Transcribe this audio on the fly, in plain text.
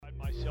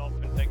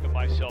think of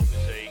myself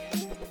as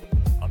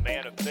a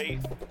man of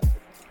faith.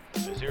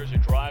 As there's a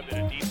drive in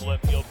a deep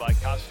left field by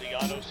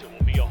Castellanos, it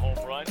will be a home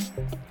run.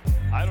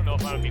 I don't know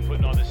if I'm going to be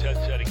putting on this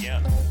headset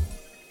again.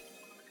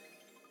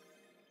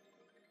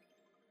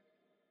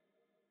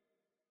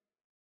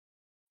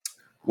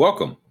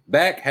 Welcome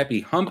back. Happy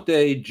Hump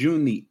Day,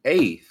 June the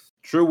 8th.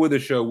 True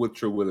Withers Show with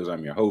True Withers.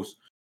 I'm your host,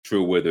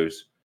 True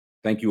Withers.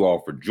 Thank you all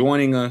for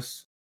joining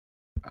us.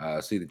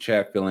 See the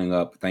chat filling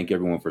up. Thank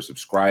everyone for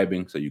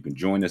subscribing so you can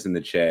join us in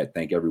the chat.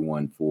 Thank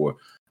everyone for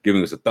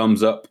giving us a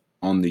thumbs up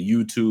on the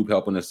YouTube,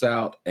 helping us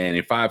out, and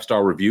a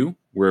 5-star review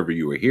wherever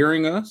you are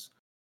hearing us.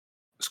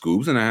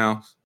 Scoob's in the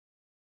house.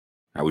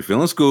 How we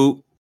feeling,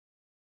 Scoob?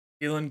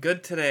 Feeling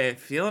good today.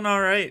 Feeling all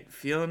right.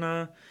 Feeling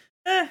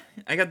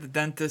I got the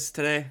dentist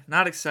today.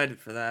 Not excited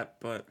for that,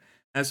 but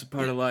that's a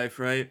part of life,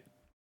 right?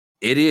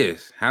 It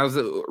is. How's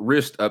the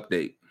wrist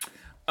update?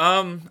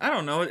 I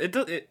don't know.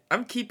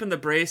 I'm keeping the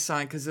brace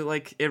on because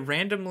it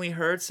randomly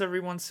hurts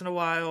every once in a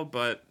while,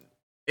 but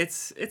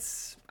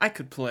it's I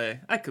could play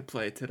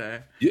today.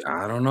 Yeah,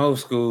 I don't know,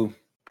 Scoob.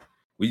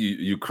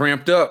 You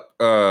cramped up.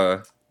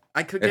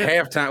 I could at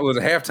halftime. It was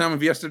a halftime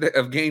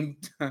of game.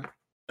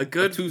 A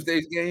good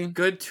Tuesday's game.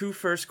 Good 2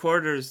 first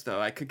quarters though.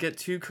 I could get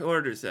 2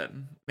 quarters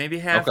in. Maybe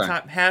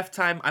halftime. Okay.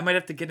 Halftime. I might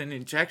have to get an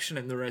injection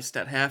in the wrist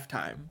at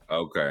halftime.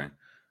 Okay.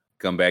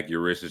 Come back.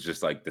 Your wrist is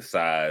just like the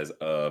size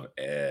of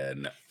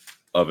an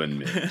oven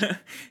mitt.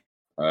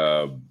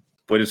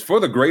 But it's for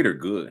the greater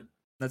good.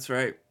 That's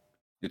right.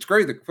 It's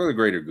great for the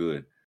greater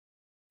good.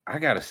 I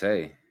gotta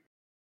say,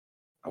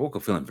 I woke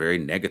up feeling very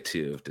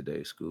negative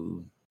today,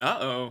 Scoob.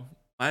 Uh-oh.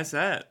 Why is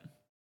that?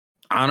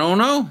 I don't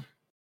know.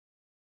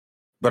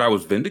 But I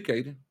was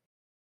vindicated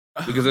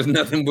because there's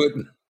nothing but.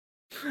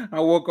 I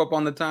woke up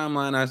on the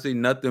timeline. I see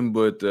nothing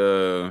but.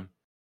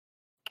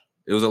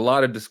 It was a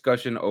lot of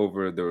discussion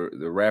over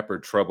the rapper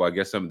Trouble. I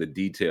guess some of the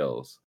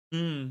details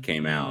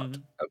came out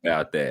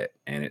about that,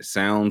 and it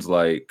sounds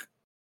like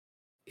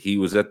he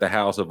was at the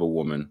house of a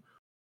woman.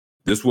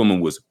 This woman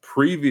was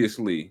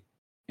previously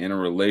in a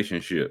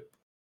relationship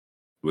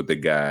with the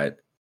guy.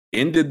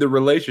 Ended the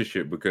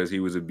relationship because he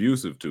was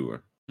abusive to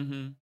her.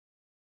 Mm-hmm.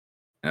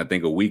 And I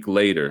think a week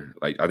later,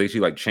 I think she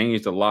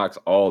changed the locks,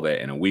 all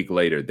that. And a week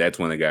later, that's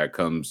when the guy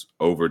comes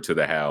over to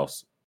the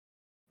house.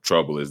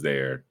 Trouble is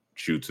there,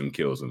 shoots him,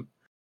 kills him,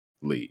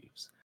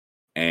 leaves.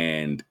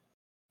 And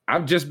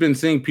I've just been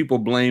seeing people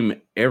blame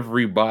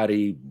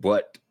everybody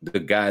but the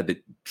guy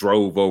that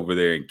drove over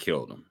there and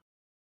killed him.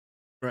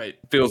 Right.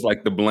 Feels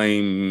like the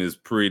blame is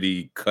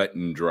pretty cut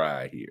and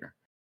dry here.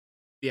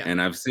 Yeah. And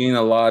I've seen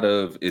a lot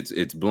of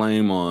it's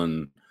blame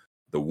on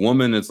the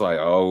woman. It's like,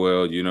 oh,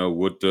 well, you know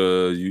what,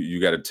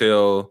 you got to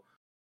tell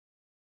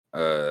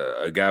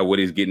a guy what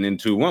he's getting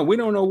into. Well, we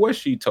don't know what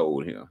she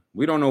told him.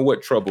 We don't know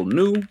what Trouble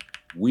knew.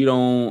 We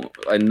don't,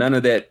 none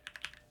of that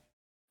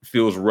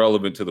feels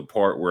relevant to the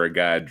part where a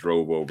guy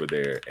drove over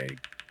there and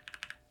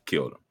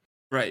killed him.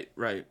 Right.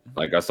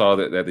 I saw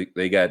that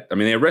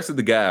they arrested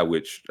the guy,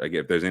 which I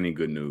guess if there's any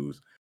good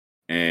news.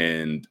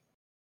 And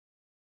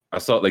I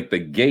saw the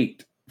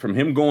gate, from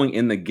him going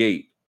in the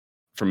gate,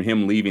 from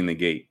him leaving the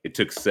gate, it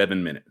took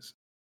 7 minutes.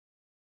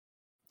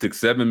 It took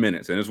 7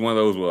 minutes. And it's one of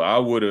those, well, I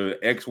would have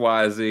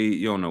XYZ.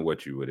 You don't know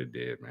what you would have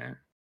did, man.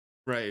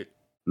 Right.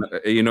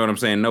 You know what I'm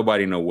saying?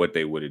 Nobody know what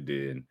they would have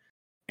did.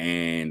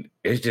 And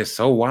it's just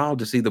so wild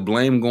to see the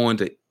blame going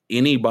to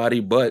anybody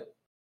but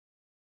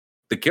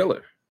the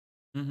killer.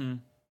 Mm-hmm.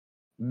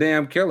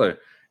 Damn killer.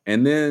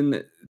 And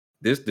then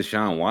this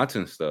Deshaun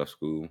Watson stuff,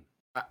 School.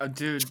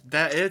 Dude,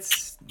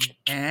 it's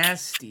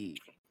nasty.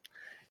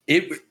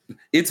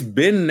 It's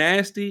been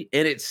nasty,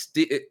 and it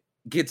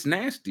gets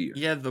nastier.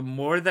 Yeah, the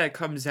more that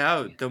comes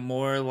out, the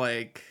more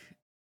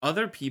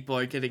other people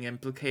are getting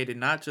implicated.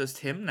 Not just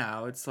him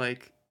now. It's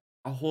like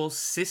a whole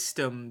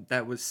system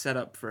that was set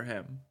up for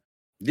him.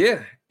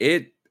 Yeah,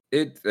 and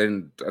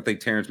I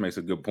think Terrence makes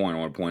a good point. I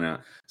want to point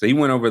out. So he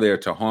went over there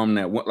to harm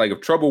that. If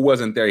Trouble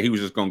wasn't there, he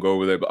was just gonna go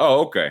over there. But,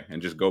 oh, okay,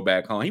 and just go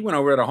back home. He went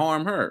over there to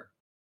harm her.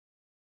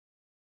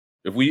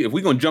 If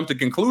we gonna jump to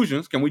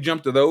conclusions, can we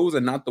jump to those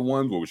and not the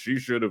ones where she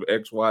should have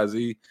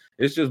XYZ?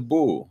 It's just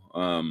bull.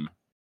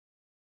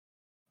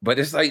 But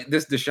it's like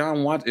this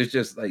Deshaun Watson is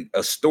just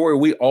a story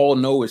we all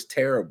know is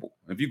terrible.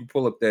 If you can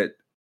pull up that,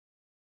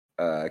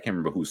 I can't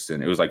remember who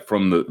sent it. It was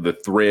from the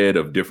thread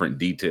of different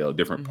detail,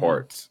 different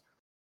parts.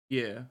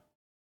 Yeah.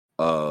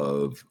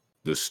 Of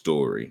the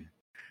story.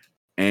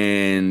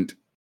 And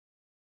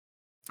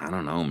I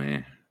don't know,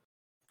 man.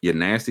 You're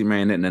nasty,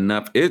 man. Isn't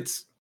enough. I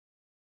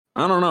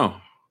don't know.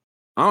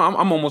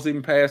 I'm almost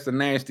even past the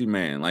nasty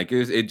man.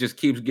 It just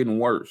keeps getting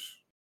worse.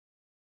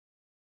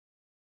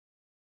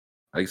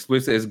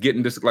 Split says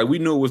getting this. We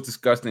knew it was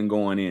disgusting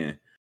going in,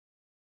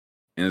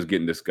 and it's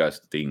getting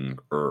disgusting.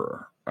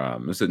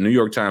 This is New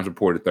York Times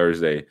reported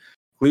Thursday.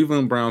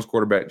 Cleveland Browns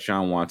quarterback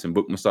Deshaun Watson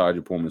booked massage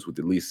appointments with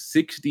at least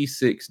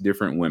 66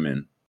 different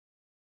women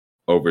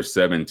over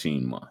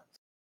 17 months.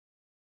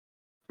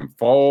 From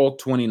fall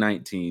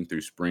 2019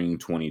 through spring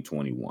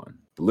 2021.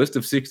 The list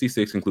of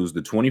 66 includes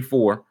the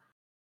 24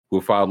 who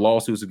have filed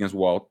lawsuits against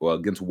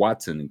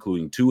Watson,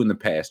 including 2 in the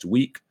past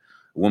week.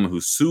 A woman who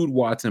sued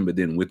Watson but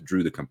then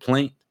withdrew the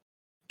complaint.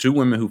 2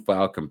 women who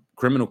filed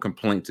criminal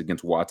complaints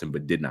against Watson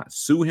but did not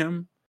sue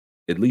him.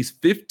 At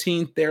least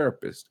 15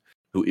 therapists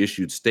who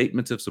issued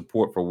statements of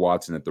support for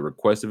Watson at the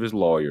request of his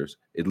lawyers.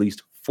 At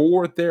least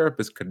 4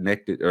 therapists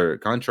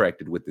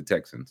contracted with the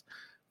Texans.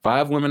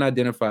 5 women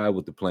identified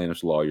with the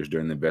plaintiff's lawyers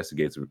during the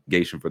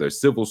investigation for their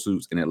civil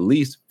suits, and at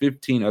least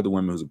 15 other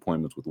women whose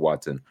appointments with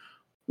Watson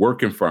were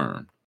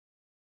confirmed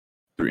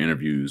through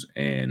interviews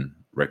and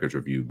records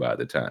reviewed by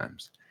the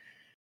Times.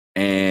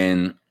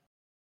 And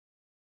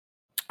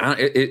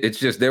it's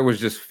just, there was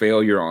just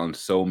failure on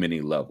so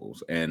many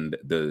levels. And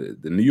the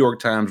New York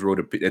Times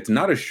wrote it's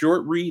not a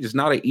short read, it's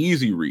not an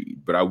easy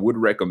read, but I would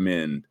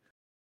recommend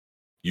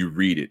you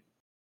read it,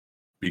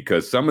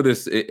 because some of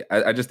this,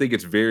 I just think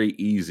it's very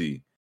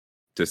easy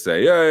to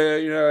say,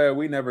 yeah,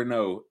 we never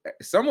know.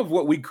 Some of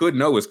what we could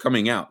know is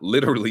coming out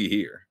literally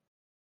here.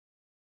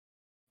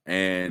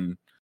 And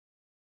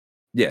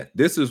yeah,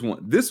 this was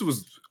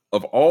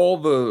of all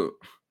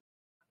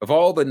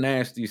the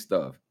nasty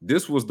stuff,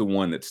 this was the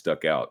one that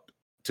stuck out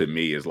to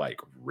me as like,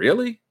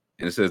 really?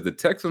 And it says the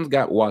Texans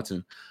got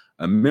Watson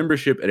a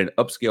membership at an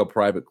upscale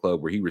private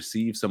club where he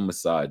received some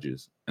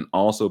massages and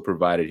also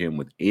provided him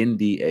with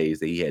NDAs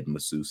that he had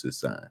masseuses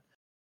sign.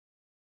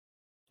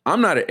 I'm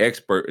not an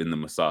expert in the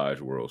massage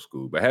world,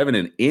 School, but having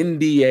an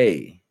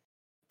NDA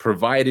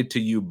provided to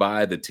you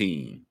by the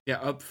team,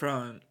 up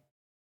front,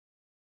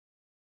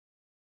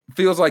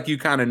 feels like you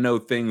kind of know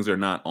things are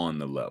not on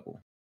the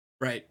level.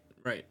 Right.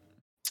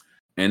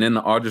 And then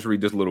I'll just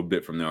read this little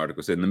bit from the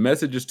article. It said, in the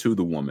messages to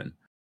the woman,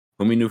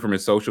 whom he knew from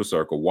his social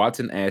circle,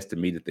 Watson asked to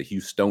meet at the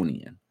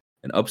Houstonian,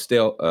 an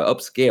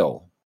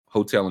upscale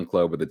hotel and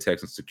club where the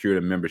Texans secured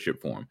a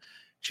membership for him.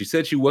 She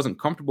said she wasn't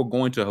comfortable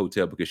going to a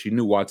hotel because she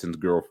knew Watson's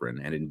girlfriend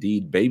and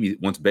indeed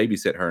once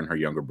babysat her and her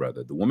younger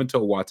brother. The woman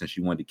told Watson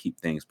she wanted to keep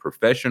things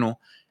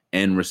professional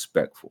and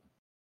respectful.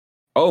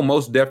 Oh,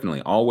 most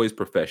definitely. Always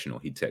professional,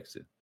 he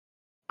texted.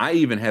 I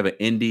even have an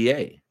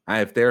NDA. I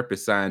have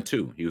therapists signed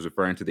too. He was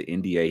referring to the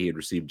NDA he had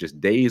received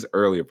just days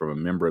earlier from a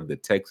member of the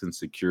Texans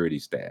security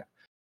staff.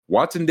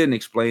 Watson didn't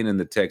explain in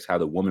the text how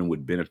the woman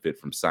would benefit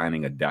from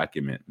signing a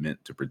document meant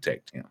to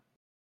protect him.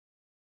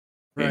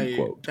 Right. End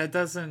quote.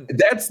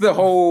 That's the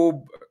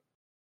whole,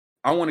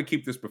 I want to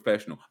keep this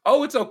professional.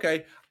 Oh, it's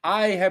okay.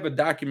 I have a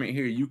document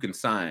here you can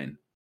sign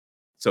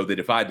so that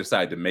if I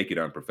decide to make it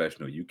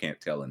unprofessional, you can't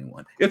tell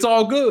anyone. It's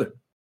all good.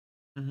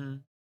 Mm-hmm.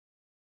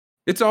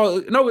 It's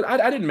all, no,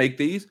 I didn't make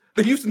these.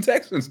 The Houston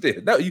Texans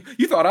did. No,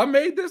 you thought I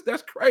made this?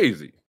 That's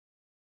crazy.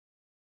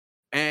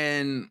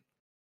 And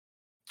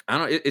I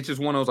don't, it's just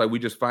one of those, like, we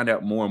just find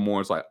out more and more.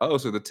 It's like, oh,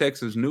 so the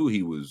Texans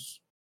knew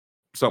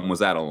something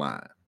was out of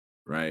line,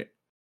 right?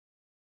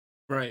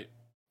 Right.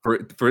 For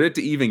it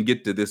to even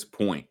get to this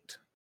point,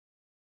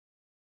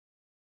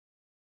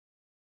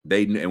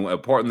 and a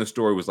part in the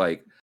story was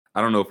like,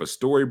 I don't know if a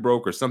story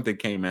broke or something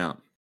came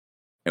out,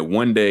 and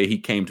one day he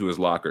came to his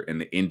locker and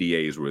the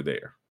NDAs were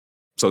there.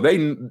 So they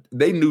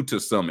knew to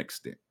some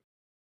extent.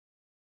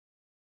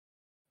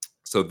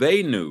 So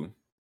they knew.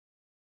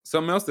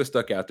 Something else that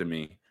stuck out to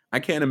me, I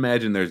can't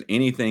imagine there's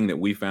anything that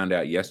we found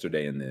out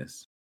yesterday in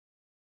this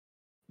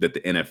that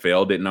the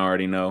NFL didn't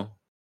already know.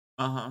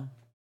 Uh-huh.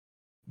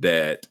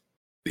 That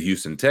the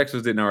Houston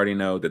Texans didn't already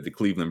know, that the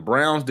Cleveland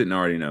Browns didn't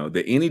already know,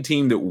 that any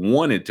team that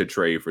wanted to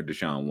trade for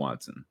Deshaun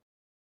Watson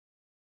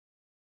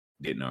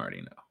didn't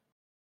already know.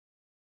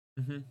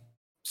 Mm-hmm.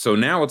 So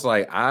now it's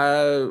like,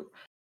 I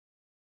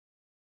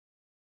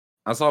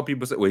saw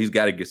people say, well, he's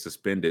got to get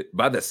suspended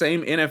by the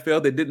same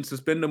NFL that didn't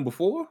suspend him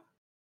before.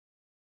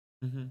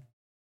 Mm-hmm.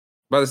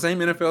 By the same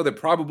NFL that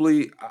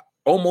probably,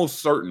 almost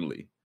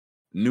certainly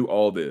knew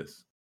all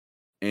this.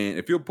 And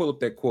if you'll pull up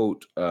that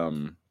quote,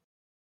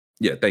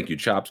 yeah, thank you.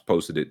 Chops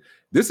posted it.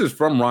 This is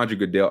from Roger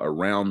Goodell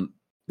around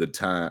the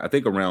time, I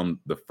think around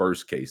the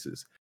first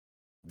cases.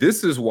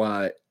 This is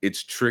why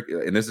it's tricky,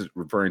 and this is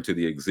referring to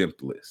the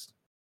exempt list.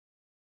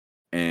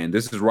 And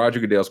this is Roger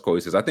Goodell's quote.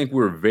 He says, I think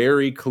we were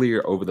very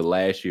clear over the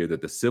last year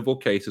that the civil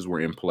cases were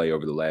in play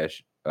over the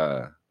last,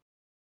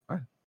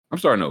 I'm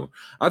starting over.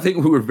 I think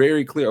we were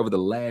very clear over the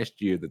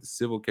last year that the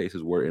civil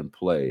cases were in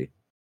play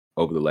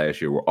over the last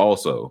year were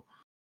also,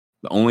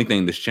 the only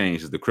thing that's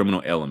changed is the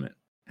criminal element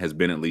has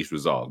been at least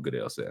resolved,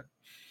 Goodell said.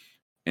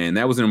 And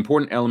that was an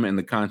important element in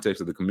the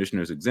context of the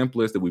commissioner's exempt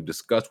list that we've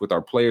discussed with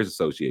our Players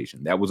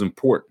Association. That was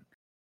important.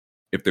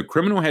 If the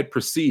criminal had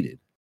proceeded,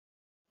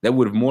 that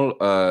would have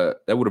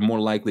more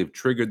likely have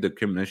triggered the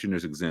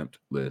commissioner's exempt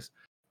list.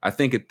 I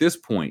think at this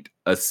point,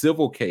 a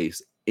civil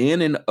case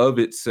in and of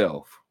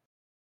itself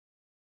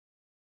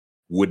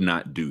would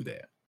not do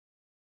that.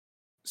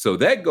 So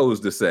that goes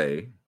to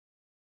say,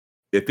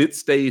 if it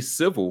stays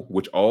civil,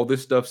 which all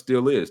this stuff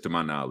still is, to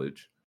my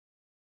knowledge,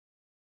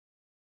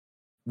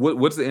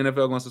 what's the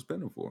NFL going to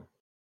suspend him for?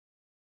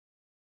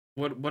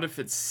 What if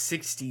it's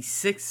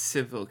 66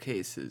 civil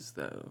cases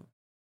though?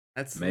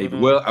 That's maybe.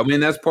 Well, I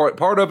mean, that's part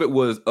of it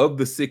was of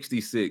the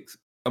 66.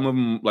 Some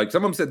of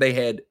them said they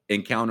had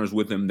encounters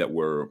with him that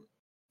were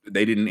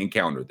they didn't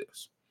encounter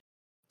this.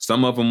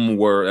 Some of them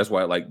were. That's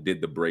why I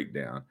did the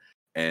breakdown.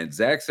 And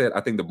Zach said,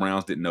 I think the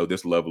Browns didn't know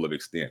this level of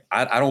extent.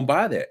 I don't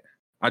buy that.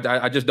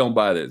 I just don't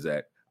buy that,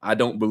 Zach. I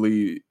don't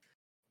believe.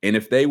 And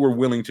if they were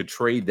willing to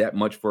trade that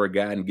much for a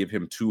guy and give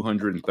him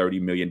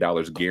 $230 million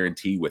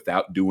guarantee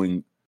without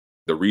doing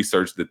the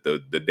research that the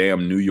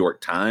damn New York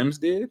Times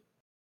did,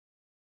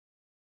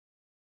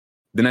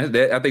 then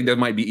I think that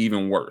might be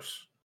even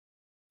worse,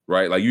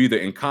 right? Like, you're either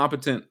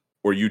incompetent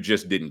or you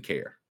just didn't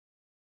care.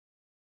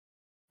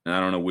 And I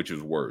don't know which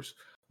is worse.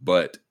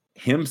 But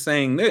him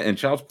saying that, and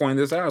Charles pointed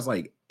this out, is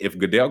like, if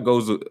Goodell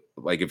goes,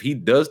 like, if he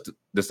does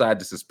decide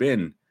to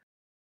suspend,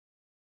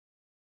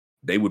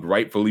 they would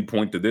rightfully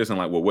point to this and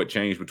like, well, what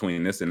changed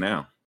between this and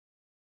now?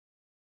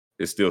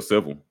 It's still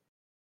civil.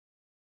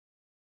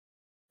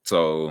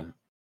 So,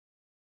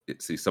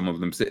 see, some of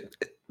them said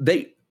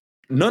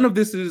none of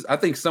this is, I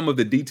think some of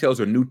the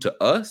details are new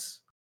to us,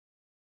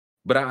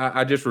 but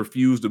I just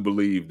refuse to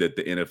believe that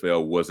the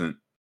NFL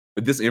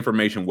this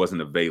information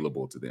wasn't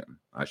available to them,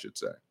 I should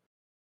say.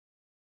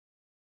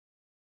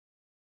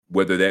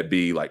 Whether that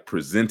be like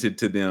presented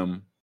to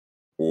them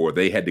or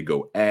they had to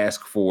go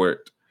ask for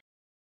it,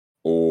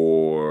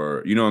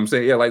 or, you know what I'm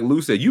saying? Yeah, like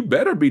Lou said, you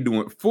better be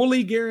doing,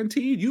 fully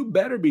guaranteed, you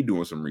better be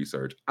doing some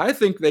research. I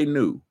think they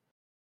knew.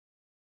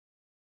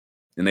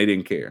 And they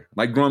didn't care.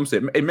 Like Grum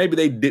said, maybe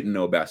they didn't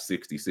know about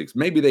 66.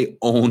 Maybe they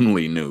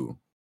only knew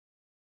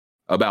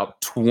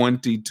about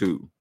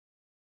 22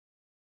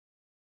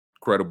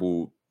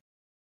 credible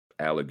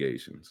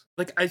allegations.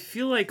 Like, I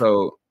feel like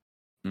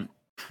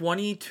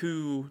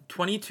 22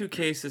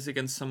 cases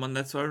against someone,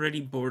 that's already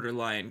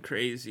borderline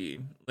crazy.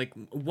 Like,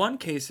 one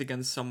case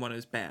against someone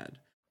is bad.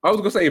 I was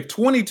gonna say, if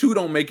 22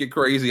 don't make it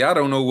crazy, I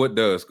don't know what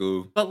does,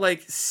 Scoob. But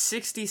like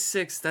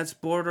 66, that's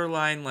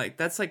borderline, like,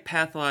 that's like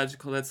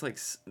pathological. That's like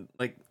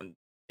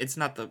it's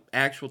not the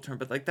actual term,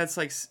 but like that's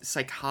like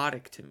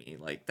psychotic to me.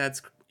 Like,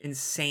 that's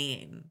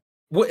insane.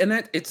 Well, and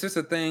it's just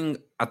a thing.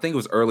 I think it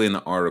was early in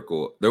the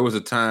article. There was a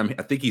time,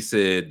 I think he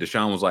said,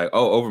 Deshaun was like,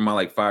 oh, over my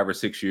like 5 or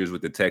 6 years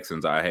with the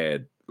Texans, I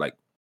had like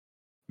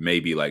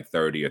maybe like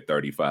 30 or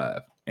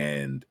 35.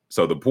 And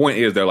so the point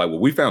is, they're like, well,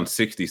 we found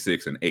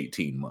 66 in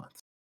 18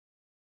 months.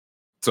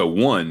 So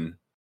 1,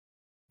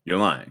 you're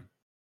lying.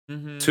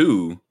 Mm-hmm.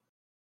 2,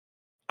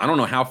 I don't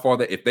know how far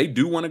that, if they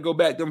do want to go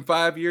back them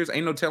 5 years,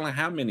 ain't no telling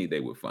how many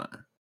they would find.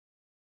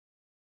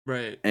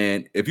 Right.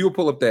 And if you will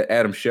pull up that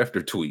Adam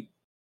Schefter tweet,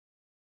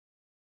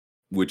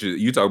 which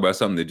is, you talk about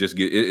something that just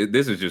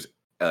this is just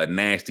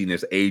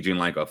nastiness aging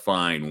like a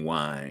fine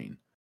wine.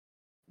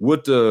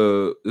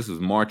 This is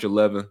March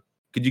 11th.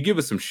 Could you give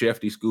us some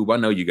Shefty, Scoob? I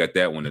know you got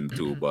that one in the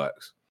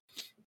toolbox.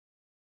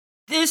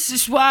 This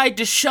is why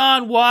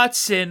Deshaun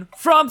Watson,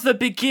 from the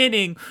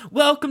beginning,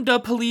 welcomed a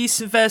police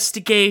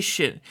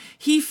investigation.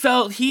 He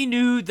felt he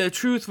knew the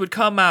truth would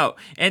come out,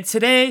 and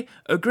today,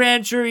 a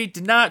grand jury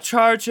did not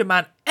charge him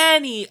on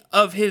any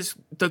of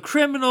the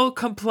criminal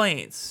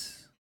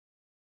complaints.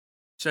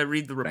 Should I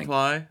read the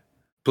reply?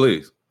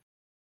 Please.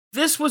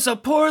 This was a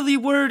poorly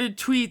worded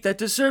tweet that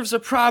deserves a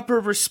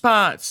proper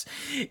response.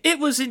 It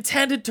was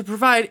intended to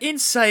provide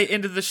insight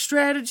into the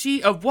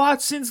strategy of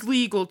Watson's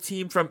legal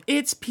team from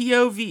its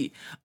POV.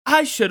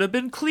 I should have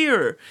been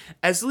clearer.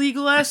 As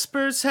legal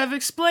experts have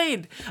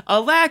explained,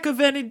 a lack of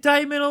an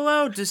indictment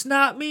alone does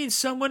not mean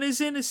someone is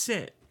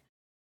innocent.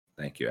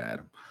 Thank you,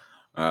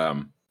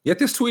 Adam. Yet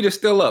this tweet is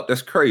still up.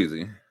 That's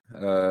crazy.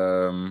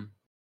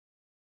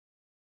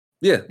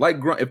 Yeah, like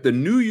if the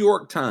New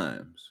York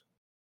Times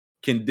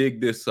can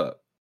dig this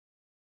up,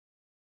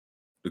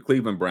 the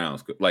Cleveland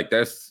Browns, like,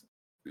 that's,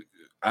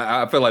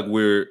 I feel like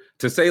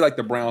to say like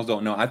the Browns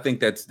don't know, I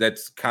think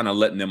that's kind of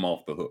letting them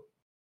off the hook.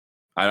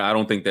 I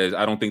don't think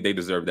they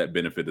deserve that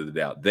benefit of the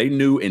doubt. They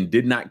knew and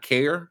did not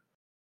care,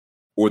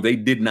 or they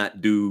did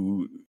not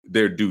do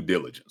their due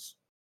diligence,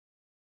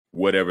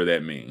 whatever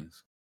that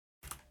means.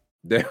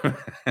 We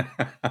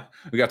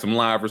got some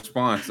live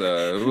response.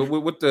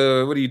 What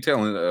are you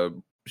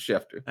telling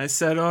Schefter? I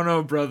said, oh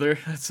no, brother.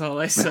 That's all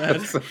I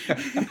said.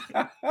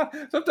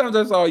 Sometimes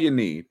that's all you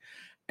need.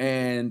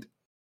 And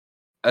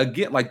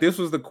again, like, this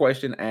was the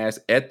question asked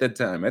at the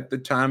time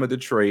of the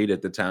trade,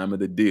 at the time of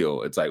the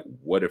deal. It's like,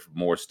 what if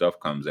more stuff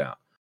comes out?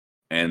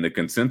 And the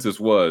consensus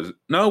was,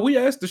 no, we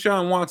asked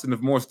Deshaun Watson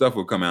if more stuff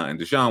would come out. And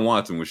Deshaun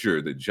Watson was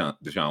sure that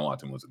Deshaun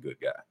Watson was a good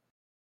guy.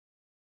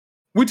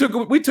 We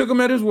took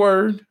him at his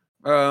word.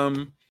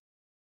 And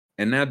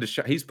now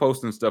he's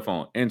posting stuff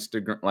on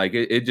Instagram. Like,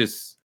 it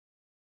just,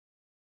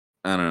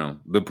 I don't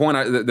know.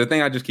 The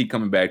thing I just keep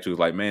coming back to is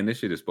like, man, this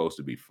shit is supposed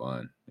to be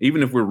fun.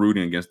 Even if we're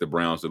rooting against the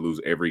Browns to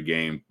lose every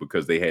game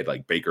because they had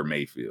like Baker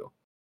Mayfield.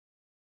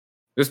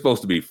 It's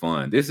supposed to be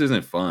fun. This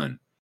isn't fun.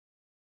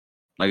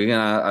 Like, again,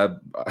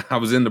 I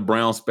was in the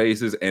Brown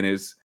spaces, and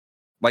it's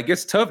like,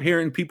 it's tough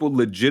hearing people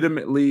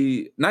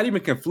legitimately not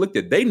even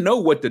conflicted. They know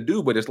what to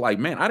do, but it's like,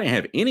 man, I didn't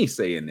have any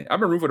say in it. I've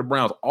been rooting for the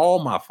Browns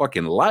all my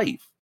fucking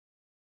life.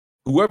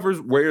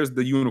 Whoever wears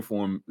the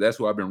uniform, that's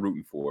who I've been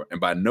rooting for. And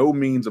by no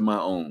means of my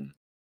own,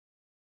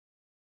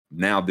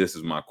 now this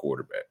is my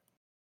quarterback.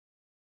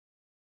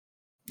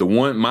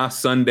 my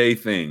Sunday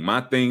thing,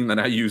 my thing that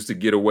I used to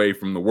get away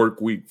from the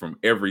work week, from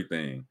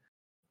everything,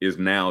 is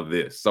now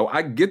this. So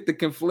I get the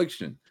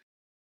confliction,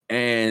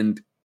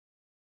 and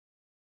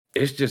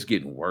it's just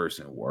getting worse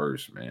and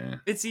worse,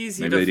 man. It's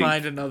easy to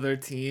find another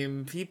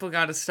team. People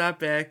got to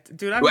stop acting,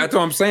 dude. That's what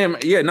I'm saying.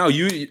 Yeah, no,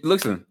 you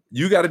listen.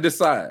 You got to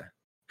decide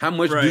how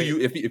much do you,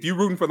 if you're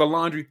rooting for the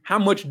Laundry, how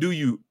much do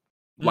you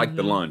like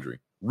the Laundry?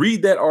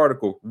 Read that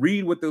article.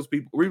 Read what those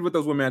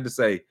women had to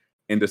say,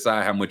 and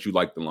decide how much you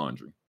like the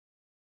Laundry.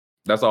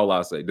 That's all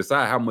I say.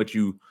 Decide how much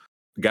you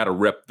got to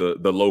rep the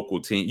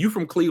local team. You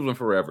from Cleveland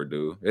forever,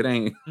 dude. It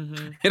ain't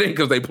it ain't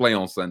because they play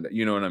on Sunday.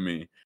 You know what I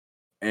mean?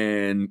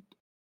 And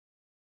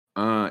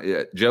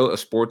yeah, Joe,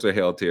 sports are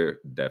held here,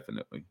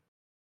 definitely.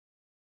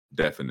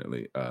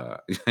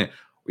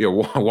 We are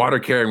water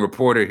carrying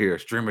reporter here.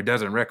 Streamer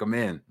doesn't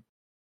recommend.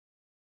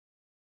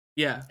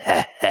 Yeah.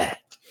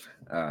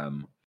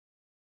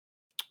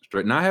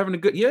 Straight not having a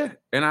good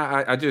and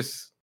I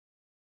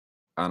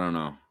don't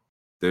know.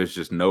 There's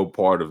just no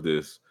part of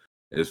this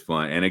is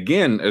fun. And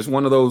again, it's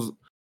one of those,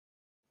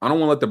 I don't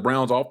want to let the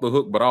Browns off the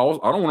hook, but I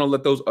don't want to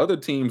let those other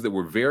teams that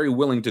were very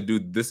willing to do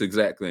this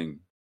exact thing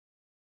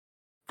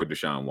for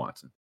Deshaun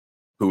Watson,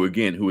 who had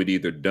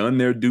either done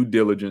their due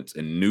diligence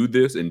and knew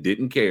this and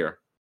didn't care,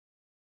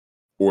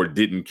 or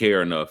didn't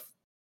care enough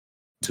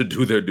to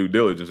do their due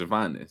diligence and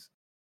find this.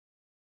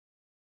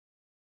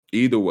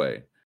 Either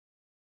way.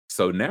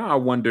 So now I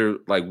wonder,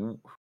 like,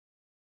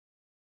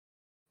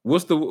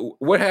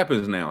 what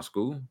happens now,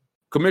 School?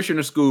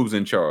 Commissioner Scoob's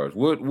in charge.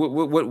 What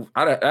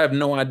I have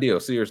no idea,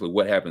 seriously,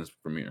 what happens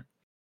from here.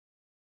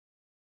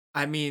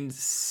 I mean,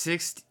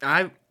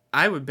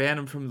 I would ban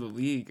him from the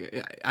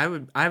league. I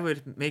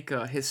would make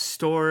a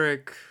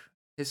historic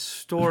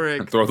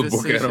throw the decision.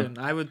 Book at him.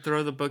 I would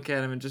throw the book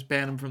at him and just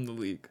ban him from the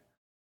league.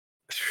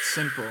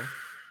 Simple.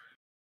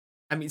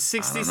 I mean,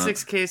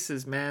 66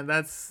 cases, man.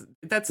 That's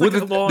like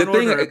a Law and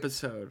Order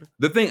episode.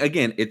 The thing,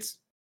 again,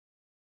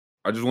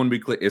 I just want to be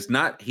clear. It's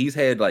not, he's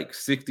had like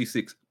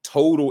 66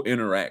 total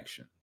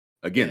interaction.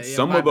 Again,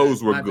 some of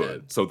those were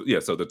good.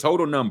 Bad. So the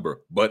total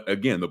number, but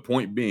again, the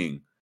point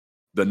being,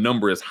 the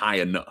number is high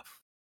enough.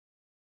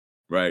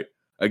 Right?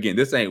 Again,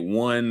 this ain't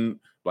one,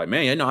 like,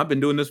 man, I've been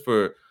doing this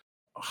for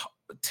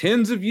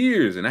tens of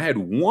years, and I had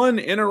one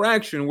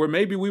interaction where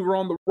maybe we were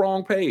on the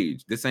wrong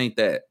page. This ain't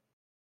that.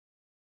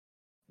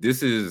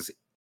 This is,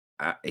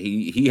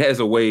 he has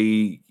a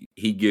way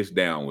he gets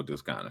down with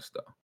this kind of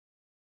stuff.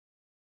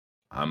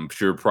 I'm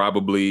sure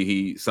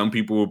probably some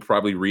people will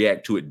probably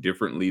react to it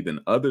differently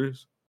than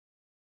others.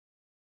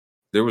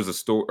 There was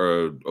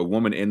a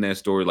woman in that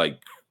story,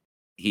 like,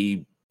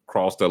 he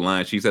crossed the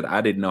line. She said,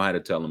 I didn't know how to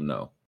tell him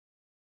no.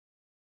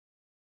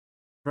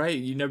 Right,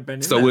 you never been in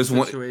that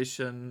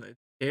situation. It's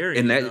scary,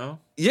 you know?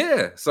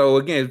 Yeah. So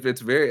again,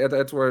 it's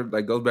that's where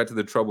it goes back to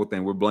the trouble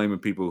thing. We're blaming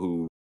people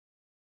who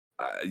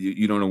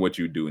you don't know what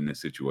you do in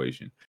this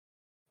situation,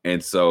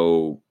 and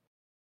so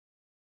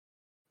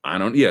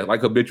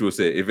like Habitual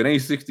said, if it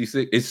ain't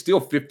 66, it's still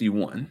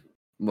 51.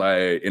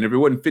 Like, and if it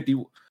wasn't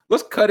 50,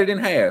 let's cut it in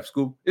half.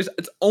 Scoop. It's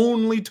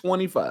only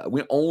 25.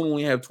 We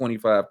only have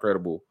 25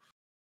 credible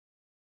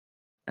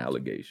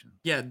allegation.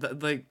 Yeah,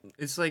 like,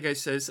 it's like I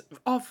said, it's an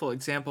awful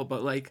example,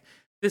 but like,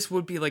 this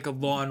would be like a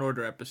Law and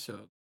Order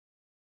episode.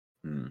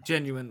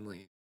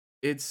 Genuinely,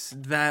 it's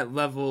that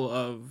level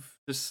of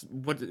just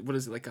what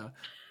is it, like a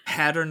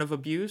pattern of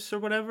abuse or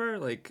whatever?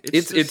 Like,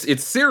 it's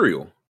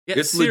serial. Yeah,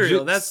 it's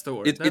serial. Legit. That's the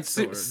word.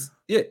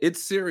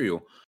 It's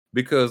serial,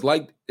 because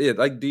like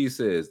D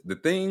says, the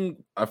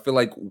thing I feel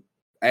like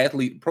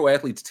pro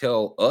athletes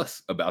tell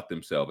us about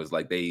themselves is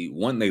like they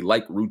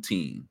like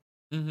routine,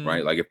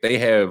 right? Like if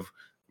they're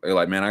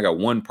like, man, I got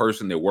one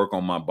person that work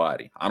on my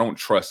body. I don't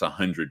trust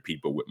 100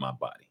 people with my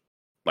body.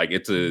 Like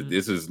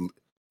this is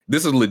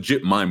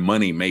legit my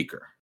money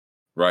maker,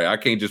 right? I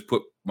can't just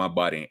put my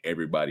body in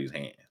everybody's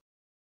hands.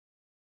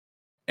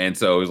 And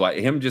so it's like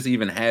him just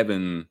even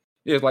having,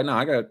 it's like, no,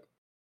 if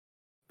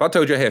I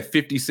told you I had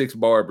 56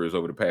 barbers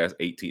over the past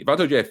 18, if I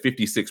told you I had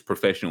 56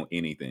 professional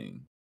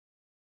anything,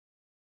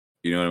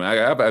 you know what I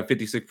mean? I've had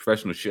 56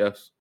 professional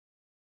chefs,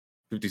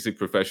 56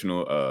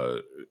 professional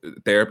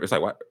therapists.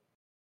 Like, what?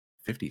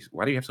 50s?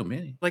 Why do you have so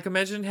many? Like,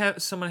 imagine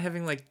someone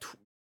having like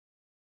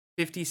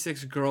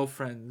 56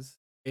 girlfriends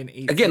in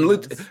 18 Again,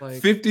 months.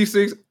 Like,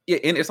 56. Yeah,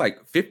 and it's like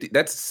 50.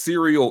 That's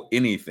serial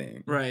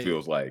anything. Right.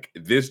 Feels like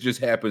this just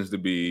happens to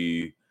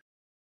be,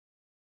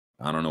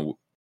 I don't know,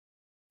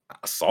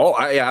 assault.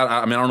 I mean,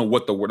 I don't know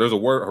what the word. There's a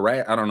word,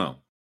 harass. I don't know.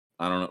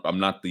 I'm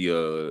not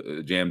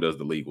the Jam does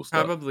the legal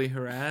stuff. Probably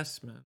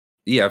harassment.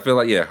 Yeah, I feel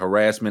like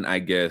harassment, I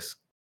guess.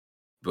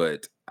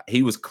 But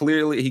he was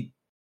clearly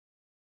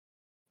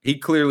he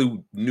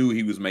clearly knew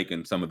he was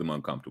making some of them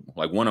uncomfortable.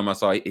 Like one of them I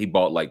saw, he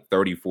bought like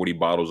 30, 40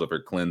 bottles of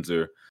her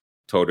cleanser,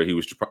 told her he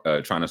was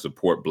trying to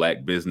support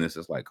Black business.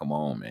 It's like, come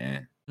on,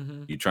 man.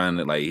 You trying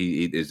to, like,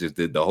 it's just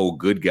the whole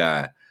good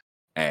guy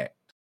act.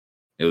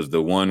 It was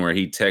the one where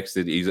he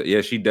texted.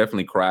 She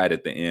definitely cried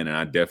at the end, and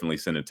I definitely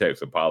sent a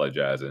text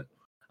apologizing.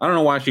 I don't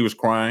know why she was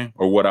crying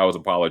or what I was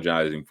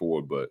apologizing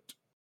for, but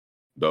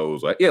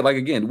those, like,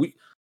 again,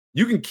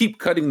 You can keep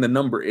cutting the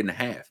number in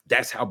half.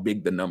 That's how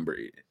big the number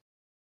is.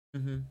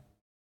 Mm-hmm.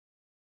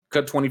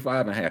 Cut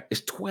 25 and a half.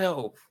 It's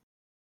 12.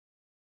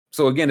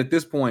 So again, at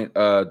this point,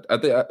 I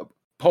think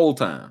poll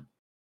time.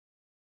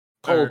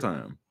 Poll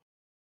time.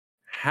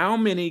 How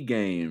many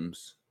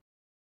games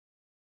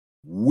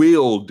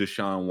will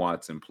Deshaun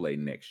Watson play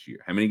next year?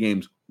 How many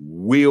games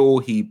will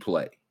he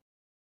play?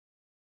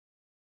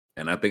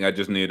 And I think I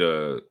just need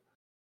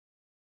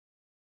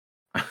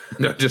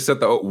just set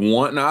the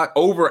one, not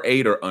over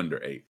 8 or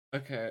under 8.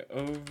 Okay,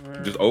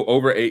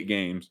 over 8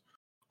 games,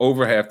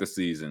 over half the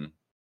season,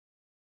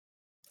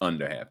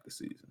 under half the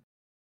season.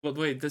 Well,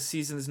 wait, the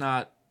season's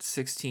not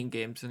 16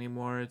 games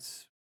anymore.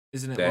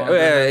 Isn't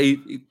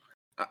it?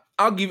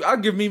 I'll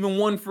give him even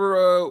one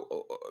for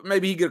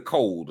maybe he get a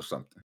cold or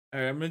something. All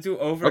right, I'm gonna do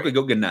over. Okay,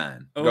 go get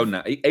 9. Go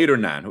 9, 8 or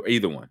 9,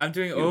 either one. I'm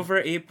doing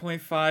over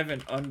 8.5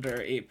 and under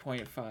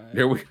 8.5.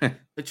 There we go.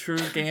 The true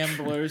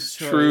gambler's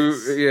choice. True,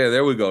 yeah.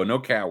 There we go. No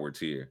cowards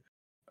here.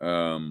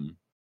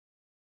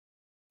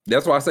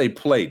 That's why I say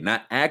play,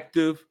 not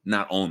active,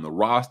 not on the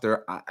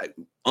roster.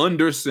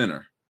 Under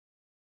center,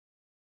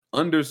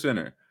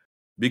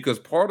 because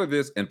part of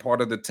this and part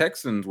of the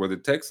Texans, where the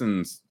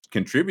Texans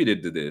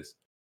contributed to this.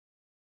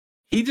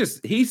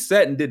 He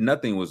sat and did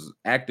nothing, was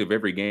active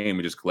every game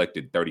and just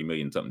collected $30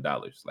 million something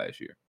last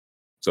year.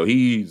 So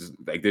he's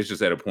like, this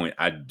just at a point,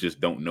 I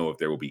just don't know if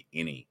there will be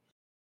any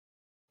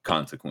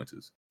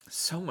consequences.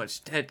 So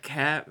much dead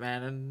cap,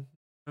 man.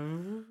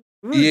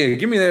 Yeah,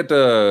 give me that.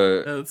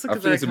 Let's look I've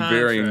at seen that some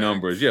contract. varying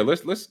numbers. Yeah,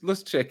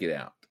 let's check it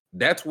out.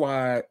 That's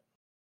why,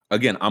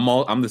 again,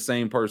 I'm the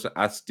same person.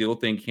 I still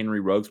think Henry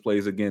Ruggs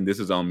plays again. This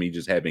is on me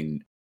just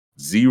having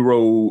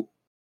zero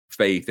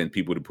faith in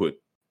people to put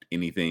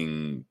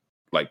anything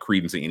like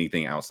credence in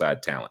anything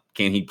outside talent.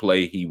 Can he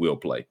play? He will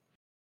play.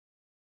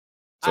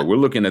 So we're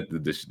looking at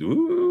what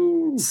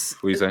do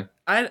you say?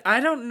 I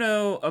don't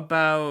know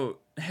about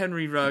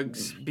Henry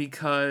Ruggs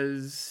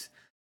because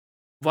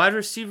wide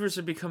receivers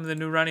are becoming the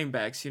new running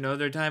backs. You know,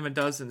 they're dime a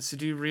dozen. So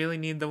do you really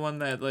need the one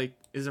that like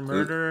is a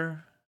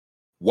murderer?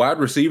 Wide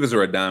receivers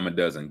are a dime a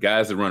dozen.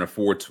 Guys that run a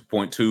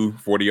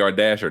 4.2 40-yard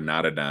dash are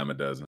not a dime a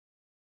dozen.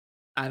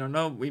 I don't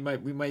know. We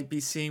might be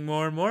seeing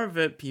more and more of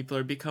it. People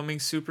are becoming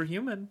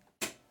superhuman.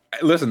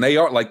 Listen, they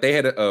are like they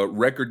had a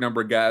record number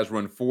of guys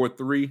run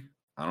 4.3.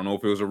 I don't know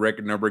if it was a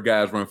record number of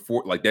guys run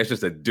 4. Like that's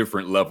just a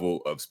different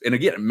level of. And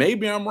again,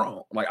 maybe I'm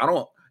wrong. Like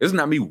it's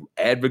not me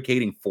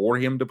advocating for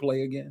him to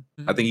play again.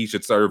 Mm-hmm. I think he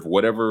should serve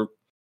whatever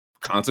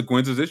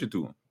consequences issued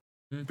to him.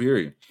 Mm-hmm.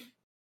 Period.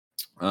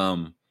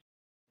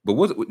 But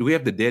do we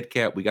have the dead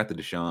cap? We got the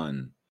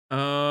Deshaun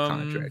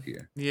contract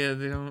here. Yeah,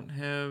 they don't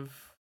have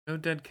no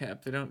dead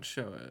cap. They don't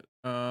show it.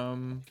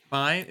 Fine.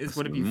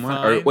 Would it be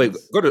fine? Wait,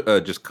 go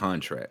to just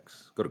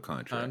contracts. Go to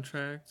contracts.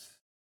 Contracts.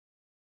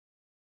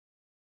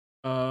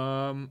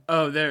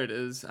 Oh, there it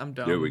is. I'm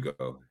done. There we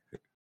go.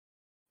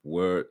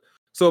 Word.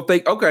 So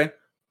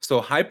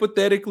so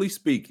hypothetically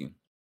speaking,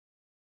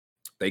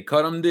 they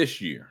cut him this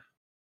year.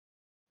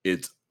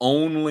 It's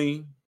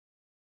only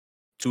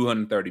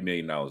 $230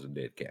 million in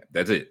dead cap.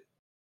 That's it.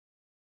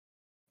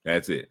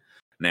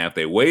 Now, if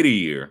they wait a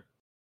year,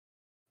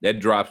 that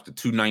drops to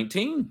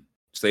 $219.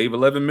 Save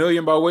 $11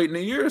 million by waiting a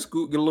year.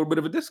 Scoot, get a little bit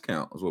of a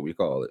discount is what we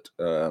call it.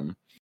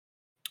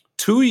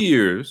 2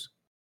 years,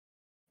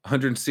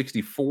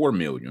 $164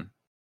 million.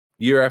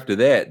 Year after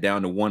that,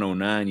 down to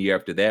 $109. Year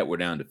after that, we're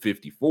down to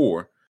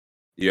 $54.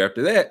 Year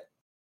after that,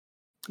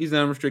 he's an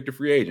unrestricted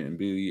free agent and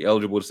be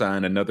eligible to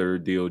sign another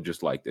deal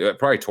just like that,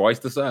 probably twice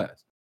the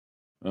size.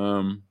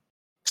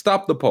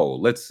 Stop the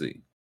poll. Let's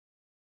see.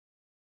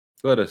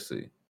 Let us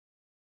see.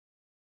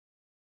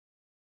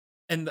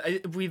 And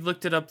we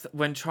looked it up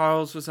when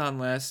Charles was on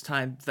last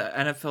time. The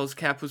NFL's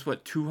cap was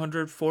what,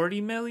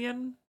 240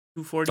 million?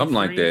 243? Something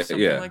like that.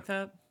 Something like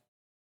that.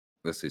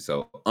 Let's see.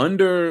 So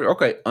under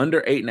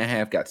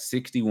 8.5 got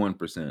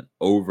 61%.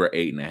 Over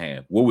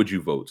 8.5. What would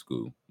you vote,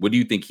 School? What do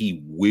you think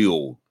he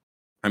will?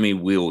 I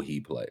mean, will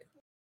he play?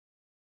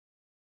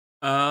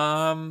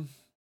 I'm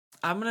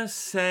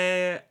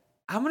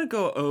gonna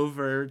go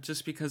over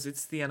just because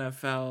it's the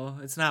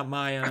NFL. It's not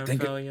my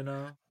NFL, you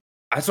know.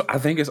 I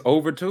think it's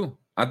over too.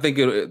 I think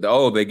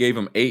they gave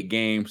him 8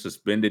 games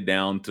suspended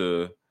down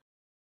to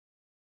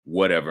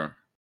whatever.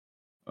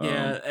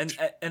 Yeah,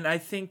 and I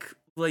think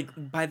like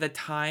by the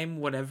time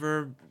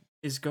whatever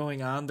is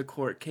going on, the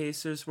court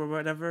cases or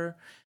whatever,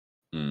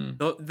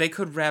 they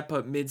could wrap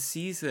up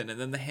mid-season, and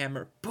then the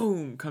hammer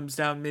boom comes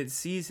down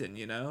mid-season.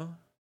 You know.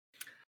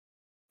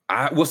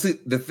 See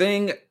the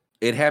thing.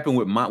 It happened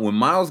with when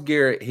Myles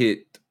Garrett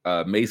hit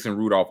Mason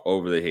Rudolph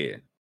over the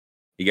head.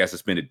 He got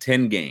suspended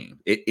 10 games.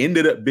 It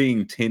ended up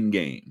being 10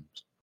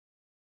 games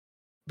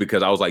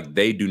because I was like,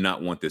 they do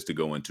not want this to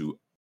go into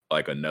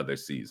like another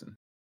season.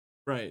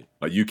 Right.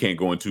 Like you can't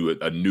go into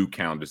a new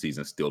calendar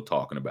season still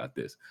talking about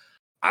this.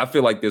 I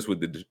feel like this with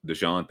the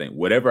Deshaun thing.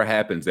 Whatever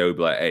happens, they would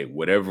be like, hey,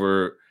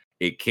 whatever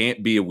it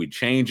can't be, we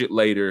change it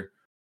later.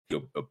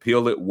 He'll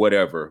appeal it,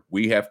 whatever.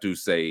 We have to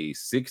say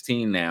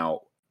 16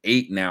 now,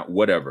 8 now,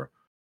 whatever.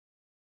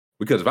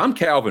 Because if I'm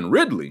Calvin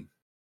Ridley,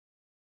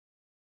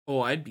 Oh,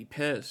 I'd be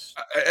pissed.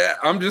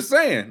 I'm just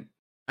saying.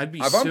 I'd be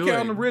If I'm suing.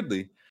 Calvin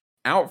Ridley,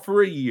 out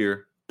for a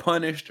year,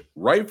 punished,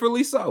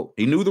 rightfully so.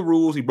 He knew the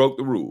rules. He broke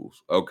the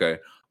rules. Okay.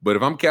 But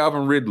if I'm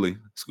Calvin Ridley,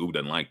 Scoob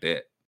doesn't like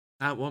that.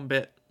 Not one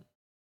bit.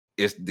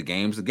 It's the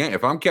game's the game.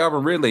 If I'm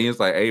Calvin Ridley, it's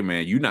like, hey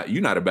man, you're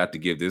not about to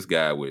give this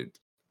guy with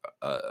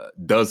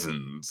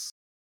dozens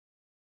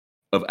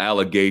of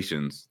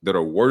allegations that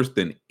are worse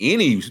than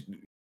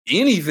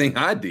anything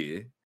I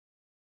did.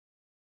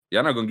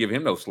 Y'all not gonna give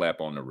him no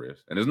slap on the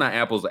wrist. And it's not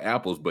apples to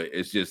apples, but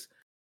it's just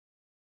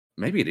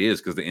maybe it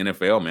is because the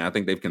NFL, man, I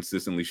think they've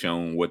consistently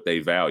shown what they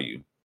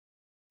value.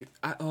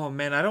 Oh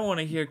man, I don't want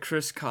to hear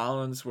Chris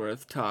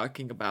Collinsworth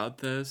talking about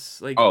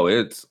this. Like,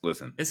 it's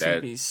gonna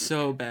be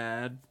so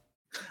bad.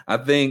 I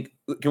think.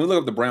 Can we look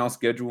up the Browns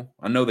schedule?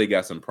 I know they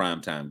got some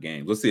primetime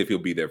games. Let's see if he'll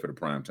be there for the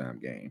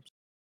primetime games.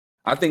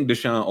 I think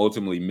Deshaun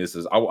ultimately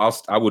misses.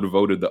 I would have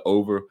voted the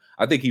over.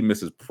 I think he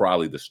misses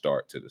probably the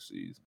start to the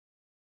season.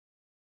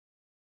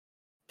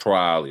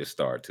 Probably a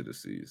start to the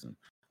season.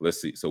 Let's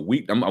see. So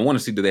I want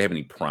to see, do they have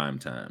any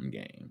primetime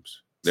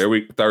games?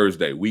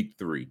 Thursday, week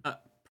 3.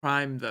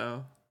 Prime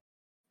though.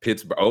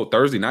 Pittsburgh. Oh,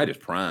 Thursday night is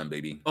prime,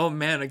 baby. Oh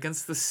man,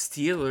 against the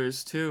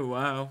Steelers too.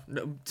 Wow.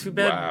 No, too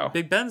bad. Wow.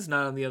 Big Ben's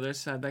not on the other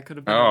side. That could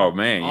have been. Oh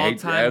man,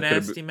 all-time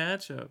nasty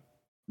matchup.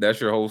 That's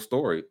your whole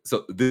story.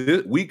 So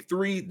this week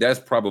 3, that's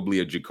probably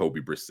a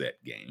Jacoby Brissett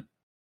game.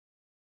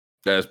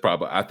 That's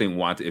probably. I think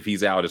if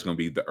he's out, it's going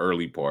to be the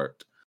early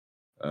part.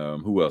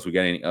 Who else? We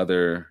got any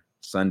other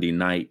Sunday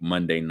night,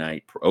 Monday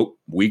night?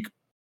 Week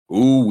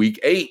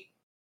 8.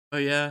 Oh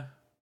yeah.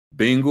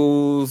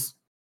 Bengals,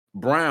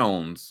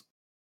 Browns.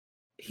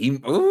 He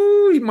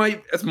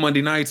might. That's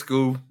Monday night,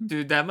 school.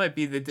 Dude, that might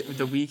be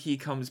the week he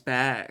comes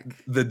back.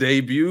 The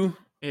debut.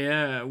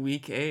 Yeah,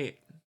 week 8.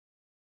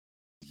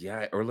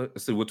 Yeah, or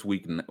let's see what's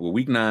week. Well,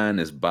 week 9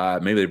 is bye.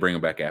 Maybe they bring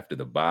him back after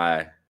the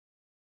bye.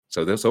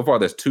 So far,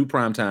 there's 2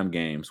 primetime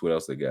games. What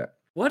else they got?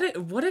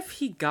 What if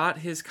he got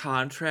his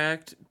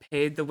contract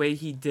paid the way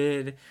he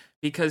did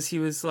because he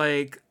was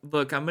like,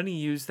 look, I'm gonna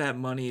use that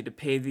money to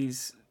pay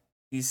these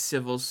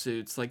civil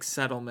suits, like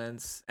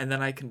settlements, and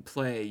then I can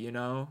play, you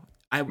know?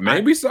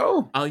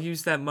 So. I'll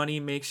use that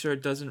money, make sure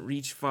it doesn't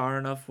reach far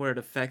enough where it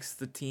affects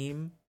the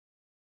team.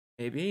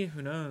 Maybe,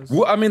 who knows?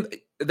 Well, I mean,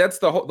 that's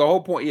the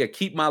whole point. Yeah,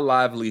 keep my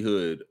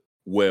livelihood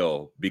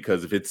well,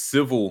 because if it's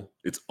civil,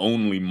 it's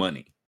only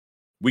money.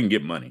 We can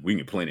get money. We can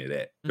get plenty of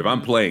that. Mm-hmm. If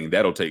I'm playing,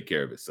 that'll take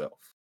care of itself.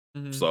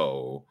 Mm-hmm.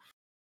 So,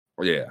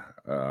 yeah.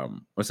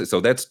 Let's see. So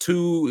that's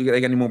 2.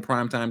 They got any more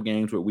primetime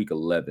games? We're at week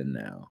 11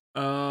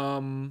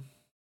 now.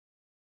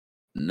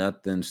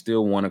 Nothing.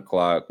 Still 1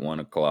 o'clock.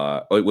 1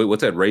 o'clock. Oh, wait,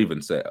 what's that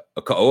Ravens say?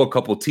 A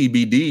couple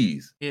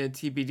TBDs. Yeah,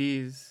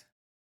 TBDs.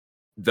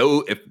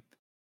 Though,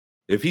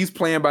 if he's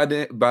playing by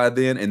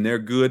then and they're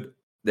good,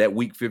 that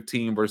week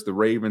 15 versus the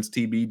Ravens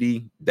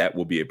TBD, that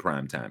will be a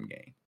primetime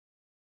game.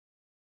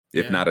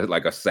 If not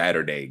like a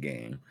Saturday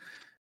game.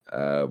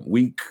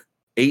 Week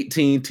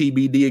 18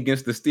 TBD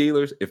against the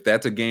Steelers, if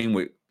that's a game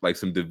with like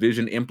some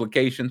division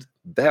implications,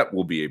 that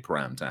will be a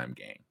primetime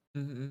game.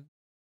 Mm-hmm.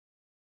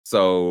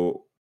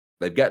 So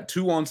they've got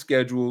 2 on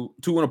schedule,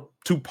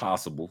 2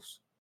 possibles.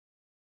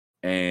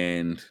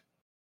 And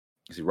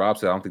you see, Rob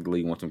said, I don't think the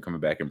league wants them coming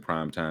back in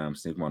primetime.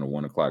 Seems on a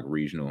 1 o'clock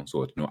regional.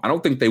 So I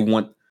don't think they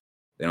don't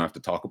have to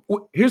talk.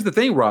 Here's the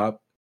thing, Rob.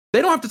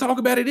 They don't have to talk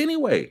about it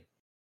anyway.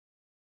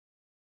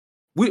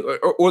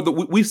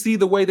 We see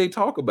the way they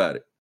talk about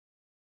it.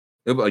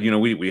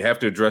 We have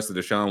to address the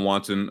Deshaun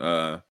Watson.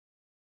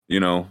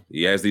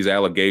 He has these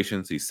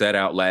allegations. He sat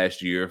out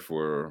last year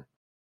for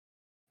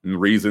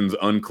reasons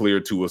unclear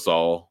to us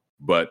all.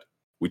 But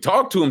we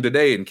talked to him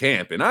today in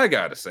camp, and I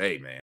gotta say,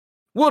 man,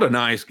 what a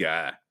nice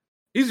guy.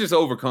 He's just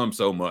overcome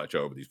so much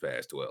over these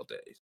past 12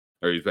 days,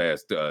 or these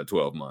past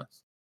 12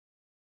 months.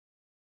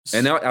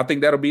 And now I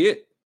think that'll be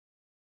it.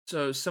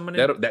 So someone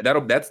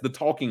that's the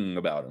talking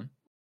about him.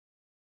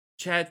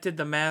 Chat did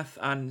the math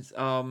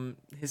on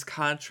his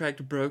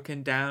contract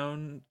broken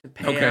down to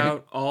pay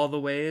out all the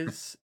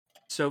ways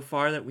so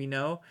far that we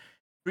know.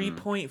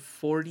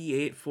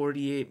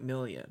 3.48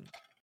 million.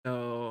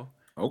 So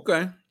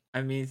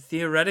I mean,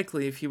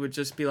 theoretically, if he would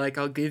just be like,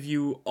 I'll give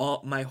you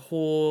all my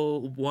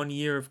whole 1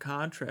 year of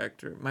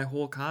contract or my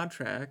whole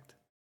contract,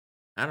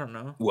 I don't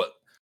know. Well,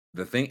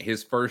 the thing,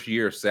 his first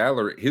year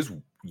salary, his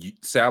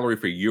salary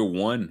for year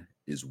 1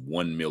 is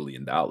 $1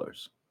 million.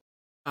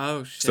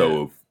 Oh shit!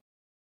 So if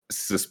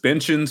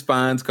suspensions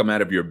fines come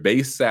out of your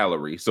base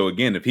salary. So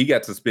again, if he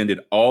got suspended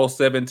all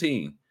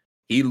 17,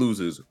 he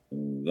loses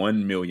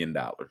 $1 million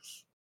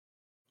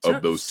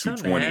of those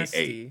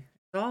 228.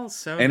 It's all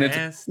so and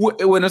nasty.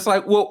 When it's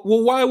like, well,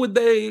 why would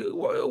they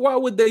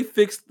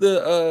fix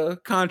the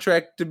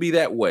contract to be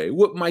that way?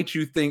 What might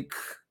you think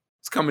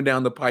is coming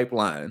down the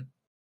pipeline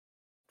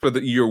for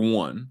the year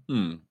 1?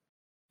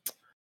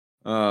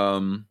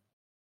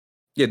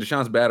 Yeah,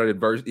 Deshaun's battled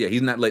adversity. Yeah,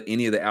 he's not let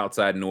any of the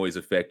outside noise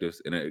affect us.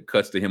 And it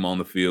cuts to him on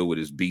the field with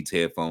his Beats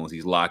headphones.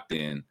 He's locked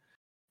in.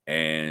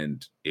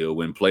 And he'll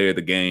win player of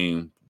the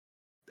game.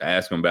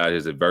 Ask him about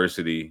his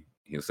adversity.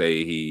 He'll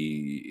say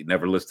he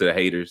never listened to the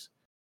haters.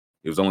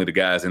 It was only the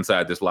guys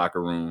inside this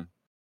locker room.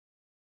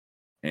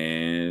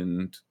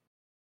 And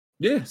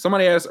yeah,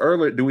 somebody asked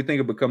earlier, do we think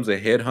it becomes a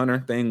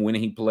headhunter thing when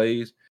he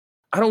plays?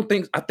 I don't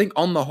think. I think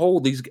on the whole,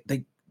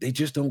 they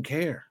just don't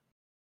care.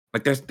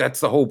 Like that's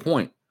the whole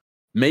point.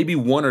 Maybe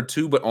one or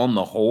two, but on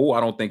the whole,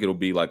 I don't think it'll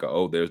be like,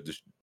 oh, there's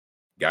just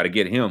got to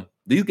get him.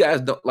 These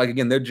guys don't like,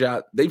 again, their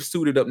job. They've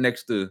suited up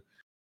next to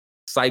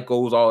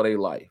psychos all their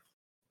life.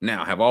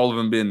 Now, have all of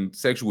them been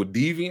sexual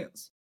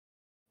deviants?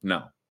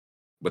 No,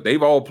 but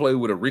they've all played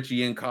with a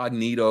Richie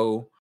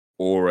Incognito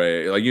or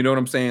like, you know what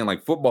I'm saying?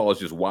 Like football is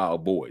just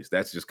wild boys.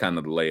 That's just kind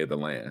of the lay of the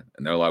land.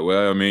 And they're like,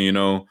 well, I mean, you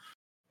know,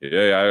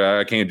 yeah,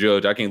 I can't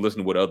judge. I can't listen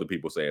to what other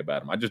people say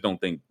about them. I just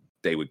don't think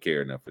they would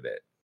care enough for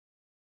that,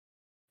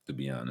 to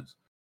be honest.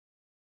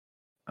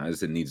 I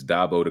just, it needs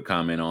Dabo to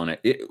comment on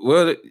it.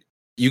 Well,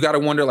 you got to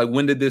wonder, like,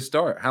 when did this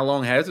start? How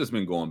long has this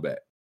been going back?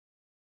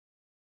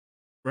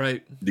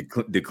 Right. Did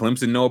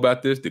Clemson know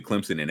about this? Did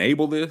Clemson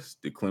enable this?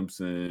 Did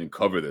Clemson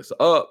cover this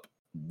up?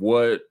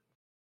 What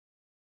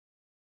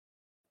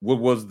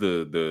was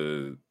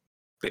the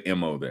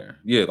MO there?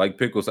 Yeah, like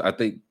Pickles, I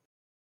think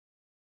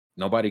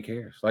nobody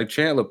cares. Like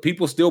Chandler,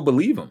 people still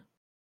believe him.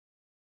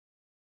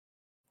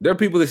 There are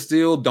people that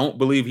still don't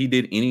believe he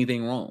did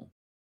anything wrong.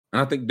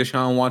 And I think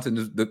Deshaun Watson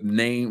is the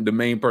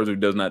main person who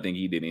does not think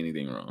he did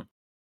anything wrong.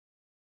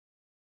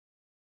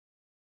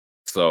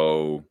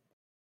 So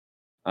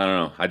I don't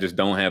know. I just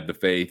don't have the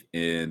faith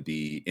in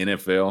the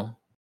NFL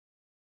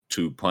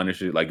to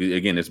punish it. Like,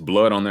 again, it's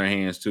blood on their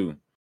hands too.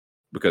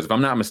 Because if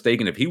I'm not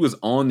mistaken, if he was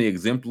on the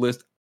exempt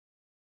list,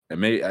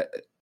 and maybe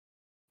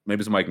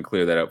somebody can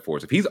clear that up for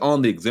us. If he's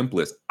on the exempt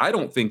list, I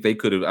don't think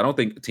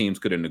teams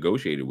could have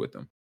negotiated with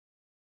him.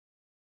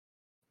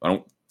 I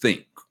don't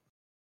think.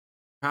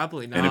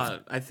 Probably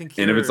not. I think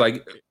if it's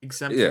like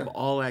exempt from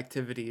all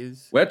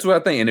activities. Well, that's what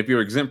I think. And if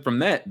you're exempt from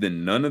that,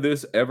 then none of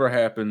this ever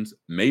happens.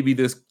 Maybe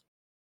this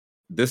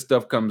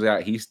stuff comes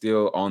out. He's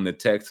still on the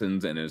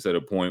Texans, and it's at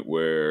a point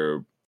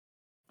where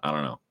I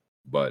don't know.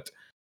 But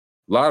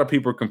a lot of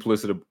people are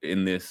complicit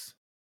in this.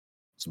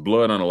 It's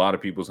blood on a lot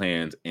of people's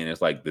hands, and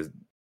it's like this.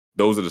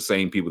 Those are the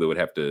same people that would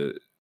have to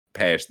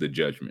pass the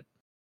judgment.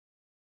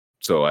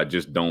 So I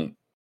just don't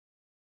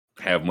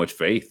have much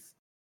faith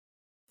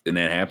in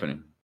that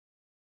happening.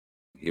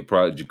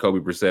 Jacoby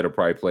Brissett will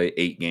probably play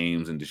 8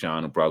 games, and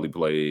Deshaun will probably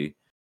play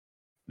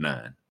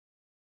 9.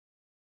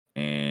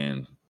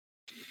 And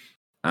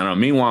I don't know.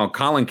 Meanwhile,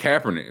 Colin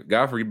Kaepernick,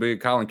 God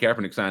forbid, Colin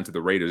Kaepernick signed to the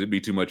Raiders. It'd be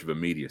too much of a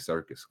media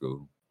circus.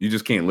 School. You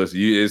just can't listen.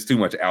 It's too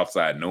much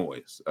outside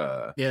noise.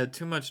 Yeah,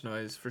 too much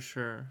noise for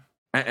sure.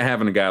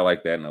 Having a guy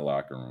like that in the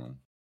locker room.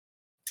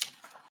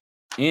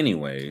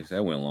 Anyways,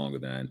 that went longer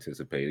than I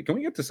anticipated. Can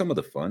we get to some of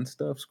the fun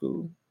stuff,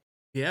 School?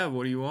 Yeah,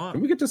 what do you want?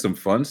 Can we get to some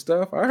fun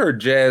stuff? I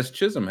heard Jazz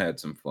Chisholm had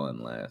some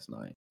fun last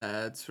night.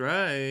 That's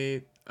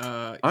right.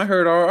 I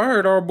heard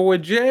our boy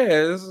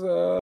Jazz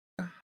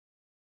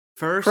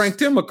first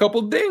cranked him a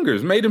couple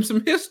dingers, made him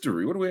some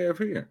history. What do we have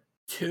here?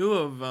 2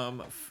 of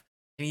them.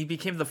 And he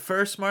became the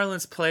first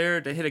Marlins player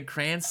to hit a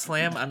grand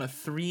slam on a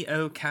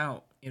 3-0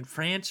 count in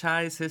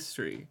franchise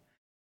history.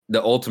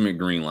 The ultimate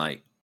green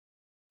light.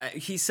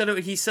 He said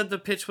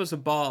the pitch was a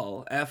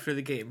ball after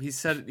the game. He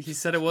said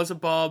it was a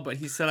ball, but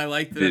he said I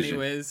liked it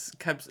anyways.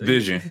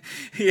 Vision.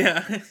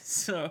 Yeah.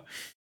 So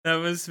that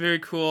was very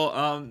cool.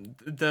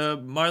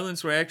 The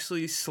Marlins were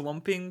actually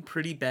slumping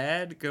pretty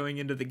bad going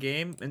into the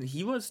game, and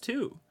he was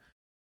too.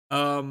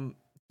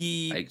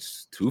 He like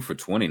 2 for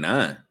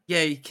 29.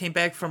 Yeah, he came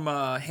back from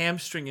a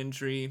hamstring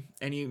injury,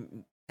 and he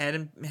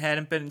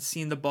hadn't been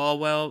seeing the ball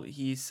well.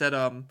 He said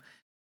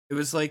it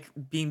was like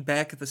being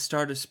back at the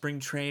start of spring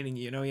training.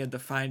 You know, he had to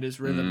find his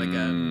rhythm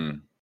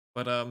again.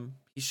 But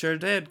he sure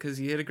did, because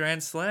he hit a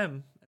grand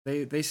slam.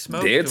 They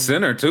smoked dead him.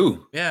 Center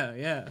too.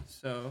 Yeah.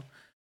 So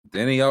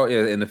then he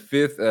in the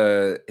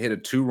 5th hit a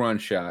 2-run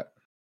shot,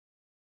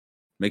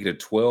 make it a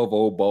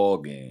 12-0 ball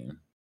game.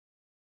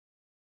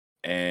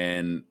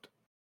 And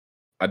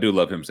I do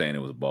love him saying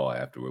it was a ball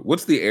afterward.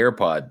 What's the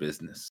AirPod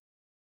business?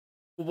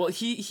 Well,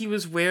 he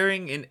was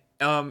wearing an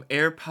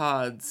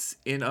AirPods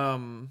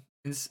in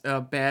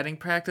batting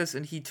practice,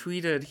 and he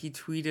tweeted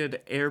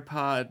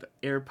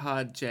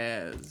AirPod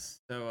Jazz.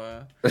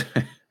 So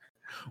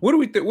what do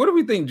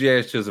we think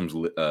Jazz Chisholm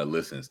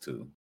listens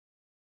to?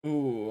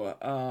 Ooh,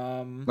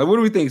 like what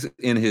do we think's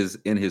in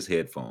his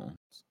headphones?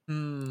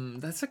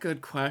 That's a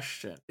good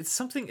question.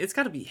 It's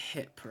got to be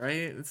hip, right?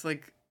 It's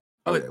like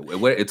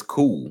it's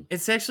cool.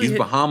 It's actually he's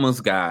Bahamas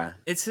guy.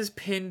 It's his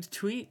pinned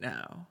tweet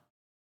now.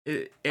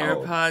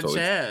 AirPod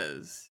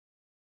Jazz.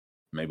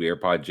 Maybe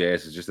AirPod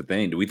Jazz is just a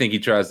thing. Do we think he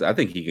tries? I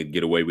think he could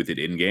get away with it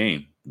in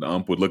game. The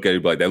ump would look at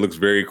it like, that looks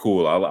very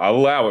cool. I'll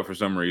allow it for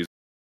some reason.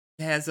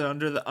 He has it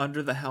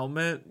under the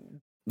helmet.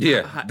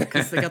 Yeah,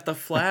 because they got the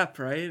flap,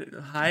 right?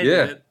 Hiding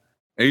it.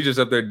 And he's just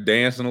up there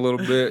dancing a little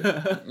bit.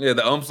 Yeah,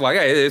 the ump's like,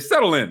 hey,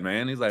 settle in,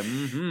 man. He's like,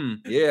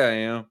 yeah, I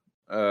am.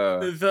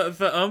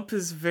 The ump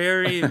is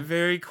very,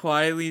 very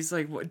quietly. He's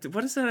like,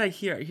 what is that I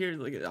hear? I hear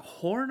like a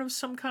horn of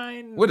some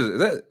kind. What is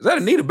it? Is that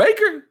Anita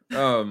Baker?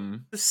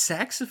 The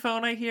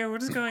saxophone I hear.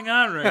 What is going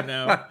on right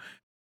now?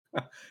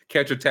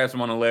 Catcher taps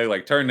him on the leg,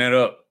 like, turn that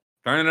up.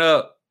 Turn it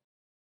up.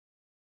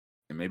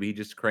 And maybe he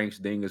just cranks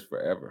dingers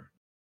forever.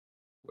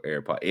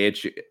 AirPod.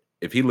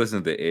 If he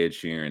listens to Ed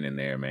Sheeran in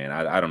there, man,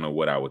 I don't know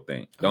what I would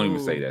think. Don't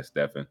even say that,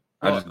 Stefan.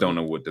 I just don't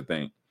know what to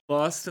think.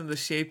 Lost in the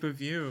Shape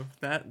of You.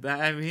 That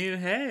I mean,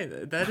 hey,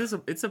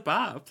 it's a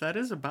bop. That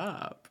is a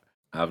bop.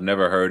 I've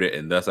never heard it,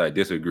 and thus I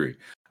disagree.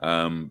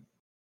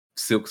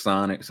 Silk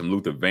Sonic, some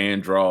Luther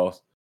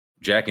Vandross,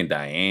 Jack and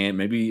Diane.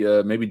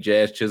 Maybe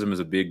Jazz Chisholm is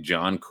a big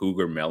John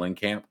Cougar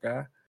Mellencamp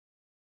guy.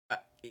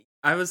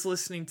 I was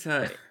listening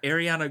to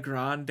Ariana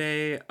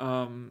Grande,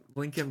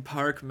 Linkin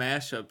Park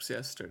mashups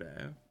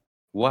yesterday.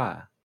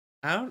 Why?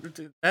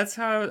 That's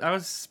how I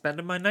was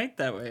spending my night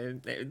that way.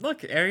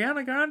 Look,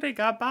 Ariana Grande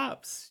got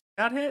bops,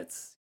 got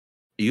hits.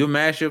 You a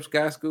mashups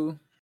guy, School?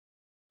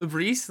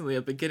 Recently,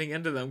 I've been getting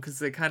into them because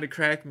they kind of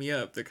crack me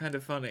up. They're kind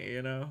of funny,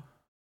 you know?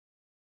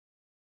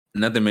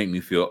 Nothing made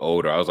me feel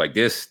older. I was like,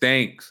 this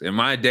stinks. In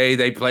my day,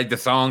 they played the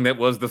song that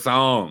was the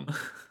song.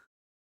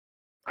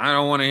 I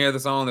don't want to hear the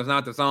song that's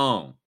not the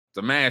song. It's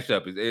a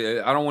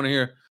mashup. I don't want to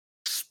hear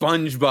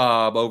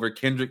SpongeBob over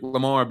Kendrick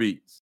Lamar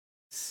beats.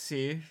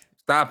 See?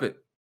 Stop it.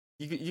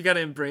 You got to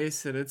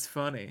embrace it. It's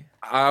funny.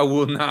 I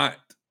will not.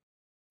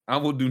 I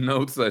will do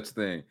no such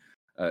thing.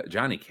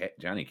 Johnny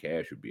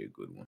Cash would be a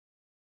good one.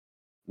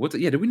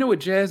 Do we know what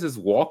Jazz's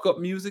walk-up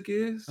music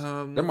is?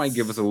 That might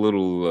give us a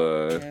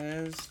little...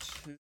 Jazz...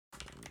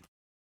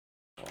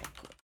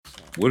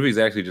 What if he's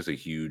actually just a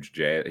huge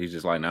jazz? He's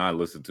just like, now I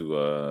listen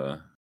to...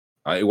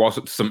 he walks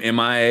up to some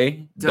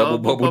MIA, Double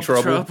Bubble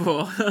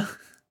Trouble.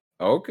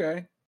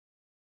 Okay.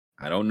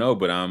 I don't know,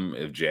 but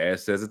if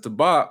Jazz says it's a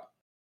bop.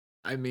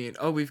 I mean,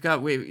 we have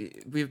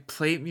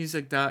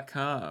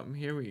platemusic.com.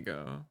 Here we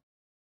go.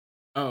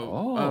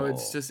 Oh,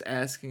 it's just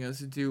asking us,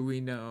 do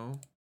we know?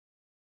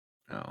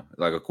 Oh,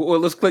 like a cool. Well,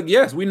 let's click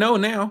yes. We know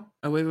now.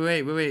 Oh,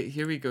 wait.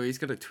 Here we go. He's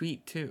got a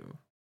tweet too.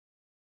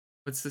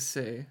 What's this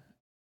say?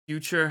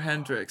 Future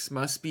Hendrix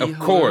must be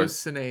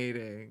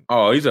hallucinating.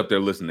 Oh, he's up there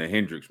listening to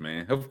Hendrix,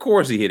 man. Of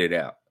course he hit it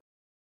out.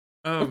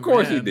 Oh, of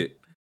course man. he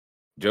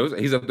did.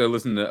 He's up there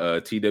listening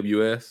to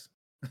TWS.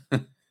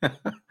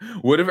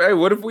 What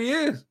if we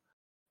is?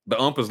 The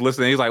ump is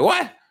listening. He's like,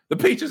 what? The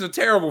peach is a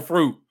terrible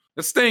fruit.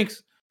 It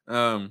stinks.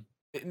 And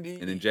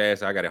then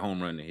Jazz, I got a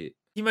home run to hit.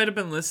 He might have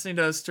been listening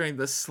to us during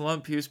the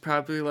slump. He was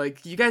probably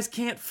like, you guys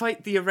can't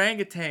fight the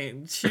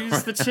orangutan.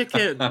 Choose the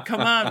chicken.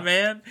 Come on,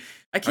 man.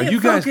 I can't Are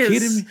you focus. guys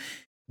kidding me?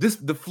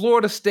 The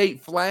Florida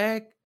state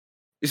flag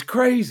is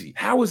crazy.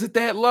 How is it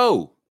that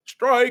low?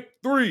 Strike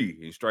 3.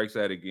 He strikes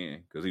that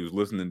again because he was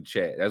listening to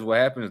chat. That's what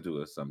happens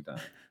to us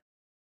sometimes.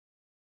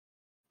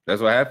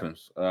 That's what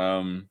happens.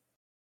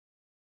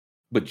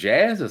 But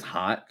Jazz is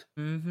hot.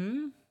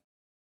 Mm-hmm.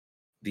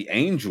 The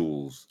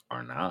Angels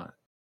are not.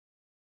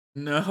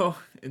 No,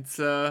 it's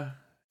a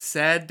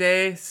sad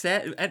day.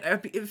 Sad, and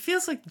it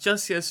feels like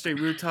just yesterday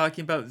we were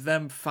talking about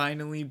them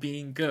finally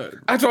being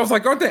good. I was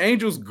like, aren't the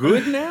Angels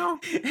good now?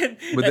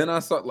 But then I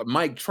saw like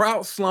Mike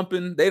Trout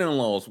slumping. They done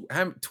lost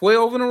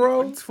 12 in a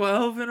row.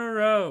 12 in a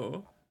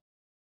row.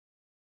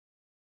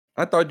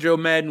 I thought Joe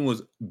Madden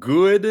was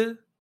good.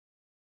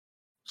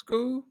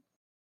 School.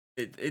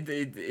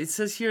 It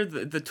says here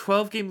the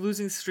 12-game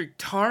losing streak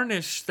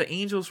tarnished the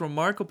Angels'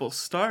 remarkable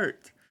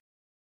start.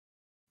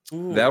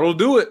 Ooh, that'll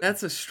do it.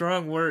 That's a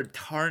strong word,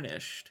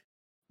 tarnished.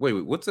 Wait,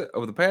 what's it?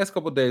 Over the past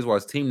couple of days, while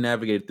his team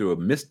navigated through a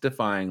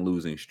mystifying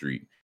losing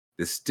streak,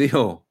 this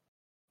still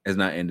has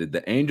not ended.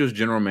 The Angels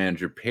general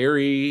manager,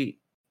 Perry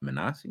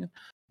Minasian,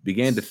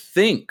 began to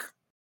think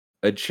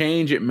a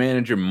change at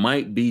manager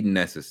might be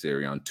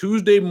necessary. On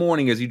Tuesday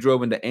morning, as he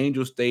drove into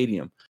Angel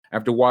Stadium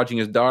after watching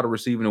his daughter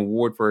receive an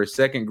award for her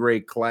second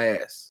grade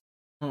class.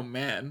 Oh,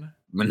 man.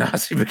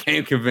 Minasian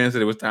became convinced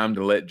that it was time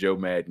to let Joe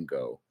Madden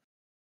go.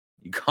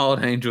 He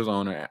called Angels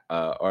owner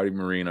Artie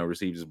Moreno,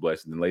 received his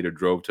blessing, and later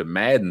drove to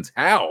Madden's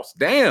house.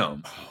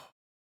 Damn.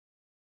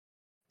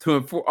 To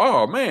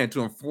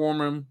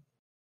inform him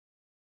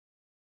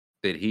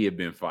that he had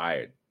been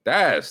fired.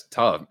 That's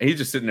tough. He's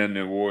just sitting there in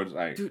the awards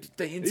like, dude,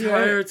 the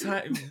entire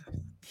time.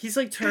 He's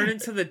like turning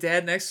to the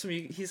dad next to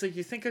me. He's like,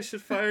 you think I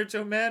should fire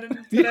Joe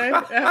Madden today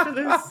after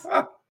this?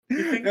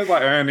 It's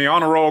like, and the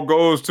honor roll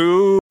goes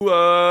to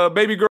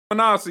baby girl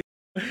Nasi.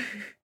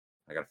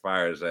 I gotta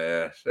fire his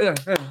ass.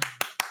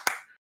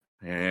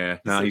 Yeah,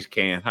 no, he's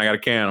canned. I gotta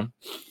can him.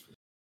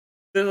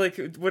 They're like,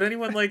 would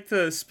anyone like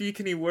to speak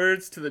any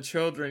words to the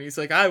children? He's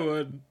like, I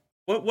would.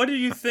 What do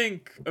you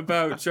think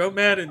about Joe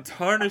Madden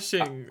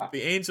tarnishing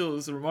the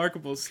Angels'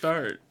 remarkable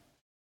start?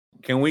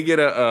 Can we get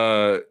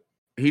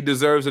he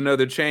deserves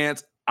another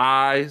chance?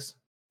 Eyes.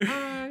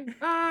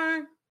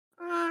 Can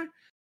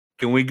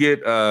we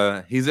get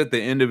he's at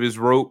the end of his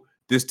rope.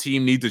 This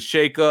team needs a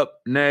shake up.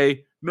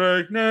 Nay.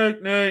 All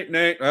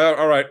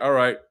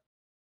right.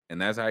 And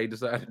that's how he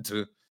decided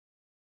to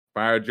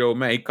fire Joe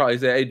Madden. He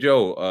said, hey,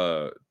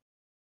 Joe,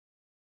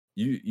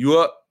 you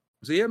up?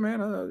 I said, yeah,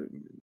 man.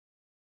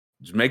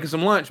 Just making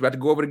some lunch. About to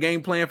go over the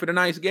game plan for the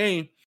night's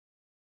game.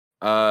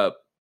 I'm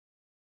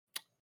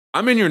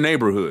in your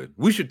neighborhood.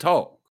 We should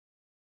talk.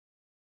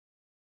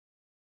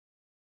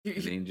 And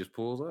then he just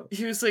pulls up.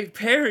 He was like,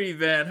 Perry,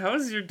 man, how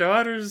was your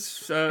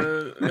daughter's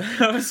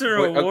how was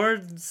her Wait,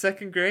 award in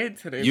second grade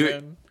today,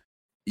 man?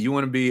 You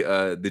want to be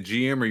the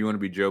GM or you want to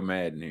be Joe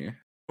Madden here?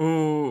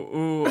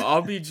 Ooh,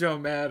 I'll be Joe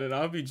Madden.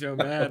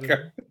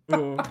 Okay.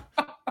 Ooh.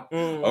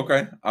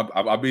 Okay,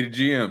 I'll be the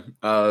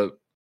GM.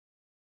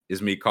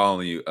 It's me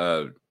calling you.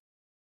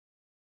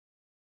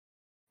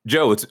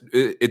 Joe,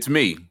 it's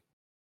me.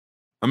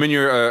 I'm in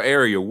your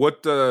area.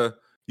 What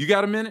you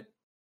got a minute?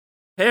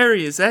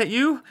 Harry, is that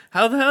you?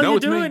 How the hell No, you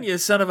it's me. doing, you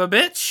son of a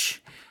bitch?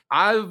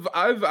 I've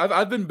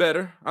been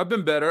better.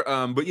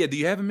 But yeah, do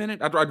you have a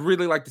minute? I'd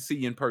really like to see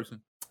you in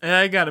person. Yeah,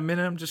 I got a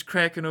minute. I'm just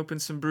cracking open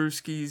some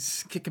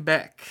brewskis, kicking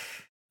back.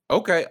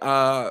 Okay.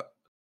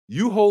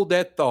 You hold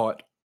that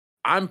thought.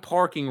 I'm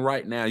parking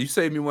right now. You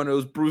save me one of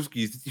those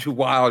brewskis, you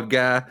wild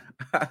guy.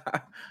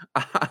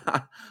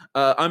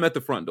 I'm at the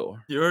front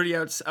door. You're already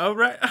out. All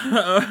right.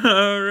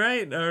 All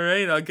right.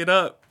 I'll get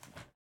up.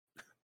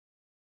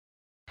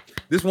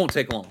 This won't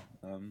take long.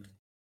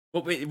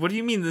 Well, wait, what do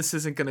you mean this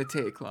isn't going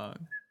to take long?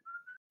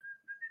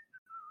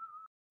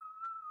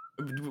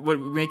 What,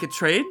 we make a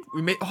trade?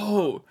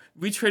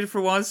 We traded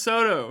for Juan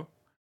Soto.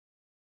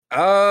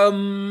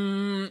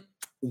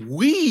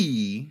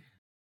 We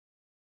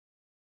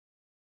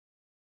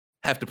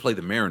have to play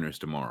the Mariners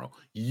tomorrow.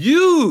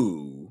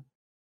 You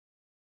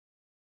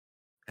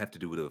have to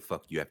do whatever the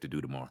fuck you have to do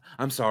tomorrow.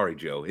 I'm sorry,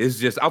 Joe. It's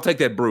just I'll take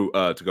that brew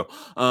to go.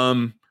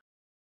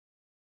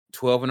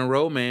 12 in a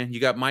row, man.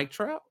 You got Mike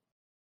Trout.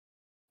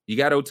 You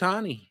got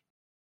Ohtani.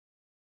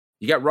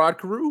 You got Rod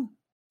Carew.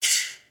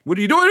 What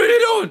are you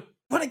doing?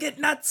 Want to get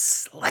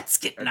nuts? Let's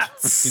get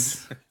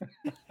nuts.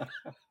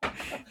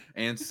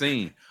 And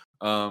scene.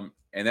 And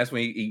that's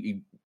when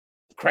he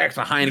cracks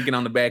a Heineken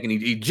on the back and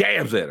he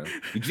jabs at him.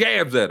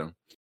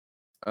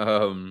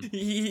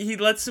 He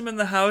lets him in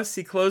the house.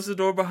 He closes the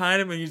door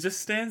behind him and he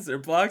just stands there,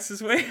 blocks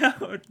his way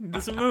out,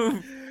 doesn't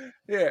move.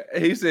 Yeah,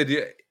 he said,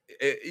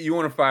 "You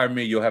want to fire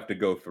me? You'll have to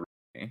go through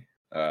me."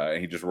 And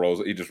he just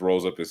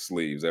rolls up his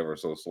sleeves ever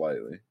so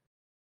slightly.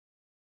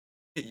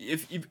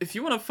 If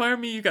you want to fire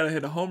me, you gotta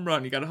hit a home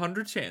run. You got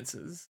 100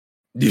 chances.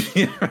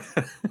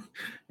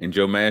 And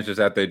Joe Madden's just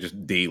out there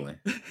just dealing.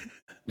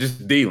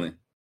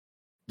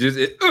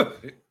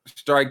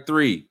 Strike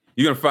 3.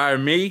 You gonna fire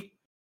me?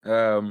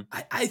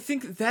 I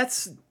think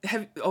that's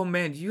oh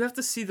man, you have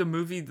to see the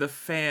movie The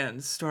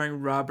Fan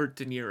starring Robert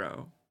De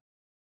Niro.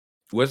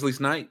 Wesley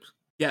Snipes.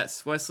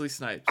 Yes, Wesley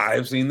Snipes.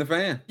 I've seen The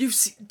Fan. You've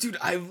seen, dude,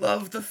 I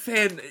love The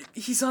Fan.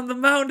 He's on the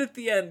mound at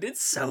the end.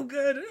 It's so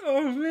good.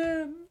 Oh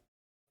man.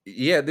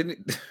 Yeah,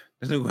 doesn't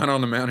he go out on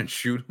the mound and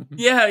shoot him?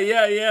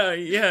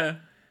 Yeah.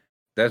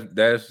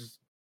 That's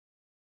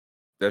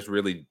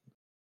really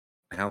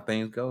how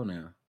things go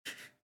now.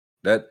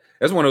 That's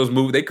one of those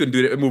movies. They couldn't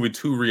do that movie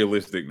too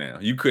realistic now.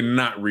 You could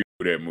not reboot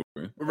that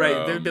movie.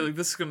 Right. They'd be like,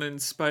 this is gonna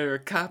inspire a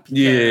copycat.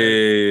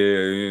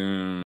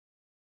 Yeah.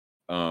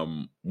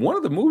 One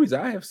of the movies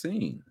I have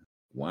seen.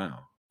 Wow.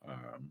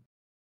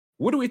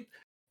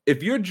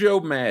 If you're Joe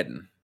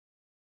Madden,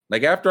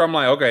 like after I'm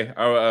like, okay,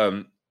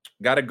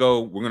 gotta go.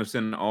 We're gonna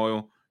send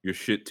all your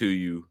shit to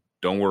you.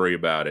 Don't worry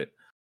about it.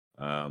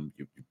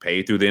 You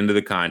pay through the end of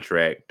the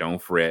contract.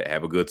 Don't fret.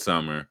 Have a good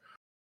summer.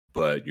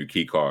 But your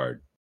key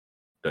card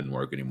doesn't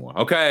work anymore.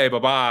 Okay,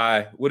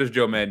 bye-bye. What does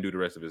Joe Madden do the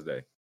rest of his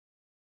day?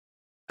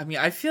 I mean,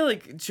 I feel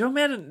like Joe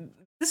Madden,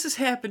 this has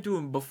happened to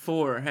him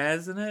before,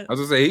 hasn't it? I was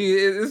gonna say,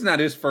 it's not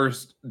his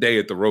first day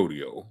at the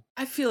rodeo.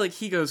 I feel like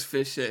he goes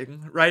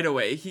fishing right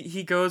away.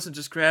 He goes and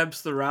just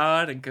grabs the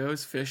rod and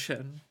goes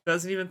fishing.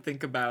 Doesn't even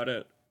think about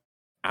it.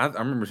 I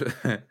remember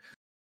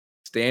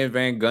Stan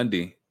Van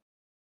Gundy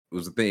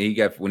was the thing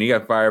when he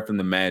got fired from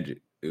the Magic.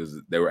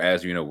 They were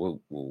asking, what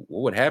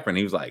would happen?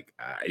 He was like,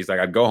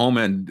 I'd go home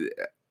and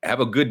have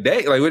a good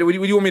day. Like, what do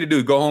you want me to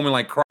do? Go home and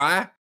like cry?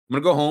 I'm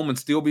gonna go home and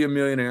still be a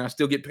millionaire. I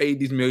still get paid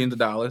these millions of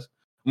dollars.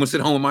 I'm gonna sit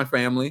home with my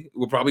family.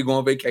 We'll probably go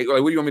on vacation.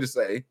 Like, what do you want me to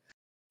say?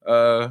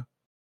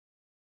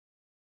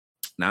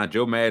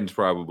 Joe Madden's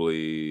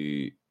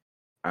probably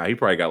he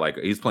probably got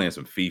he's playing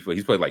some FIFA.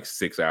 He's played like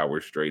 6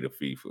 hours straight of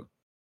FIFA.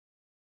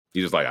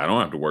 He's just like, I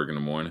don't have to work in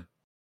the morning.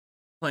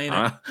 Playing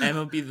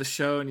MLB The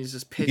Show, and he's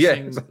just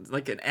pitching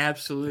like an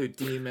absolute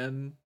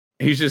demon.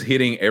 He's just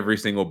hitting every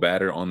single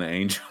batter on the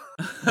Angel.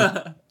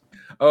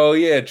 Oh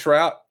yeah,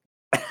 Trout.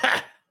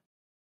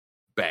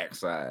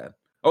 Backside.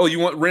 Oh, you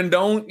want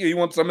Rendon? You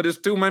want some of this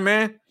too, my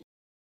man?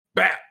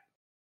 Bat.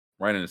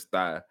 Right in his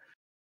thigh.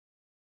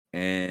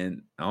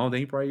 And I don't think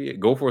he probably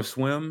go for a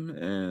swim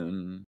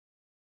and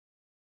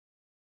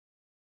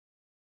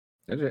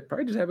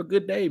probably just have a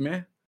good day,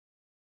 man.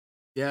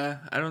 Yeah,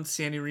 I don't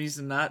see any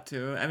reason not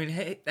to. I mean,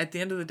 hey, at the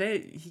end of the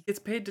day, he gets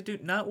paid to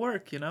not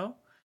work,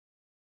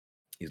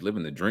 He's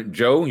living the dream.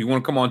 Joe, you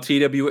want to come on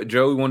TW?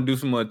 Joe, you want to do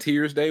some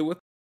Tears Day with?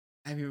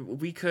 I mean,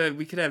 we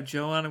could have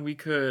Joe on and we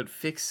could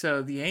fix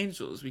the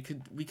Angels. We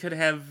could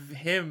have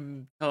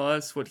him tell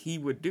us what he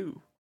would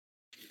do.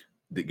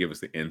 To give us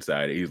the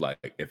insight. He's like,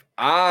 if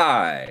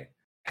I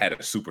had a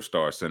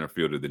superstar center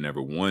fielder that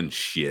never won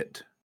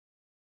shit,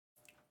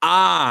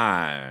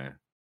 I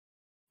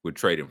would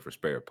trade him for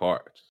spare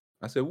parts.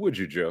 I said, would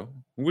you, Joe?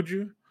 Would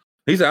you?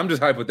 He said, I'm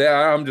just hype with that.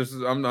 I'm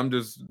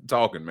just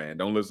talking, man.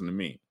 Don't listen to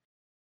me.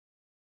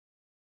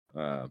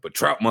 But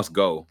Trout must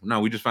go. No,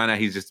 we just find out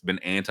he's just been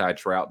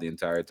anti-Trout the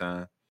entire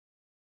time.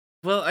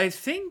 Well, I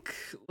think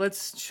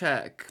let's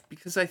check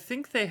because I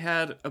think they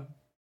had a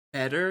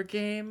better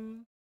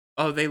game.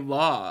 Oh, they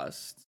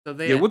lost. So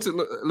they what's it?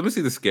 Let me see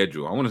the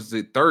schedule. I want to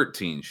see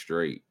 13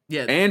 straight.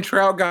 Yeah, and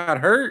Trout got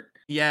hurt.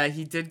 Yeah,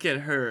 he did get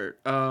hurt.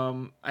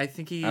 I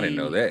think I didn't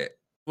know that.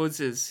 What's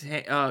his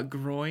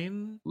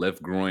groin?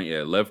 Left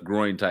groin, left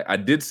groin tight. I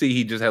did see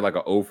he just had like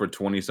a 0 for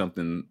 20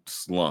 something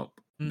slump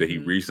that he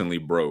recently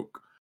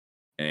broke,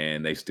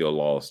 and they still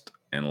lost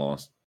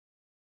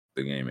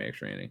the game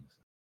extra innings.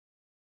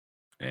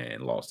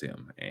 And lost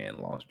him and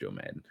lost Joe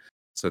Madden.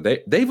 So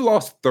they've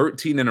lost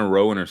 13 in a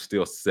row and are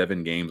still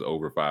 7 games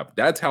over 5.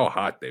 That's how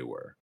hot they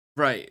were.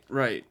 Right.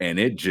 And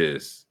it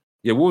just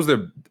what was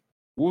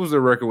their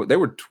record? They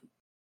were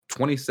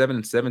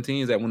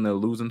 27-17. Is that when the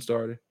losing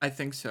started? I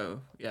think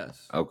so.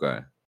 Yes. Okay.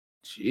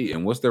 Gee,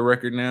 and what's their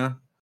record now?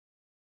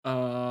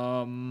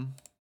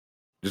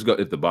 Just go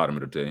at the bottom.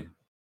 It'll tell you.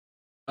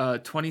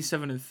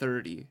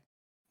 27-30.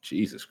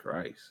 Jesus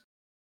Christ.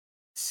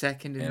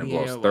 Second in and the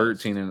lost AL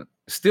 13 and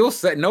still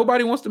set.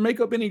 Nobody wants to make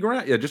up any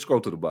ground. Yeah, just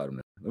scroll to the bottom.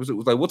 It was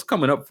like, what's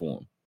coming up for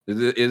them?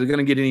 Is it going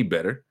to get any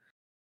better?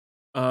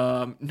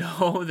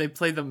 No, they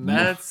play the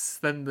Mets,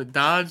 then the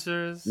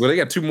Dodgers. Well, they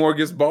got 2 more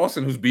against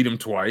Boston, who's beat them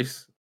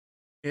twice.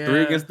 Yeah.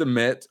 3 against the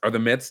Mets. Are the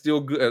Mets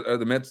still good? Are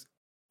the Mets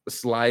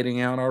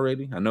sliding out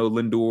already? I know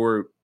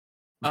Lindor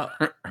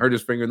hurt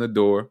his finger in the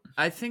door.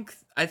 I think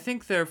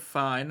they're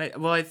fine.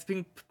 I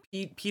think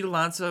Pete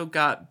Alonso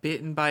got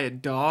bitten by a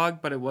dog,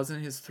 but it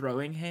wasn't his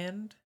throwing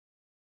hand.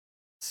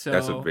 So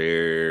that's a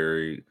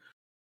very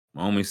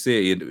homie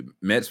said,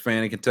 Mets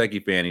fan and Kentucky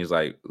fan. He's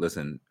like,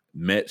 listen,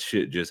 Mets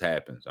shit just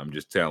happens. I'm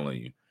just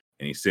telling you.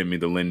 And he sent me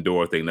the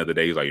Lindor thing the other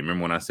day. He's like,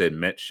 remember when I said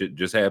Mets shit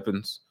just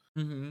happens?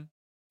 Mm-hmm.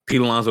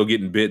 Pete Alonso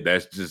getting bit.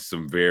 That's just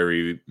some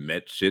very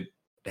Mets shit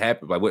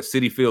happened. Like what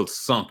Citi Field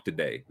sunk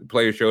today. The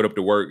player showed up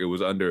to work. It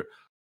was under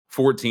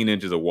 14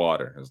 inches of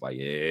water. It's like,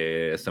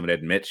 yeah, some of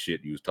that Mets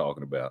shit you was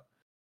talking about.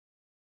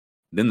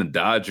 Then the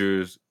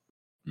Dodgers,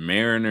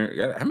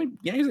 Mariners. How many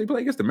games they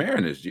play against the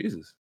Mariners?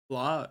 Jesus. A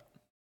lot.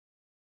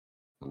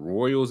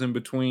 Royals in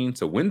between.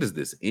 So when does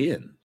this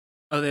end?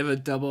 Oh, they have a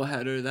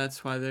doubleheader.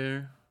 That's why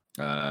they're.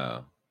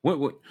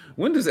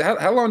 When does it?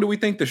 How long do we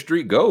think the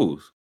streak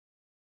goes?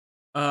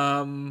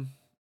 I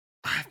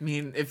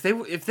mean, if they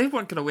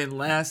weren't gonna win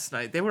last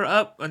night, they were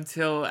up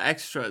until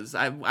extras.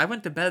 I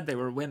went to bed. They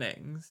were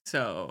winning,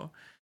 so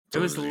it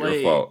was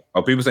late. Your fault.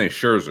 Oh, people saying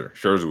Scherzer.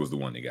 Scherzer was the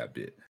one that got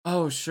bit.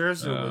 Oh,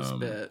 Scherzer was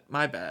bit.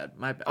 My bad.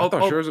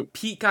 Scherzer...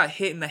 Pete got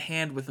hit in the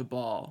hand with a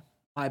ball.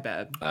 My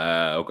bad.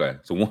 Okay.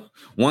 So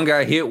one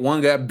got hit,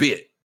 one got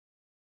bit.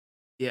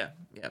 Yeah.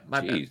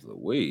 My bad. Jeez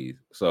Louise.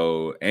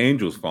 So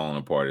Angels falling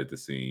apart at the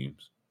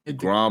seams.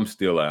 Grom's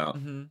still out.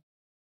 Mm-hmm.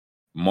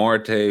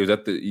 Marte, was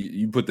that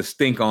you put the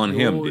stink on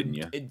him, didn't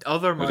you?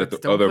 Other Marte.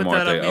 Don't put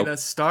that on me.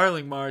 That's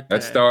Starling Marte.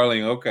 That's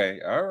Starling. Okay.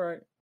 All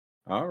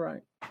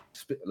right.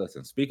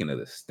 Listen, speaking of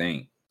the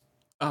stink.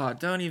 Oh,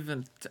 don't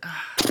even.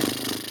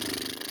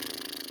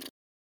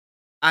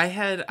 I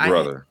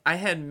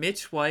had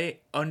Mitch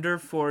White under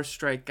 4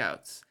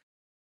 strikeouts.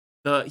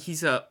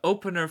 He's a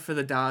opener for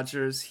the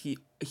Dodgers. He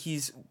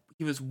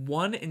was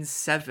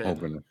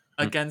 1-7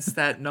 against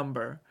that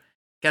number.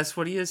 Guess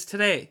what he is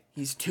today?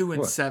 He's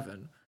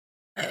 2-7.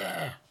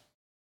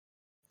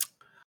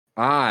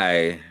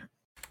 I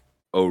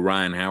owe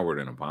Ryan Howard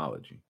an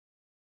apology.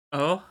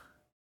 Oh?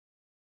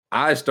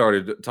 I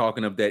started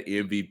talking up that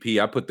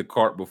MVP. I put the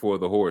cart before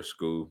the horse,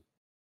 School.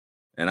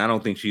 And I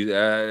don't think she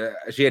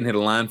hadn't hit a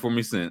line for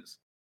me since.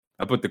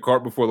 I put the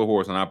cart before the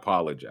horse, and I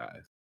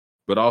apologize.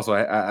 But also,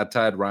 I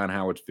tied Ryan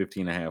Howard's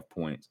 15.5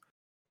 points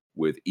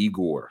with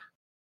Igor.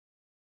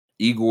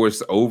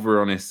 Igor's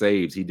over on his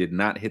saves. He did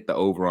not hit the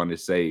over on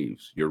his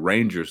saves. Your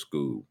Ranger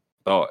School.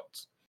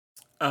 Thoughts?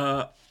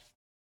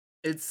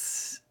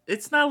 It's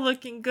not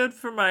looking good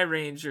for my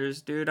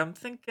Rangers, dude. I'm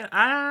thinking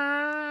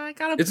I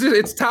gotta.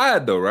 It's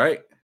tied though,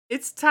 right?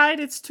 It's tied.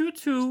 It's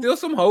 2-2. Still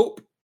some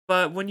hope.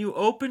 But when you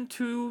open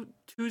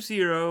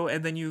 2-0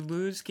 and then you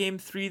lose game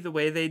 3 the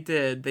way they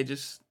did,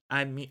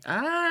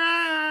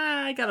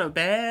 I got a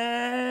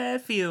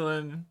bad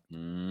feeling.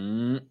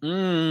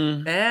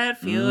 Bad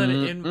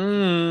feeling in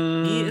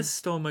mi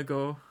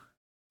estomago.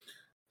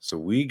 So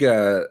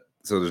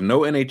there's no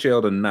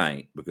NHL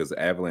tonight because the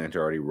Avalanche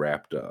already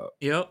wrapped up.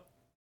 Yep.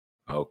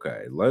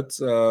 Okay, we'll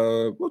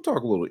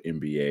talk a little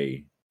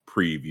NBA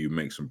preview,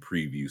 make some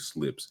preview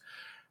slips.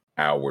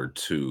 Hour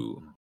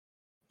 2.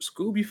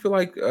 Scoob, you feel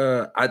like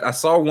I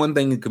saw one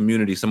thing in the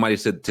community. Somebody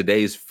said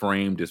today's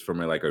framed is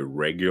from a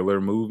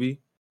regular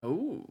movie.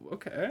 Oh,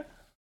 okay.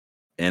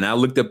 And I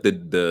looked up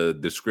the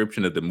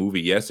description of the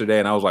movie yesterday,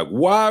 and I was like,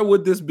 why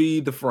would this be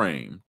the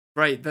frame?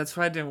 Right, that's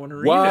why I didn't want to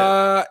read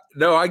it.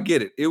 No, I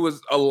get it. It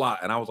was a lot,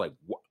 and I was like,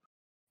 what?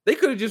 They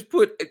could have just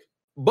put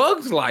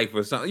Bug's Life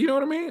or something. You know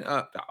what I mean?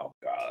 Oh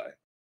God.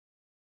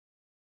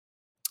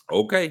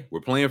 Okay,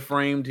 we're playing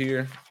framed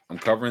here. I'm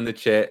covering the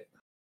chat.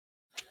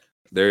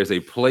 There's a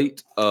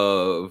plate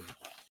of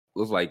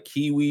looks like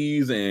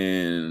kiwis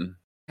and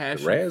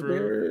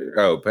raspberry.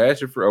 Oh,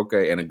 passion fruit.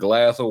 Okay, and a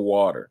glass of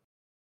water.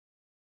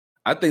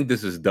 I think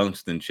this is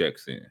Dunston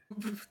checks in.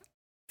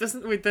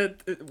 What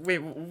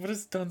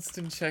does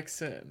Dunston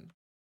checks in?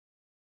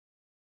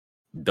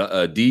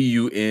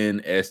 Dunston.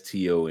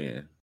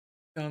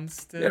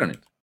 Dunston. They don't.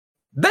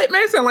 That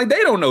man sound like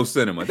they don't know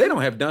cinema. They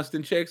don't have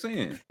Dunston checks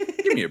in.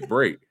 Give me a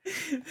break.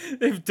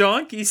 They have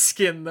donkey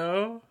skin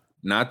though.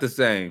 Not the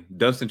same.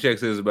 Dunston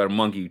checks in is about a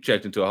monkey who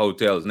checked into a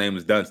hotel. His name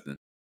is Dunston.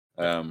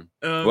 Well,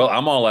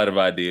 I'm all out of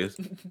ideas.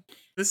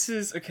 This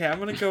is okay. I'm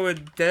gonna go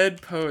with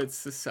Dead Poets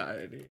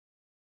Society.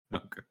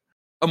 Okay.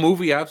 A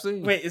movie I've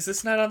seen. Wait, is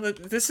this not on the?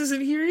 This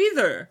isn't here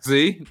either.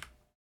 See,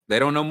 they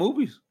don't know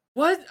movies.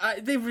 What?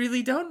 They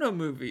really don't know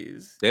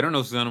movies. They don't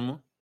know cinema.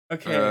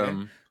 Okay.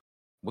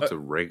 What's a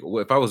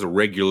regular? If I was a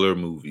regular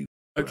movie.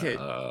 Okay.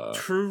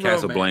 True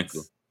Casablanca.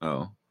 Romance.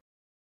 Oh.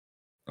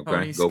 Okay.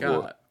 Tony Go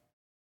Scott. for it.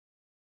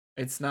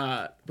 It's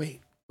not. Wait.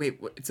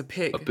 What? It's a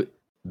pig.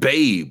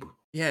 Babe.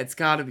 Yeah, it's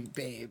gotta be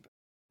Babe.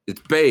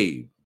 It's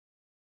Babe.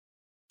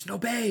 There's no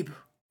Babe.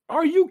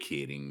 Are you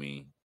kidding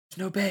me? There's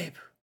no Babe.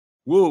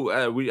 Well,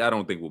 I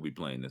don't think we'll be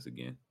playing this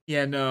again.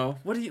 Yeah, no.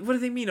 What do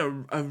they mean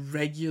a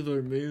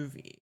regular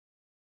movie?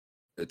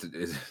 It's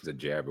a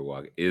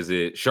Jabberwocky. Is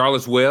it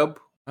Charlotte's Web?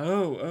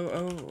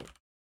 Oh.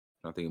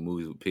 I'm thinking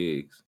movies with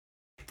pigs.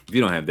 If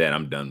you don't have that,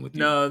 I'm done with you.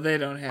 No, they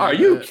don't have. Are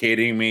you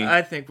kidding me?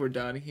 I think we're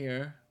done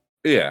here.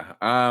 Yeah.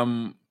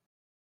 Kind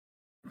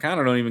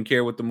of don't even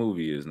care what the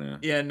movie is now.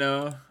 Yeah,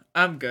 no.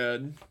 I'm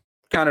good.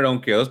 Kind of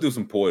don't care. Let's do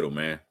some Poidal,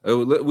 man.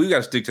 We got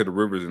to stick to the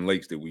rivers and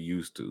lakes that we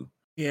used to.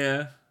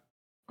 Yeah.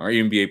 Our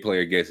NBA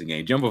player guessing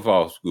game. Jump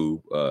off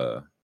Scoop.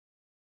 Talking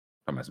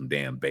about some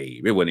damn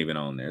Babe. It wasn't even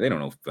on there. They don't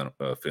know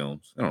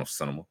films. They don't know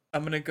cinema.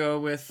 I'm gonna go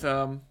with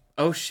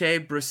O'Shea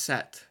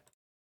Brissett.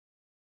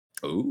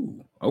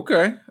 Ooh,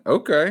 okay.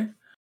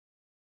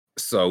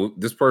 So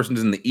this person's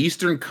in the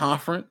Eastern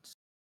Conference.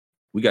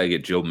 We gotta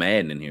get Joe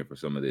Madden in here for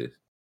some of this.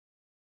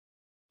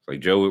 It's like,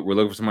 Joe, we're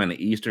looking for somebody in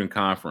the Eastern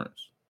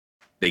Conference.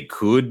 They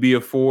could be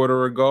a forward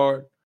or a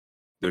guard.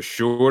 They're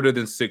shorter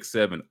than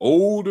 6'7",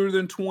 older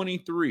than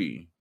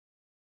 23.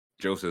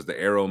 Joe says the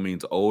arrow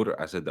means older.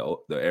 I said the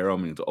arrow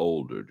means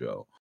older,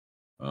 Joe.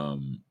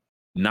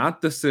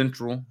 Not the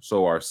Central.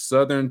 So our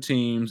Southern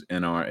teams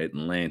and our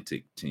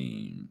Atlantic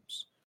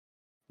teams.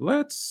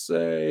 Let's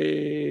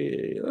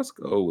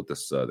go with the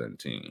Southern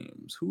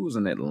teams. Who's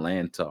an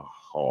Atlanta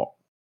Hawk?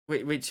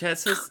 Wait, Chad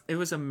says it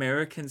was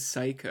American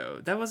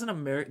Psycho. That wasn't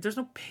American. There's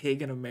no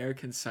pig in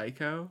American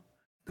Psycho.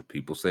 The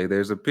people say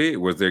there's a pig.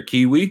 Was there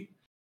kiwi?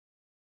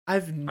 I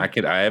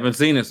haven't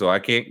seen it, so I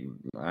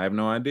have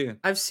no idea.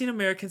 I've seen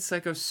American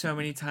Psycho so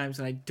many times,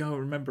 and I don't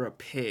remember a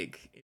pig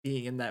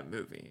being in that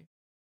movie.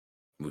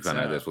 We found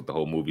out that's what the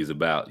whole movie's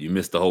about. You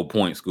missed the whole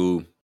point,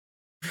 School.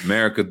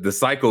 America, the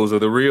psychos are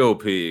the real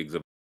pigs.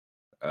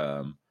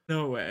 No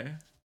way.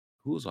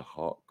 Who's a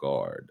Hawk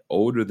guard?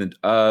 Older than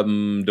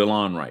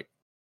DeLon Wright.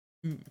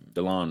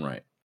 DeLon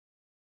Wright.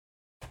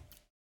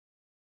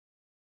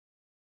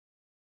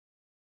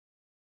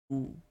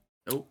 Ooh.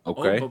 Nope.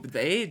 Okay. Oh, but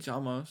the age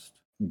almost.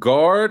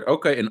 Guard.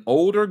 Okay, an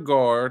older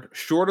guard,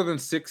 shorter than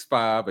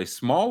 6'5", a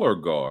smaller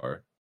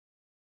guard.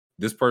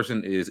 This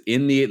person is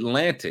in the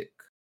Atlantic.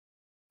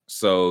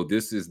 So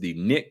this is the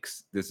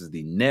Knicks. This is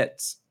the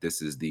Nets.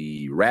 This is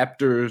the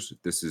Raptors.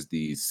 This is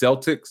the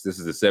Celtics. This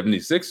is the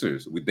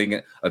 76ers. We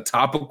thinking a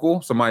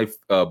topical, somebody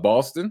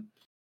Boston.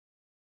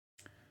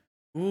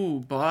 Ooh,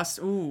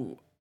 Boston. Ooh,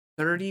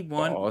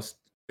 31. Boston.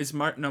 Is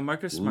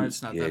Marcus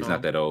Smart's not that old. Yeah, he's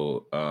not that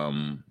old.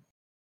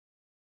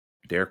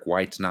 Derek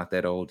White's not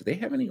that old. Do they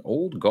have any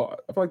old guard?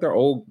 I feel like their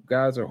old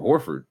guys are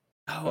Horford.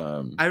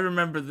 Oh, I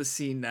remember the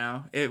scene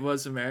now. It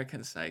was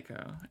American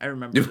Psycho. I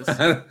remember the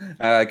scene.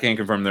 I can't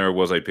confirm there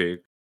was a pig.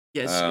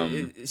 Yes,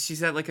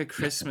 she's at like a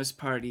Christmas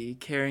party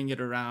carrying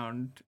it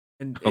around.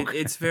 And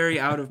it's very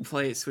out of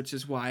place, which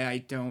is why I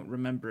don't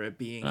remember it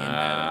being in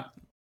there.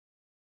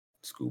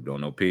 Scoob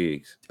don't know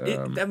pigs.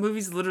 That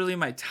movie's literally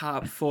my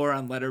top 4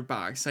 on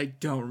Letterboxd. I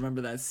don't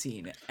remember that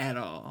scene at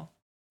all.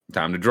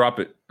 Time to drop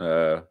it.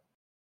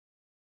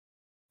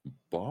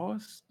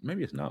 Boss?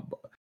 Maybe it's not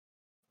Boss.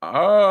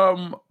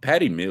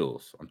 Patty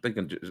Mills. I'm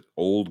thinking just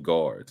old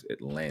guards.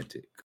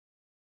 Atlantic.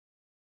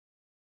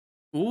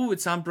 Ooh,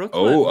 it's on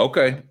Brooklyn. Oh,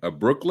 okay. A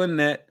Brooklyn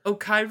net. Oh,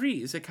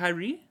 Kyrie. Is it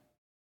Kyrie?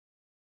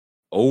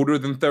 Older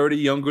than 30,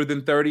 younger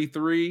than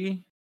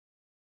 33.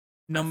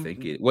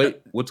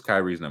 Wait, what's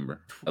Kyrie's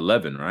number?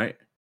 11, right?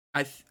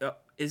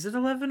 Is it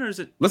 11 or is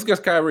it? Let's guess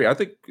Kyrie. I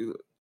think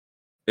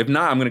if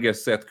not, I'm gonna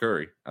guess Seth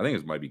Curry. I think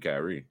it might be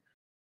Kyrie.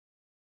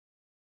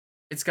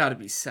 It's got to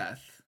be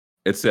Seth.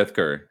 It's Seth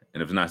Curry,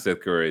 and if it's not Seth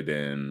Curry,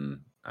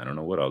 then I don't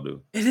know what I'll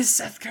do. It is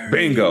Seth Curry.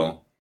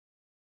 Bingo.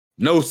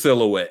 No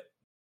silhouette.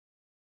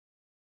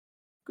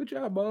 Good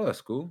job, us,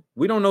 School.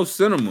 We don't know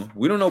cinema.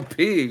 We don't know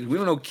pigs. We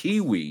don't know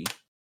kiwi.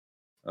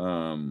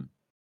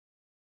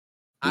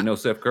 We know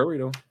Seth Curry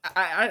though.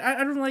 I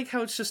don't like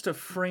how it's just a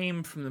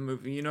frame from the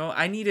movie. You know,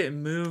 I need it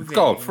moving. It's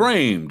called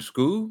framed,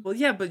 Scoob. Well,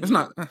 yeah, but It's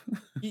not.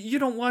 you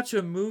don't watch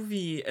a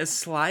movie, a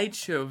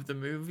slideshow of the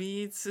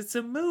movie. It's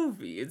a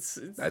movie. It's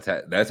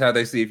That's how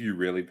they see if you're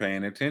really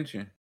paying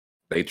attention.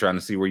 They trying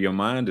to see where your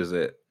mind is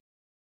at.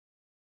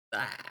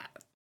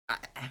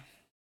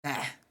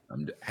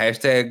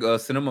 Hashtag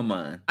cinema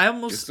mind. I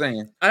almost Just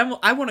saying.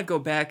 I want to go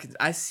back.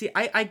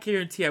 I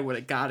guarantee I would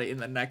have got it in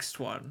the next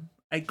one.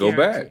 Go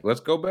back. Let's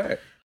go back.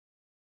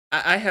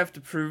 I have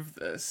to prove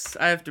this.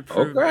 I have to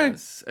prove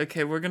this.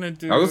 Okay, we're gonna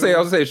do. I was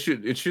gonna say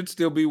it should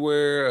still be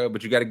where,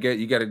 but you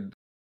gotta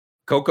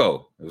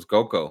Coco. It was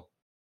Coco.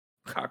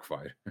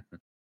 Cockfighter.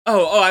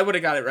 Oh, I would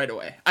have got it right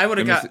away. I would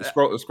have got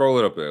scroll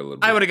it up there a little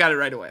bit. I would have got it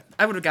right away.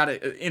 I would have got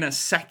it in a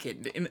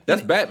second.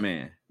 That's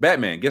Batman.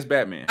 Batman. Guess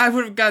Batman. I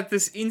would have got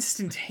this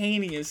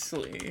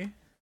instantaneously.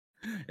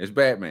 It's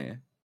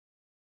Batman.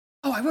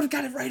 Oh, I would have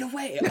got it right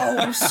away. Oh,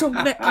 I'm so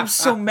I'm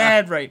so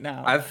mad right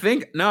now. I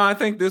think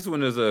this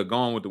one is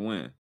Gone with the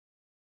Wind.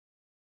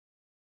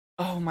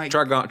 Oh my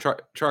Try Gone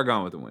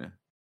with the Wind.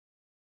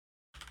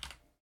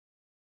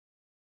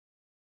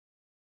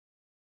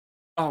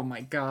 Oh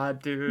my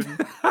god, dude.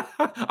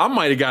 I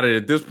might have got it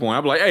at this point.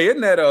 I'm like, hey, isn't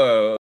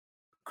that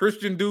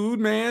Christian dude,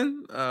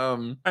 man?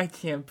 I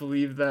can't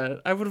believe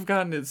that. I would have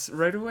gotten it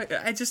right away.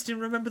 I just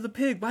didn't remember the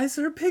pig. Why is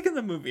there a pig in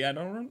the movie? I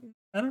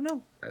don't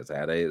know. That's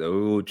how they.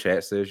 Oh,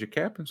 chat says you're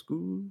capping,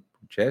 School.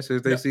 Chat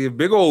says they see a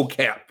big old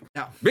cap.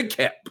 No. Big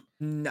cap.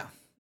 No.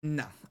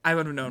 I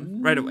would have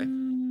known right away.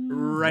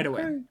 Right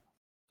away.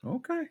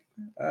 Okay.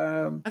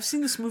 I've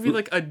seen this movie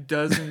like a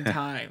dozen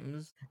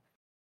times.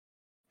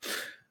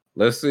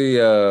 Let's see.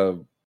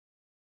 Give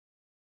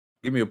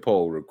me a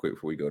poll real quick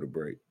before we go to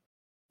break.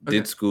 Okay.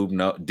 Did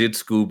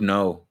Scoob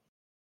know?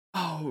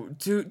 Oh,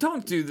 dude,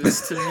 don't do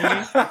this to me.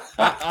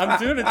 I'm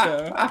doing it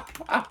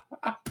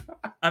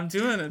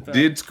though.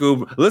 Did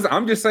Scoob? Listen,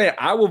 I'm just saying.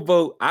 I will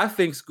vote. I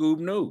think Scoob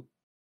knew.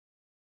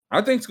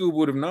 I think Scoob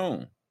would have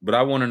known, but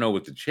I want to know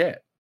what the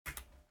chat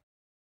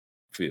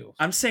feels.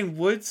 I'm saying,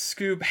 would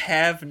Scoob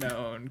have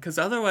known? Because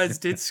otherwise,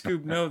 did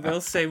Scoob know?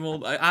 They'll say,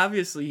 well,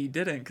 obviously he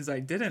didn't, because I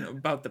didn't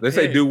about the. Let's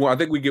say do one. I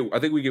think we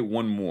get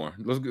one more.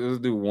 Let's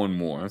do one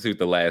more. Let's see what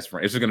the last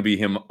frame. It's just gonna be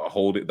him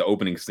holding the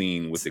opening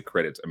scene with the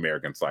credits.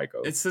 American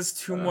Psycho. It says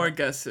two more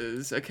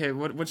guesses. Okay,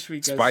 what should we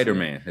guess?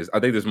 Spider-Man. I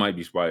think this might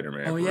be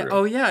Spider-Man. Oh yeah.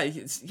 Oh yeah.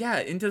 Yeah.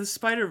 Into the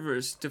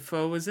Spider-Verse.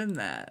 Dafoe was in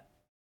that.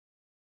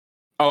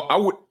 Oh,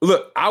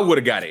 I would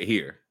have got it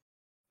here.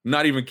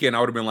 Not even kidding. I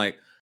would have been like,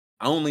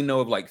 I only know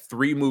of like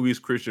 3 movies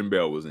Christian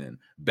Bale was in.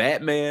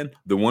 Batman,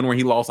 the one where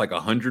he lost like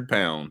 100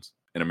 pounds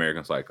in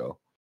American Psycho.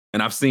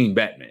 And I've seen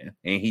Batman,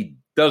 and he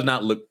does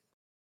not look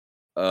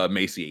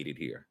emaciated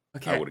here.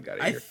 Okay, I would have got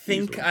it here. I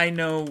think I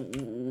know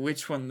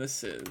which one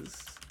this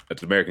is.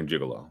 It's American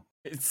Gigolo.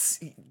 It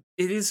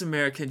is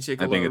American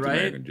Gigolo, I think it's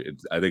right?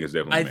 I think it's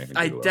definitely American Gigolo.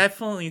 I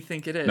definitely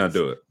think it is. No,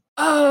 do it.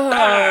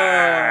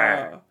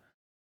 Oh!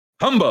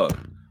 Humbug!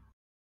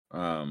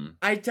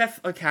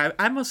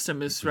 I must have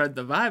misread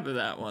the vibe of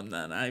that one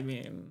then. I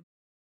mean,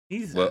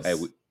 Jesus. Well, hey,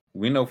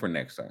 we know for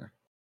next time.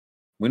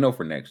 Leave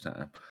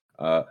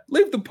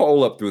the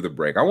poll up through the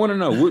break. I want to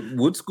know,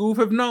 would Scoob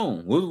have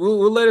known?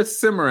 We'll let it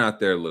simmer out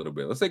there a little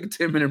bit. Let's take a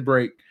 10-minute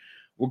break.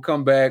 We'll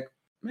come back,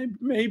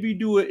 maybe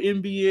do an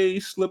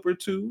NBA slip or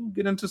two,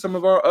 get into some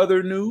of our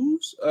other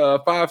news.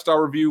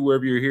 5-star review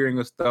wherever you're hearing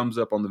us. Thumbs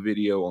up on the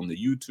video on the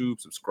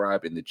YouTube.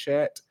 Subscribe in the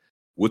chat.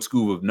 Would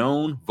Scoob have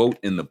known? Vote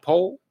in the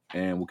poll.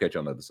 And we'll catch you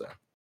on the other side.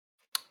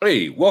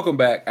 Hey, welcome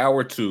back.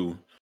 Hour 2.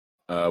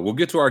 We'll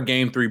get to our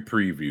Game 3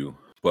 preview.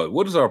 But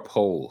what does our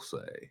poll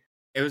say?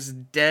 It was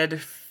dead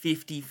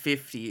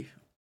 50-50.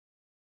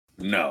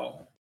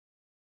 No.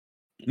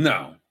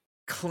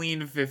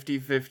 Clean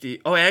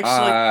 50-50. Oh, actually.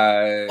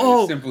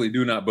 I simply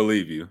do not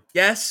believe you.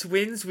 Yes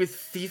wins with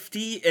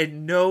 50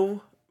 and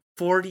no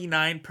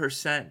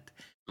 49%.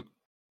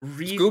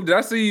 Scoob, did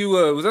I see you?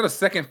 Was that a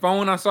second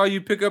phone I saw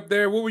you pick up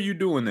there? What were you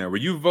doing there? Were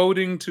you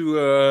voting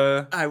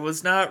to? I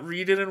was not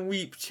read it and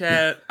weep,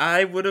 chat.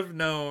 I would have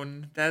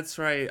known. That's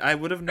right. I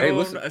would have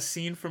known a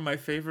scene from my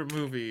favorite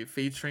movie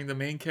featuring the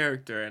main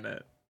character in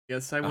it.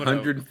 Yes, I would have.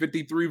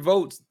 153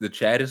 votes. The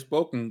chat has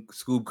spoken.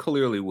 Scoob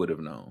clearly would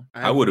have known.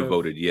 I would have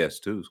voted yes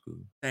too,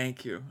 Scoob.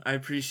 Thank you. I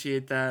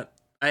appreciate that.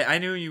 I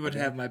knew you would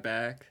have my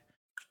back.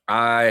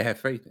 I have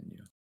faith in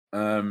you.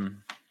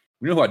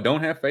 You know who I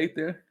don't have faith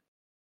in?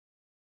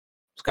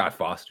 Scott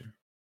Foster.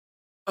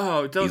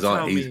 Oh, don't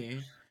tell me.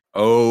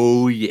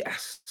 Oh,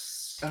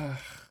 yes.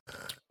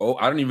 Oh,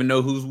 I don't even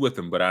know who's with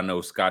him, but I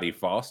know Scotty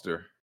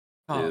Foster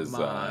is.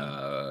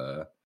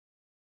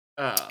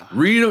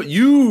 Read them.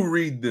 You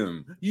read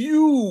them.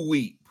 You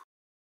weep.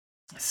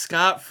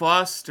 Scott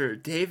Foster,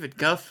 David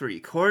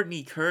Guthrie,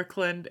 Courtney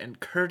Kirkland, and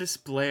Curtis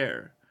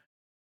Blair.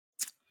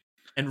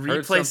 And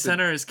replay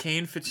center is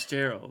Kane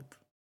Fitzgerald.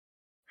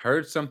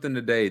 Heard something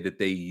today that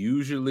they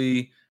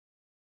usually,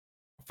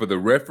 for the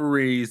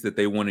referees that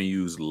they want to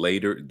use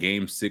later,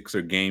 game 6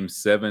 or game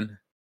 7,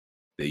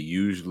 they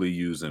usually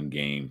use them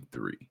game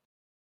 3.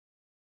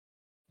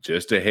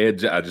 Just a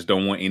heads. I just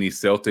don't want any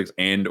Celtics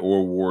and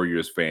or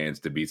Warriors fans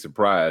to be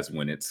surprised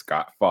when it's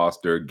Scott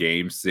Foster,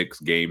 Game 6,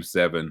 Game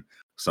 7.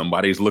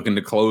 Somebody's looking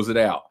to close it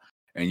out,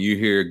 and you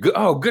hear,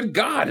 "Oh, good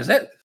God, is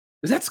that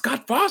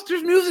Scott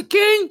Foster's Music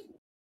King?"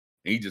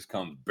 He just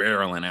comes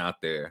barreling out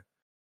there,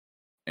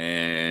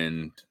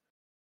 and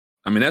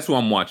I mean that's what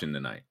I'm watching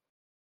tonight.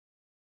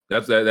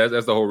 That's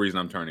the whole reason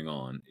I'm turning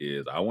on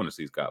is I want to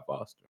see Scott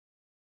Foster.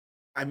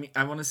 I mean,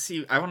 I want to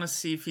see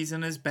if he's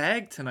in his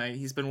bag tonight.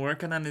 He's been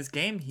working on his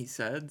game, he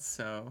said.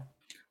 So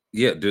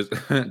yeah, does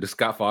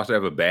Scott Foster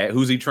have a bag?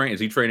 Who's he training? Is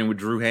he training with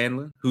Drew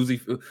Hanlon?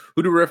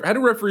 How do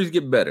referees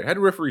get better? How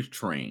do referees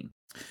train?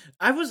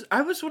 I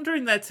was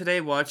wondering that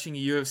today watching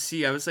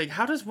UFC. I was like,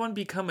 how does one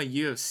become a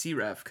UFC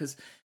ref? Because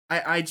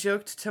I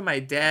joked to my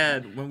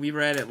dad when we were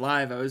at it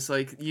live. I was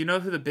like, you know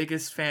who the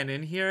biggest fan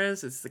in here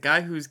is? It's the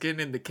guy who's getting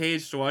in the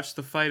cage to watch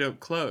the fight up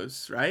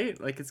close, right?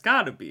 Like, it's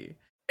gotta be.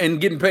 And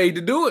getting paid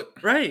to do it.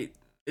 Right.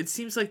 It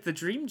seems like the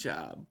dream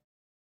job.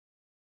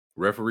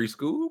 Referee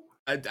school?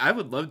 I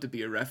would love to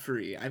be a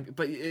referee.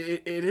 But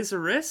it is a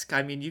risk.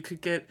 I mean, you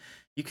could get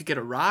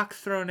a rock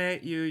thrown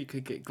at you. You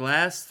could get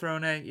glass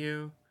thrown at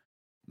you.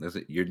 That's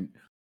it.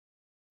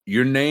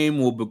 Your name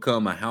will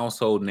become a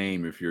household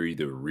name if you're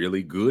either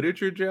really good at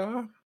your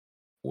job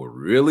or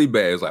really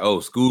bad. It's like, oh,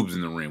 Scoob's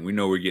in the ring. We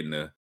know we're getting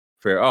a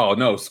fair. Oh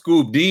no,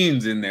 Scoob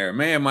Dean's in there.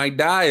 Man might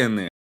die in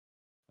there.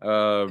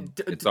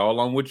 It's all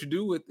on what you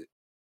do with it.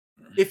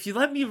 If you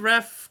let me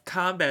ref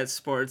combat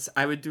sports,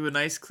 I would do a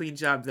nice clean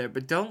job there.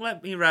 But don't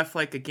let me ref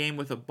like a game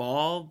with a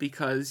ball,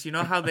 because you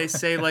know how they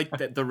say like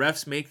that the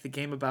refs make the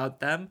game about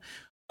them.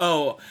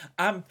 Oh,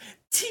 I'm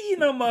teeing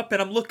them up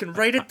and I'm looking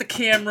right at the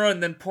camera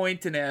and then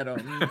pointing at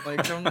them,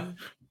 like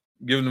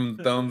giving them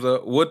thumbs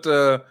up. What's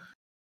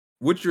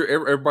your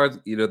everybody's?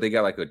 You know, they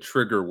got like a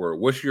trigger word.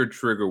 What's your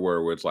trigger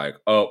word where it's like,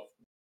 oh,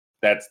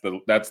 that's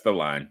the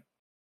line.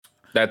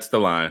 That's the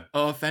line.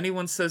 Oh, if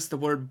anyone says the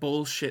word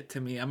bullshit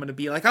to me, I'm gonna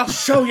be like, I'll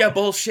show you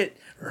bullshit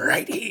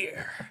right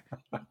here.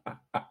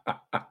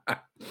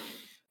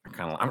 I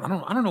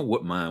don't know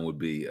what mine would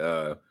be.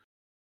 I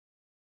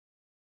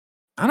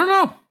don't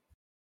know.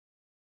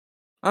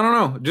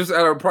 Just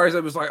at a price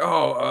that was like,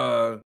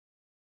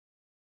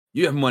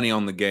 you have money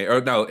on the game.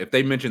 Or no, if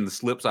they mentioned the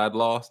slips I'd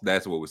lost,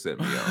 that's what would set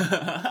me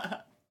off.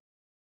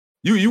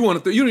 You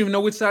want to? You don't even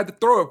know which side to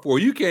throw it for.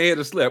 You can't hit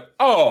a slip.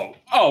 Oh,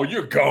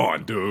 you're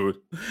gone, dude.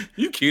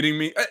 You kidding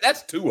me?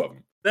 That's two of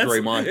them.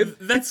 Draymond, hit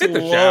the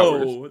low.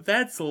 Showers.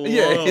 That's low.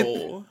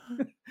 Yeah,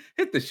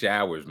 hit the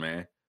showers,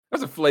 man.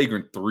 That's a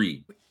flagrant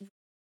 3.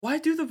 Why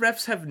do the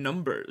refs have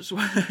numbers?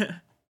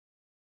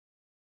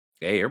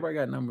 Hey, everybody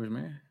got numbers,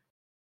 man.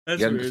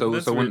 That's weird.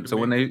 So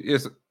when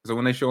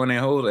they showing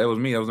their holes, that was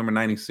me. I was number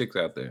 96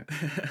 out there.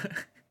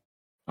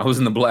 I was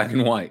in the black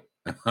and white.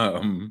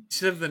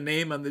 Should have the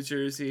name on the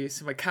jersey,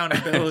 some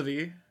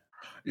accountability.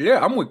 Yeah,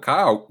 I'm with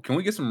Kyle. Can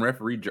we get some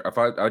referee? If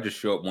I just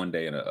show up one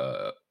day in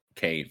a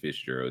Kane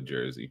Fitzgerald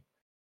jersey,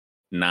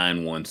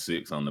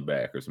 916 on the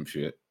back or some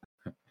shit.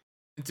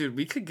 Dude,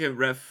 we could get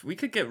ref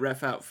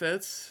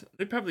outfits.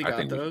 They probably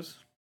got those.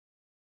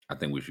 I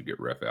think we should get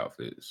ref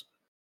outfits.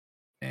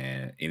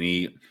 And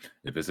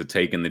if it's a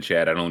take in the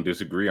chat, I don't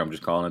disagree. I'm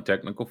just calling a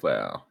technical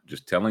foul.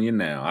 Just telling you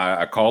now.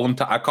 I call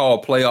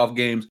playoff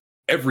games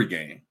every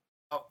game.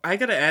 Oh, I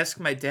gotta ask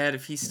my dad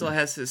if he still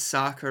has his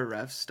soccer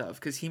ref stuff,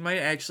 because he might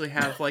actually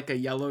have like a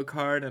yellow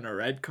card and a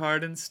red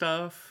card and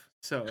stuff.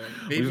 So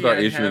maybe start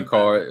issuing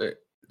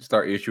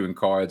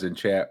cards in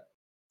chat.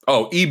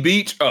 Oh,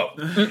 E-Beach. Oh,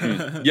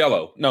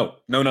 yellow. No.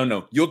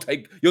 You'll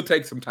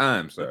take some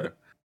time, sir.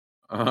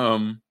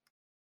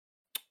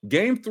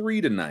 Game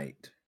 3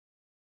 tonight.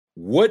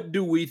 What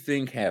do we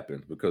think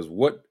happens? Because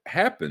what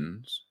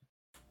happens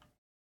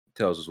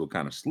tells us what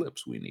kind of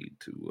slips we need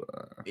to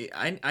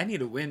I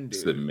need a win,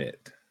 dude.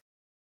 Submit.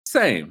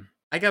 Same.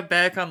 I got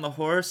back on the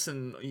horse,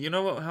 and you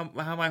know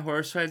how my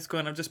horse ride's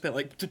going? I've just been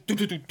like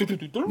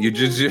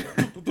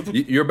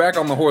you're back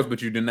on the horse,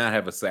 but you do not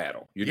have a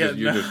saddle.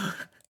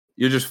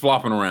 You're just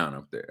flopping around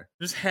up there.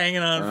 Just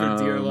hanging on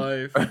for dear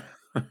life.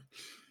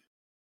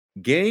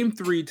 Game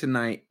 3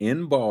 tonight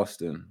in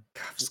Boston.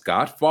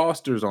 Scott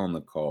Foster's on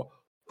the call.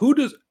 Who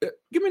does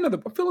give me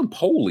another? I'm feeling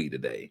poly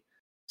today.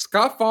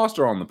 Scott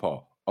Foster on the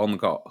call.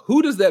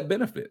 Who does that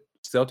benefit?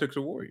 Celtics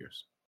or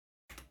Warriors?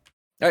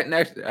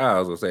 Next, I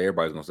was gonna say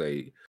everybody's gonna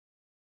say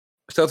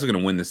Celtics are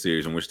gonna win the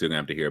series, and we're still gonna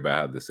have to hear about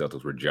how the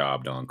Celtics were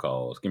jobbed on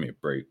calls. Give me a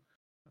break.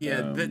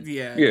 Yeah,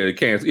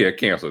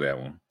 cancel that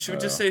one. Should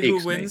we just say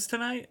who wins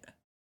tonight?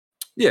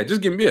 Yeah,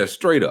 just give me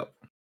straight up.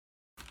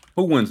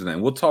 Who wins tonight?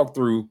 We'll talk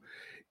through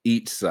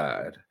each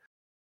side.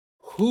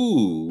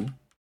 Who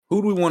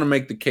do we want to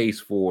make the case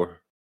for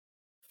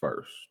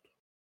first?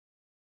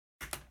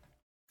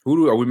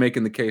 Are we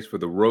making the case for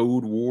the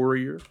road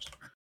Warriors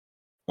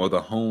or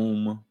the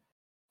home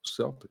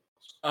Celtics?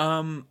 Who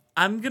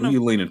are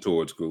you leaning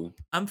towards, School?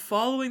 I'm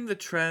following the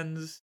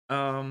trends.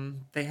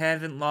 They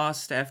haven't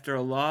lost after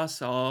a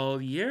loss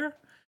all year.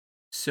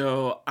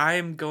 So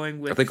I'm going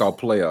with. I think all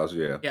playoffs.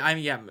 Yeah. Yeah, I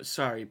mean, yeah.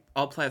 Sorry,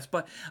 all playoffs,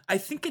 but I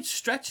think it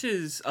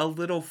stretches a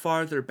little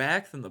farther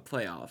back than the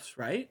playoffs,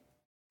 right?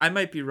 I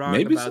might be wrong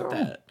Maybe about so.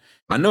 that.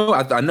 I know.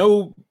 I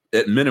know.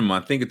 At minimum,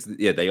 I think it's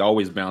they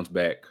always bounce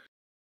back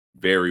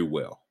very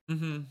well.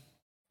 Mm-hmm.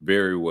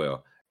 Very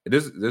well.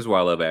 This is why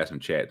I love asking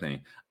chat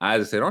thing. I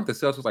just said, aren't the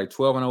Celtics like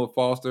 12-0 with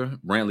Foster?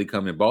 Brantley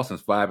coming in.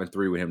 Boston's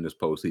 5-3 with him this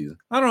postseason.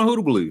 I don't know who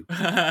to believe.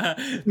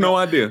 No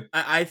idea.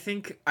 I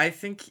think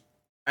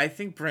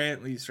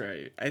Brantley's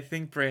right. I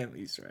think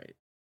Brantley's right.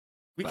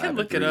 We can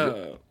look it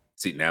up.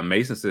 See, now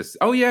Mason says,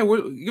 "Oh yeah,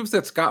 give us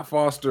that Scott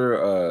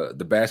Foster,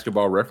 the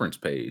basketball reference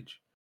page,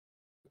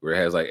 where it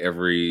has like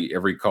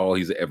every call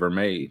he's ever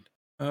made."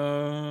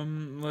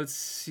 Let's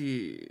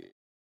see.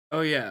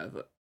 Oh yeah,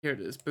 here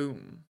it is.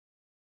 Boom.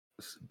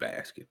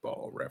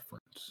 Basketball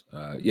reference.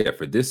 Yeah,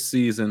 for this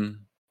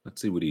season,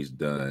 let's see what he's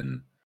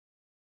done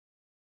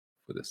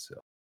for the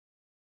Celtics.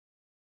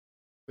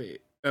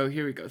 Wait. Oh,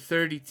 here we go.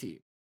 30 team.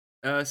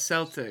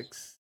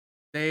 Celtics.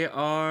 They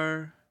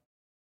are.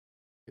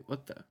 Wait,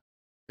 what the?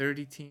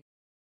 30 team.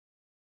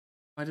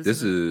 Why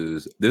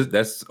does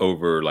that's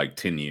over like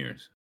 10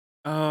 years.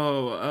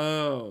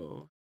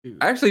 Oh. Dude.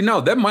 Actually,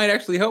 no, that might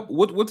actually help.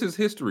 What's his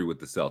history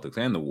with the Celtics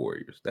and the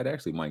Warriors? That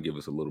actually might give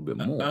us a little bit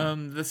more.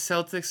 The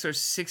Celtics are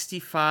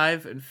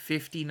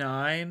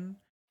 65-59.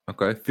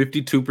 Okay,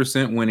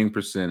 52% winning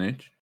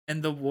percentage.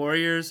 And the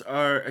Warriors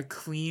are a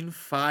clean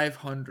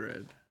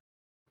 500.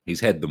 He's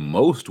had the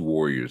most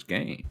Warriors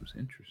games.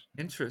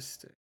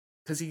 Interesting.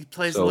 Because he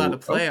plays a lot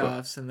of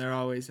playoffs, and they're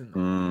always in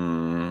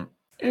the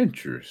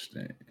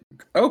interesting.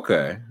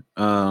 Okay.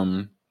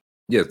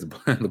 Yes,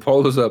 the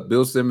poll is up.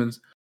 Bill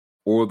Simmons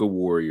or the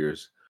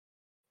Warriors.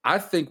 I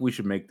think we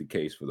should make the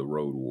case for the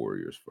road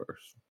Warriors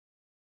first.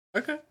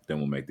 Okay. Then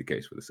we'll make the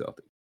case for the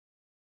Celtics.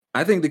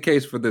 I think the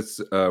case for this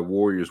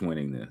Warriors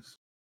winning this.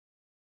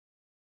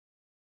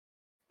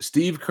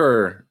 Steve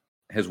Kerr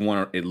has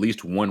won at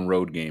least one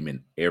road game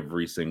in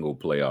every single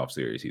playoff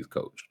series he's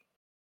coached.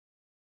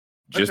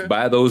 Just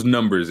by those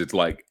numbers, it's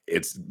like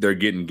they're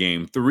getting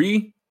game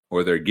 3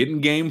 or they're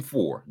getting game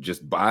 4.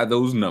 Just by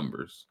those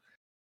numbers.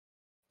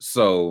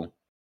 So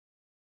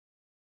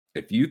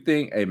if you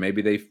think, hey,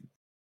 maybe they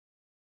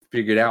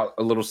figured out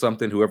a little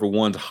something, whoever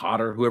one's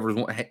hotter, whoever's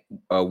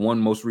won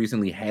most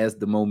recently has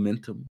the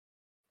momentum,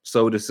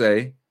 so to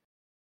say.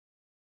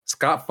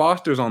 Scott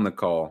Foster's on the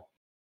call,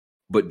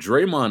 but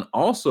Draymond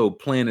also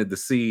planted the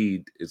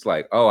seed. It's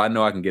like, oh, I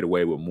know I can get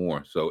away with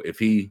more. So I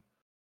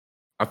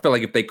feel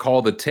like if they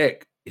call the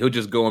tech, he'll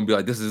just go and be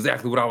like, this is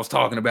exactly what I was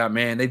talking about,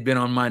 man. They've been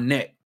on my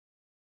neck.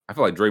 I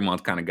feel like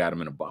Draymond's kind of got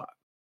him in a box.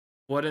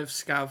 What if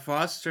Scott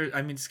Foster's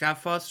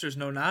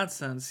no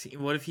nonsense.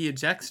 What if he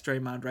ejects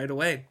Draymond right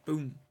away?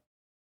 Boom.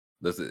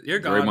 Listen, you're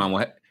gone.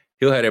 Draymond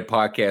he'll have that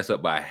podcast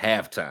up by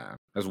halftime.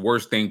 That's the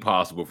worst thing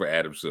possible for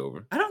Adam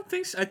Silver. I don't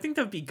think so. I think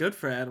that'd be good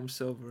for Adam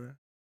Silver.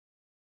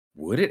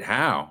 Would it?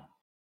 How?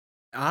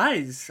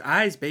 Eyes,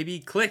 baby.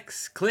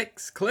 Clicks.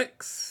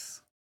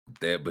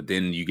 But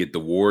then you get the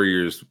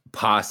Warriors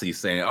posse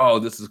saying, oh,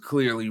 this is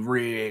clearly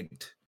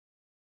rigged.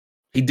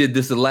 He did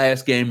this the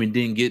last game and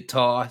didn't get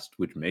tossed,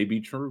 which may be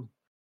true.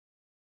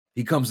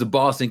 He comes to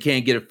Boston,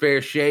 can't get a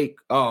fair shake.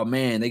 Oh,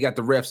 man, they got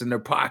the refs in their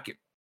pocket.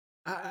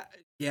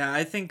 Yeah,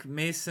 I think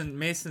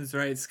Mason's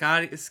right.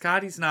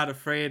 Scotty's not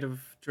afraid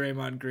of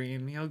Draymond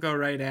Green. He'll go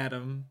right at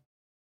him.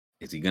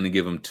 Is he going to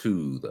give him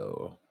 2,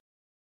 though?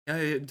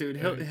 Dude,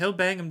 he'll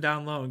bang him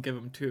down low and give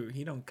him 2.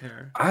 He don't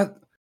care.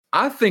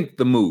 I think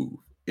the move,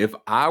 if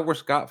I were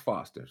Scott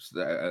Foster,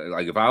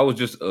 like if I was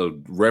just a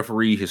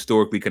referee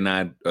historically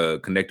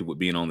connected with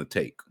being on the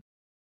take,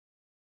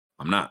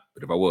 I'm not,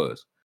 but if I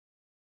was,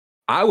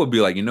 I would be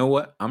like, you know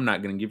what? I'm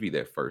not going to give you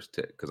that first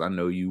tech because I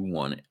know you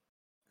want it.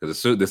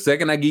 Because the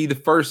second I give you the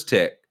first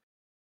tech,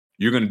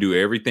 you're going to do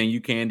everything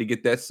you can to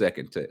get that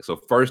second tech. So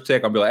first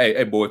tech, I'll be like,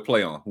 hey, boys,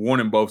 play on.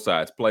 Warning both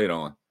sides, play it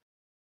on.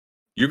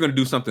 You're going to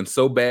do something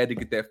so bad to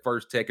get that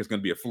first tech, it's going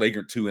to be a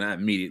flagrant 2, and I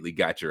immediately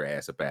got your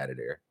ass up out of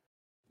there.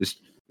 It's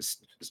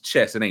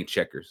chess, it ain't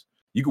checkers.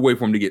 You can wait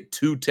for him to get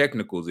 2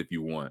 technicals if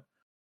you want.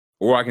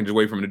 Or I can just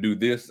wait for him to do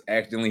this,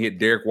 accidentally hit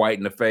Derek White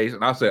in the face,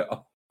 and I'll say,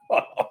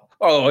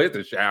 hit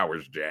the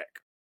showers, Jack.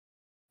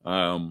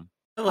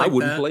 I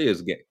wouldn't play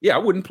his game. Yeah, I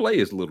wouldn't play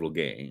his little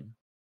game.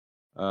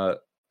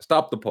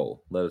 Stop the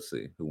poll. Let us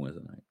see who wins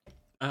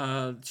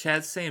tonight.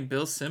 Chad's saying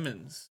Bill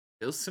Simmons.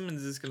 Bill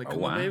Simmons is going to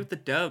come away with the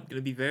dub. Going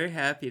to be very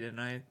happy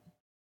tonight.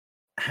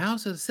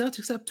 How's the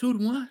Celtics up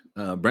 2-1?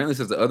 Brantley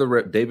says the other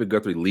rep, David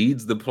Guthrie,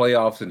 leads the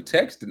playoffs in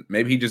text.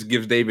 Maybe he just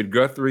gives David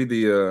Guthrie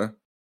the...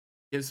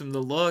 gives him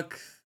the look.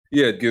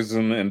 Yeah, it gives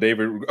him, and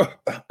David...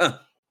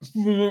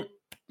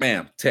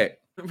 Bam, tech.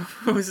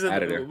 Was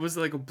it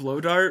like a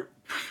blow dart?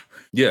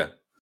 Yeah.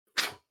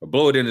 A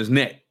blow it in his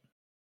neck.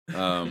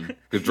 Because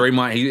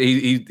Draymond,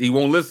 he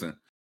won't listen.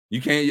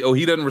 You can't... Oh,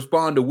 he doesn't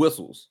respond to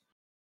whistles.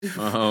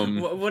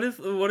 What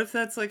if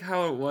that's like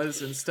how it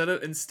was?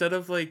 Instead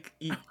of like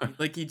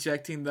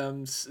ejecting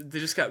them, they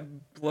just got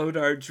blow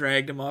dart,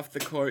 dragged him off the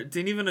court,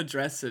 didn't even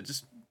address it,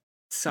 just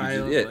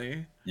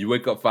Silently. You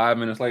wake up 5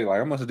 minutes later,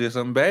 like I must have did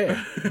something bad.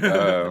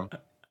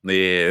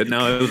 Yeah,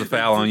 no, it was a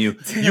foul on you.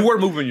 Damn. You were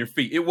moving your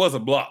feet. It was a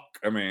block.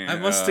 I mean, I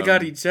must have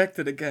got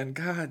ejected again.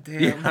 God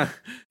damn. Yeah.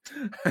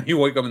 You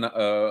wake up in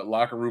the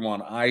locker room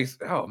on ice.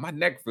 Oh, my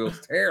neck feels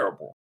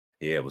terrible.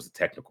 Yeah, it was a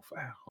technical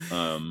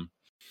foul.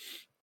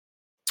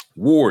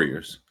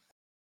 Warriors.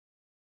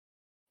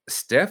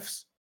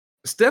 Steph's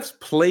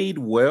played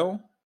well,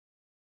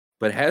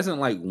 but hasn't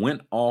like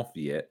went off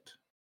yet.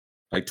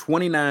 Like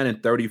 29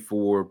 and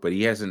 34, but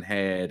he hasn't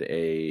had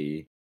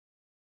a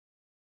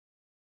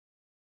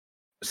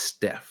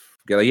Steph.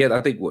 He had, I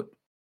think, what,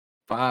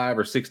 5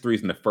 or 6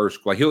 threes in the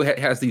first. Like he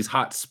has these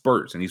hot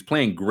spurts, and he's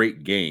playing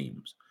great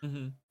games.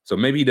 Mm-hmm. So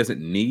maybe he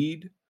doesn't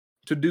need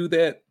to do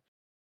that.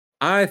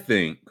 I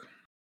think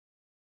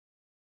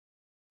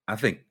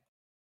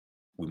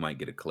we might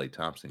get a Klay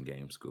Thompson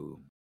game, School.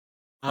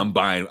 I'm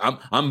buying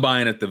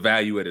at the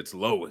value at its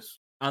lowest.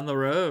 On the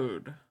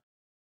road.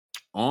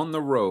 On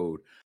the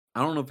road.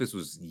 I don't know if this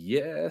was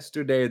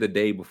yesterday or the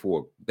day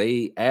before.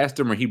 They asked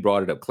him or he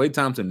brought it up. Klay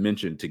Thompson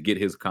mentioned to get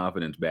his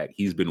confidence back,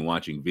 he's been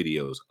watching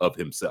videos of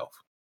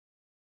himself.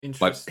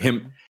 Interesting.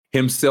 Like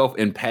himself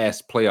in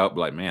past playoff,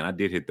 like, man, I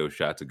did hit those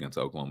shots against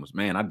Oklahoma.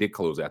 Man, I did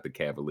close out the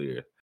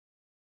Cavaliers.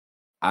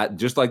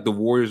 Just like the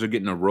Warriors are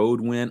getting a road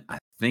win, I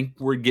think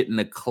we're getting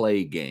a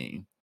Klay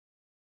game.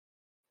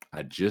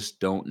 I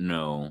just don't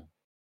know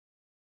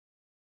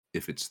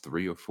if it's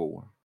 3 or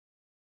 4.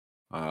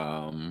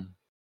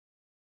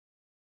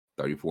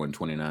 34 and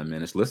 29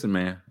 minutes. Listen,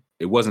 man,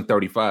 it wasn't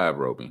 35,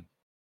 Roby.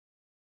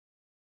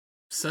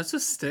 Such a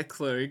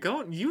stickler.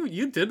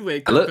 You did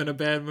wake up in a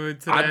bad mood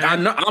today. I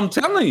know. I'm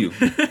telling you,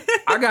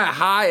 I got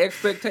high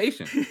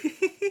expectations.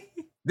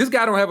 This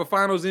guy don't have a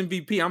Finals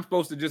MVP. I'm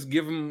supposed to just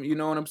give him. You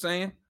know what I'm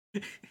saying?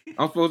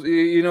 I'm supposed to.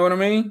 You know what I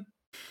mean?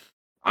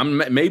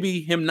 Maybe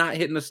him not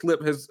hitting the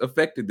slip has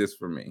affected this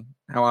for me.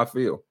 How I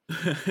feel.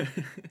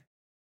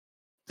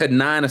 Had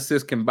 9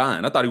 assists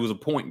combined. I thought he was a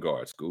point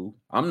guard, School.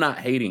 I'm not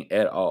hating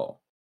at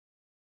all.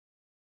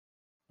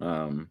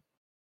 But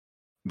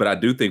I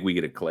do think we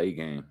get a Klay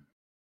game.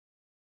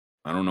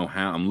 I don't know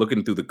how. I'm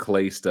looking through the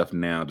Klay stuff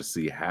now to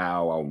see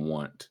how I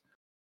want.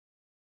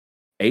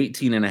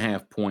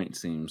 18.5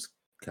 points seems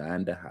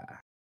kind of high.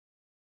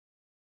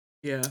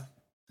 Yeah.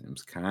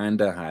 Seems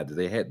kind of high.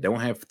 Don't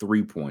have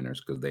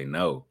 3-pointers because they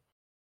know.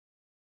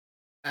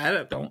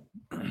 I don't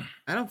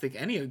think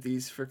any of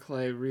these for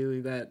Klay really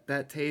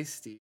that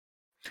tasty.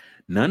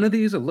 None of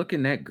these are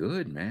looking that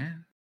good,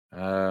 man.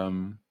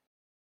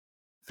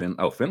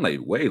 Finlay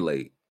way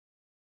late.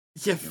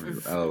 Yeah.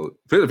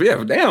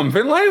 Damn,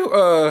 Finlay.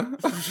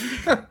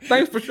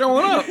 Thanks for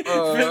showing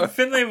up.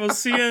 Finlay, we'll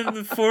see you in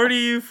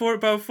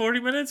about 40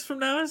 minutes from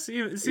now. See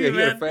you,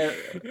 man.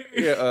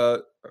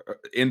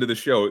 End of the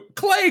show.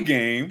 Klay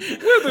game.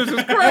 Withers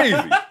is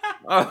crazy.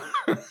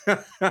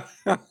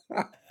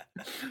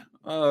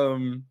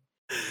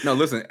 No,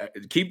 listen.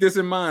 Keep this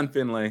in mind,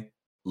 Finlay.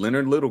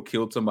 Leonard Little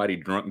killed somebody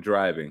drunk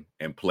driving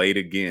and played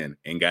again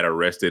and got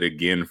arrested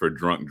again for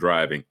drunk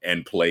driving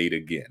and played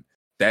again.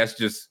 That's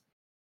the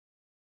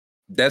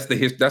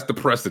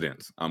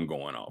precedence I'm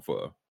going off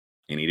of.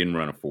 And he didn't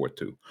run a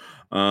 4-2.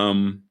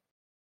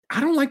 I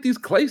don't like these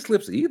Klay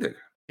slips either.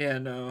 Yeah,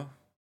 no.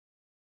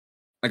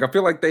 Like, I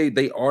feel like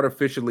they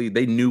artificially,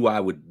 they knew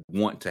I would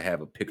want to have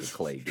a pick a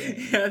Klay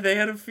game. Yeah, they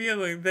had a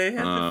feeling. They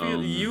had the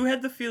feeling. You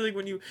had the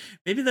feeling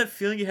maybe that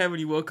feeling you had when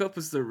you woke up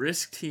was the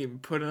Risk team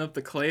putting up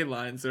the Klay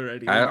lines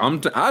already.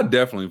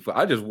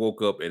 I just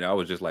woke up and I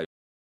was just like,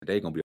 they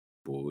gonna be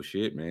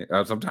bullshit, man.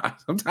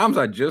 Sometimes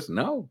I just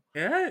know.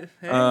 Yeah.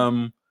 Hey.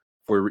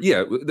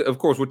 Of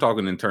course we're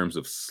talking in terms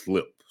of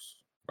slips,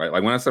 right?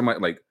 Like when I say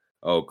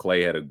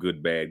Klay had a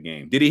good bad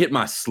game. Did he hit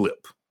my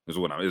slip?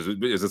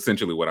 Is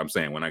essentially what I'm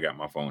saying when I got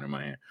my phone in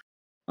my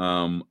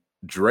hand.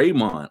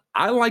 Draymond,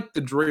 I like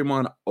the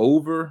Draymond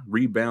over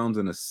rebounds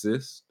and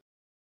assists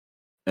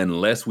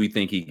unless we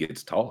think he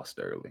gets tossed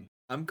early.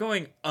 I'm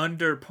going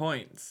under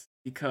points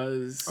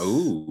because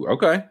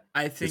okay.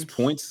 I think his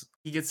points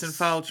he gets in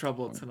foul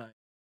trouble tonight.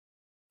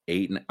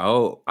 8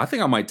 I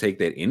think I might take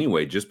that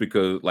anyway, just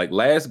because like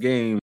last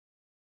game.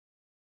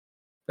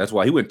 That's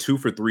why he went 2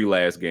 for 3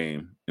 last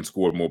game and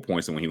scored more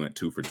points than when he went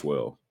 2 for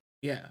 12.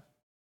 Yeah.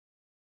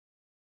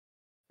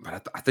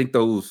 But I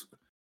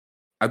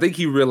think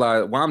he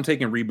realized while I'm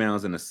taking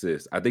rebounds and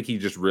assists, I think he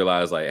just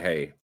realized like,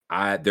 hey,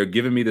 they're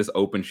giving me this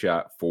open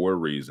shot for a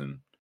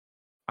reason.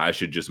 I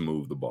should just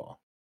move the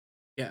ball.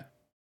 Yeah.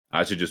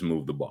 I should just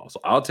move the ball. So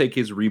I'll take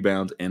his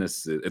rebounds and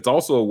assists. It's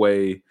also a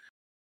way,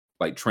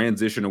 like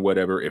transition or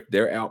whatever. If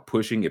they're out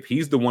pushing, if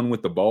he's the one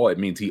with the ball, it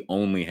means he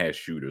only has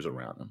shooters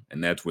around him.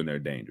 And that's when they're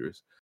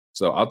dangerous.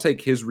 So I'll take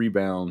his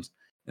rebounds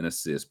and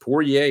assists.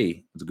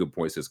 Poirier, it's a good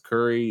point. It says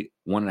Curry,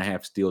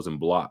 1.5 steals and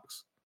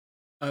blocks.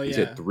 Oh, He's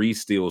had 3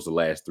 steals the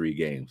last 3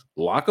 games.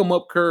 Lock him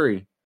up,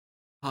 Curry.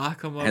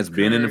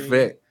 Been in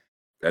effect.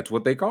 That's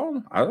what they call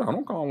him. I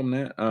don't call him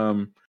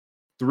that.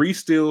 3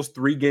 steals,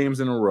 3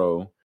 games in a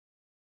row.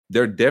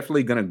 they're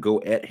definitely gonna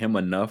go at him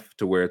enough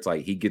to where it's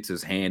like he gets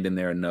his hand in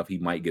there enough, he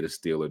might get a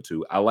steal or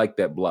two. I like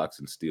that blocks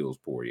and steals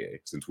Poirier,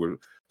 since we're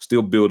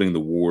still building the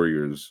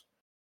Warriors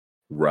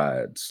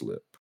ride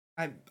slip.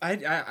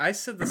 I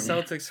said the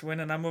Celtics win,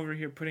 and I'm over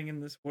here putting in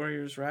this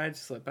Warriors ride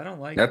slip. I don't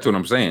like That's that. what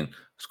I'm saying.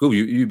 Scoob,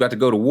 you about to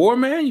go to war,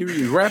 man?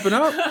 You wrapping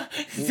up?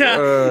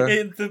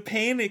 The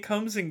pain, it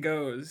comes and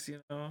goes,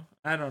 you know.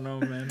 I don't know,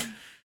 man.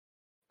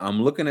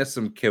 I'm looking at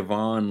some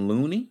Kevon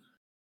Looney.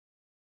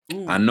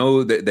 Ooh, I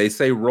know that they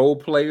say role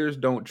players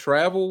don't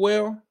travel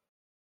well.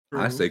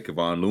 I true. say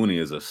Kevon Looney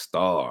is a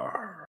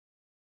star.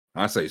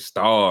 I say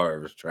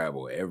stars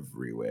travel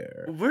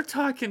everywhere. We're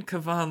talking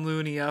Kevon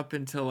Looney up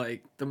into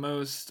like the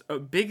most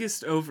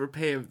biggest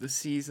overpay of the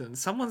season.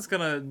 Someone's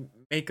gonna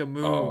make a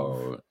move.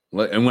 Oh,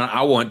 and when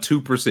I want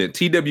 2%,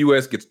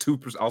 TWS gets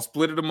 2%. I'll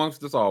split it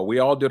amongst us all. We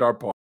all did our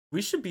part.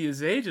 We should be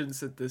his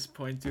agents at this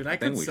point, dude. I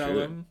could we sell should.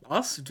 him.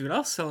 I'll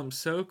sell him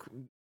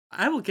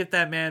I will get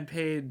that man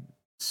paid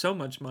so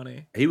much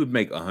money. He would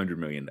make $100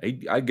 million.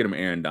 I'd get him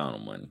Aaron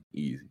Donald money,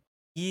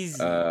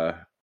 easy.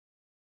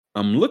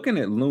 I'm looking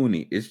at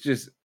Looney. It's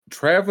just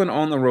traveling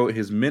on the road.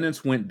 His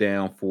minutes went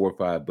down 4 or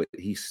 5, but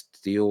he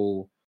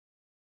still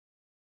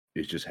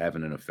is just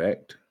having an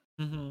effect.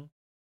 Mm-hmm.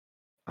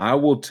 I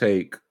will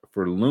take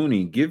for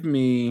Looney. Give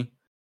me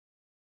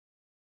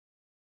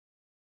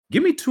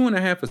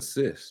 2.5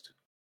 assists.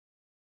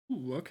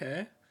 Ooh,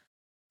 okay.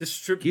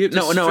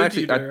 No.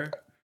 Actually,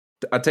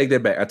 I take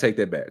that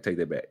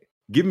back.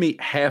 Give me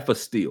half a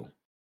steal.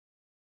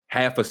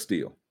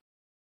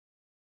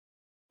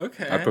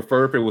 Okay. I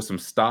prefer if it was some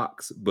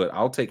stocks, but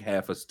I'll take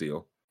half a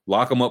steal.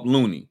 Lock him up,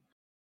 Looney.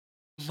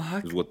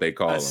 Is what they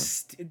call him.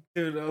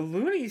 Dude, a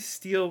Looney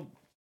steal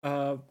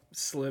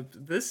slip.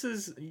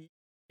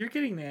 You're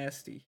getting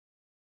nasty.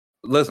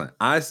 Listen,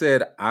 I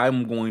said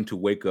I'm going to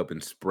wake up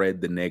and spread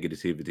the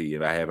negativity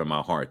that I have in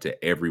my heart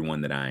to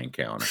everyone that I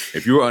encounter.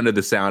 If you're under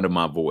the sound of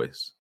my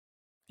voice,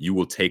 you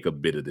will take a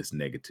bit of this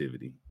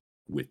negativity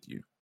with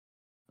you.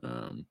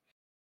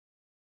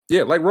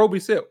 Yeah, like Roby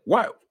said,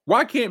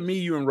 why can't me,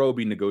 you, and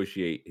Roby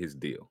negotiate his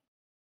deal?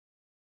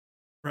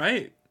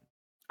 Right.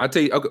 I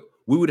tell you, okay,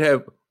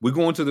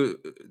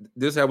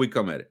 this is how we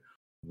come at it.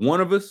 One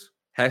of us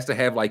has to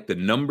have like the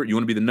number. You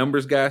want to be the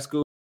numbers guy,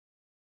 School?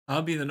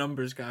 I'll be the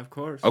numbers guy, of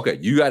course. Okay,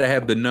 you got to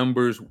have the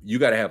numbers. You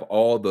got to have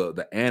all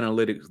the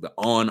analytics, the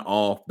on,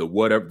 off, the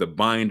whatever, the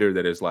binder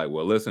that is like,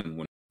 well,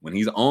 listen, when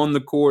he's on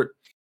the court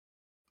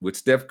with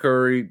Steph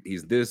Curry,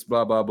 he's this,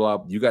 blah, blah,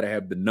 blah. You got to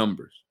have the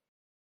numbers.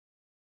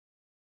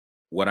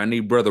 What I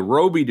need Brother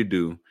Roby to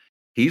do,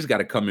 he's got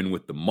to come in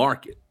with the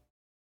market.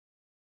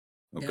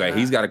 Okay, Yeah.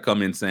 He's got to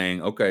come in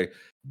saying, okay,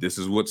 this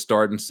is what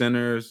starting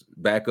centers,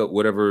 backup,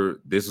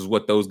 whatever, this is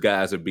what those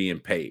guys are being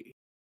paid.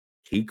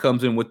 He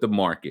comes in with the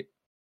market.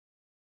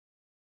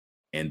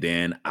 And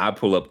then I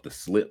pull up the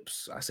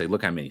slips. I say,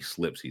 look how many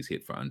slips he's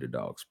hit for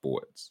Underdog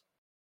Sports.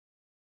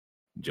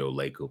 Joe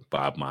Lacob,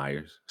 Bob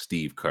Myers,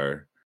 Steve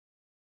Kerr.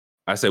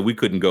 I said we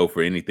couldn't go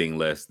for anything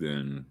less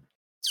than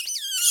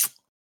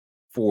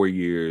 4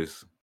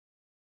 years,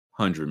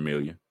 $100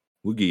 million.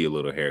 We'll give you a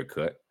little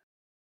haircut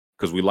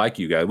because we like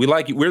you guys. We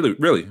like you, really.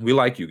 We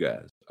like you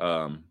guys.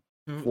 4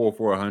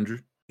 for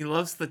 100. He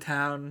loves the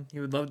town. He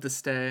would love to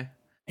stay.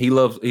 He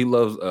loves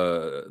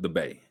the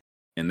Bay,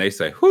 and they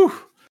say, "Whew,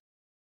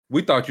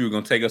 we thought you were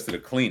gonna take us to the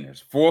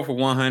cleaners." 4 for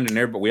 100, and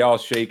everybody, we all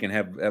shake and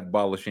have a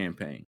bottle of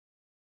champagne.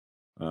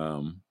 That's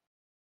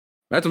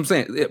what I'm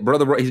saying,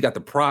 brother. He's got the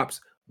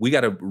props. We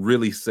got to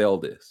really sell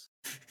this.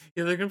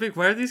 Yeah, they're gonna be like,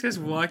 why are these guys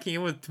walking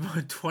in with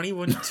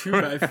 21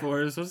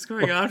 2x4s? What's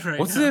going on right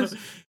What's now? this?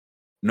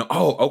 No,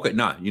 okay,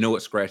 nah. You know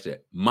what? Scratch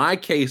that. My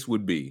case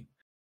would be,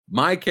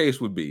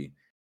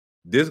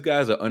 this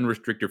guy's an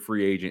unrestricted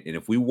free agent, and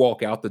if we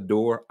walk out the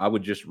door, I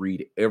would just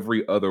read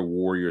every other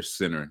Warriors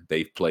center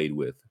they've played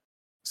with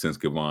since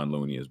Kevon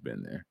Looney has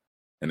been there.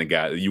 And the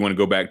guy, you want to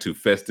go back to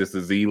Festus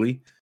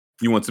Ezeli?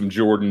 You want some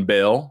Jordan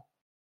Bell?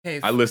 Hey,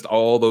 I list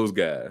all those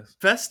guys.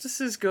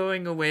 Festus's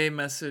going away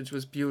message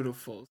was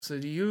beautiful. So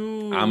do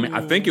you? I mean,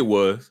 I think it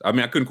was. I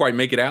mean, I couldn't quite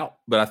make it out,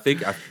 but I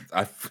think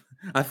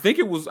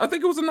it was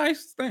a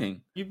nice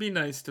thing. You'd be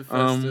nice to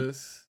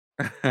Festus.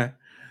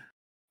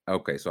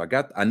 Okay, so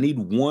I need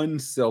one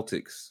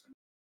Celtics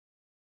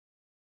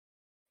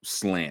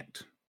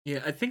slant.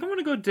 Yeah, I think I'm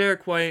gonna go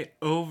Derek White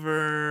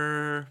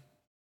over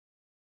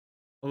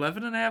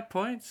 11.5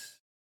 points.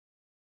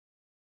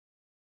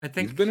 I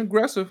think He's been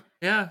aggressive.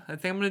 Yeah, I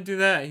think I'm gonna do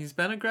that. He's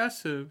been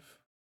aggressive.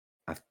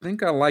 I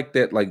think I like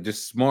that, like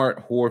just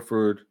smart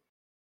Horford.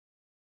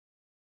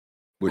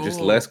 We're just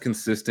less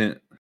consistent.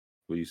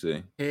 What do you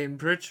say? Hey,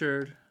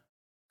 Pritchard.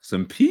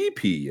 Some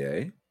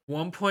PPA.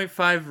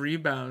 1.5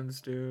 rebounds,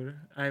 dude.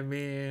 I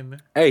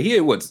mean, hey, he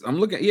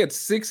had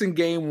 6 in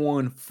game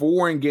 1,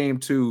 4 in game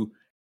 2,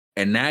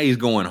 and now he's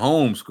going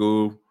home,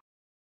 School.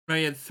 No,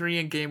 he had 3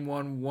 in game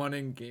 1, 1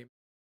 in game.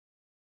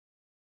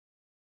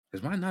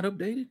 Is mine not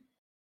updated?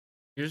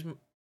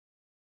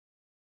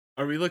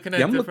 Are we looking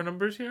at different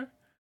numbers here?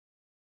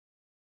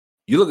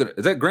 You look at,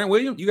 is that Grant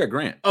Williams? You got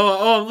Grant.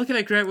 Oh, I'm looking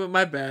at Grant.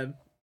 My bad.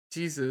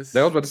 Jesus.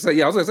 I was about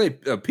to say,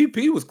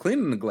 PP was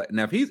cleaning the glass.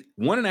 Now, if he's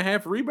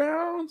 1.5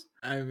 rebounds,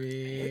 I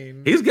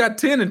mean, he's got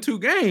 10 in 2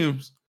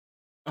 games.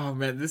 Oh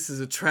man, this is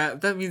a trap.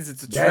 That means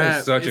it's a That trap.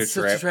 is such It's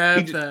a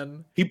trap.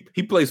 Then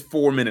He plays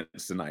 4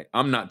 minutes tonight.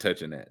 I'm not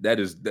touching that.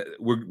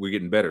 We're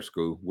getting better,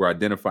 School. We're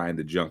identifying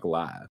the junk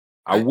live.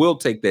 I will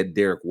take that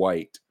Derek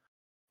White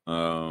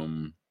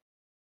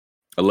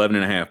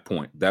 11.5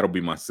 point. That'll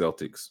be my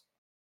Celtics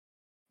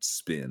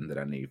spin that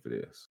I need for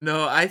this.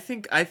 No, I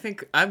think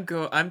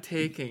I'm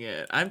taking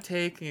it. I'm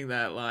taking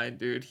that line,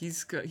 dude.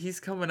 He's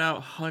coming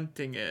out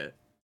hunting it.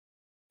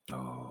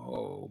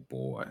 Oh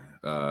boy.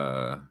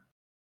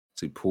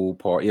 See pool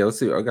part. Yeah, let's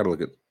see. I gotta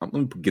look at. Let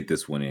me get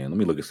this one in. Let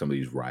me look at some of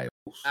these rivals.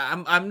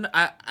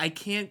 I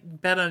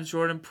can't bet on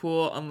Jordan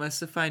Poole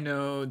unless if I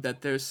know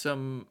that there's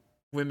some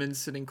women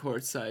sitting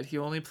courtside. He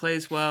only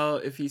plays well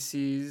if he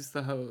sees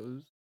the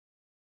hose.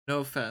 No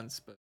offense,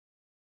 but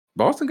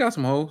Boston got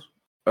some hoes.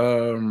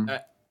 All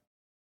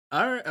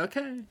right,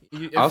 okay.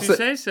 If you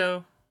say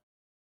so.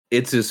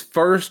 It's his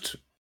first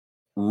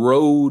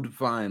road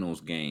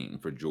finals game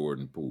for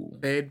Jordan Poole.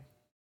 Fade.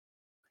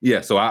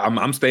 Yeah, so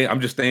I'm staying.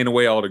 I'm just staying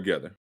away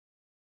altogether.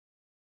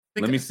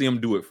 Let me see him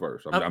do it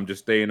first. I'm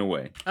just staying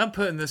away. I'm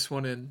putting this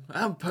one in.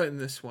 A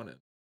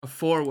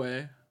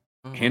 4-way.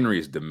 Oh.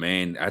 Henry's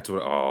demand. That's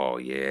what. Oh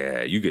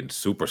yeah, you getting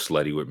super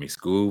slutty with me,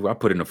 Scoob. I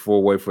put in a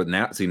 4-way for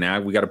now. See, now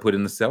we got to put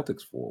in the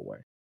Celtics 4-way.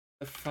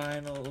 The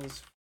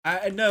finals.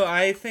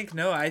 I think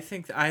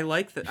I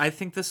like that. I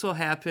think this will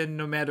happen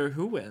no matter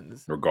who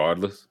wins.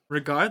 Regardless,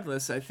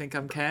 I think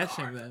I'm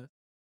cashing this.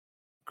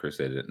 Chris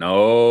said it.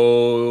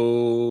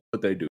 No,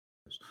 but they do.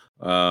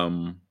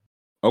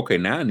 Okay,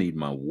 now I need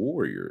my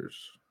Warriors.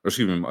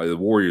 Excuse me, the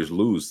Warriors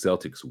lose,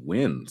 Celtics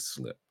win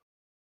slip.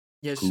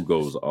 Yes. Who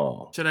goes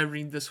off? Should I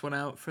read this one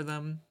out for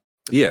them?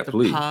 The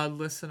please. Pod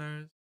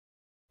listeners.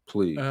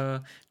 Please.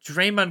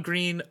 Draymond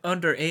Green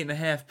under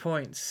 8.5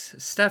 points.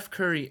 Steph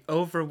Curry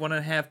over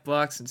 1.5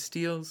 blocks and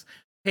steals.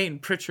 Peyton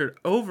Pritchard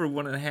over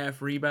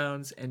 1.5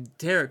 rebounds, and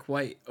Derek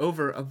White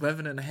over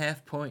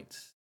 11.5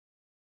 points.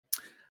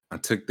 I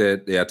took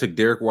that. Yeah, I took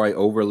Derek White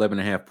over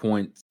 11.5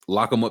 points.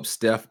 Lock him up,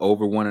 Steph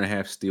over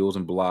 1.5 steals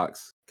and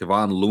blocks.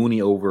 Kevon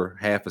Looney over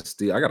half a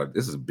steal.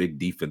 This is a big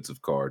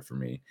defensive card for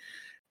me.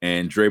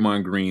 And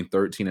Draymond Green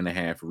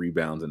 13.5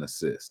 rebounds and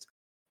assists.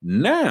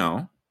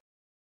 Now,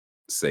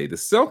 say the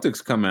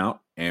Celtics come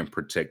out and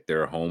protect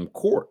their home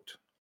court.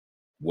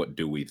 What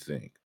do we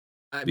think?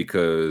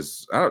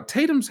 Because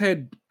Tatum's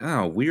had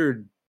a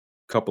weird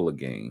couple of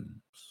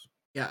games.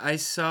 Yeah, I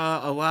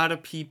saw a lot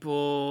of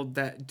people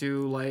that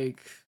do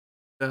like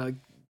the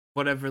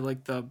whatever,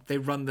 like they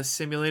run the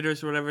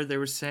simulators or whatever. They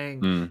were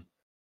saying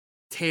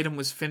Tatum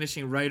was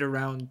finishing right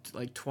around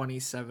like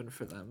 27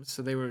 for them.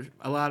 So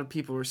a lot of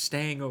people were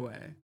staying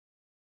away.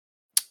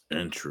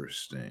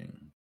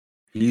 Interesting.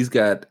 He's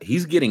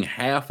getting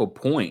half a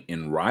point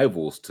in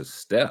rivals to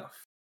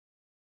Steph,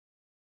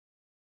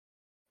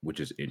 which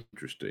is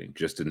interesting.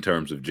 Just in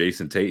terms of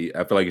Jason Tate,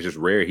 I feel like it's just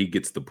rare he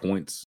gets the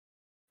points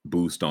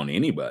boost on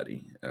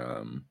anybody.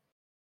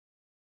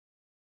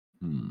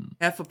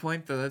 Half a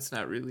point though, that's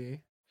not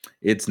really.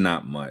 It's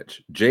not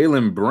much.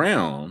 Jaylen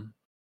Brown.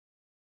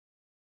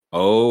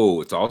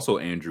 Oh, it's also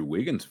Andrew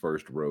Wiggins'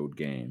 first road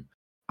game.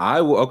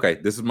 Okay,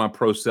 this is my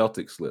pro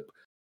Celtic slip.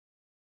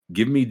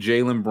 Give me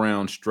Jaylen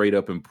Brown straight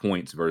up in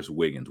points versus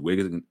Wiggins.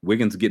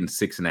 Wiggins getting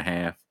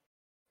 6.5.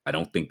 I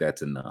don't think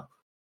that's enough.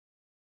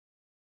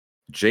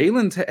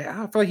 Jaylen,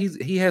 I feel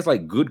like he has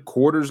like good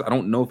quarters. I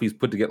don't know if he's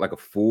put together like a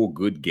full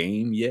good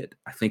game yet.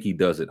 I think he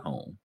does at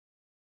home.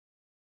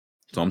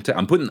 So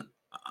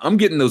I'm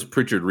getting those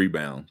Pritchard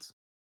rebounds.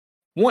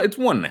 It's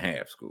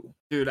 1.5, School.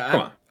 Dude,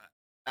 I'm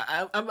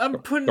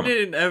putting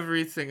it in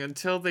everything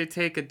until they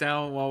take it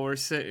down while we're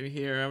sitting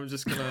here. I'm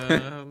just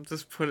gonna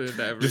just put it in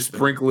everything. Just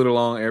sprinkle it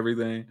along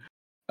everything.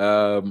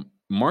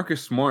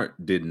 Marcus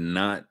Smart did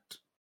not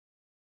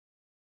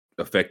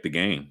affect the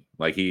game.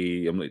 Like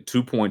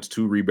 2 points,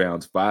 2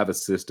 rebounds, 5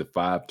 assists to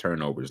 5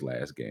 turnovers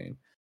last game.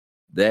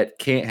 That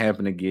can't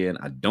happen again.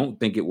 I don't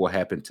think it will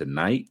happen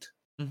tonight.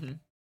 Mm-hmm.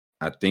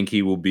 I think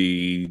he will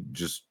be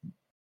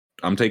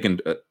I'm taking.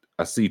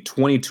 I see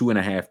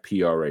 22.5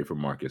 PRA for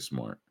Marcus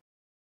Smart.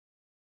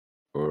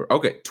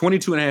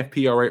 22.5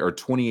 PRA or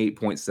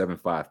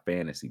 28.75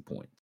 fantasy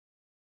points.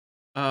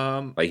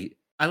 I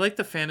like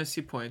the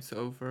fantasy points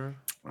over.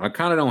 I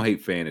kind of don't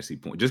hate fantasy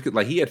points. Just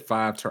cause, he had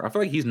 5 turn. I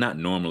feel like he's not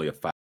normally a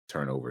 5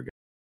 turnover guy.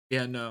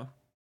 Yeah, no.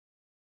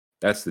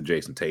 That's the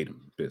Jason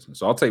Tatum business.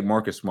 So I'll take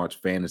Marcus Smart's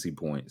fantasy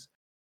points,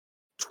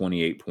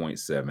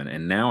 28.7.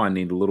 And now I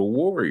need a little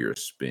Warrior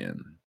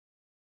spin.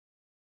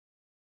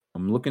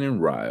 I'm looking in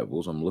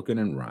rivals.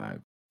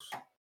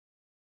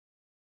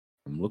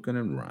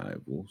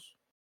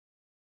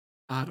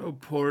 Otto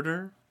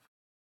Porter.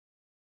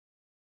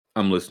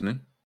 I'm listening.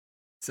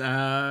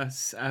 No,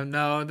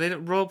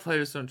 role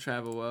players don't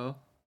travel well.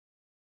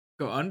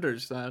 Go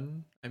unders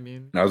then. I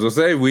mean, I was gonna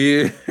say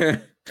we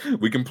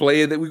can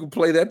play that. We can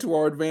play that to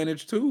our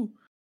advantage too.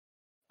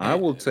 I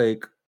will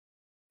take.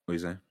 What are you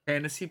saying?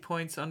 Fantasy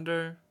points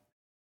under.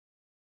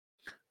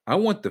 I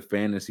want the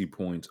fantasy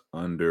points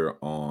under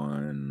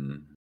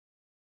on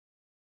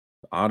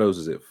Otto's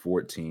is at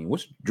 14.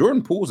 What's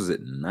Jordan Poole's is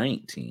at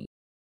 19.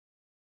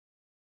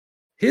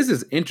 His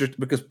is interesting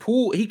because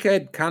Poole, he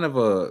had kind of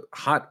a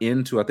hot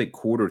end to, I think,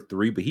 quarter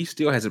 3, but he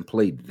still hasn't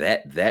played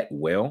that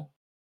well.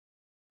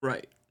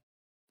 Right.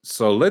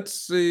 So let's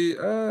see.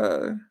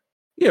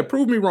 Yeah,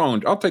 prove me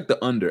wrong. I'll take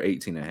the under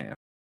 18.5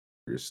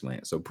 your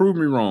slant. So prove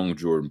me wrong,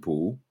 Jordan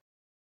Poole.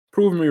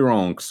 Prove me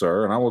wrong,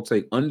 sir. And I will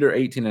take under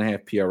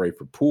 18.5 PRA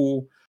for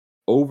Poole,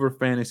 over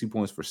fantasy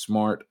points for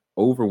Smart,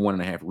 over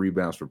 1.5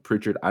 rebounds for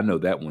Pritchard. I know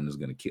that one is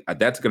going to kill.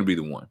 That's going to be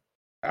the one.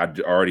 I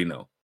already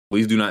know.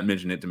 Please do not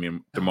mention it to me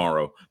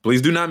tomorrow.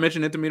 Please do not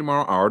mention it to me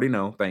tomorrow. I already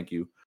know. Thank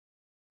you.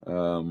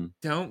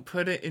 Don't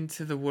put it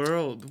into the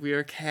world. We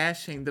are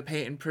cashing the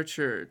Peyton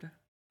Pritchard.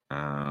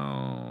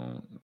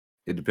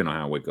 It depends on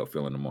how I wake up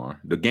feeling tomorrow.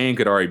 The game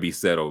could already be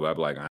settled. I'd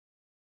be like, I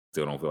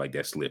still don't feel like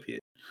that slip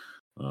hit.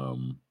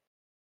 I'm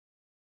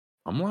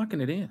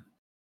locking it in.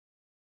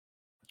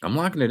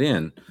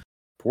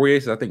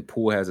 Poirier says, I think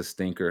Poole has a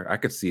stinker. I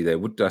could see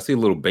that. I see a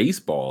little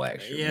baseball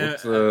action. Yeah,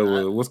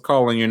 what's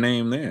calling your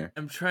name there?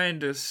 I'm trying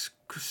to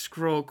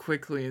scroll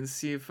quickly and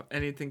see if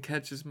anything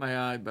catches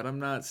my eye, but I'm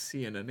not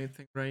seeing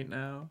anything right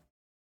now.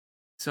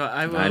 So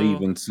I will. Not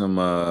even some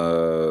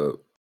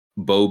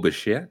Bo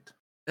Bichette?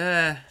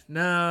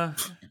 No,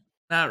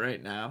 not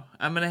right now.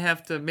 I'm going to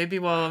have to, maybe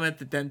while I'm at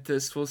the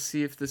dentist, we'll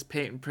see if this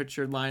Peyton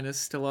Pritchard line is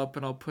still up,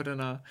 and I'll put in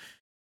a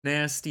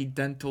nasty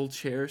dental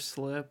chair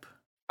slip.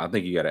 I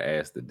think you got to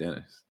ask the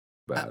dentist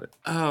about it.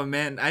 Oh,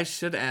 man, I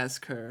should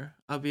ask her.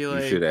 I'll be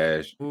like, you should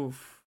ask.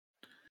 Oof.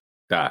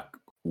 Doc,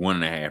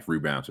 1.5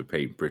 rebounds for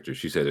Peyton Pritchard.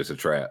 She said it's a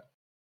trap.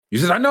 You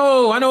said, I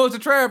know it's a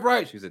trap,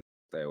 right? She said,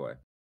 stay away.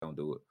 Don't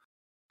do it.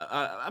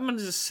 I'm going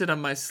to just sit on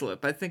my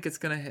slip. I think it's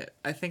going to hit.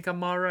 I think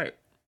I'm all right.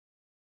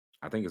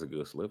 I think it's a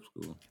good slip,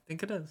 School. I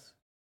think it is.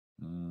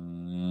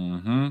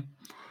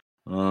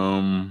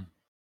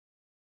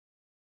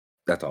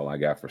 That's all I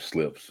got for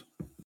slips.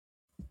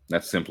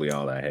 That's simply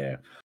all I have.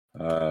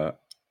 I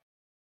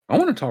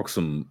want to talk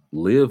some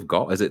live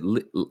golf. Is it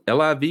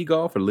LIV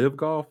golf or live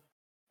golf?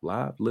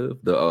 Live?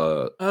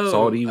 The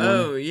Saudi one?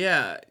 Oh,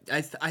 yeah.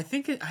 I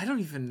think I don't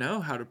even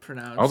know how to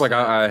pronounce it. I was like,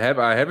 I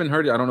haven't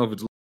heard it. I don't know if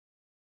it's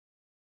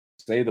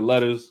say the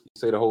letters,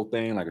 say the whole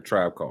thing like a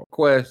Tribe Called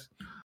Quest.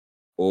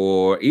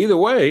 Or either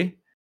way,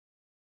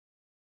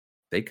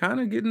 they kind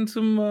of getting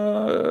some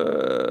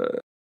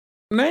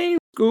names,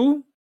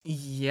 School.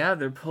 Yeah,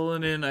 they're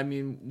pulling in. I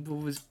mean,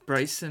 what was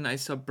Bryson? I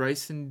saw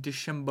Bryson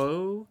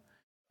DeChambeau.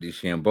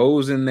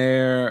 DeChambeau's in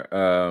there.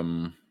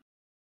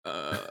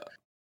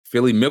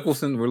 Philly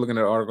Mickelson, we're looking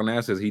at an article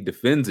now, says he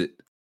defends it,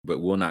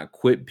 but will not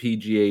quit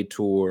PGA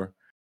Tour.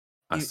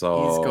 He's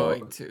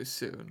going to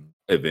soon.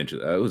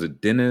 Eventually. Was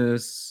it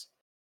Dennis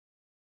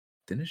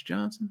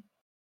Johnson?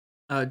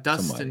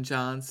 Dustin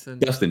Johnson.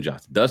 Dustin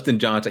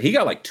Johnson. He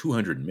got like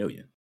 200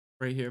 million.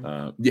 Right here.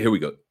 Yeah, here we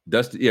go.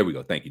 Here we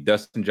go. Thank you.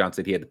 Dustin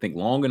Johnson said he had to think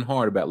long and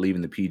hard about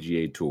leaving the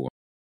PGA Tour.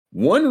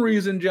 One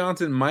reason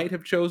Johnson might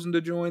have chosen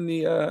to join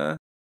the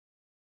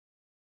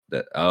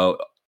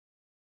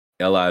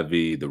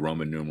LIV, the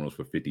Roman numerals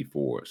for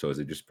 54. So is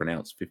it just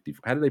pronounced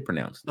 54? How do they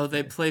pronounce it? Oh,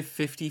 they play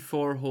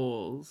 54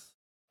 holes.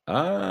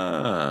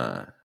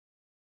 Okay,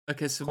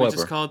 so Clever. we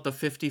just call it the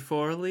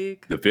 54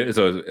 league?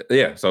 So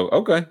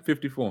okay,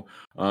 54.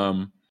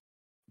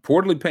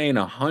 Reportedly paying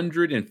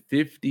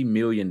 $150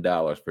 million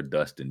for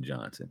Dustin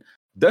Johnson.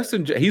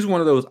 He's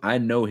one of those, I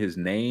know his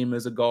name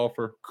as a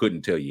golfer,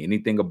 couldn't tell you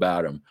anything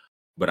about him,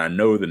 but I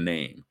know the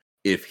name.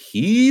 If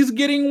he's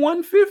getting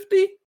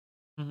 150,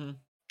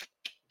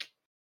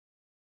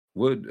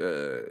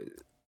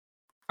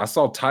 I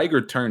saw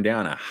Tiger turn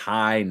down a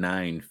high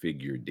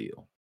 9-figure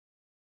deal.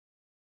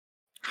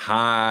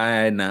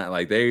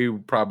 Like they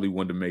probably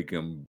wanted to make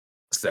him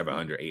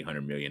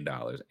 $700-800 million,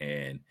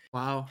 and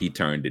wow, he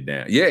turned it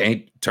down. Yeah,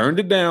 he turned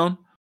it down.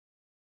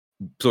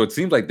 So it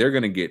seems like they're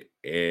gonna get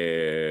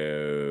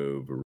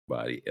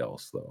everybody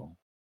else though.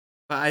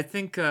 But I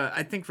think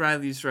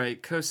Riley's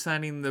right.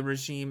 Co-signing the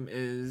regime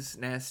is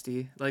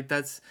nasty. Like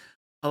that's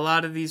a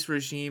lot of these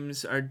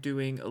regimes are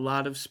doing a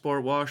lot of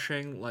sport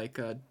washing. Like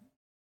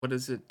what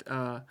is it?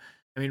 I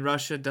mean,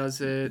 Russia does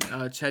it.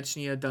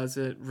 Chechnya does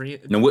it.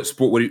 Now, what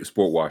sport?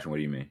 Sport washing? What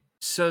do you mean?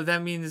 So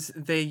that means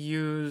they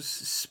use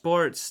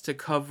sports to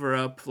cover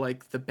up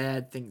like the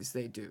bad things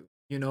they do.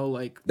 You know,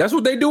 like that's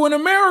what they do in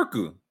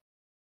America.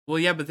 Well,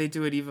 yeah, but they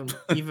do it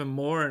even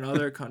more in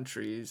other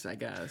countries, I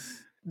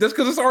guess. That's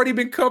because it's already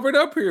been covered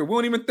up here. We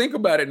don't even think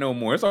about it no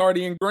more. It's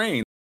already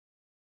ingrained.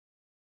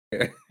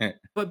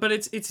 But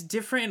it's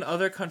different in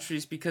other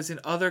countries because in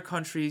other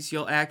countries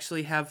you'll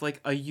actually have like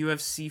a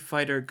UFC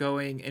fighter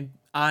going and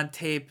on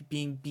tape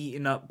being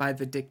beaten up by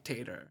the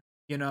dictator.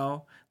 You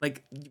know,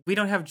 like we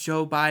don't have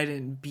Joe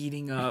Biden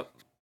beating up.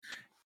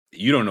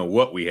 You don't know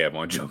what we have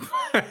on Joe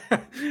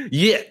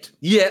yet.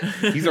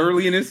 He's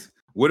early in this.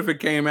 What if it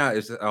came out?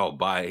 It's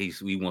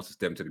he wants to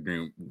step into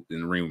the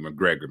ring with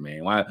McGregor,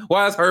 man.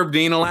 Why is Herb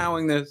Dean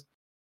allowing this?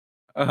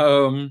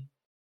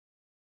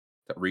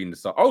 reading the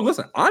song. Oh,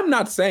 listen, I'm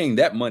not saying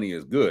that money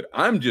is good.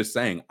 I'm just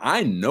saying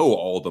I know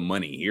all the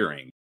money here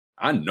ain't.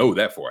 I know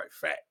that for a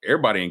fact.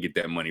 Everybody ain't get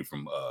that money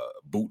from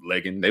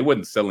bootlegging. They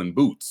wasn't selling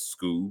boots,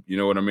 Scoob. You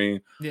know what I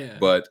mean? Yeah.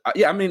 But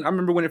yeah, I mean, I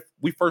remember when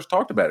we first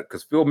talked about it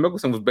because Phil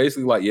Mickelson was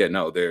basically like, yeah,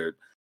 no, they're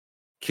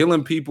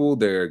killing people.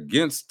 They're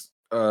against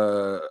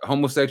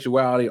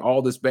homosexuality,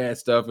 all this bad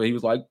stuff. And he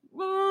was like,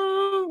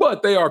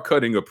 but they are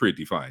cutting a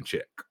pretty fine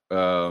check.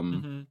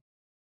 So,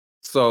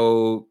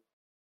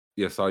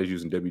 yeah, Saudi's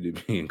using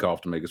WWE and golf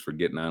to make us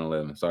forget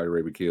 9/11. Saudi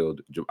Arabia killed.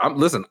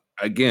 Listen,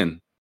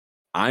 again,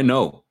 I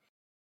know.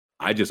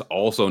 I just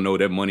also know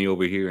that money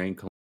over here ain't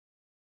coming.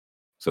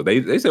 So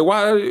they say,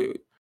 why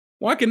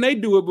can they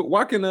do it? But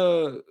why can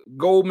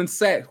Goldman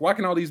Sachs, why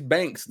can all these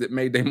banks that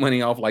made their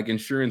money off like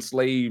insuring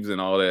slaves and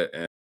all that,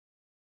 and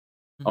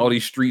all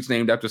these streets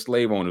named after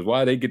slave owners,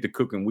 why they get to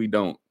cook and we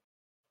don't?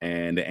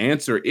 And the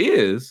answer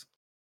is,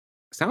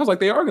 sounds like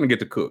they are going to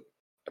get to cook.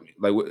 I mean,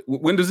 like,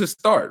 when does this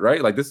start,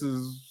 right? Like, it's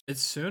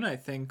soon, I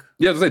think.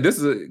 Yeah,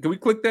 can we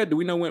click that? Do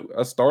we know when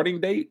a starting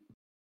date?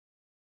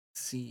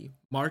 Let's see,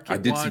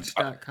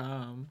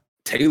 marketwatch.com.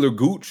 Taylor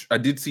Gooch. I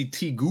did see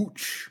T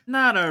Gooch.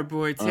 Not our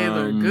boy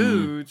Taylor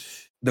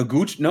Gooch. The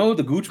Gooch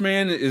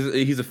man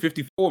he's a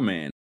 54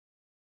 man.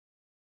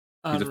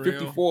 He's a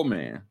 54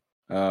 man.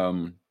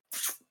 The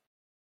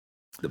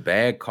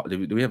bag call.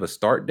 Do we have a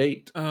start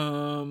date?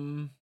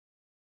 No,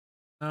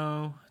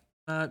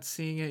 not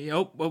seeing it.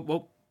 June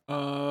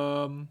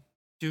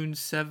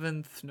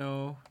 7th.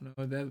 No,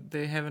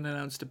 they haven't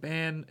announced a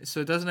ban,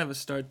 so it doesn't have a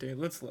start date.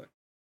 Let's look.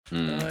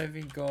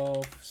 Diving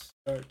golf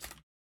start.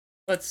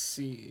 Let's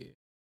see.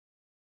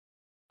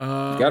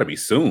 It's got to be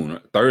soon.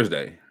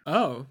 Thursday.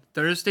 Oh,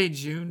 Thursday,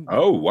 June.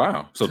 Oh,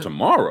 wow. So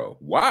tomorrow.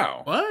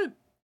 Wow. What?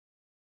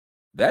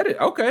 That is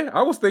okay.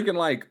 I was thinking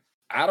like,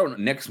 I don't know,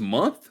 next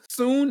month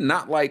soon,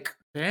 not like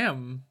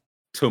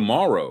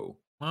tomorrow.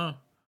 Huh.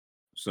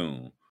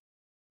 Soon.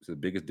 It's the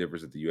biggest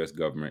difference that the U.S.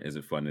 government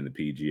isn't funding the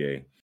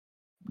PGA.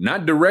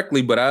 Not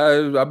directly, but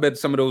I bet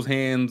some of those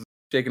hands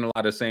shaking a lot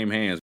of the same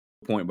hands.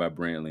 Point by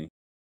Brantley.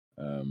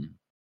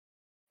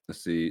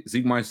 Let's see.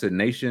 Zeke Martin said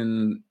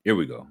here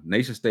we go.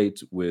 Nation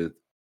states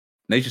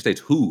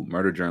who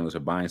murder journalists are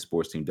buying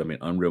sports teams dumping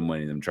unreal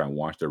money in them trying to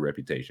wash their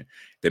reputation.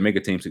 If they make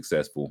a team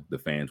successful, the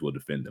fans will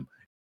defend them.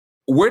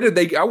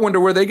 I wonder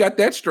where they got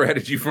that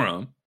strategy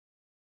from.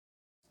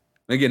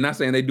 Again, not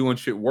saying they doing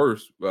shit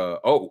worse.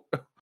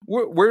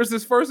 Where's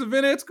this first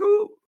event at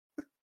school?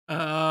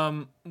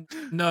 No.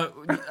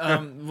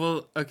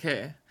 Well,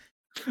 okay.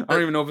 I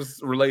don't even know if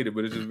it's related,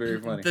 but it's just very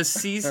funny. The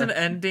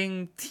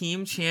season-ending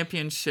team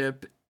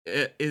championship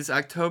is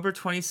October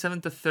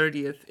 27th to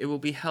 30th. It will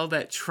be held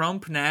at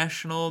Trump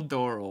National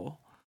Doral.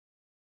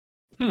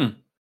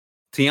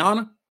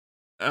 Tiana?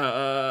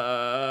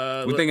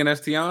 We thinking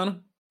that's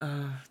Tiana?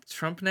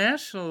 Trump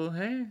National,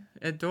 hey,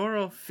 at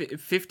Doral.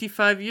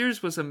 55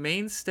 years was a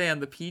mainstay on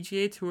the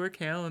PGA Tour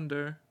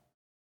calendar.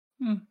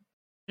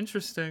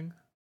 Interesting.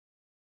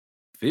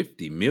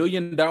 $50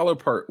 million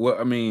per. Well,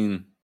 I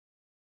mean,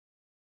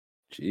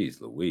 jeez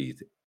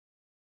Louise.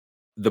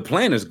 The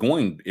plan is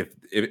going, if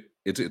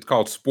it's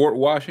called sport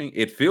washing,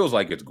 it feels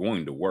like it's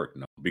going to work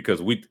now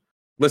because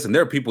listen,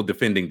 there are people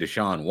defending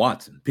Deshaun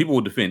Watson. People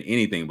will defend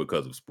anything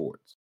because of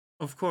sports.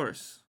 Of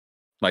course.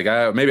 Like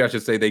maybe I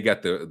should say they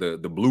got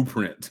the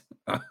blueprint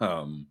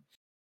from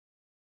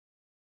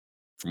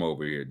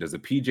over here. Does the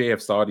PJ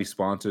have Saudi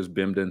sponsors?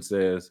 Bimden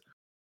says.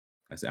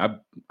 I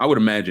would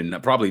imagine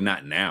probably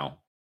not now,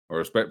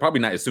 or probably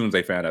not as soon as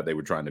they found out they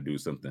were trying to do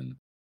something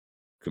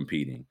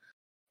competing.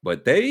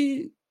 But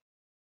they've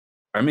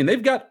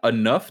got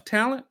enough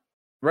talent,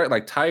 right?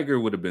 Like Tiger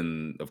would have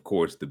been, of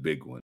course, the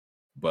big one,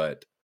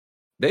 but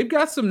they've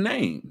got some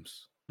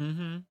names.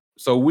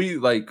 So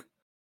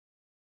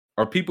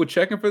are people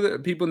checking for the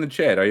people in the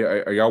chat?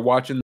 Are y'all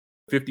watching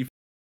 50?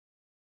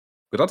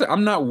 Because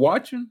I'm not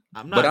watching.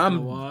 I'm not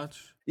gonna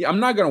watch. Yeah, I'm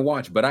not gonna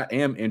watch, but I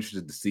am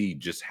interested to see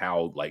just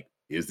how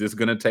is this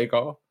gonna take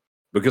off?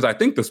 Because I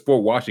think the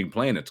sport washing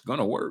plan it's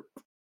gonna work.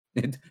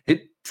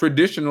 It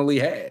traditionally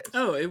has.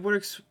 Oh, it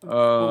works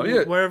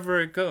wherever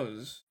it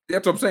goes.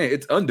 That's what I'm saying.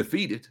 It's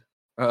undefeated.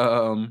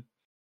 That's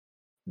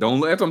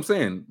what I'm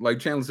saying. Like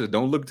Chandler says,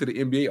 don't look to the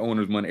NBA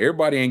owners' money.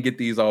 Everybody ain't get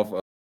these off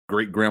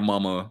great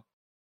grandmama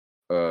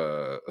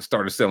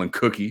started selling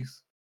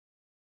cookies.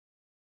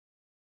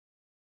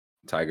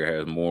 Tiger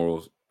has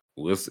morals.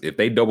 If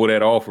they double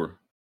that offer,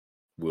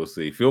 we'll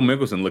see. Phil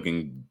Mickelson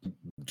looking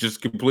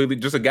just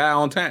a guy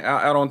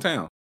out on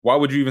town. Why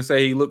would you even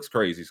say he looks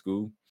crazy,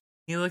 Scoob?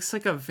 He looks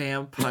like a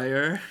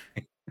vampire.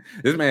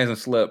 This man hasn't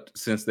slept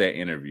since that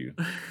interview.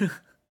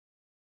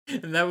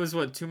 And that was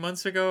 2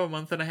 months ago, a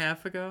month and a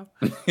half ago?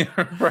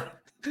 Right.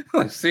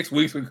 Like 6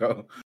 weeks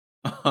ago.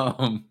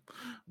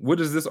 What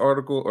is this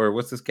article or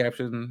what's this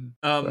caption?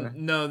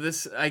 No,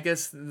 this, I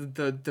guess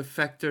the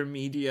Defector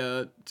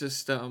Media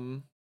just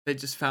they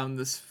just found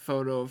this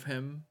photo of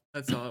him.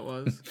 That's all it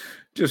was.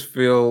 Just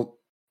Phil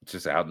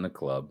just out in the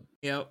club.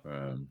 Yep.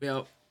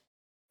 Yep.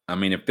 I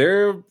mean, if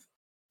they're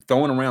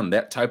throwing around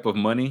that type of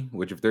money,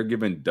 which if they're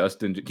giving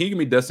can you give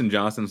me Dustin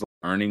Johnson's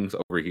earnings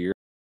over here.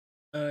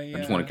 Yeah. I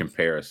just want a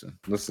comparison.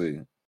 Let's see.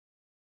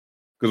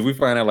 Because we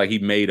find out like he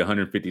made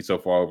 150 so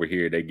far over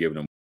here. They giving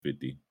him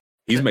 50.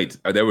 He's made.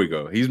 There we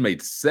go. He's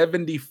made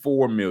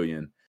 74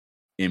 million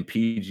in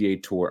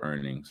PGA Tour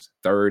earnings,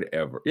 third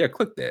ever. Yeah,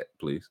 click that,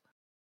 please.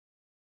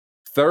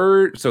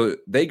 Third. So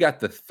they got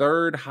the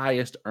third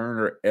highest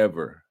earner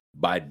ever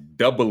by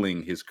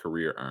doubling his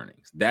career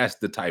earnings. That's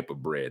the type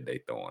of bread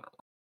they throwing around.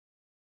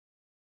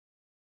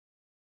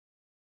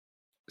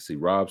 See,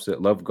 Rob said,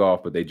 love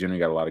golf, but they generally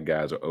got a lot of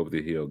guys who are over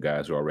the hill,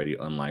 guys who are already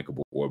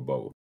unlikable or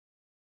both.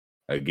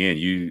 Again,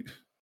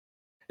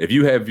 if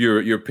you have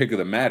your pick of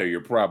the matter,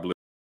 you're probably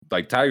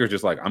like Tiger's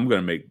just like, I'm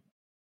going to make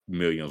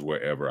millions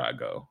wherever I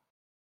go.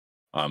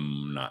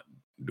 I'm not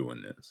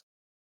doing this.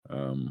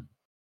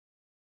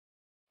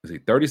 See,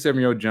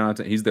 37-year-old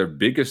Johnson, he's their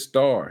biggest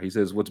star. He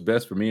says, what's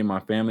best for me and my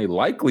family,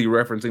 likely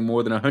referencing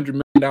more than $100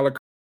 million.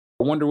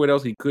 I wonder what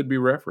else he could be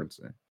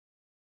referencing.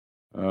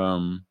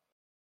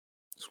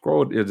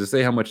 Scroll to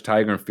say how much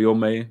Tiger and Phil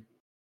made.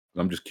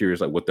 I'm just curious,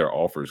 like what their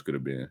offers could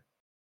have been.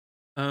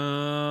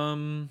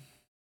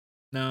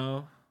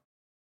 No.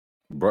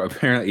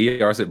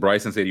 Apparently, ER said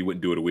Bryson said he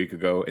wouldn't do it a week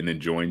ago and then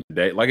joined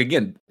today. Like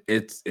again,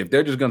 it's if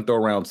they're just gonna throw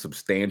around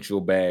substantial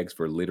bags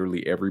for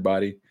literally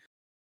everybody,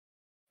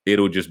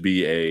 it'll just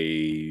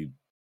be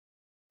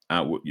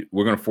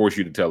we're gonna force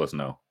you to tell us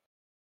no.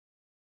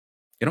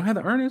 You don't have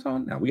the earnings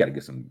on now. We got to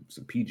get some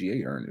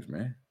PGA earners,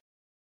 man.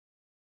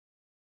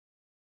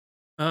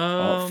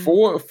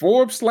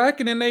 Forbes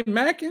slacking and they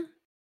macking.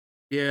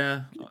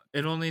 Yeah,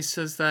 it only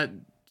says that.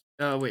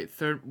 Wait,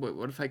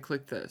 what if I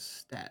click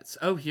this stats?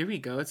 Oh, here we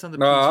go. It's on the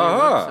PGA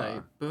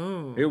website.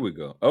 Boom. Here we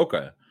go.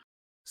 Okay.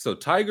 So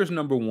Tiger's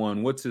number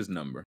one. What's his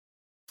number?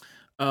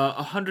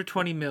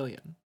 120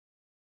 million.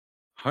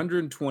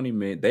 120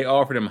 million. They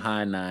offered him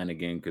high 9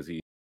 again because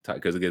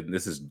again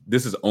this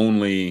is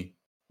only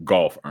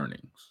golf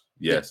earnings.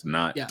 Yes,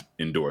 not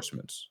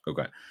endorsements.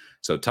 Okay.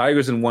 So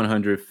Tiger's in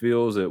 100.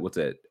 Phil's at what's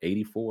that?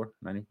 84,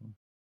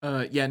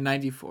 94? Yeah,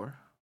 94.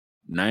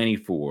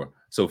 94.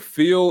 So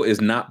Phil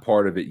is not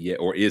part of it yet,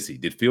 or is he?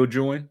 Did Phil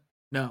join?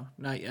 No,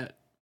 not yet.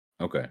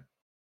 Okay.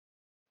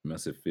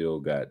 Must have Phil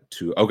got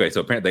 2. Okay,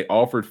 so apparently they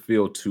offered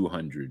Phil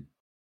 200.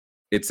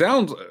 It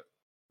sounds,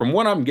 from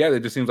what I'm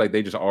gathering, it just seems like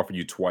they just offered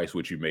you twice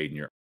what you made in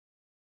your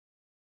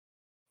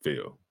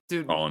Phil.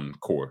 Dude, on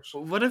course.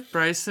 What if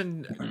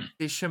Bryson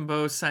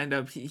DeChambeau signed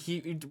up?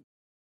 He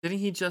didn't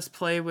he just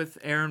play with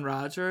Aaron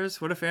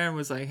Rodgers? What if Aaron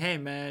was like, "Hey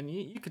man,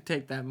 you could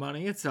take that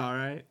money. It's all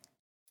right."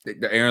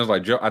 Aaron's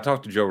like, Joe. I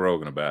talked to Joe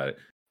Rogan about it,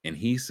 and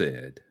he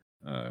said,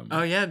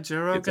 "Oh yeah,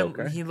 Joe Rogan.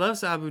 Okay. He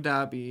loves Abu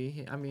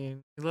Dhabi. I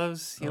mean, he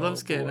loves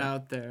getting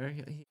out there.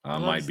 I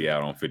might be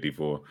out on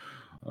 54."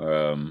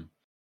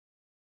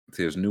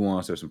 There's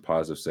nuance. There's some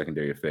positive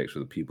secondary effects for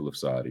the people of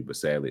Saudi, but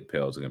sadly, it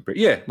pales in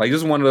comparison. Yeah, like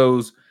this is one of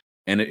those.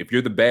 And if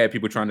you're the bad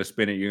people trying to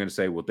spin it, you're going to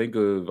say, well, think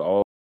of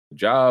all the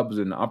jobs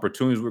and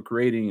opportunities we're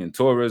creating and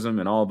tourism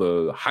and all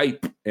the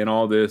hype and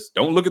all this.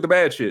 Don't look at the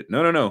bad shit.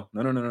 No.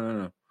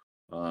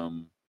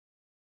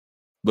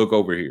 Look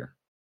over here.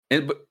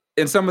 And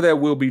some of that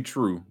will be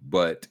true.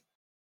 But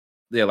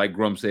yeah, like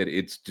Grum said,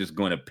 it's just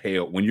going to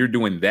pale. When you're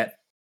doing that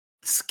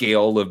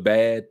scale of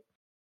bad,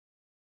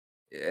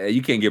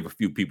 you can't give a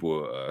few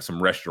people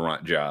some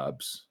restaurant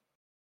jobs.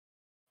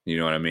 You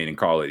know what I mean? And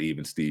call it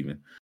even Steven.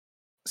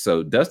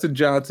 So Dustin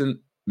Johnson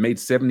made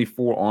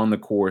 74 on the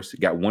course,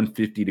 got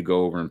 150 to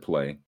go over and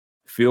play.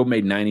 Phil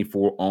made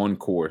 94 on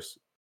course,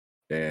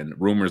 and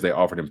rumors they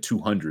offered him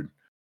 200.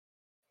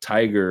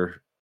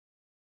 Tiger,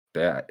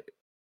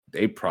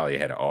 they probably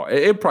had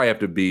it probably have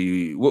to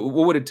be. What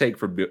would it take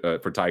for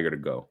Tiger to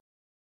go?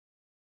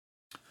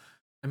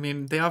 I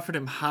mean, they offered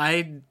him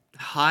high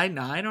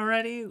 9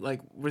 already.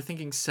 Like we're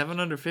thinking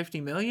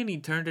 750 million. He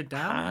turned it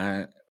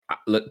down.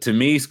 Look, to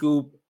me,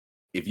 Scoop.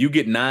 If you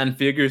get 9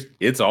 figures,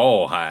 it's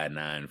all high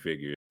 9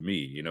 figures to me.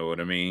 You know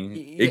what I mean?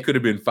 Yeah. It could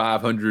have been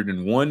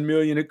 501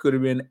 million. It could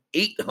have been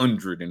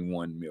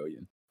 801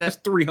 million. That's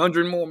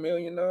 300 more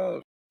million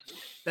dollars.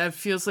 That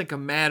feels like a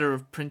matter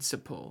of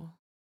principle.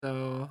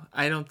 So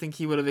I don't think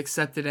he would have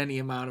accepted any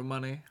amount of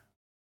money.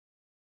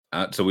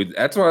 That's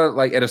why,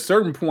 like, at a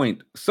certain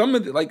point, some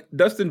of like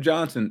Dustin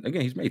Johnson,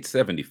 again, he's made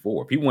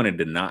 74. If he wanted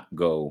to not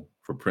go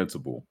for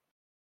principle,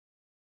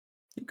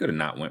 he could have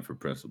not went for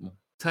principle.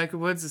 Tiger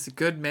Woods is a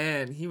good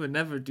man. He would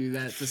never do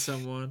that to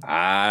someone.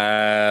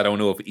 I don't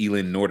know if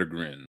Elin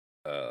Nordegren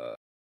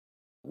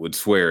would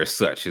swear as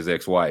such, his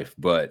ex-wife,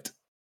 but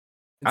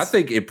I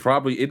think it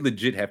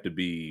legit have to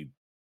be,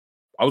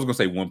 I was going to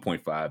say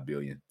 1.5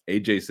 billion.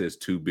 AJ says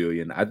 2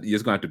 billion.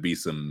 It's going to have to be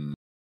some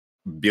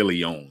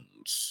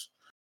billions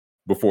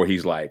before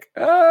he's like,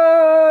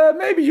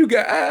 maybe you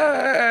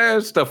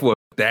got stuff wasn't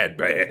that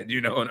bad.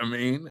 You know what I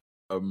mean?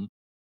 I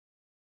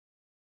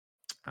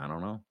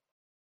don't know.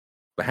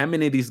 But how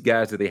many of these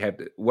guys do they have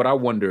to? What I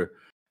wonder,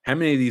 how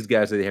many of these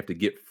guys do they have to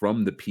get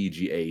from the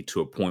PGA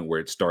to a point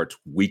where it starts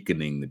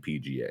weakening the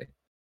PGA?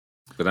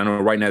 Because I know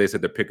right now they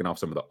said they're picking off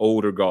some of the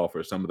older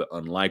golfers, some of the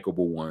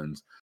unlikable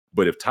ones.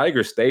 But if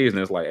Tiger stays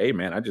and it's like, hey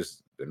man,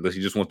 something. Unless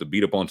he just wants to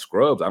beat up on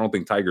scrubs. I don't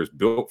think Tiger's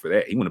built for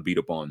that. He want to beat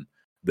up on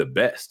the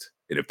best.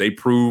 And if they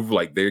prove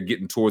like they're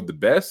getting toward the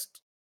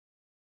best,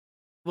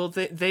 well,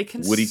 they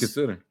can. Would he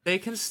consider? They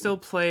can still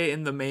play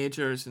in the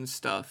majors and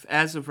stuff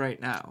as of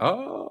right now.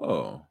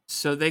 Oh,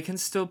 so they can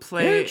still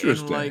play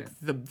in like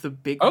the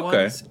big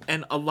ones,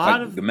 and a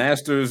lot of the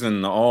Masters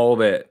and all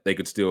that. They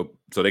could still,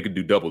 so they could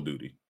do double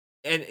duty.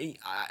 And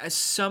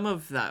some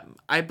of them,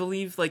 I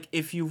believe, like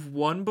if you've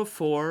won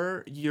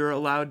before, you're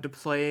allowed to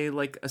play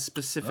like a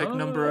specific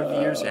number of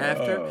years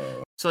after.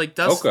 So like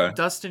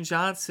Dustin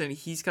Johnson,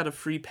 he's got a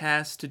free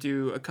pass to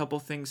do a couple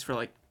things for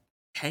like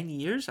 10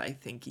 years, I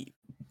think.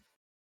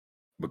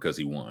 Because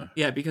he won.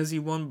 Yeah, because he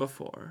won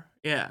before.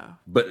 Yeah.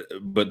 But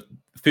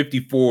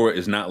 54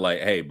 is not like,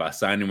 hey, by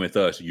signing with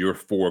us, you're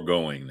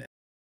foregoing that.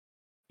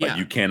 Like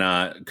you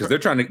cannot, because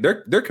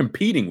they're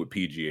competing with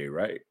PGA,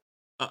 right?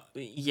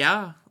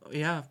 Yeah.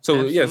 So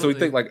absolutely. So we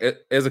think like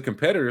as a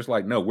competitor, it's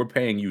like, no, we're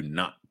paying you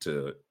not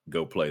to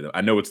go play them.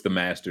 I know it's the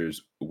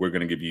Masters. We're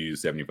going to give you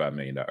 $75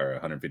 million or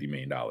 $150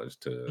 million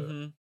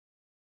to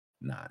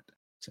not.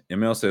 So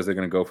ML says they're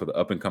going to go for the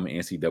up and coming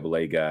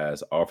NCAA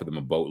guys, offer them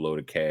a boatload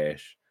of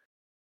cash.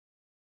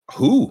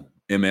 Who,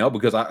 ML?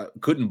 Because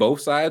couldn't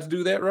both sides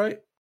do that, right?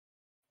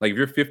 Like if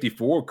you're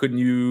 54, couldn't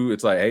you?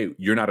 It's like, hey,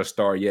 you're not a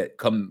star yet.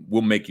 Come,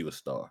 we'll make you a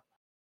star.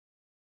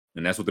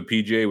 And that's what the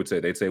PGA would say.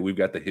 They'd say we've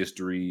got the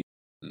history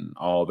and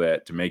all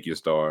that to make you a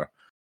star.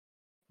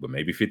 But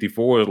maybe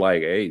 54 is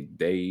like, hey,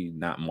 they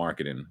not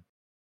marketing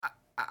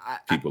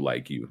people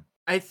like you.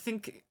 I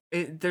think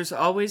there's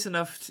always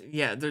enough.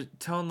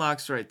 Tone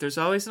Lock's right. There's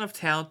always enough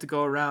talent to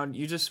go around.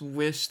 You just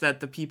wish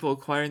that the people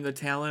acquiring the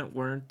talent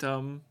weren't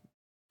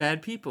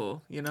bad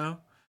people, you know?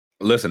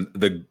 Listen,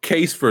 the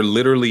case for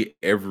literally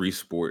every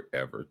sport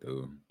ever,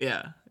 dude.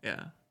 Yeah.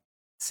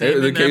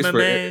 Same in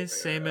MMA,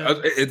 same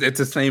in... It's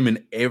the same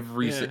in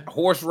every...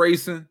 Horse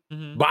racing,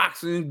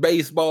 boxing,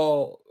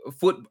 baseball,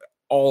 football,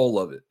 all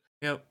of it.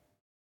 Yep.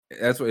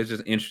 That's why it's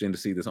just interesting to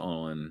see this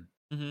on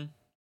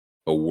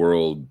a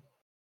world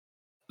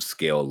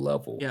scale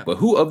level. Yeah. But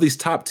who of these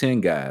top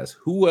 10 guys,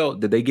 who else...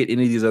 Did they get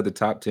any of these other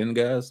top 10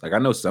 guys? Like, I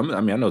know some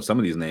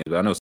of these names, but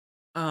I know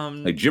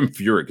like Jim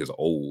Furyk is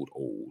old.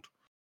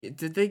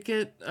 Did they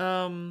get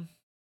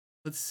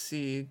let's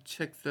see,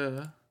 check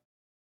the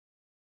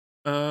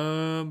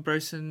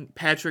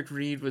Patrick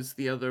Reed was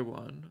the other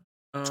one.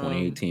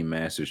 2018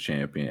 Masters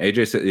champion.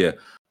 AJ said,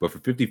 but for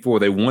 54,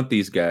 they want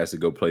these guys to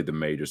go play the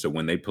major. So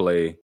when they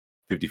play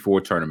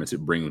 54 tournaments, it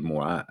brings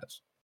more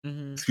eyes.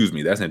 Excuse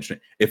me, that's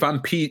interesting. If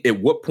I'm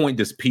at what point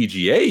does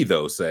PGA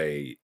though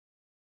say,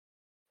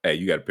 hey,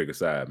 you got to pick a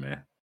side,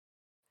 man?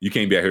 You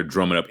can't be out here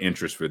drumming up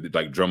interest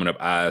drumming up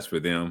eyes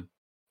for them.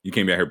 You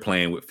can't be out here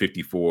playing with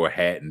 54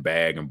 hat and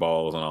bag and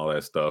balls and all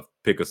that stuff.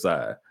 Pick a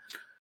side.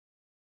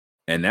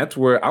 And that's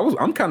where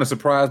I'm kind of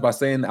surprised by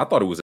saying that. I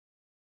thought it was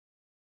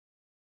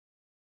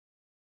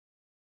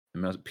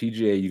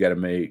PGA. You got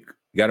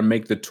to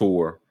make the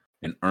tour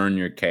and earn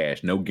your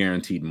cash. No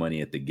guaranteed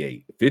money at the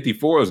gate.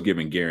 54 is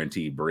giving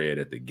guaranteed bread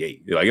at the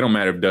gate. Like, it don't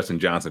matter if Dustin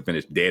Johnson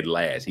finished dead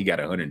last. He got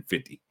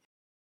 150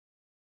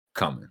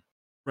 coming.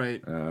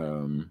 Right.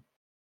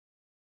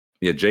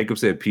 Jacob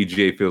said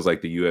PGA feels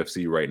like the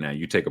UFC right now.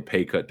 You take a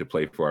pay cut to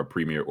play for our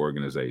premier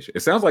organization.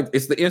 It sounds like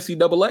it's the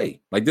NCAA.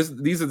 Like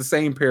these are the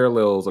same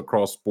parallels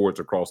across sports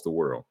across the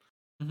world.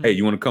 Hey,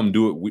 you want to come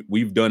do it?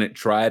 We've done it,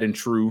 tried and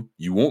true.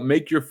 You won't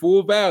make your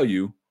full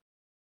value,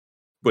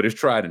 but it's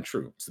tried and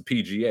true. It's the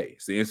PGA.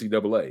 It's the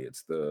NCAA.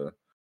 It's the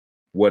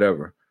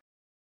whatever.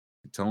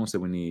 Tone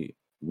said we need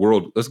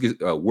let's get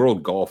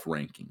world golf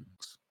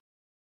rankings.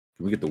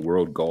 Can we get the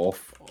world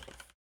golf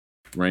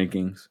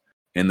rankings?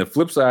 And the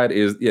flip side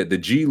is, the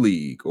G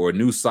League or a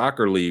new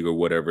soccer league or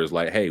whatever is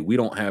like, hey, we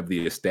don't have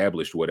the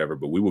established whatever,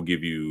 but we will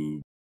give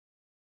you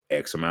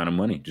X amount of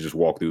money to just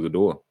walk through the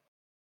door.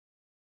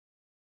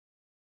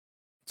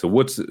 So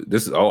what's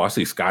this? I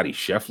see Scotty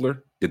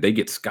Scheffler. Did they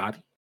get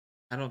Scotty?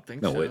 I don't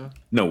think so.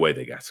 No way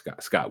they got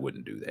Scott. Scott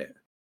wouldn't do that.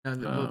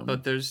 No,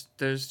 but there's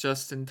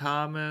Justin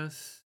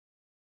Thomas,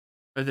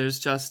 or there's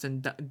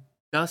Dustin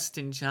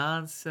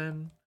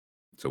Johnson.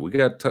 So we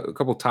got a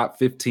couple top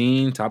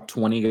 15, top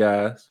 20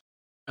 guys.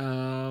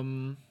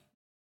 Who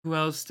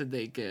else did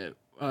they get?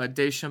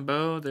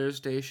 DeChambeau. There's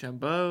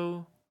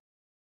DeChambeau.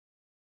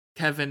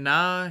 Kevin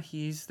Na,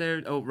 he's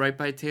there. Oh, right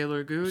by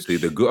Taylor Gooch. See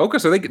okay,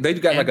 so they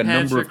got like a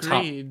number of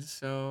top. Reed,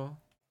 so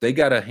they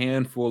got a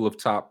handful of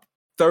top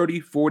 30,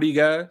 40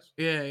 guys.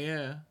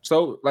 Yeah.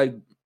 So like,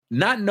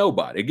 not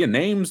nobody. Again,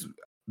 names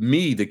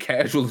me, the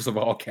casualist of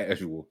all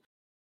casual,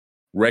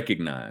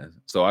 recognize.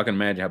 So I can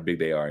imagine how big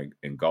they are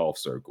in golf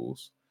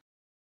circles.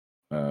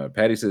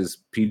 Patty says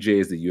PGA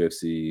is the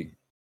UFC,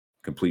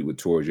 complete with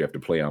tours you have to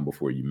play on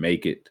before you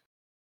make it.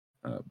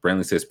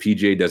 Brandley says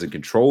PGA doesn't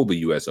control the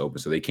U.S. Open,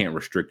 so they can't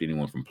restrict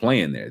anyone from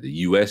playing there.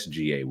 The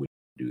USGA would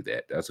do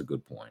that. That's a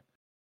good point.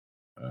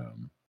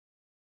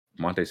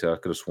 Monte said, I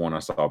could have sworn I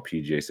saw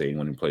PGA say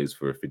anyone who plays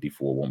for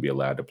 54 won't be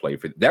allowed to play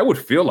for. That would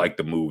feel like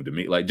the move to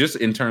me. Like, just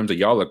in terms of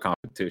y'all are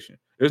competition.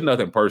 There's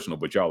nothing personal,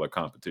 but y'all are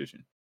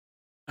competition.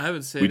 I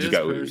would say it is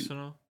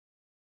personal.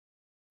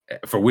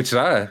 For which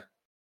side?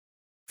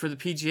 For the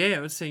PGA,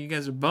 I would say you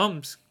guys are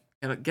bums.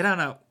 Get on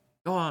out.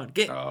 Go on.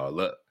 Get.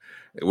 Look.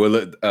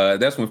 Well,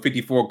 that's when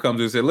 54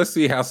 comes and said, let's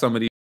see how some of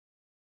these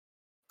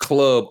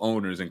club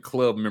owners and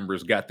club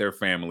members got their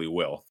family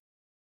wealth.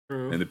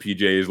 True. And the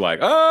PGA is like,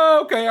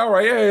 oh, okay, all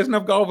right, yeah, there's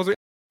enough golfers to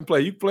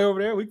play. You can play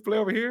over there, we can play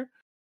over here.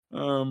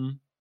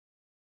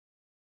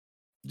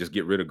 Just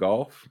get rid of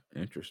golf.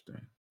 Interesting.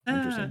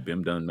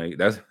 Bim done made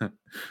that's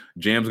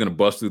Jam's gonna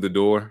bust through the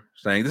door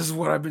saying, this is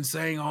what I've been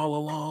saying all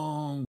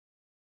along.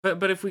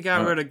 But if we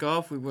got rid of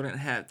golf, we wouldn't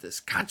have this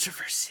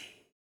controversy.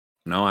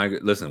 No,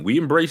 listen, we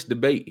embrace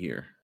debate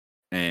here.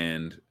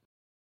 And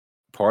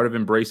part of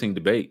embracing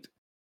debate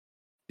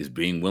is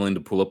being willing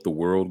to pull up the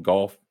world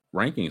golf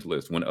rankings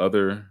list when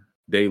other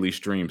daily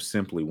streams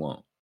simply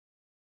won't.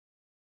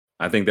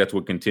 I think that's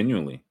what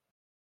continually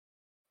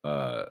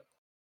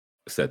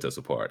sets us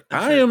apart.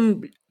 I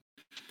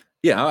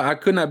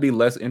could not be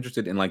less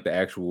interested in like the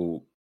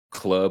actual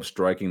club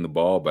striking the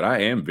ball, but I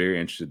am very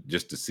interested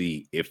just to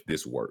see if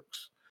this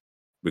works.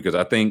 Because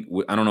I think,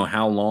 I don't know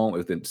how long,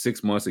 within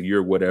 6 months, a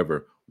year,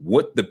 whatever,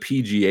 if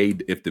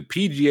the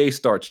PGA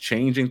starts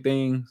changing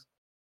things,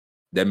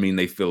 that means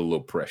they feel a little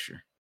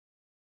pressure.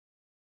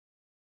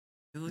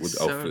 He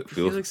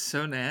looks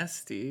so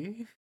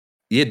nasty.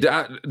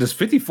 Yeah, does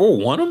 54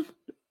 want him?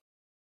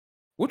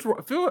 What's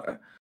wrong?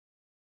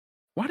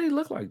 Why do he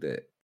look like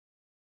that?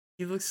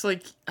 He looks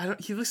like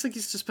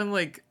he's just been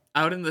like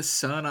out in the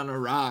sun on a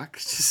rock.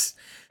 Just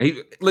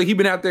he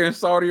been out there in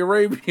Saudi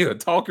Arabia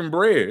talking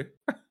bread.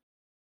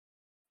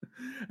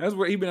 That's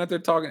where he been out there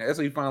talking. That's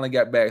where he finally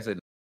got back and said,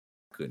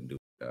 I couldn't do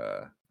it.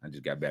 I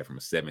just got back from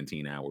a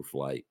 17-hour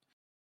flight.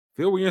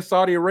 Phil, were you in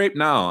Saudi Arabia?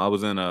 No, I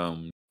was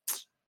in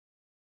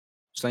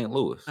St.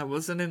 Louis. I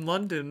wasn't in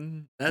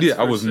London.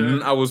 I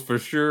was for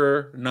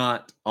sure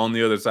not on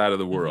the other side of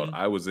the world.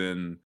 Mm-hmm. I was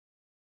in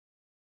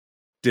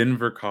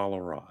Denver,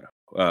 Colorado.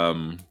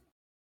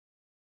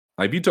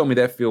 If you told me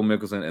that Phil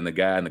Mickelson and the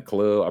guy in the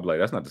club, I'd be like,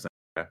 that's not the same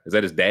guy. Is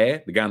that his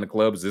dad? The guy in the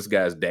club is this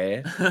guy's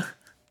dad?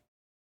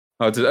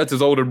 That's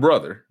his older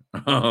brother.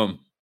 Yeah,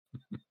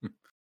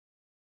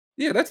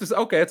 that's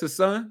his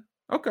son.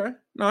 Okay.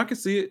 No, I can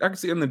see it. I can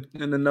see it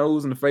in the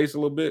nose and the face a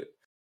little bit.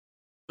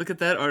 Look at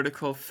that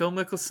article. Phil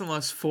Mickelson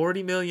lost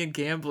 $40 million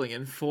gambling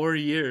in 4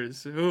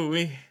 years.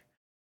 Ooh-wee.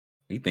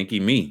 He think he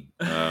me.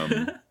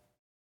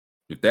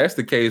 If that's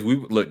the case,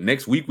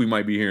 next week we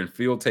might be hearing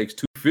Phil takes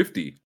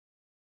 $250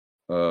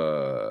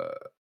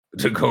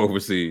 to go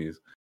overseas.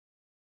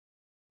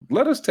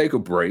 Let us take a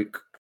break.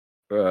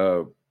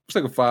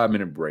 Let's take a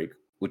 5-minute break.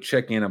 We'll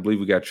check in. I believe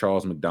we got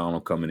Charles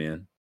McDonald coming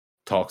in,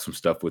 talk some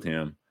stuff with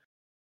him,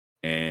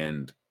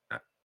 and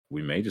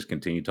we may just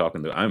continue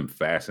talking. I'm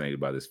fascinated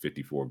by this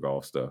 54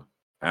 golf stuff.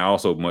 I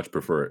also much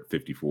prefer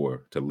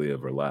 54 to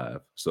live or live.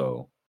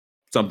 So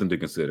something to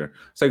consider.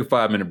 Let's take a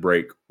 5-minute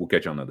break. We'll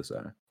catch you on the other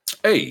side.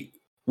 Hey,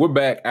 we're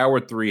back. Hour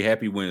 3.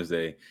 Happy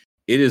Wednesday.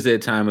 It is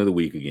that time of the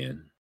week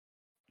again.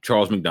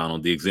 Charles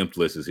McDonald, the exempt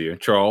list, is here.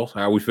 Charles,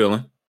 how are we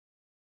feeling?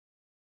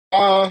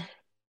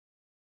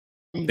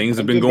 Things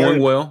have been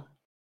going well.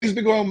 Things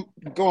have been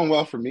going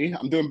well for me.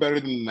 I'm doing better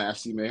than the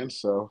nasty man,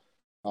 so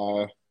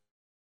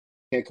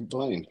can't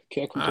complain.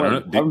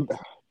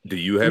 Do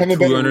you have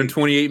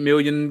 $228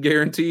 million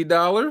guaranteed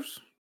dollars?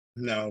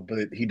 No,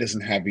 but he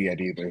doesn't have it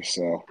yet either.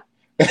 So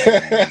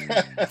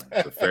that's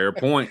a fair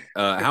point.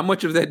 How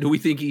much of that do we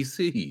think he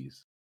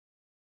sees?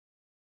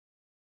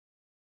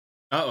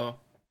 Uh-oh.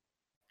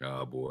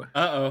 Oh boy.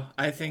 Uh-oh.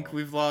 I think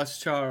we've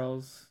lost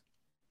Charles.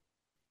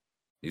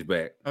 He's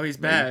back. Oh, he's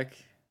back.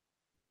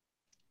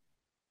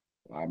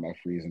 Why am I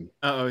freezing?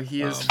 Uh-oh,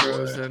 he is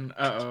frozen. Boy.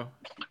 Uh-oh.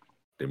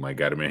 They might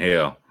got him in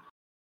hell.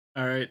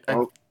 All right.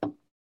 All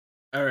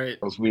right.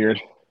 That was weird.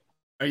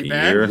 Are you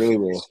back? Really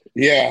weird.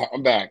 Yeah,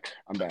 I'm back.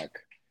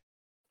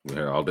 We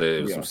heard all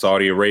some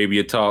Saudi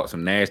Arabia talk,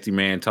 some nasty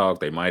man talk.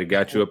 They might have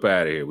got you up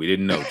out of here. We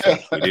didn't know.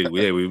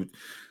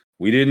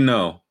 We didn't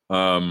know.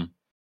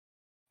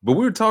 But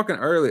we were talking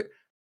earlier.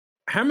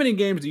 How many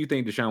games do you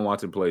think Deshaun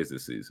Watson plays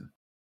this season?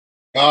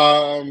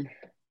 Man.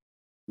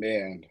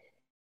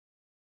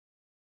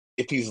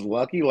 If he's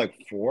lucky, like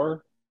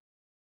 4.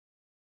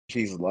 If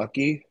he's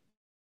lucky,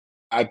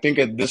 I think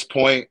at this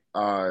point,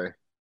 I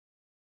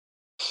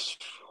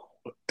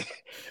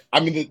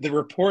mean, the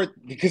report,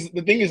 because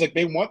the thing is, like,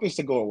 they want this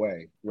to go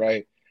away,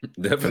 right?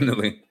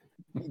 Definitely.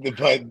 But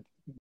the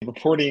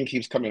reporting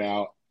keeps coming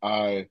out.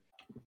 And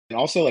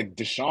also, like,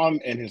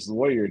 Deshaun and his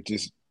lawyer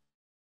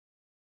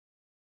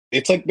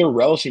it's like they're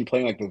relishing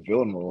playing like the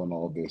villain role in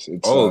all of this.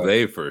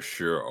 They for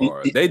sure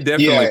are. They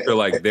definitely feel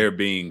like they're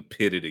being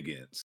pitted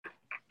against.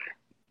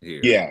 Here.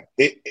 Yeah,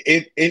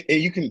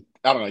 you can.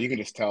 I don't know. You can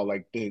just tell,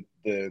 like the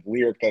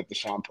lyric that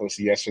Deshaun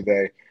posted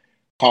yesterday,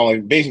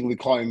 basically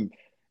calling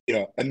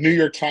a New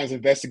York Times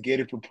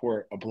investigative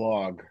report a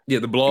blog. Yeah,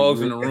 the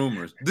blogs and the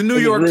rumors. The New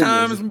York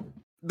Times.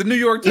 The New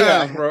York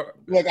Times, bro.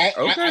 Look,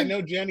 I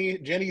know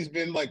Jenny's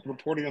been like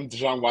reporting on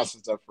Deshaun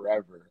Watson stuff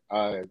forever.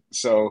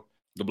 So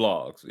The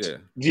blogs, yeah.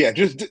 Yeah,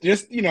 just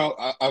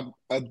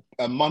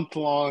a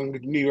month-long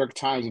New York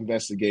Times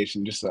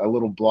investigation, just a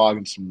little blog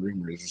and some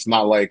rumors. It's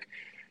not like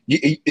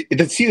see,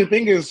 the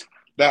thing is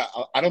that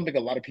I don't think a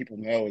lot of people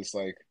know is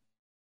like,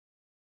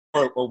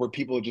 or where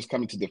people are just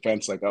coming to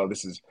defense, like, oh,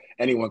 this is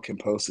anyone can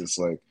post this.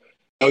 Like,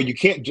 no, you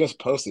can't just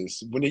post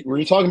this. When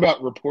you're talking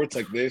about reports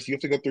like this, you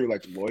have to go through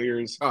like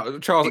lawyers.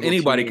 Charles,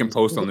 anybody can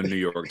post on the New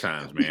York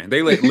Times, man.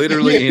 They let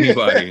literally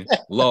anybody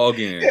log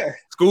in. Yeah.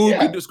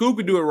 Scoob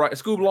could do it right.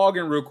 Scoob log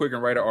in real quick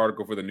and write an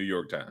article for the New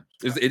York Times.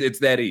 It's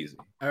that easy.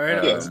 All right,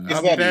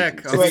 I'll be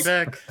back. I'll be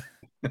back.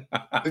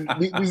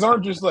 These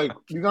aren't just like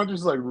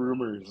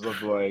rumors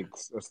of like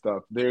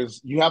stuff.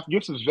 You have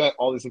to vet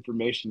all this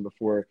information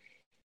before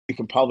you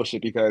can publish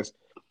it, because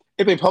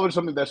if they publish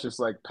something that's just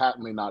like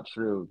patently not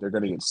true, they're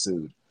going to get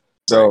sued.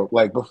 So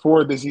like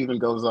before this even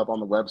goes up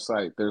on the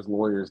website, there's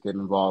lawyers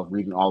getting involved,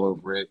 reading all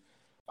over it.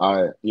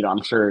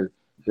 I'm sure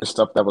there's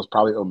stuff that was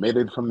probably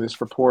omitted from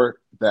this report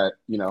that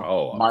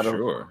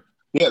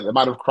that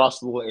might have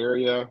crossed the little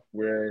area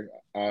where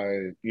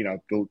the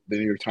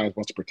New York Times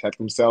wants to protect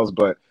themselves.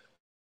 But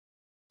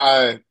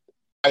I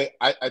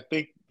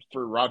think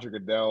for Roger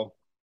Goodell,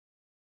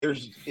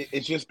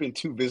 it's just been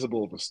too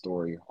visible of a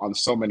story on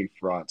so many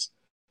fronts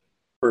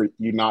for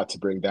you not to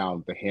bring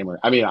down the hammer.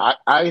 I mean, if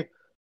I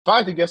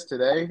had to guess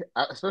today,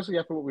 especially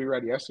after what we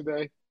read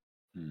yesterday,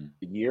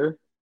 the year,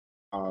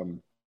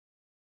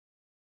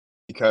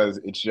 because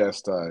it's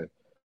just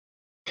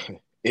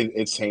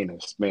it's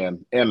heinous,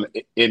 man. And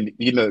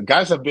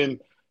guys have been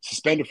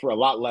suspended for a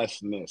lot less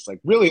than this.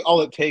 Like, really,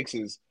 all it takes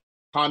is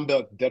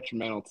conduct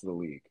detrimental to the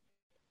league.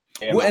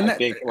 And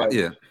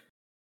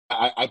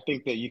I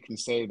think that you can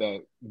say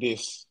that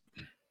this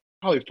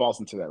probably falls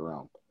into that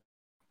realm.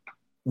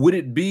 Would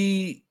it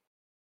be?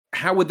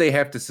 How would they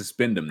have to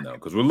suspend him though?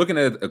 Because we're looking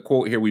at a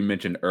quote here we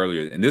mentioned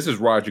earlier, and this is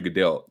Roger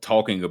Goodell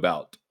talking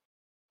about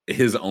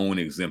his own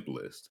exempt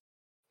list,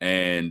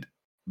 and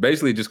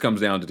basically it just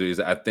comes down to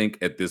is I think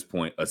at this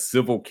point a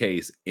civil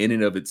case in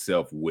and of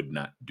itself would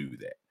not do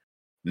that.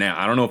 Now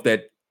I don't know if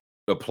that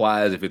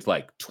applies if it's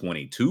like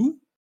 22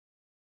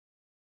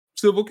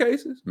 civil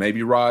cases.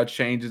 Maybe Raj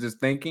changes his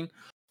thinking,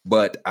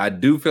 but I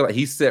do feel like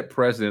he set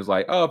precedents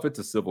like, oh, if it's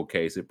a civil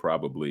case, it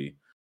probably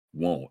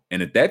won't.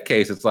 And at that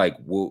case, it's like,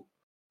 well,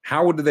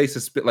 how would they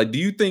suspend? Like, do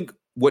you think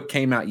what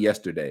came out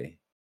yesterday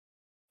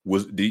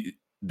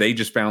they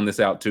just found this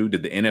out too?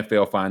 Did the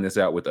NFL find this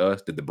out with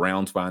us? Did the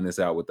Browns find this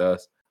out with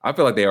us? I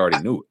feel like they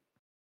already knew it.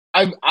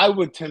 I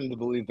would tend to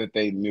believe that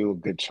they knew a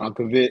good chunk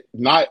of it.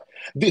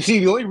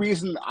 The only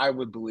reason I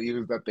would believe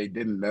is that they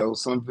didn't know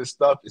some of this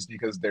stuff is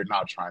because they're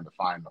not trying to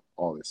find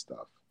all this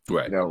stuff.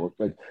 Right.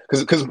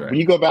 Because when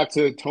you go back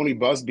to Tony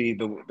Busby,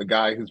 the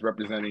guy who's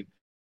representing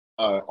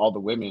all the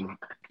women,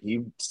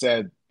 he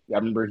said, I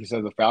remember he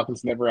said the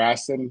Falcons never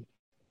asked him,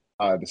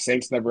 the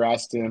Saints never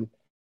asked him,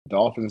 the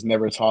Dolphins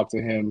never talked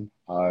to him,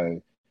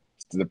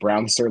 the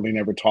Browns certainly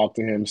never talked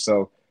to him.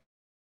 So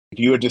if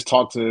you had just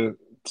talked to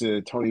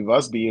Tony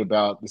Busby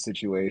about the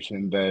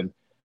situation, then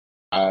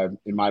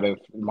it might have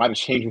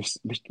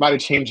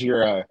changed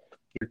your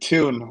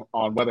tune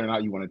on whether or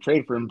not you want to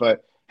trade for him.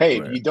 But hey,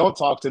 if you don't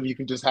talk to him, you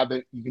can just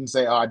you can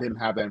say, oh, I didn't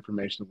have that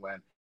information when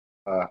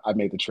I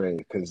made the trade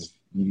because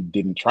you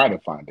didn't try to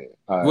find it.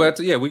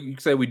 We can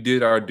say we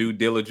did our due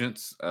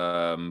diligence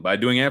by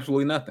doing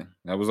absolutely nothing.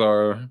 That was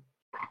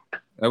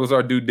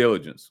our due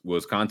diligence,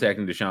 was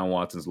contacting Deshaun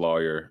Watson's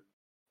lawyer,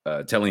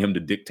 telling him to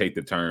dictate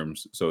the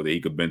terms so that he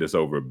could bend us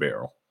over a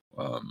barrel.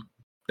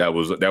 That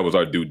was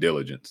our due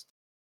diligence.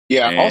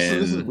 Yeah. And also,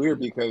 this is weird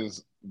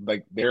because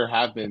like there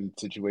have been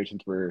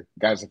situations where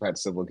guys have had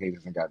civil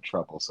cases and got in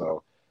trouble.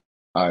 So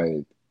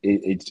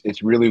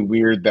it's really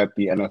weird that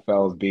the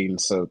NFL is being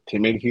so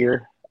timid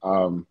here.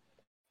 The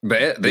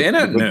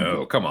NFL,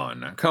 no, come on,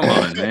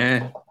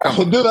 man.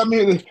 Dude, I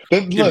mean,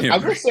 look, I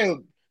will say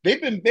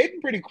they've been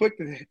pretty quick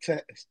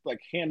to like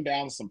hand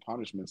down some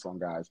punishments on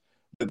guys.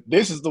 But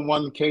this is the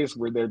one case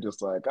where they're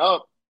just like,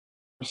 oh,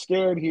 we're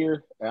scared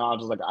here, and I'm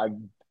just like, I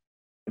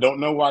don't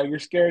know why you're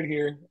scared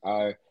here,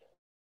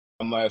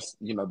 unless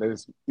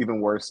there's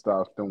even worse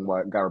stuff than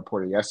what got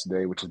reported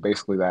yesterday, which is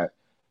basically that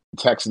the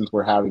Texans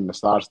were having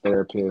massage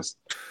therapists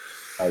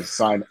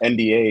sign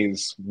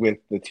NDAs with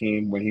the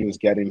team when he was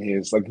getting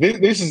his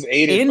this is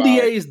aided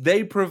NDAs by,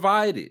 they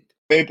provided.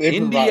 They NDAs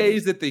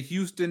provided. that the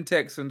Houston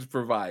Texans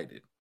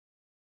provided.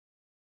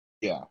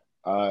 Yeah,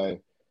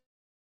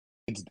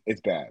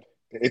 it's bad.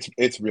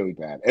 It's really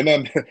bad. And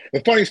then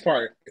the funniest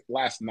part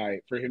last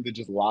night for him to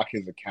just lock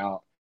his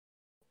account.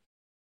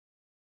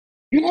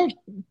 You have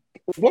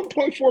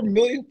 1.4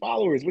 million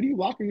followers. What are you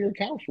locking your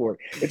account for?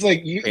 It's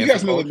like you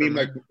guys know what I mean.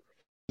 Like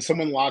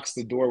someone locks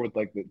the door with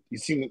like you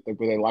seen like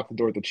where they lock the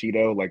door with the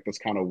Cheeto. Like that's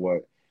kind of what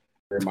it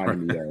reminded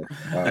me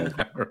of.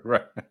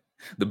 Right.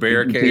 The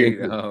barricade.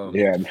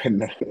 Yeah.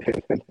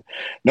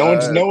 No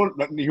one's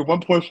your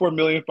 1.4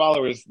 million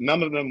followers.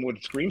 None of them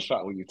would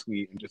screenshot when you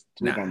tweet and just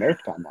tweet on their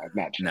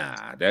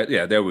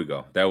timeline. There we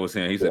go. That was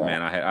him. He said,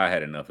 "Man, I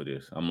had enough of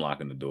this. I'm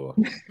locking the door."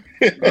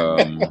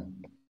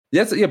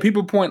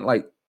 People point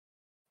like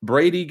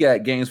Brady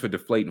got games for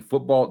deflating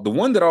football. The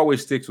one that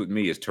always sticks with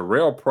me is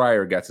Terrell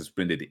Pryor got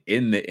suspended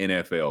in the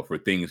NFL for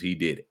things he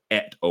did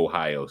at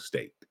Ohio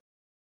State.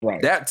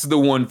 Right. That's the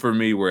one for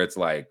me where it's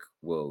like,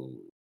 well,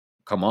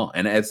 come on.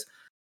 And as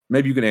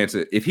maybe you can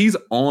answer, if he's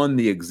on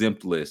the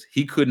exempt list,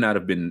 he could not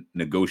have been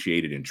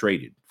negotiated and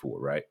traded for,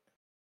 right?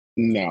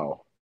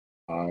 No.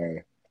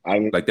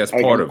 Like that's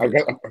part of it,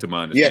 to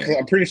my understanding. Yeah, because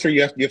I'm pretty sure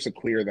you have to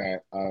clear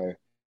that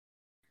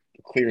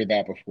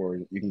before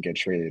you can get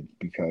traded,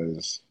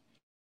 because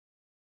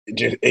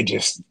it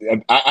just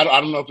I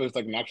don't know if there's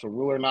like an actual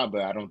rule or not,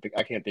 but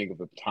I can't think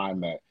of a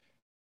time that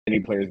any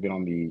player's been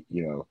on the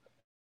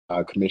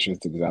commission's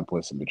exempt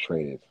list and been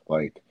traded.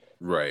 Like,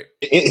 right.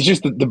 It's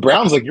just the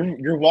Browns, like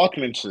you're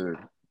walking into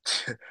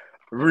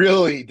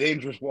really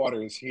dangerous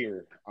waters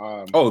here.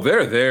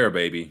 They're there,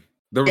 baby.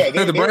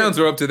 The Browns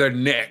are up to their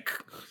neck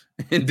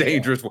in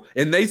dangerous,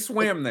 and they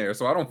swam there,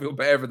 so I don't feel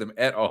bad for them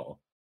at all.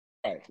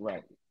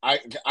 Right. I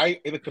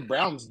like the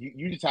Browns.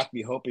 You just have to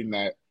be hoping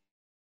that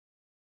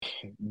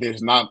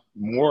there's not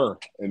more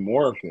and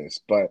more of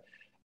this. But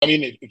I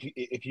mean,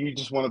 if you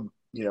just want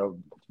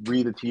to,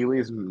 read the tea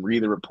leaves and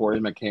read the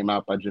reporting that came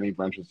out by Jenny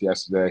Ventures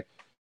yesterday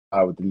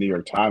with the New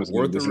York Times,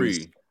 worth the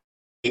read.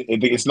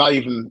 It's not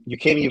even, you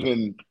can't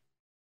even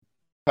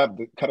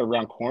cut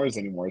around corners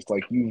anymore. It's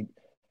like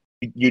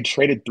you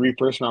traded 3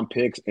 first-round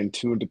picks and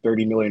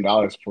 $230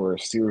 million for a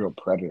serial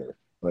predator.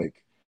 Like,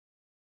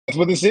 that's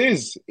what this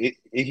is.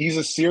 He's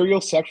a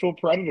serial sexual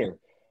predator,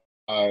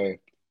 and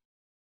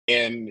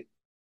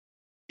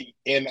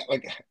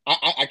like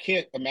I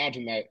can't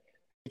imagine that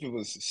if it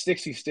was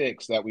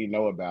 66 that we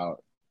know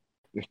about,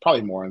 there's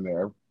probably more in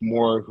there,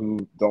 more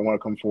who don't want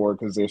to come forward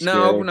because they're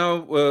scared.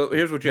 No. Well,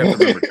 here's what you have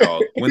to remember,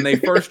 Charles. When they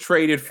first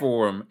traded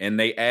for him and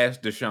they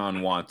asked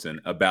Deshaun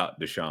Watson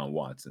about Deshaun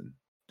Watson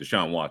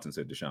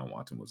said Deshaun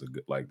Watson was a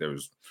good, like, there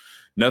was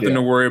nothing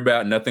to worry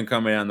about, nothing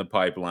coming down the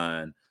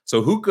pipeline.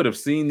 So who could have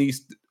seen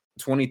these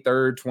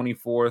 23rd,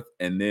 24th,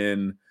 and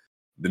then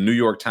the New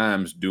York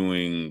Times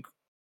doing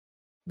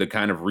the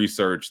kind of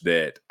research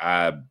that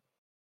I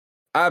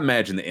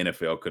imagine the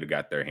NFL could have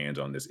got their hands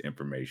on this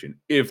information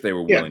if they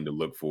were willing to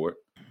look for it.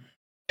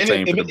 And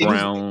same for the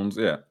Browns,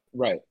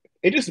 right.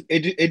 It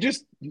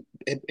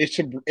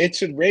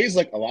should raise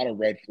like a lot of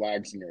red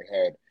flags in your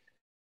head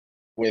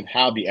with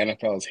how the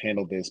NFL has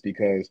handled this,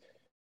 because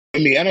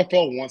when the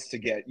NFL wants to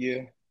get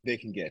you, they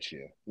can get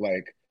you.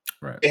 Like,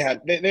 right.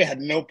 They had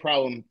no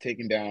problem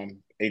taking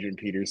down Adrian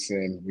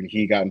Peterson when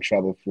he got in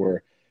trouble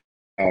for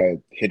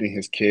hitting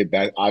his kid.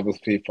 That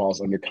obviously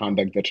falls under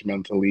conduct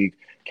detrimental to the league.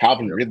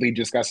 Calvin Ridley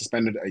just got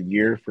suspended a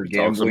year for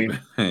gambling.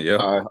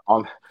 Look.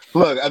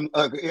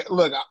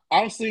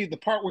 Honestly, the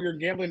part where you're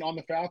gambling on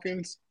the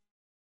Falcons,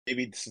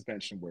 maybe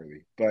suspension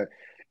worthy. But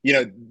he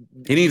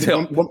needs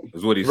help.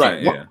 Is what he's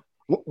saying. Yeah.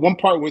 One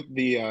part with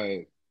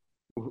the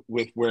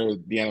with where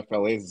the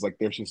NFL is like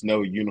there's just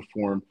no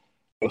uniform,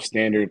 no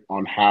standard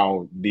on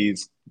how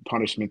these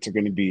punishments are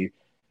going to be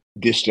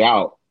dished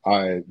out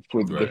for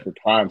the different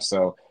crimes.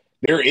 So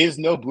there is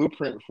no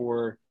blueprint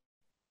for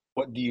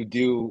what do you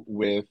do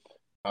with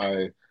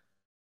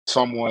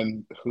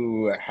someone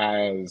who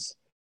has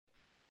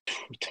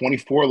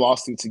 24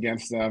 lawsuits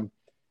against them.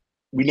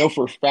 We know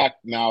for a fact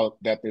now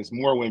that there's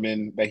more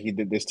women that he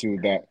did this to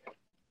that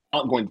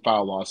aren't going to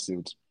file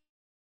lawsuits,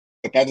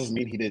 but that doesn't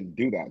mean he didn't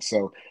do that.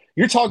 So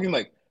you're talking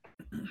like,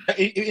 and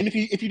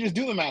if you just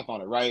do the math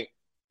on it, right?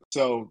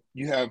 So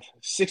you have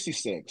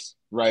 66,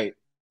 right,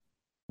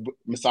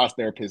 massage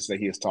therapists that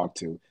he has talked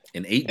to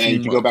in 18 and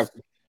months. You go back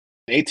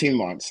 18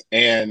 months,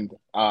 and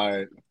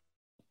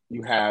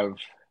you have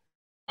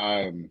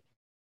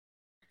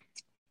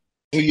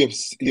you have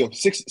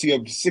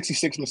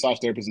 66 massage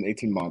therapists in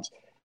 18 months,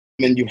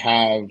 and then you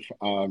have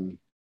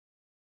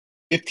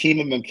 15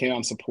 of them came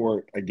on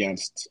support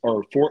against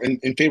or for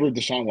in favor of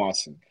Deshaun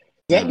Watson.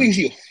 So that leaves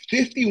you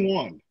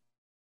 51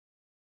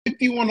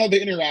 other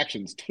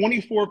interactions.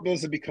 24 of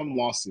those have become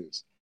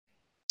lawsuits.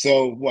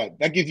 So what?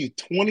 That gives you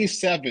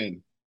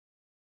 27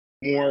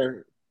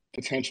 more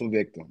potential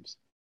victims.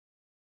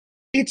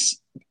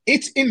 It's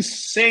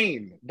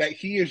insane that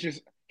he's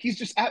just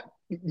at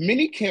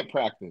mini camp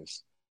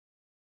practice,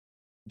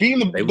 being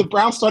the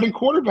Browns starting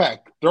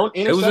quarterback, throwing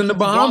interceptions. It was in the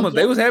Bahamas.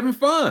 They was having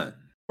fun.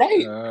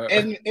 Right.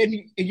 And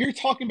you're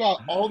talking about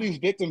all these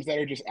victims that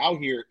are just out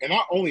here. And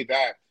not only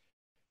that,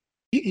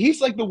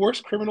 he's like the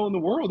worst criminal in the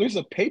world. There's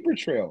a paper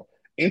trail.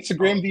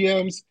 Instagram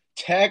DMs,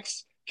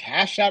 texts,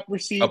 Cash App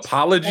receipts.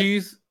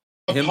 Apologies.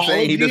 Him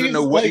saying he doesn't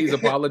know what he's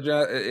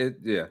apologizing.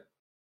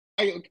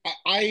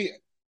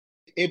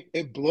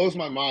 It blows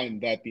my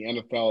mind that the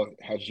NFL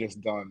has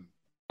just done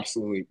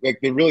absolutely, like,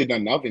 they've really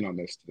done nothing on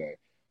this today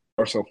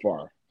or so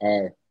far.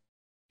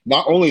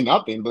 Not only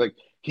nothing, but like,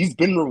 he's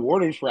been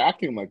rewarded for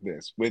acting like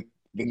this with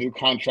the new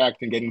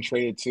contract and getting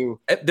traded too.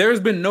 There's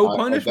been no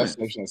punishment.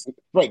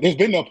 Right. There's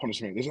been no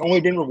punishment. There's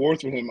only been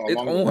rewards for him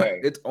along the way.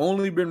 It's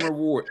only been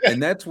reward.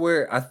 And that's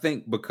where I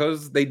think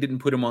because they didn't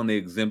put him on the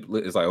exempt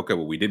list, it's like, okay,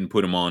 well, we didn't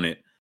put him on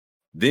it.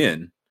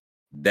 Then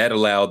that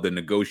allowed the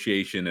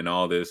negotiation and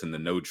all this and the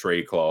no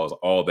trade clause,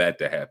 all that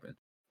to happen.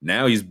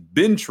 Now he's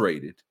been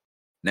traded.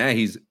 Now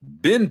he's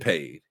been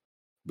paid.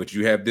 But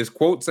you have this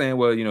quote saying,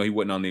 well, he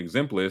wasn't on the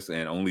exempt list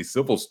and only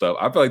civil stuff.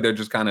 I feel like they're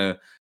just kind of,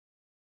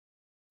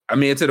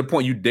 it's to the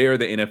point you dare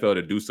the NFL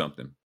to do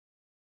something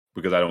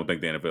because I don't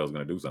think the NFL is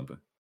going to do something.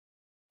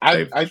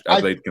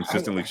 They've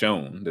consistently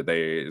shown that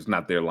it's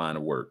not their line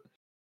of work.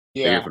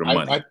 Yeah, they're here for the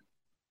money.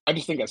 I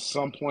just think at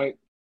some point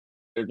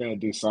they're going to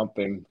do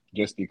something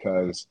just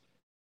because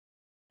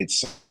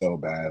it's so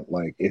bad.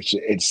 Like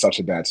it's such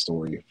a bad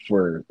story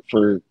for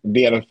the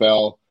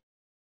NFL.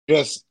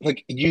 Just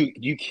like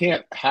you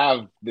can't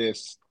have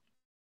this.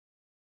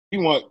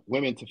 You want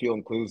women to feel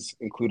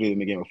included in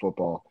the game of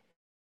football,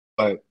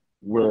 but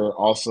we're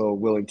also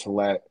willing to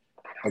let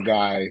a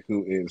guy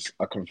who is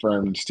a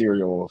confirmed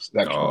serial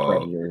sexual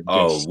predator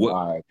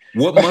slide.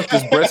 What month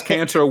is Breast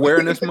Cancer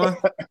Awareness Month?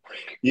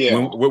 Yeah,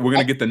 we're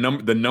gonna get the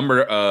number,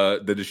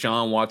 the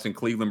Deshaun Watson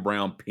Cleveland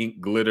Brown pink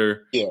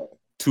glitter. Yeah,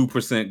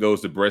 2%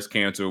 goes to breast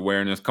cancer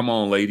awareness. Come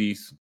on,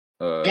 ladies.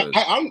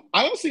 I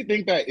honestly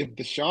think that if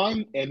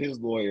Deshaun and his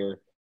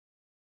lawyer,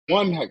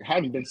 one,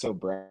 hadn't been so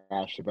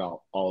brash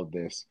about all of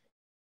this,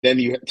 then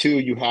you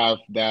have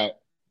that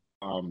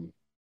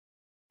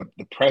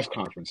the press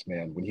conference,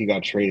 man, when he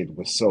got traded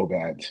was so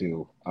bad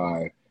too.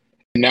 And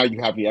now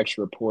you have the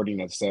extra reporting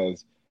that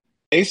says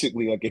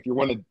basically, like, if you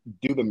want to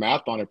do the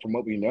math on it, from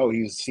what we know,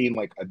 he's seen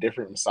like a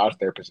different massage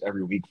therapist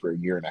every week for a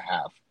year and a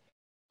half.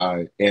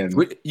 And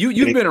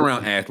you've been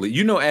around athletes.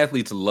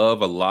 Athletes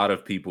love a lot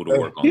of people to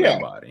work on their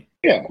body.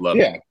 Yeah, love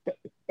it.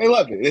 They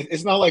love it.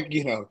 It's not like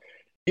you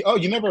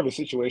never have a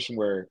situation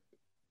where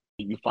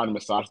you find a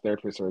massage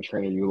therapist or a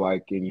trainer you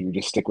like, and you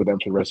just stick with them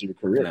for the rest of your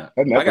career.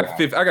 Nah.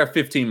 I got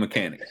 15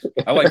 mechanics.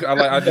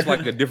 I just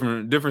like a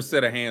different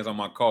set of hands on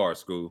my car.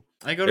 School.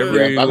 I go to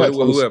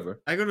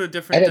I go to a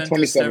different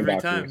dentist every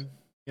time.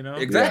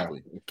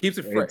 Exactly. Keeps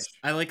it fresh.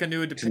 I like a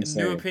new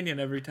opinion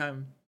every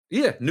time.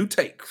 Yeah, new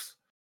takes.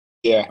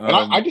 Yeah,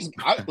 and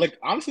I like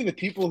honestly the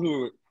people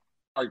who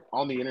are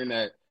on the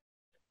internet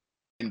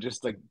and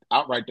just like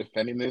outright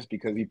defending this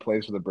because he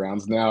plays for the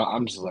Browns now.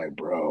 I'm just like,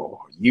 bro,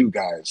 you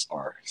guys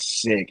are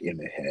sick in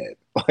the head.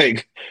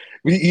 Like,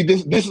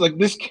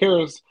 this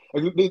cares.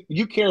 Like,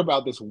 you care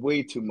about this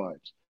way too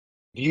much.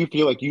 Do you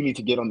feel like you need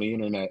to get on the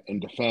internet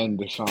and defend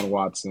Deshaun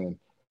Watson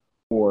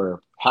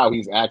for how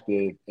he's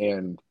acted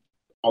and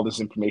all this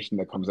information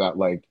that comes out?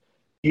 Like,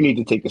 you need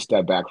to take a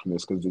step back from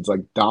this because it's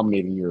like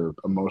dominating your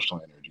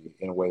emotional energy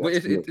in a way.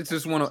 It's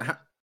just one of.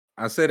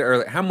 I said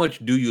earlier, how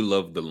much do you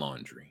love the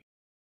laundry?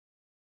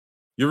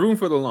 You're rooting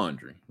for the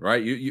laundry,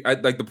 right? I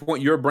like the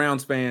point. You're a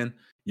Browns fan.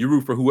 You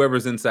root for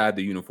whoever's inside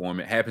the uniform.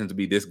 It happens to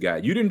be this guy.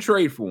 You didn't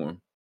trade for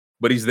him,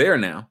 but he's there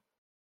now,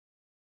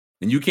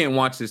 and you can't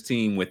watch this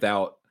team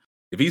without.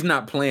 If he's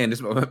not playing,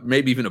 this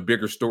maybe even a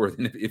bigger story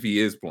than if he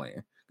is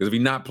playing. Because if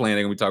he's not playing,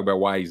 they're gonna be talking about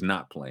why he's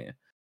not playing.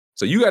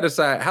 So you got to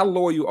decide how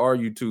loyal are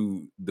you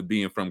to the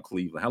being from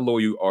Cleveland? How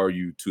loyal are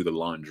you to the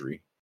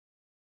laundry?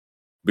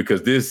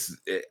 Because there's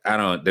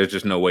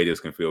just no way this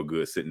can feel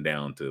good sitting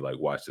down to like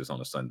watch this on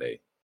a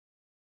Sunday.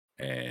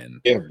 And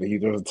yeah, but he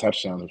throws a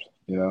touchdown,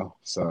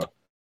 so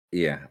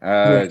yeah.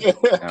 All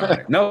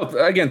right. No,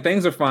 again,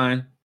 things are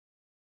fine.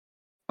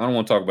 I don't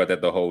want to talk about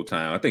that the whole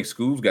time. I think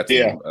Scoob's got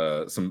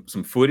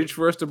some footage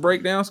for us to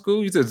break down.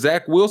 Scoob, you said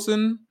Zach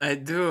Wilson. I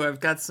do. I've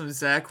got some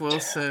Zach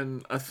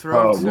Wilson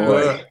throw.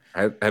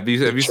 Have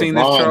you seen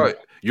this chart?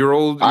 Your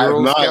old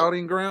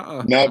scouting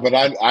ground? No, but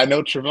I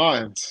know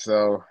Trevon,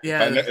 so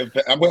yeah.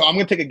 I'm going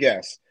to take a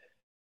guess.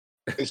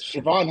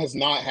 Trevon has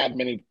not had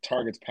many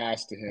targets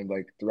passed to him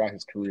like throughout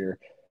his career,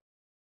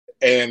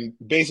 and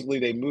basically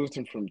they moved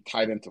him from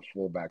tight end to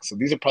fullback. So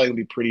these are probably going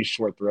to be pretty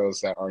short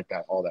throws that aren't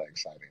all that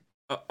exciting.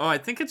 I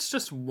think it's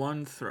just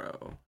one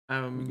throw.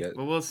 But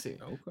we'll see.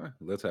 Okay,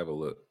 let's have a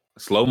look.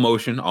 Slow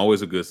motion,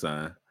 always a good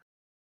sign.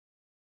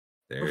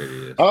 There it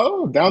is.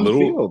 Oh, down the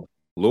field.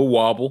 Little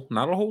wobble,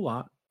 not a whole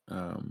lot.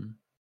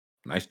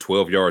 Nice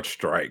 12-yard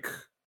strike.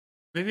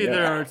 Maybe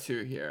there are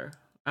two here.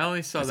 I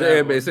only saw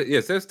that.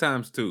 It says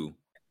times 2.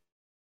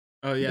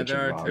 Oh yeah,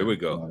 there are two.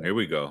 Here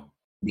we go.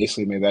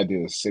 Basically made that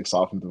dude a 6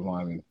 offensive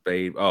lineman.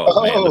 Babe. Man,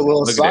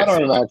 look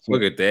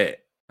at that.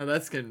 Oh,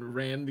 that's getting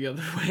ran the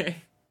other way.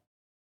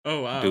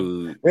 Oh wow.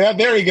 Dude. Yeah,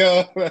 there we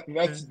go.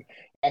 That's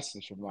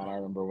the Trevon I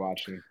remember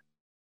watching.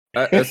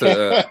 That's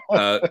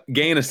a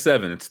gain of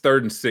 7. It's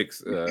 3rd and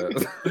 6.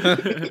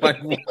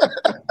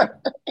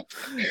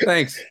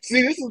 Thanks.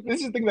 See, this is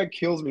the thing that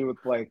kills me with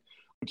like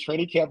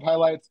training camp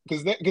highlights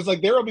because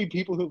there will be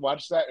people who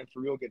watch that and for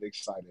real get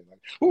excited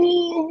like,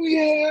 oh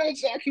yeah,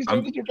 Zach, he's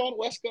doing the Javon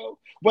Wesco,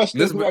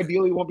 who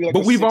ideally won't be like.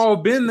 But we've all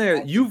been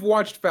there. You've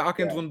watched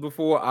Falcons one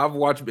before. I've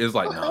watched. It's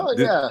like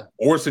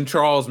Orson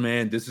Charles,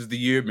 man. This is the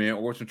year,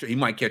 man. He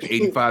might catch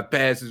 85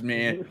 passes,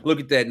 man. Look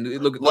at that.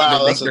 Look,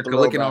 they're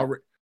clicking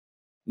already.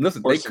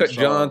 Listen, they cut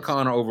John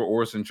Connor over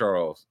Orson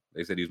Charles.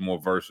 They said he's more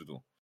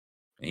versatile.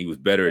 And he was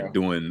better at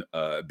doing,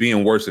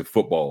 being worse at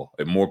football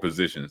at more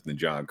positions than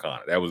John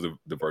Connor. That was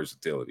the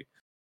versatility.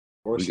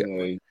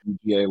 Fortunately,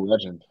 UGA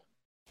legend.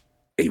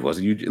 He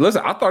wasn't UGA.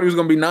 Listen, I thought he was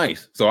going to be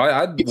nice. So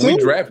when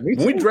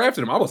we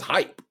drafted him, I was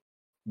hype.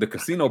 the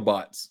casino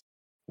bots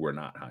were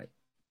not hype.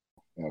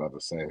 I'm about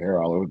to say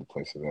they're all over the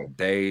place today.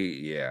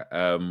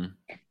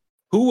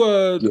 Who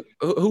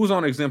was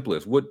on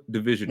Exemplist? What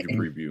division did you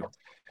preview?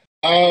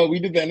 We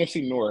did the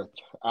NFC North.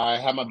 I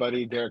had my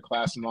buddy Derek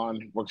Klassen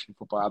on, works for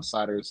Football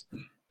Outsiders.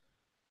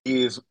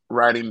 He is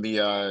writing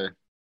the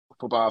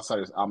Football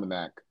Outsiders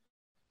Almanac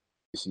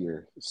this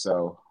year.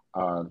 So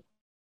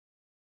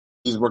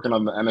he's working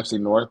on the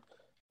NFC North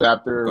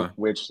chapter,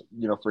 which,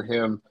 for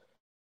him,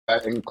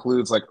 that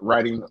includes like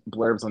writing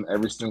blurbs on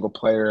every single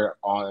player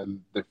on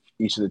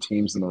each of the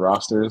teams in the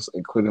rosters,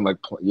 including Is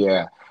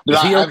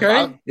he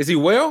okay? Is he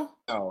well?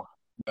 No,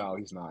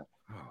 he's not.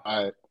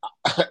 I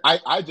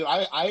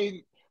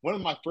one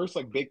of my first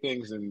big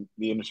things in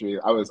the industry.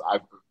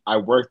 I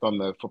worked on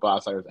the Football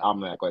Outsiders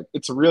Almanac. Like,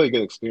 it's a really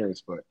good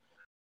experience, but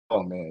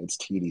oh man, it's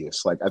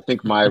tedious. Like, I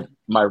think my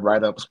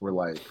write-ups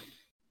were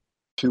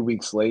 2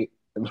 weeks late.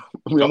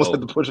 We almost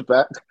had to push it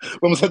back. We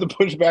almost had to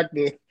push back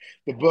the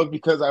book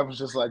because I was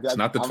just like, it's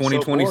not the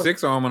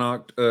 2026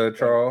 almanac,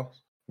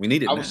 Charles. We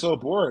need it. I was so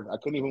bored. I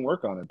couldn't even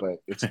work on it,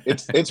 but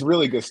it's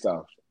really good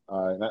stuff.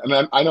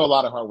 And I know a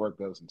lot of hard work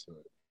goes into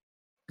it.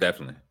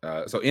 Definitely.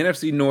 So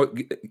NFC North,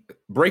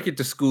 break it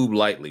to Scoob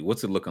lightly.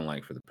 What's it looking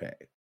like for the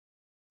Pack?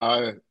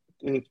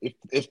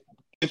 If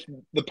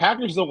the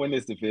Packers don't win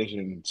this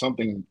division,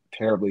 something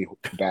terribly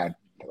bad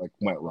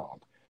went wrong.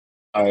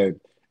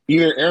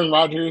 Either Aaron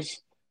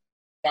Rodgers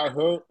got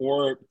hurt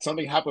or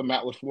something happened to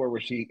Matt LaFleur where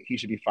he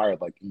should be fired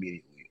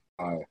immediately.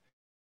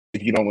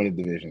 If you don't win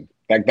the division,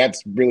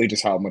 that's really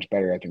just how much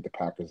better I think the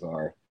Packers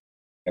are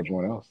than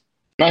everyone else.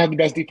 Might have the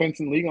best defense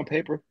in the league on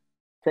paper.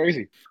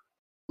 Crazy.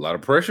 A lot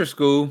of pressure,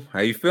 Scoob. How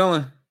you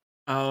feeling?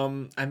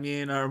 I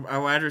mean,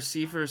 our wide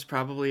receivers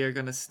probably are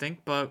gonna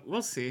stink, but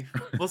we'll see.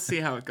 We'll see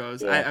how it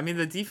goes. Yeah. I mean,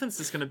 the defense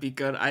is gonna be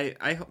good.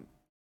 I hope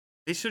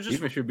they should just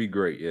defense should be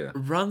great. Yeah,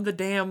 run the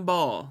damn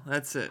ball.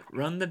 That's it.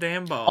 Run the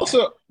damn ball.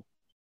 Also, are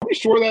we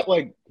sure that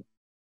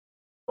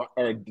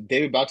or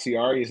David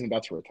Bakhtiari isn't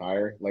about to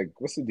retire?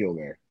 What's the deal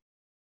there?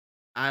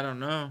 I don't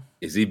know.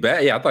 Is he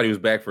back? Yeah, I thought he was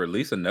back for at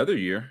least another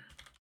year.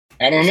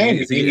 I don't know.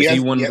 Is he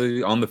one of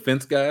the on the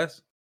fence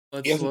guys?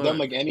 Let's he hasn't look.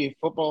 done any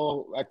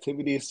football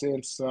activities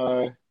since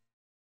 2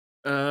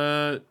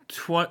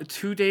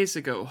 days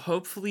ago.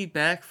 Hopefully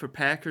back for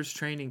Packers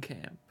training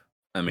camp.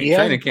 I mean,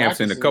 training camp's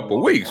in a couple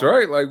of weeks,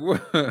 right? Like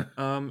what?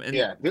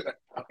 Yeah.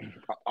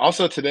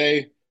 Also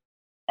today,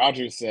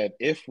 Rodgers said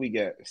if we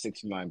get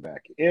 69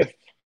 back, if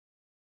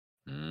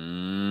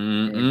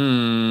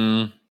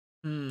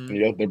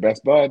they're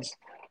best buds.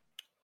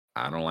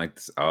 I don't like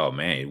this. Oh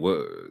man,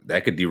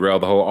 that could derail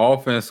the whole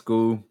offense,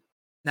 Scoob.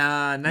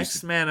 Nah,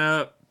 next man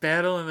up.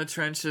 Battle in the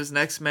trenches,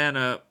 next man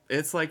up.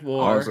 It's like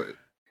war. Also,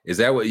 is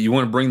that what you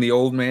want to bring the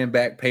old man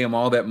back? Pay him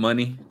all that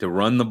money to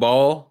run the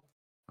ball?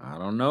 I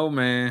don't know,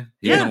 man.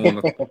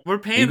 We're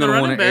paying the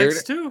running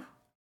backs too.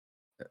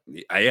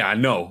 Yeah, I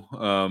know.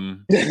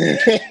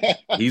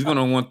 He's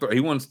gonna he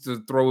wants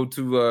to throw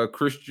to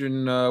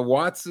Christian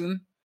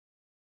Watson,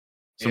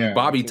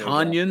 Bobby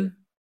Tonyan.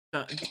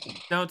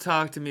 Don't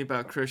talk to me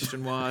about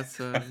Christian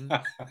Watson.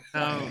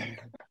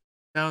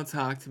 Don't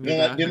talk to me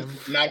about him.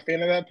 Not a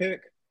fan of that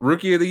pick?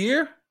 Rookie of the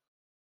year?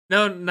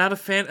 No, not a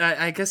fan.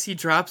 I guess he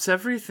drops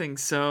everything.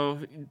 So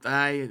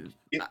you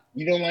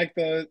don't like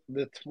the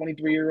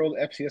 23-year-old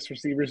FCS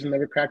receivers who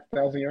never cracked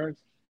 1,000 yards?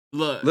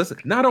 Look, listen.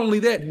 Not only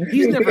that,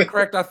 he's never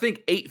cracked. I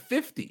think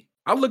 850.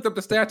 I looked up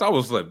the stats.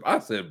 I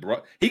said,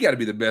 bro, he got to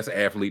be the best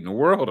athlete in the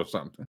world or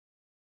something.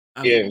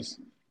 Yes,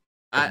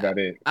 that's about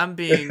it. I'm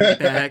being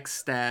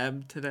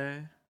backstabbed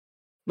today.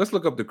 Let's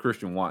look up the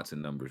Christian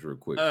Watson numbers real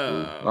quick.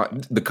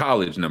 The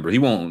college number. He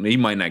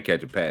might not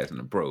catch a pass in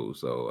the pros.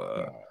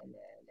 So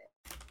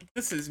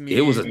this is me.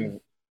 It was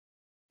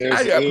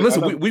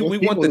listen. We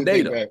want the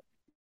data.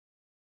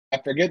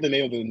 I forget the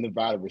name of the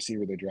Nevada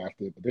receiver they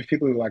drafted, but there's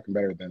people who like him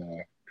better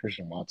than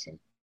Christian Watson.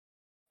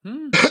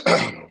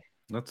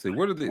 Let's see.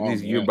 What are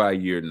these year by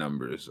year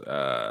numbers?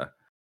 Okay,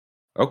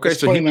 it's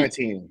so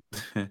 2019.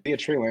 He had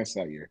Trey Lance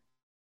that year.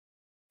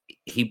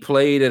 He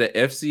played at an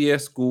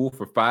FCS school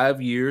for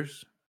 5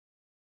 years.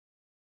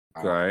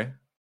 Okay.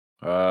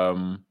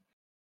 Looks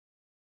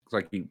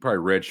like he probably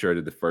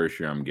redshirted the first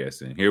year, I'm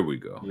guessing. Here we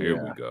go.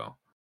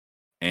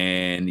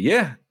 And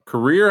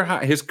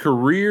his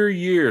career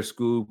year,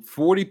 Scoob,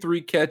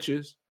 43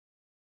 catches,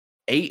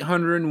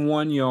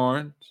 801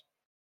 yards,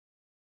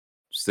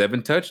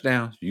 7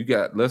 touchdowns.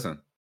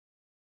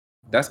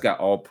 That's got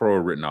all pro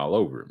written all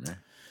over it, man.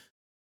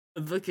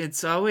 Look,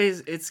 it's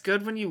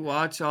good when you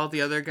watch all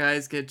the other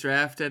guys get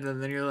drafted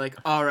and then you're like,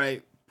 all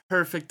right,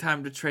 perfect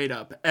time to trade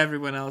up.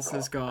 Everyone else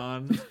is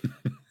gone.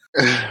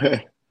 We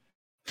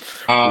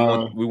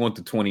want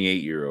the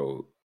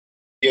 28-year-old.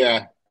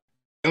 Yeah.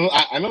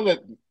 I know that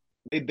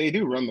they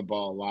do run the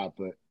ball a lot,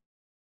 but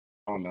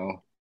I don't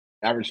know.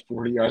 Average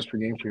 40 yards per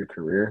game for your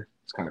career.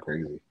 It's kind of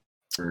crazy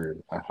for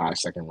a high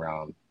second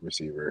round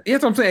receiver. Yeah,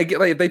 that's what I'm saying.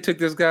 Like, if they took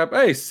this guy,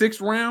 hey,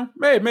 6th round,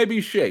 maybe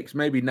he shakes,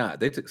 maybe not.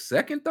 They took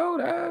 2nd though.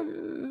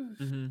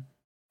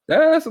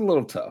 That's a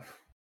little tough.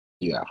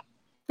 Yeah,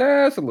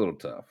 that's a little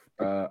tough.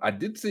 I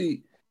did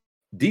see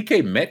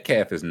DK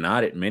Metcalf is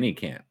not at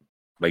minicamp.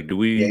 Like, do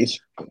we? Yeah, he's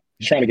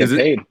trying to get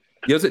paid.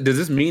 Does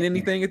this mean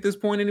anything at this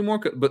point anymore?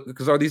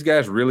 Because are these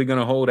guys really going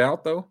to hold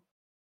out though?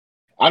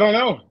 I don't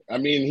know. I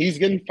mean, he's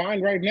getting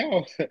fined right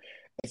now.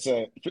 It's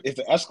an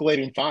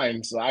escalating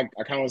fine. So I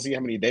kind of want to see how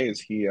many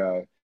days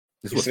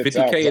this was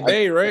 $50K a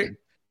day, right?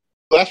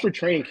 That's for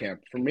training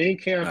camp. For mini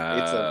camp,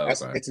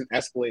 Okay. it's an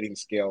escalating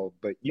scale,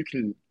 but you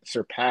can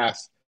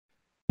surpass.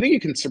 I think you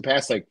can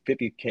surpass like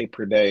 $50K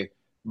per day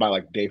by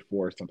like day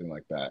 4 or something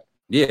like that.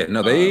 Yeah,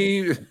 no,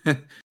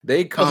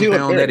 they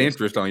compound that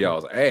interest on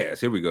y'all's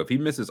ass. Here we go. If he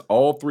misses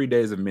all 3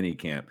 days of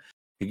minicamp,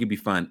 he could be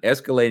fined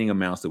escalating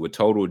amounts that would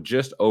total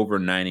just over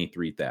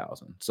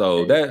 $93,000.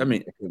 So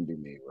it couldn't be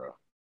me, bro.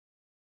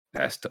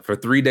 That's for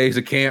 3 days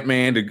of camp,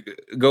 man. To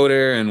go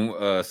there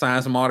and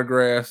sign some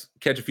autographs,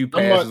 catch a few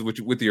passes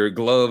with your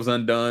gloves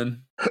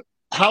undone.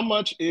 How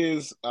much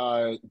is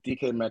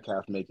DK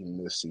Metcalf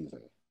making this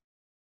season?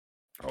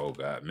 Oh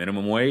God,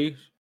 minimum wage.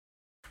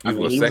 He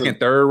was second,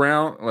 third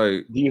round.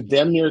 Like he's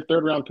damn near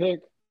 3rd round pick.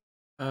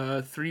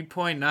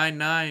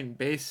 3.99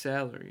 base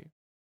salary.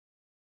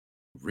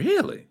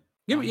 Really?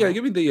 Give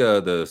me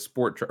the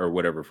sport or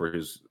whatever for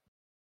his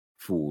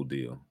full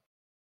deal.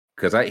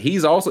 Because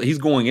he's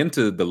going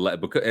into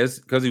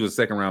because he was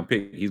a 2nd round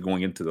pick. He's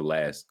going into the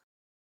last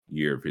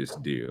year of his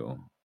deal.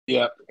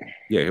 Yeah.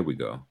 Yeah. Here we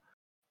go.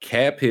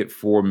 Cap hit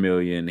 $4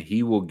 million.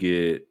 He will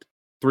get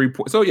 3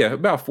 points. So yeah,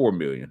 about $4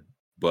 million.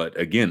 But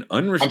again,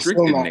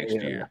 unrestricted next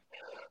year.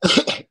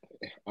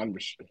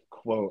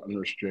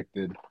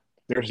 Unrestricted.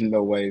 There's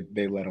no way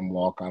they let him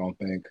walk. I don't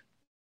think.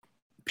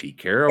 Pete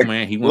Carroll,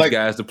 man, he wants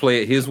guys to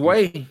play it his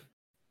way.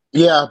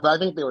 Yeah, but I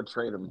think they would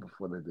trade him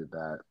before they did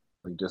that.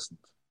 Like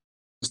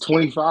he's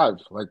 25.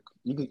 Like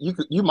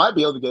you might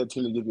be able to get a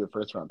team to give you a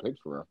 1st round pick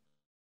for him.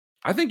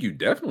 I think you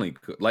definitely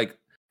could. Like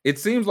it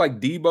seems like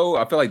Debo.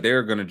 I feel like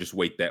they're gonna just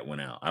wait that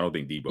one out. I don't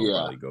think Debo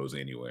probably goes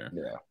anywhere.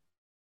 Yeah.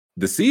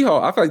 The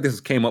Seahawks, I feel like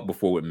this came up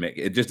before with Mick.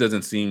 It just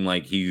doesn't seem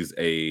like he's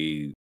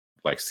a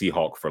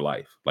Seahawk for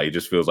life. Like it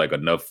just feels like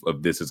enough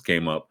of this has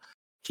came up.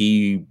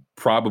 He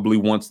probably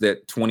wants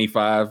that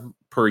 25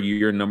 per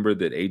year number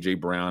that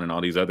AJ Brown and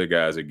all these other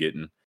guys are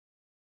getting.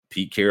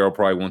 Pete Carroll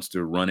probably wants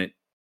to run it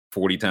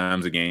 40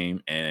 times a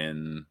game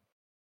and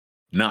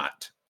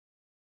not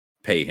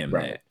pay him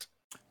that.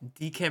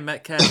 DK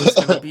Metcalf is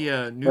going to be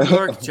a New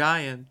York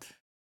Giant.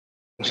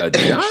 A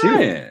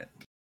Giant.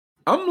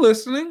 I'm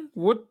listening.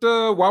 What?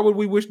 Why would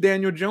we wish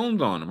Daniel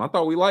Jones on him? I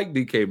thought we liked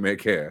DK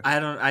Metcalf.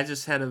 I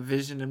just had a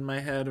vision in my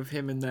head of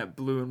him in that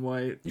blue and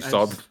white.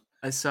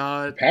 I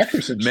saw it.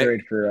 Packers should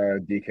trade for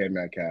DK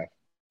Metcalf.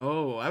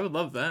 Oh, I would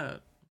love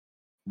that.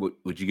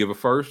 Would you give a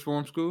 1st for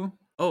him, School?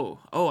 Oh,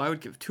 I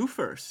would give 2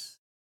 firsts.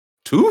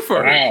 2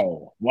 firsts.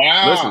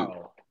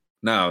 Wow.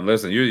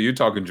 Listen. You're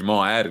talking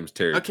Jamal Adams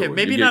territory. Okay,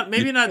 maybe not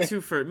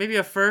 2 firsts. Maybe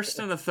a 1st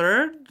and a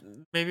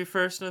 3rd. Maybe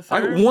 1st and a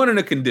 3rd. 1 and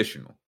a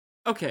conditional.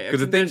 Okay, because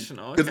the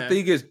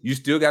thing is, you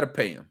still got to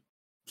pay him.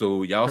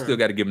 So y'all still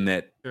got to give him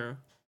that 4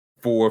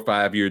 or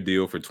 5 year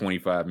deal for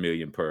 $25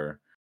 million per.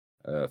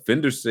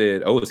 Fender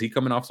said, "Oh, is he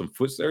coming off some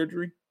foot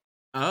surgery?"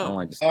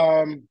 Oh,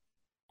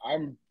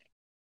 I'm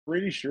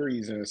pretty sure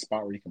he's in a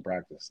spot where he can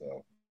practice.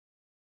 So,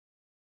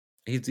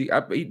 did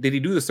he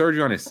do the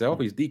surgery on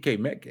himself? He's DK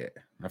Metcalf.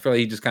 I feel like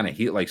he just kind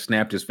of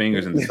snapped his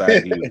fingers and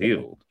decided he was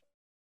healed.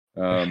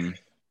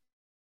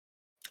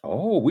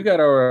 We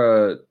got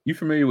our. You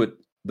familiar with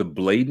the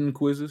Bladen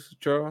quizzes,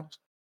 Charles?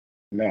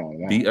 No.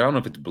 I don't know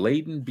if it's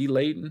Bladen, B.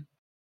 Layden.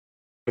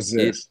 What's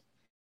this?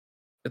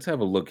 Let's have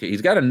a look.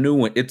 He's got a new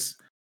one. It's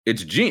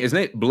isn't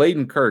it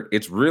Bladen Kirk?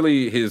 It's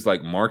really his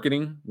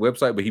marketing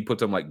website, but he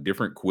puts on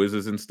different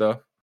quizzes and stuff.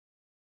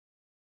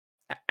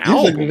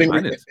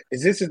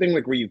 Is this the thing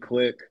where you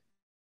click?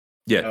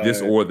 Yeah,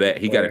 this or that.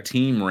 He got a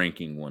team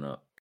ranking one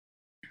up.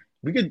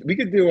 We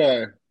could do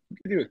a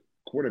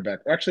quarterback.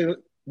 Actually,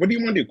 what do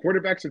you want to do?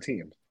 Quarterbacks or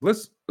teams?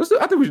 Let's do,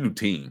 I think we should do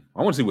team.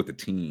 I want to see what the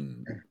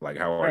team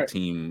how our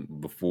team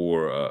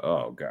before.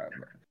 Oh God,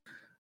 man.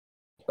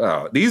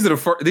 Oh, these are the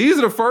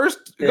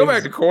first. Go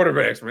back to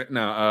quarterbacks, man.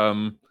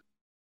 Now,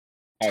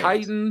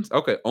 Titans.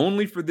 Okay,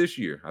 only for this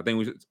year. I think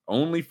we should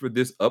only for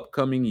this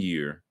upcoming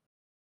year.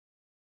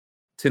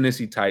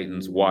 Tennessee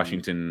Titans,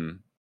 Washington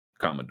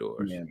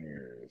Commodores.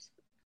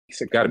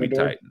 Got to be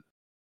Titans.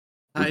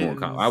 I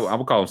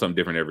will call them something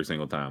different every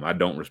single time. I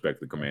don't respect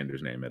the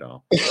Commander's name at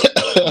all.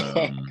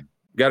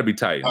 Got to be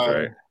Titans,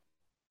 right?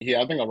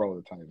 Yeah, I think I'll roll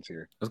with the Titans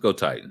here. Let's go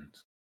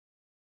Titans.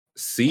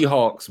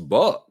 Seahawks,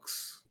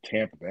 Bucks.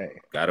 Tampa Bay.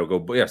 Got to go.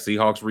 Yeah,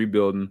 Seahawks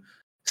rebuilding.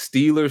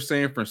 Steelers,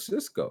 San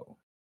Francisco.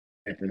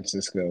 San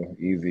Francisco,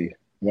 easy.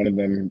 One of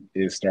them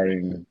is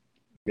starting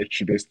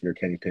Mitch Trubisky or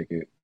Kenny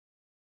Pickett.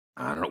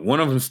 I don't know. One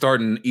of them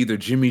starting either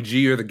Jimmy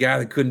G or the guy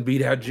that couldn't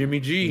beat out Jimmy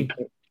G.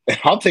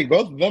 I'll take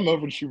both of them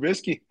over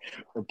Trubisky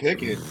or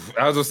Pickett.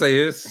 I was gonna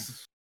say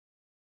this.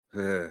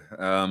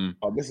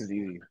 This is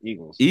easy.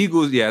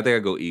 Eagles. Yeah, I think I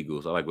go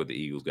Eagles. I like what the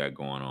Eagles got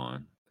going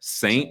on.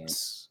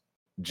 Saints,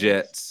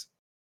 Jets,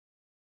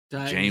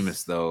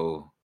 Jameis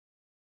though.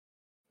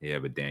 Yeah,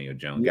 but Daniel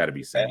Jones got to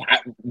be Saints.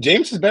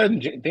 James is better than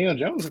Daniel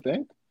Jones, I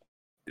think.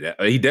 Yeah,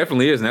 he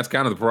definitely is, and that's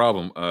kind of the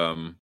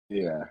problem.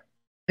 Yeah.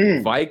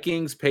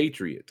 Vikings,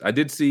 Patriots. I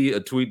did see a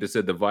tweet that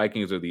said the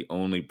Vikings are the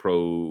only I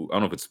don't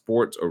know if it's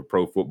sports or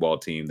pro football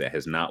team that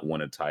has not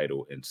won a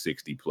title in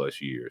 60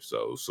 plus years.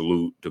 So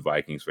salute to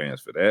Vikings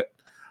fans for that.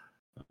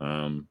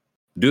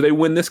 Do they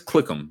win this?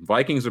 Click them.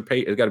 Vikings are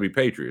it's got to be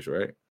Patriots,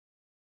 right?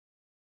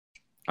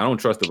 I don't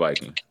trust the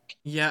Vikings.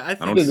 Yeah, I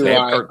don't think say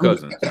Kirk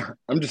Cousins.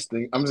 I'm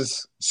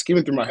just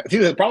skimming through my. See,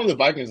 the problem with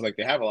the Vikings is like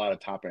they have a lot of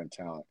top end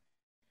talent,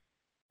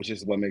 which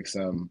is what makes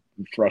them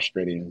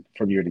frustrating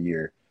from year to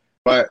year.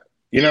 But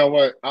you know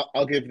what?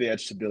 I'll give the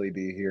edge to Billy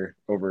D here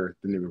over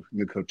the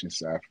new coaching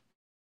staff.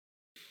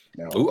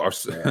 No, Ooh,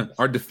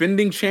 our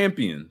defending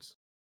champions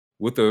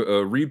with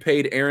a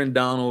repaid Aaron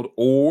Donald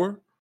or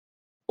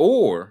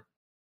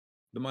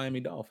the Miami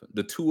Dolphins,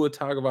 the Tua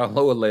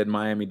Tagovailoa led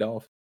Miami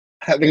Dolphins.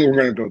 I think we're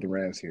gonna go with the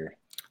Rams here.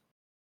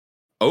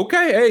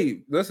 Okay,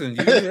 hey, listen,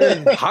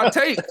 hot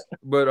take,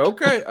 but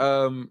okay.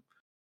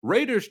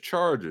 Raiders,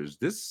 Chargers.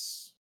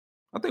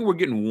 I think we're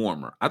getting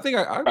warmer. I think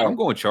I'm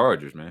going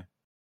Chargers, man.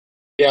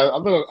 Yeah,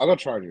 I'll go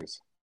Chargers.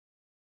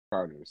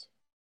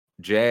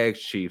 Jags,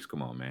 Chiefs.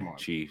 Come on, man.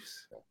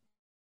 Chiefs.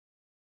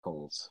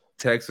 Colts.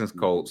 Texans,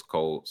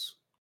 Colts.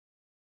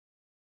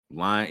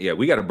 Line. Yeah,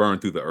 we got to burn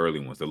through the early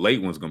ones. The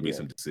late ones going to be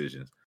some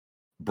decisions.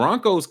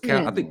 Broncos,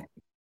 I think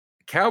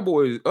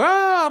Cowboys.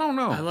 I don't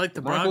know. I like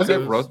the Broncos.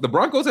 The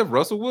Broncos have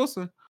Russell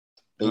Wilson.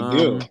 They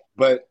do,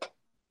 but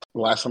the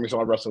last time we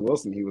saw Russell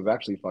Wilson, he was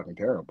actually fucking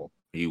terrible.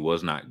 He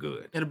was not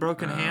good. He had a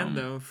broken hand,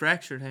 though,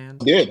 fractured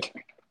hand. He did.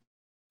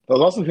 That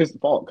was also his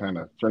fault, kind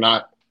of, for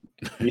not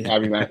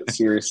having that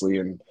seriously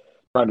and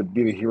trying to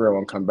be the hero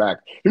and come back.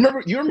 You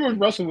remember when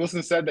Russell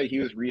Wilson said that he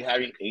was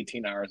rehabbing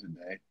 18 hours a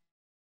day?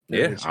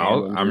 Yeah,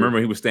 I remember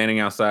he was standing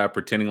outside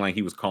pretending like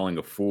he was calling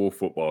a full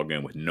football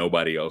game with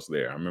nobody else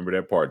there. I remember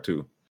that part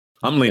too.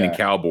 I'm leaning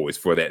Cowboys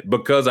for that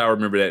because I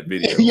remember that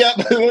video. Yeah,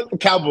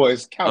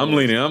 Cowboys. I'm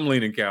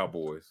leaning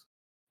Cowboys.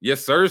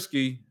 Yes,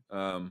 Sirski.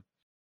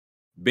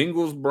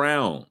 Bengals,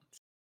 Browns.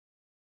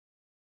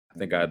 I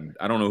think I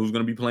don't know who's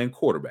going to be playing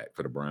quarterback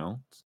for the Browns.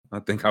 I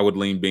think I would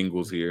lean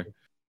Bengals here.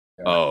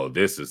 Yeah. Oh,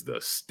 this is the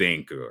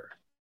stinker.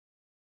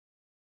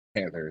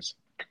 Panthers.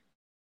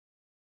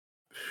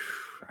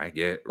 I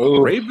get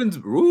Ravens.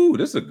 Ooh,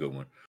 this is a good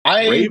one.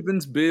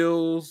 Ravens,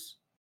 Bills.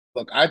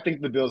 Look, I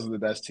think the Bills are the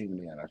best team in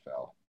the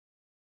NFL.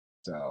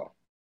 So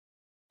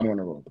I'm going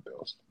to roll with the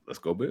Bills. Let's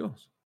go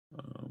Bills.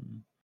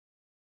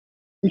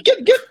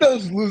 Get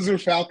those loser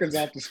Falcons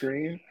off the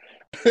screen.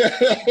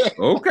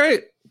 Okay.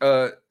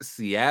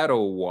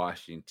 Seattle,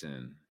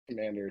 Washington.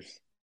 Commanders.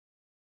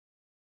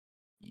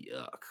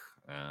 Yuck.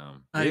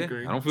 I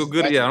agree. I don't feel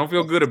good. Yeah, I don't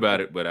feel good about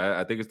it, but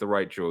I think it's the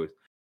right choice.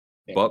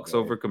 Bucks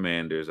over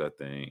Commanders, I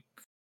think.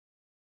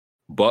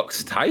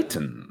 Bucks,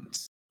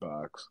 Titans.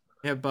 Bucks.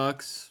 Yeah,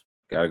 Bucks.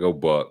 Gotta go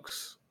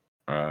Bucks.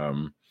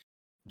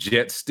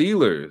 Jets,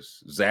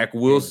 Steelers. Zach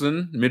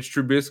Wilson, Mitch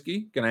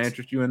Trubisky. Can I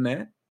interest you in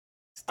that?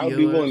 I would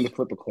be willing to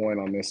flip a coin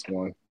on this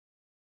one.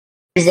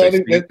 I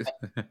think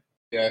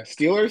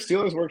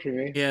Steelers work for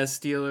me. Yeah,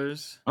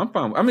 Steelers. I'm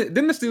fine. I mean,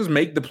 didn't the Steelers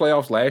make the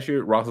playoffs last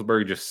year?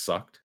 Roethlisberger just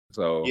sucked.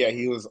 So yeah,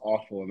 he was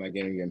awful in that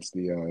game against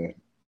the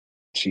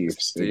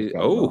Chiefs.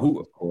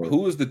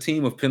 Who is the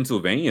team of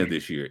Pennsylvania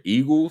this year?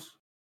 Eagles.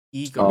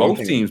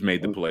 Both teams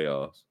made the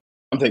playoffs.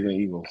 I'm taking the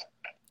Eagles.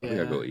 I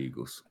think I go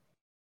Eagles.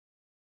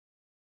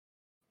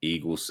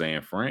 Eagles,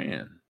 San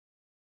Fran.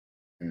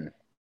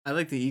 I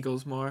like the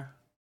Eagles more.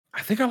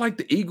 I think I like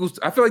the Eagles.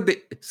 I feel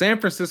like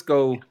San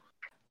Francisco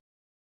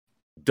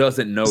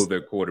doesn't know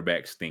their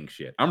quarterback stinks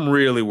yet. I'm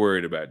really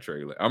worried about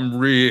Trey. I'm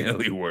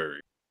really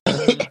worried.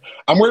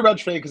 I'm worried about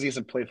Trey because he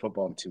hasn't played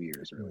football in 2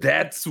 years. Really.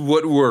 That's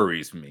what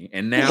worries me.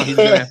 And now he's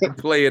going to have to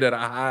play it at a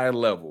high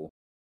level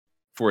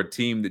for a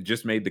team that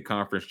just made the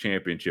conference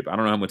championship. I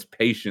don't know how much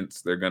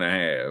patience they're going to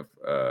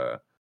have.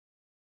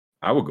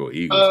 I would go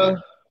Eagles.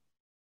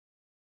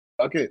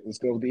 Okay, let's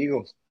go with the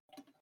Eagles.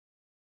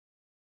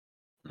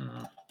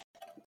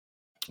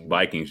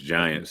 Vikings,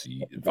 Giants,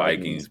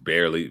 Vikings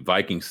barely.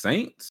 Vikings,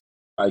 Saints?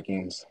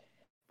 Vikings.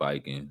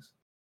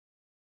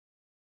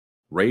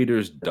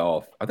 Raiders,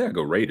 Dolphins. I think I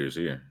go Raiders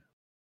here.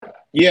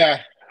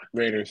 Yeah,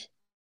 Raiders.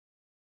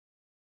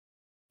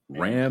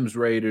 Rams,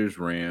 Raiders,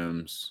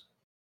 Rams.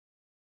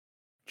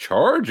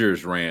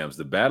 Chargers, Rams.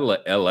 The Battle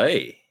of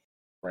L.A.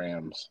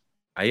 Rams.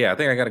 Yeah, I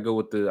think I got to go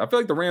with I feel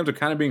like the Rams are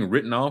kind of being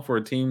written off for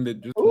a team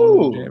that just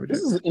won the championship.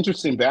 This is an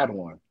interesting bad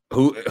one.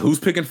 Who's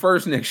picking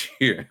first next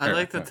year? I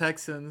like the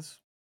Texans.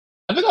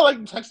 I think I like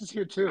the Texans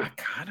here too. I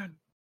kind of.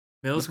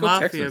 Mills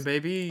Mafia, Texans.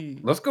 Baby.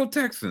 Let's go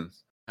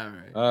Texans. All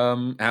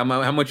right.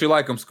 How much you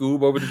like them,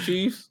 Scoob? Over the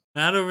Chiefs?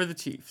 Not over the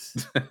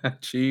Chiefs.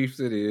 Chiefs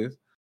it is.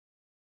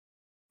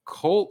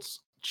 Colts,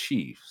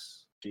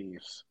 Chiefs.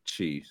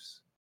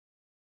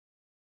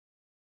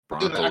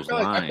 Broncos,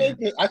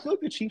 Lions. I feel like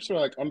the Chiefs are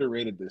like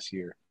underrated this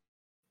year.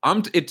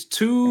 It's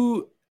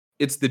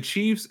the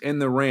Chiefs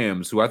and the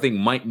Rams who I think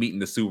might meet in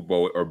the Super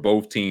Bowl, or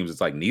both teams. It's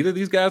like neither of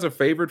these guys are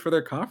favored for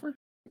their conference.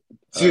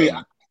 See,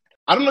 I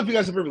don't know if you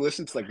guys have ever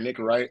listened to like Nick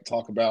Wright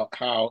talk about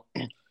how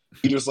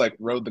he just like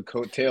rode the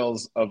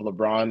coattails of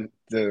LeBron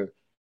to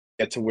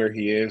get to where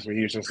he is, where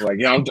he's just like,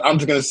 yeah, I'm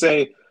just gonna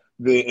say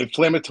the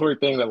inflammatory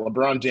thing that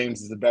LeBron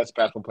James is the best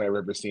basketball player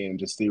I've ever seen, and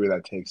just see where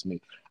that takes me.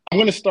 I'm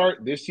gonna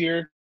start this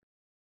year.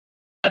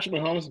 Patrick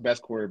Mahomes is the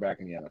best quarterback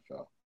in the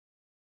NFL.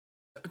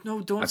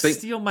 No, don't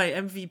steal my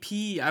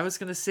MVP. I was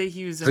gonna say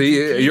he was. MVP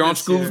See, you're on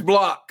Scoop's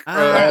block.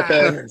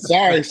 Okay.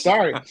 Sorry,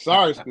 Scoop.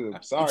 Sorry.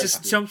 It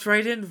just jumped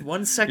right in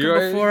 1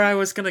 second before I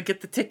was gonna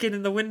get the ticket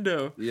in the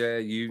window.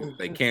 Yeah,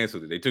 they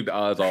canceled it. They took the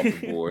odds off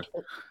the board.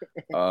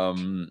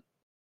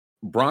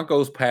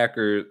 Broncos,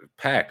 Packers,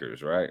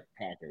 right?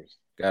 Packers.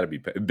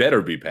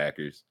 Better be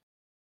Packers.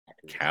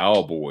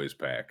 Cowboys,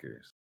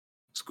 Packers.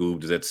 Scoob,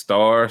 does that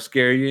star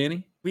scare you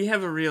any? We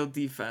have a real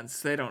defense.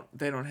 They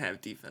don't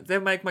have defense. They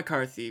have Mike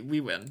McCarthy.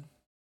 We win.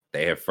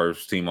 They have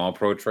first team All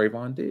Pro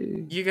Trayvon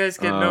Diggs. You guys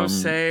get no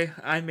say.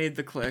 I made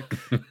the click.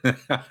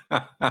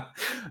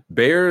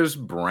 Bears,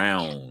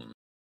 Browns.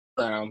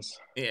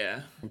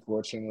 Yeah.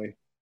 Unfortunately.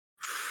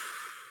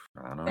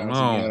 I don't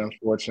know. Again,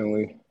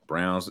 unfortunately.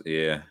 Browns,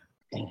 yeah.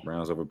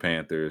 Browns over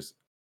Panthers.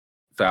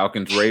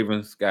 Falcons,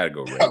 Ravens. Gotta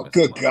go Ravens. Oh,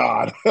 good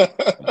God.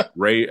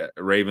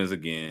 Ravens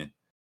again.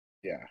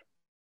 Yeah.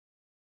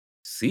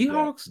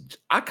 Seahawks, yeah.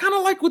 I kind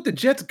of like what the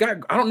Jets got.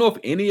 I don't know if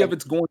any of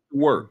it's going to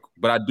work,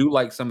 but I do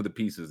like some of the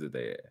pieces that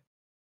they have.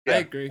 Yeah, I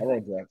agree. I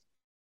like that.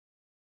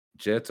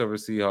 Jets over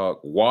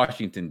Seahawks.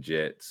 Washington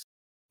Jets.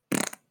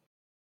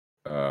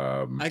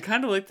 I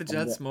kind of like the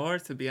Jets more,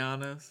 to be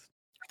honest.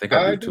 I think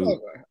I do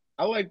too.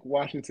 I like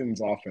Washington's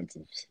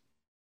offensives.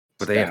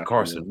 But they have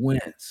Carson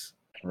Wentz.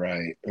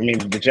 Right. I mean,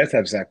 the Jets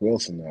have Zach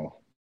Wilson, though.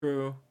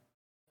 True.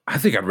 I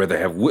think I'd rather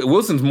have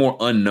Wilson's more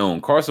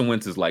unknown. Carson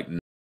Wentz is like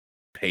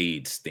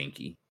paid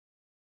stinky.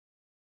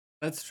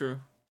 That's true.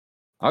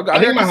 I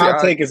think my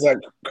hot take is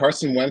that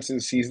Carson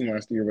Wentz's season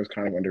last year was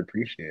kind of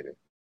underappreciated.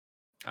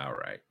 All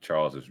right.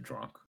 Charles is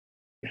drunk.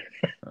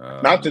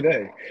 Not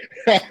today.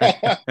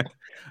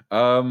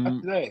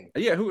 Not today.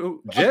 Yeah,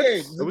 who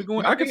Jets? Are we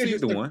going? I can see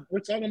the one.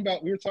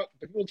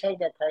 People talk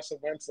about Carson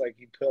Wentz like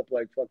he put up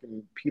like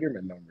fucking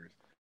Peterman numbers.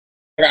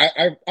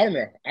 I don't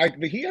know.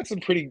 He had some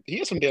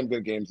damn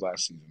good games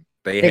last season.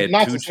 They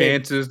had two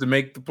chances to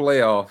make the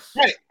playoffs.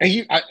 Right.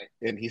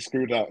 And he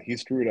screwed up. He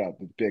screwed up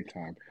big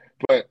time.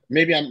 But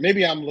maybe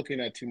I'm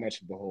looking at too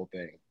much of the whole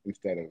thing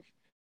instead of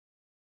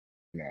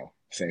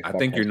saying. I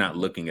think you're not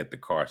looking at the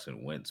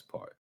Carson Wentz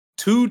part.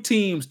 Two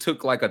teams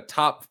took like a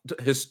top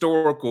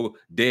historical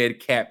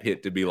dead cap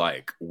hit to be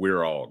like,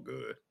 we're all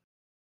good.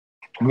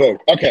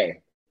 Look,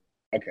 okay.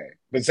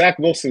 But Zach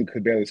Wilson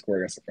could barely score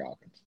against the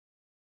Falcons.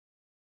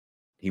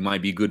 He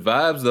might be good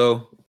vibes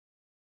though.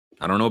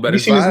 I don't know about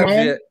his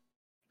vibes yet.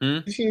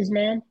 You seen his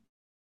mom?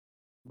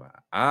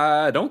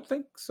 I don't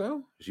think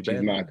so. She's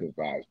not good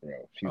vibes,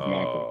 bro. She's not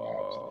good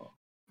vibes.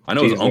 I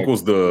know his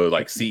uncle's the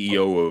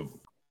CEO of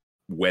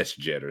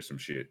WestJet or some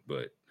shit,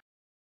 but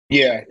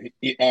yeah,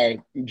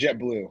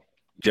 JetBlue.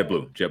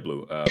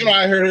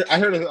 I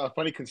heard a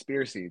funny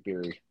conspiracy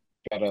theory.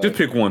 Just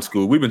pick one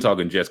school. We've been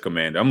talking Jets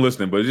Commander. I'm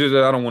listening, but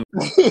I don't want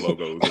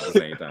logos at the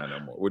same time no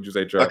more. What'd you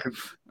say, Charles?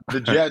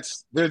 The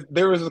Jets.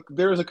 There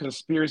was a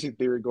conspiracy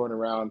theory going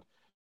around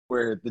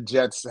where the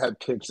Jets had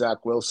picked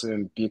Zach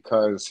Wilson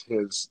because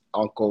his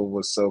uncle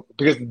was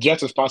because the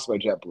Jets are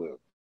sponsored by JetBlue.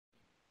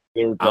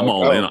 I'm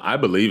all in. I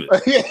believe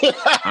it.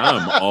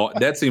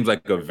 That seems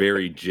like a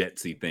very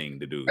Jetsy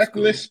thing to do.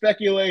 Reckless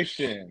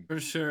speculation. For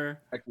sure.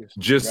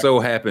 Just so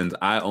happens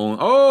I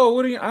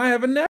I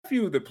have a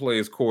nephew that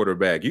plays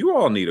quarterback. You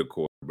all need a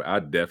quarterback. I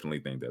definitely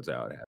think that's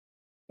how it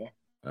happens.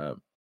 Yeah.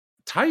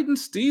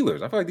 Titans,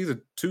 Steelers. I feel like these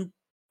are two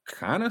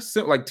kind of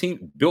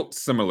team built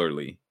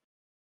similarly.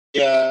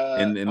 Yeah.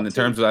 In the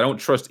terms of I don't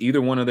trust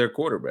either one of their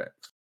quarterbacks.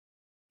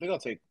 I think I'll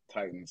take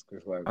Titans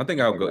because I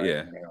think I'll go.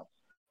 Yeah.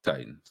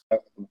 Titans.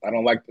 I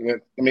don't like. Let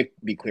me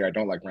be clear. I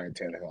don't like Ryan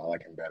Tannehill. I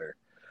like him better.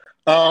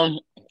 I'm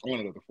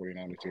gonna go with the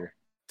 49ers here.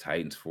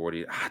 Titans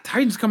 40.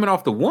 Titans coming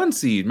off the 1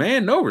 seed,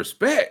 man. No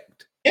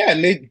respect. Yeah,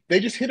 and they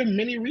just hit a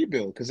mini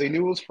rebuild because they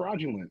knew it was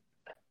fraudulent.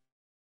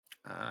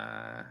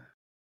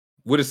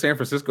 What does San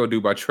Francisco do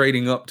by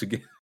trading up to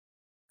get?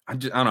 I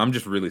don't know. I'm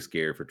just really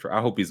scared for.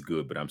 I hope he's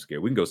good, but I'm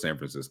scared. We can go San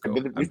Francisco.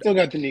 But we still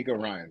got D'Amico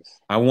Ryans.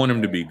 I want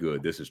him to be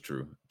good. This is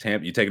true.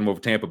 You taking him over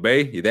Tampa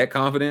Bay? You that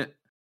confident?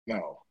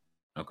 No.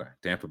 Okay,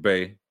 Tampa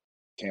Bay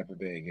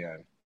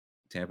again.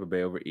 Tampa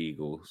Bay over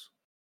Eagles.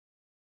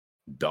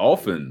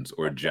 Dolphins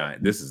or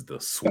Giants. This is the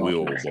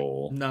Swill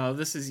Bowl. No,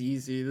 this is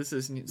easy. This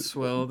isn't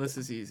Swill. This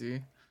is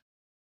easy.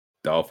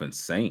 Dolphins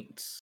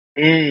Saints.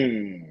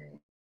 I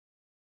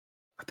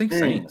think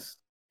Saints.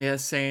 Yeah,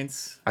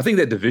 Saints. I think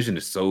that division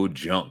is so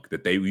junk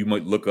that you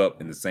might look up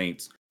and the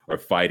Saints are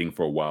fighting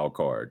for a wild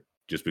card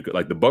just because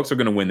the Bucs are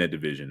going to win that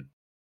division.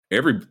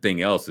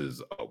 Everything else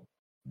is a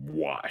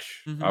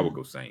wash. Mm-hmm. I would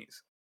go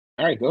Saints.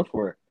 All right, go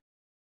for it.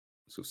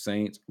 So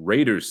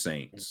Raiders,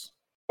 Saints.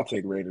 I'll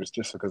take Raiders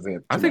just because they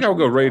have. I think I'll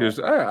go Raiders.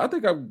 I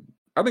think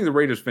the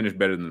Raiders finish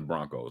better than the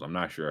Broncos. I'm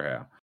not sure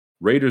how.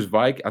 Raiders,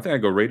 Vikings. I think I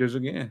go Raiders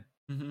again.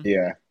 Mm-hmm.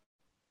 Yeah,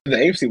 the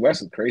AFC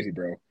West is crazy,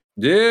 bro.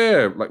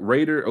 Yeah, like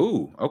Raider.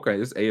 Ooh, okay.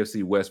 It's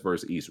AFC West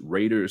versus East.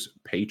 Raiders,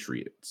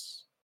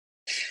 Patriots.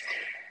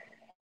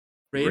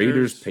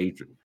 Raiders,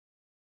 Patriots.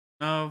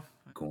 Oh,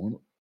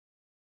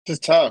 This is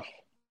tough.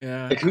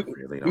 yeah. Like, I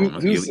really don't know.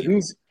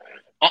 who's?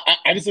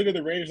 I just look at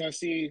the Raiders and I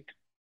see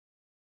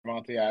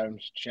Monty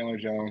Adams, Chandler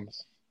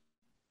Jones,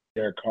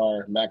 Derek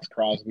Carr, Max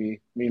Crosby.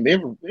 I mean, they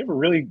have a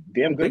really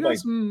damn They good got like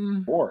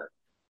some. four.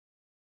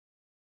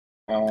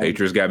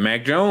 Patriots got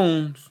Mac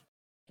Jones.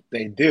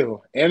 They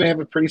do, and they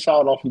have a pretty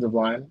solid offensive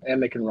line,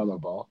 and they can run the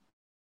ball,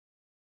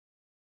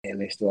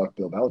 and they still have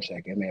Bill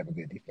Belichick, and they have a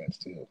good defense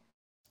too.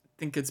 I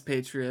think it's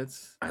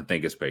Patriots. I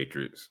think it's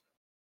Patriots.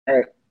 All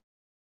right,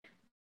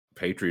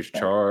 Patriots,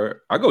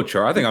 I go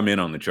Char. I think I'm in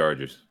on the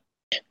Chargers.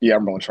 Yeah,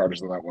 I'm rolling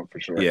Chargers on that one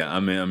for sure. Yeah,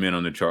 I'm in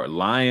on the chart.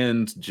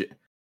 Lions.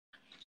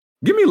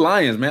 Give me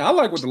Lions, man. I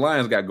like what the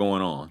Lions got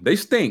going on. They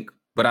stink,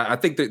 but I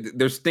think that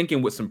they're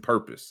stinking with some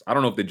purpose. I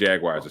don't know if the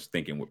Jaguars are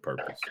stinking with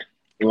purpose.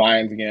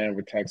 Lions again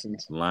with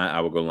Texans. I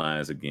will go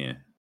Lions again.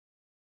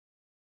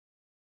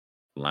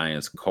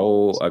 Lions,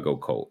 Colts. I go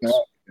Colts.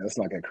 No, that's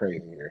not that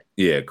crazy here.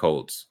 Yeah,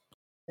 Colts.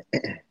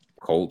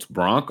 Colts,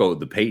 Bronco,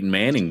 the Peyton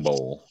Manning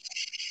Bowl.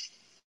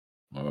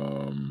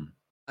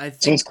 I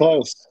think Seems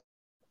close.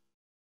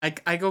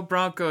 I go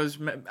Broncos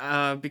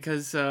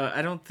because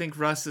I don't think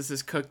Russ is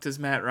as cooked as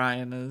Matt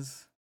Ryan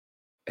is.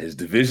 His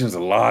division's a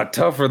lot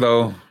tougher,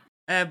 though.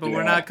 But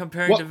we're not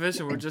comparing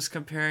division. We're just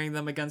comparing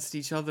them against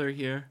each other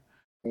here.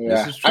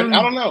 Yeah, I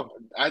don't know.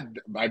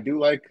 I do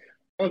like.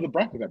 Oh, the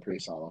Broncos got pretty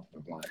solid.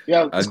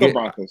 Yeah, let's go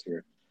Broncos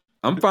here.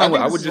 I'm fine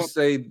with. I would just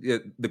say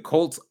the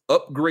Colts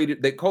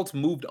upgraded. The Colts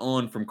moved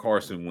on from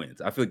Carson Wentz.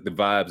 I feel like the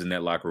vibes in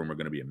that locker room are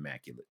going to be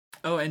immaculate.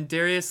 Oh, and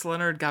Darius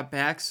Leonard got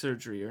back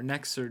surgery or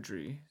neck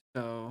surgery.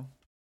 So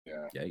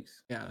yeah, yikes.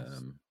 Yeah.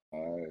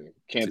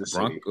 Kansas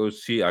City.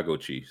 Broncos. I go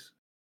Chiefs.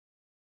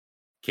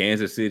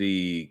 Kansas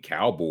City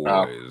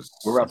Cowboys.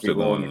 We're about to be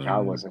low on the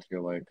Cowboys. I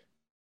feel like.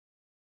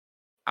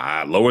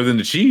 Lower than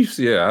the Chiefs.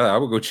 Yeah, I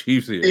would go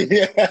Chiefs here.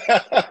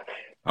 Yeah.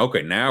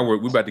 Okay, now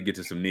we're about to get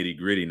to some nitty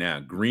gritty.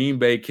 Now, Green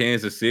Bay,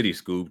 Kansas City.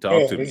 Scoob,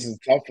 talk to me. This is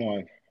a tough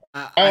one.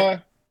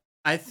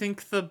 I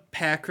think the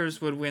Packers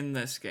would win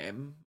this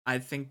game. I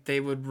think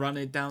they would run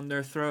it down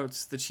their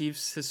throats. The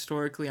Chiefs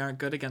historically aren't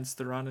good against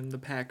the run, and the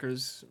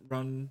Packers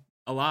run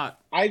a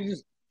lot. I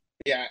just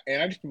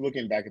been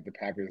looking back at the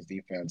Packers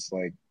defense,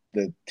 like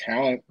the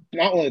talent,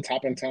 not only the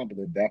top end talent, but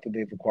the depth that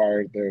they've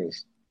acquired there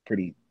is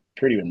pretty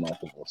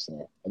remarkable.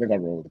 So I think I'll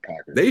roll with the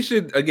Packers. They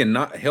should, again,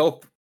 not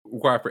health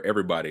required for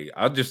everybody.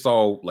 I just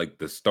saw like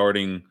the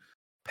starting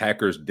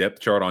Packers depth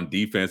chart on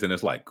defense, and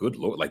it's like, good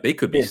Lord, like they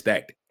could be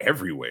stacked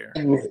everywhere.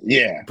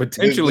 Yeah,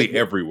 potentially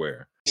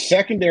everywhere.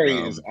 Secondary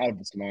is out of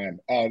its mind.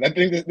 I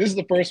think this is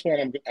the first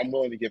one I'm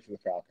willing to give for the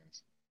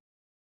Falcons.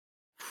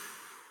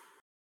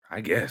 I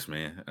guess,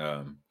 man.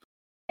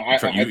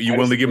 You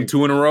willing to give them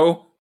 2 in a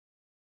row?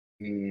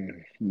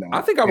 No,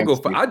 I think I would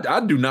go. I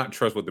do not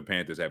trust what the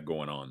Panthers have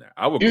going on there.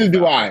 I would. Neither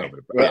do I.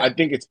 But I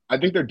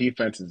think their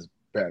defense is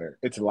better.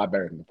 It's a lot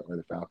better than where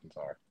the Falcons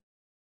are.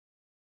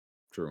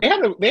 True. They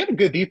have a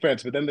good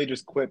defense, but then they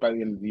just quit by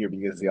the end of the year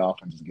because the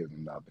offense is giving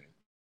them nothing.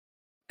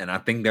 And I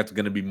think that's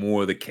going to be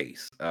more the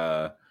case.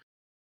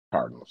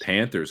 Cardinals,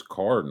 Panthers,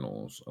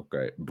 Cardinals.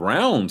 Okay,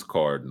 Browns,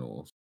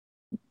 Cardinals.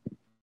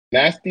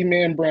 Nasty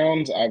man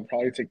Browns. I'd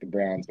probably take the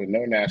Browns, but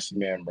no nasty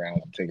man Browns.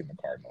 I'm taking the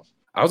Cardinals.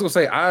 I was gonna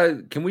say,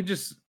 can we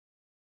just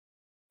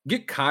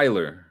get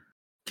Kyler?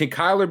 Can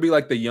Kyler be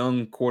like the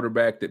young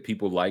quarterback that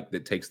people like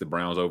that takes the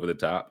Browns over the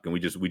top? Can we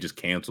just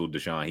cancel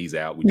Deshaun? He's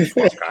out. We just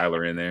watch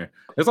Kyler in there.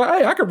 It's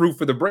like, hey, I could root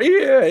for the Braves.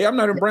 Yeah, I'm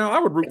not a Brown. I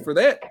would root for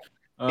that.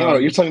 No,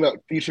 you're talking about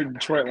featured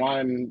Detroit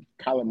line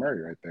Kyler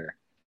Murray right there.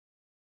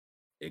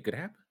 It could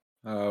happen.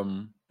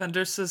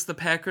 Thunder says the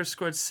Packers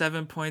scored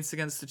 7 points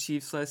against the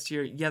Chiefs last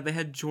year. Yeah, they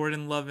had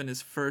Jordan Love in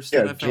his first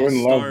NFL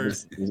Jordan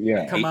start.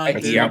 Love Come on,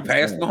 he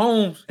outpassed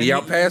Mahomes. He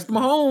outpassed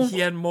Mahomes. He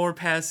had more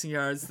passing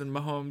yards than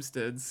Mahomes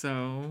did.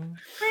 So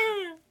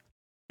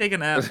take a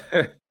nap.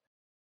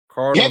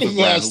 Cardinals. Get his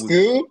ass,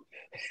 Scoop.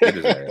 Get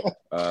his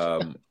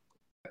ass.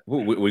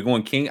 We're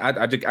going King.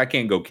 I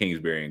can't go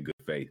Kingsbury in good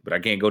faith, but I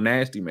can't go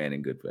Nasty Man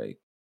in good faith.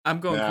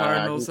 I'm going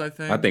Cardinals, I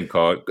think. I think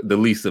the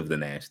least of the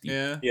nasty.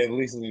 Yeah, the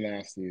least of the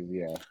nasties,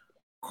 yeah.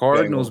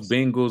 Cardinals,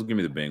 Bengals. Give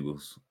me the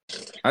Bengals.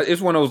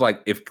 It's one of those,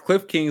 like, if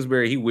Cliff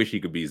Kingsbury, he wish he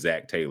could be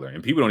Zach Taylor.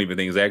 And people don't even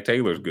think Zach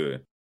Taylor's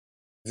good.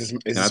 Is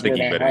I think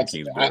he's better than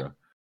Kingsbury.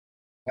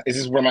 Is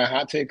this where my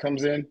hot take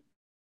comes in?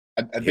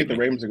 I think the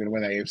Ravens are going to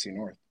win that AFC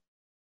North.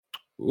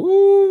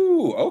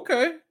 Ooh,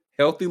 okay.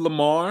 Healthy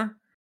Lamar.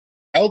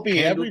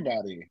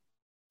 Everybody.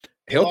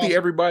 Healthy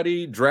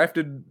everybody.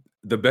 Drafted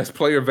the best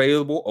player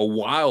available. A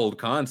wild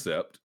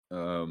concept.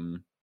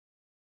 And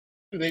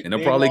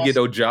they'll probably get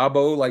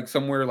Ojabo like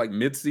somewhere like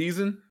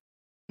mid-season.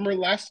 Remember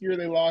last year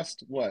they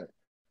lost what?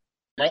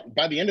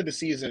 By the end of the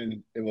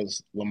season, it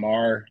was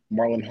Lamar,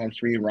 Marlon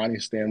Humphrey, Ronnie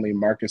Stanley,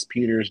 Marcus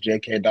Peters,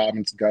 J.K.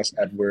 Dobbins, Gus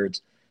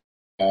Edwards.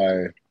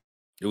 I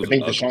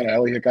think Deshaun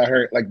Elliott got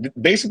hurt. Like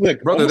basically,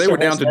 brother, they were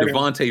down to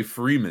Devontae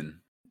Freeman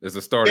as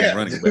a starting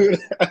running back.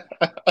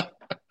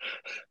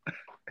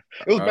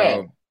 It was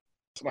bad.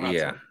 That's my hot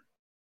Yeah. take.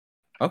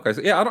 Okay.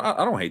 So yeah,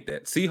 I don't hate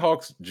that.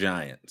 Seahawks,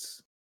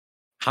 Giants.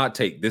 Hot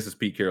take. This is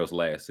Pete Carroll's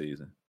last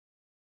season.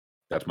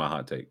 That's my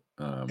hot take.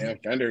 Yeah,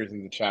 Fender's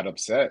in the chat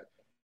upset.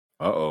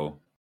 Uh-oh.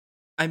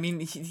 I mean,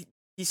 he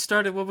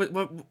started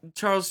what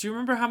Charles, do you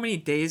remember how many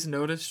days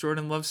notice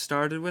Jordan Love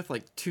started with?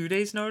 Like 2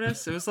 days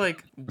notice? It was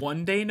like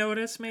 1 day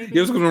notice, maybe?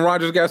 It was when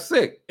Rodgers got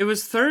sick. It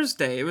was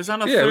Thursday. It was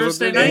on a Yeah,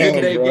 Thursday it was a night.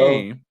 Damn, day bro.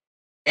 game.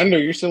 Fender,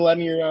 you're still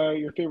letting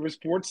your favorite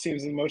sports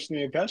teams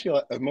emotionally affect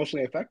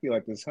you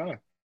like this, huh?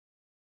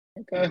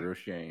 Okay. Real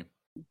shame.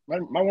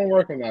 Might want to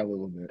work on that a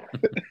little bit.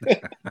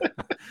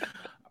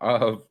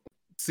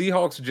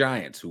 Seahawks,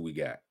 Giants, who we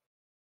got?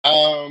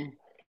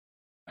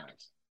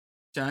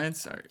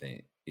 Giants are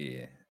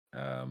Yeah.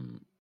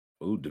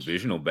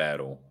 Divisional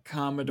battle.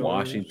 Commodores.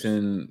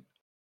 Washington.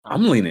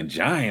 I'm leaning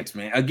Giants,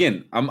 man.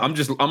 Again, I'm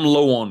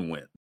low on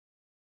Wentz.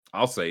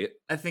 I'll say it.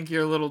 I think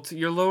you're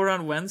you're lower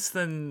on Wentz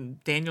than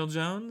Daniel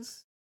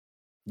Jones.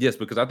 Yes,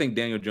 because I think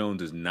Daniel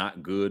Jones is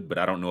not good, but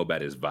I don't know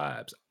about his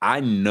vibes.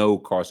 I know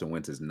Carson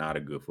Wentz is not a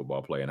good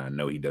football player, and I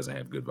know he doesn't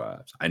have good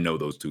vibes. I know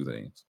those two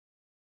things.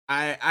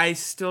 I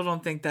still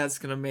don't think that's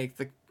gonna make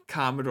the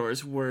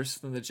Commodores worse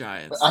than the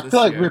Giants. I feel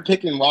like we're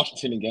picking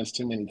Washington against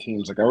too many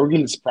teams. Like, are we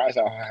going to surprise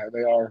how high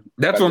they are?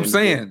 That's what I'm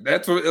saying.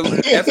 That's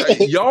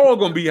y'all are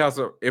gonna be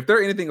if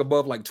they're anything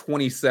above like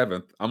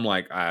 27th, I'm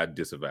like, I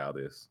disavow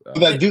this.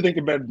 But I do think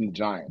they're better than the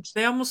Giants.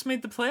 They almost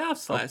made the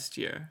playoffs last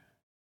year.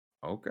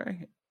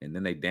 Okay, and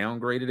then they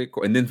downgraded it,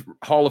 and then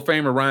Hall of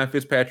Famer Ryan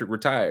Fitzpatrick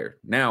retired.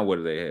 Now what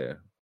do they have?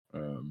 I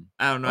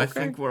don't know. Okay. I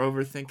think we're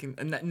overthinking.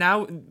 And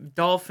now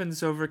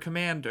Dolphins over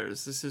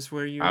Commanders. This is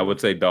where you. I would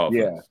say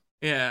Dolphins.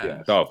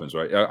 Yeah. Dolphins,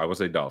 right? I would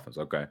say Dolphins.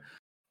 Okay,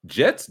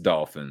 Jets,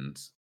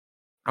 Dolphins.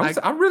 I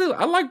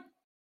like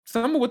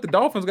some of what the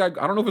Dolphins got.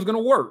 I don't know if it's gonna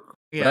work,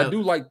 but I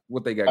do like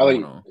what they got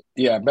going on.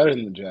 Yeah, better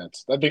than the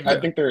Jets. I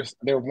think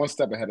they're one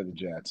step ahead of the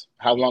Jets.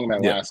 How long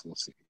that lasts, we'll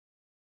see.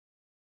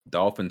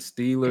 Dolphins,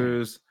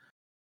 Steelers.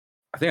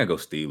 I think I go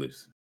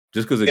Steelers.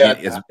 Just because again,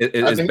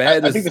 it's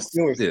bad. I think the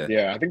Steelers.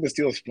 Yeah, I think the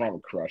Steelers front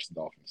would crush the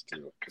Dolphins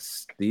too.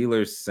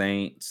 Steelers,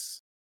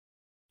 Saints.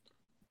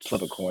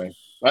 Flip a coin.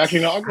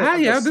 Actually, no. I'll go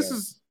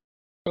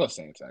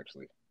Saints.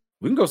 Actually,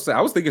 we can go.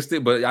 I was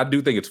thinking, but I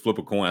do think it's flip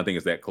a coin. I think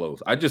it's that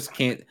close. I just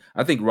can't.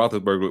 I think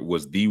Roethlisberger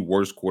was the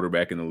worst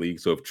quarterback in the league.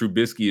 So if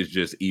Trubisky is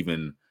just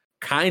even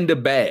kind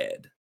of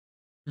bad,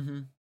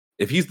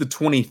 if he's the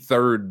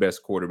 23rd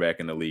best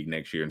quarterback in the league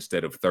next year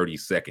instead of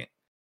 32nd,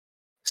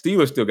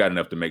 Steelers still got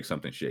enough to make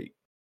something shake.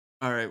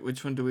 All right,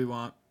 which one do we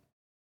want?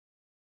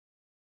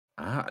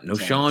 No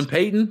Sean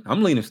Payton.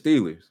 I'm leaning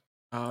Steelers.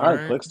 All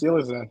right, click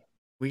Steelers then.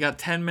 We got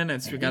 10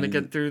 minutes. We got to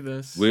get through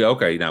this.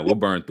 Now we'll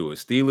burn through it.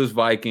 Steelers,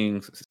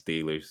 Vikings,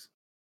 Steelers.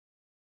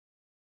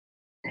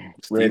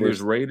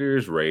 Steelers,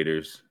 Raiders,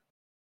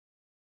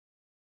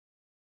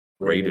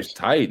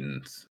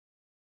 Titans.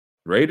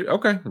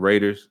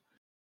 Raiders.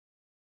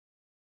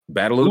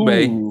 Battle of the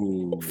Bay.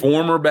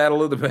 Former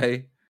Battle of the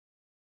Bay.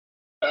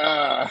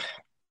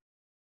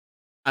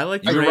 I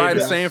like the ride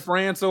to San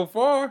Fran so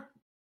far.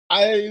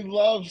 I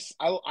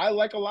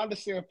like a lot of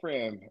San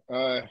Fran.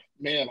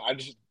 Man,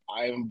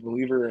 I am a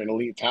believer in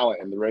elite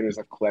talent, and the Raiders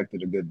have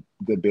collected a good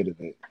bit of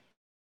it.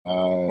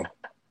 How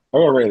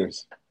about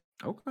Raiders?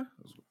 Okay,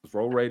 let's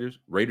roll Raiders.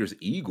 Raiders,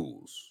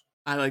 Eagles.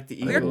 I like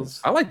the Eagles.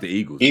 I like the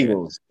Eagles.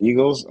 Eagles.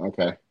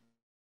 Okay.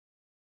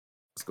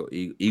 Let's go.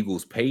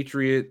 Eagles,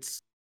 Patriots.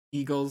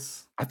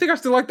 Eagles. I think I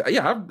still like that.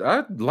 Yeah,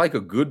 I like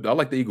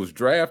the Eagles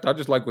draft. I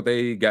just like what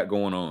they got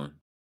going on.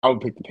 I would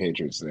pick the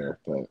Patriots there,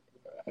 but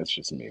that's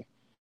just me.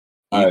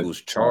 Eagles,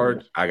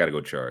 Chargers. I got to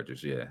go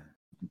Chargers. Yeah.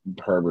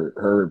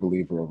 Herbert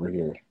believer over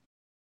here.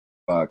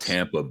 Bucks.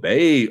 Tampa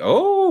Bay.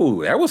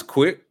 Oh, that was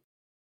quick.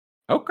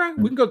 Okay,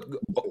 we can go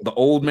the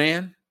old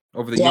man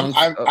over the young.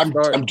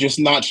 I'm just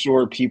not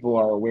sure people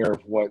are aware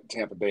of what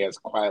Tampa Bay has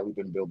quietly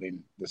been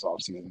building this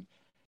offseason.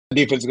 The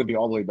defense is going to be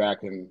all the way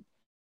back, and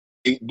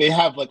they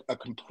have like a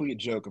complete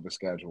joke of a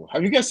schedule.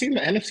 Have you guys seen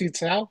the NFC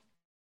South?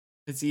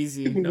 It's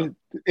easy.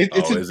 It's they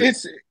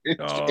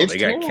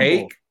terrible. got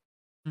cake.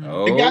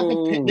 Oh,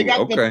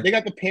 they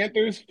got the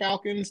Panthers,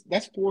 Falcons.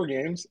 That's 4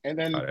 games, and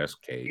then that's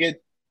cake.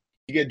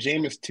 You get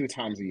Jameis 2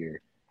 times a year.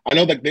 I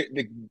know that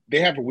they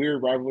have a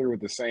weird rivalry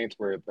with the Saints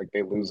where like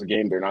they lose a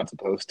game they're not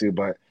supposed to,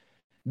 but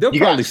they'll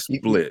probably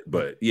split.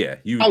 But yeah,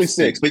 you probably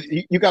 6. But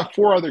you got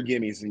 4 other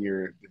gimmies in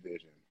your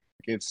division.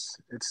 It's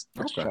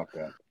okay. Fucked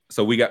up.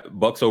 So we got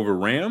Bucks over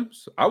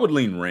Rams. I would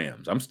lean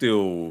Rams. I'm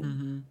still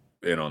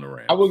in on the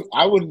Rams.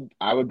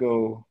 I would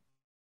go.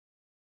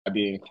 I'd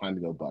be inclined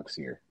to go Bucks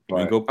here.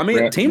 But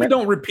teams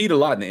don't repeat a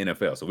lot in the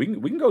NFL, so we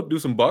can go do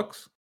some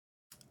Bucks.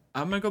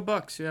 I'm gonna go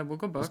Bucks. Yeah, we'll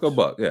go Bucks. Let's go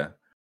Bucks. Yeah.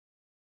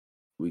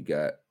 We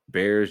got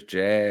Bears,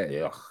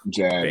 Jags.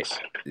 Jags.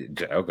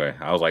 Okay,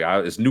 I was like,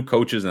 it's new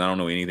coaches, and I don't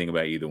know anything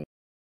about either one.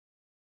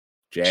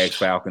 Jags,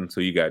 Falcons.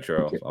 Who you got,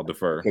 Charles? I'll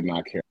defer. Could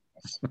not care.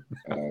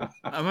 I'm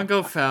gonna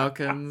go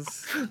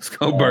Falcons. Let's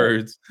go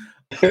Birds.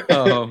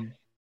 Texans.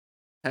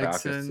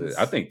 Falcons,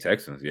 I think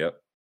Texans.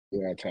 Yep.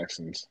 Yeah,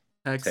 Texans.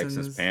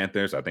 Texans,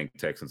 Panthers. I think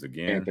Texans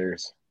again.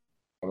 Panthers.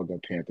 I would go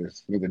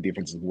Panthers. I think the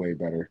defense is way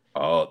better.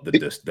 Oh,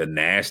 the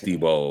Nasty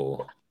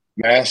Bowl.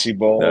 Nasty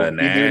Bowl. The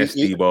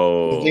Nasty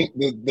Bowl.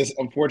 This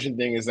unfortunate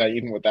thing is that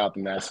even without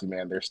the Nasty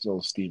Man, they're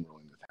still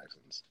steamrolling the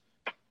Texans.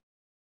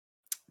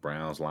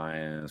 Browns,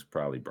 Lions,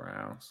 probably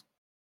Browns.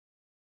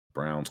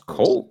 Browns,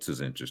 Colts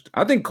is interesting.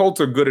 I think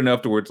Colts are good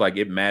enough to where it's like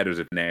it matters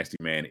if Nasty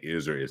Man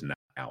is or is not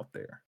out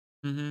there.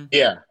 Mm-hmm.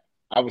 Yeah,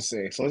 I would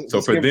say.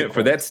 So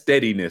for that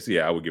steadiness,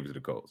 yeah, I would give it to the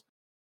Colts.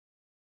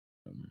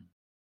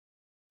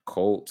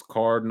 Colts,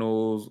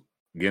 Cardinals,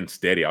 again,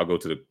 steady. I'll go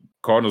to the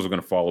Cardinals are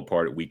going to fall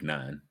apart at week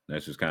 9.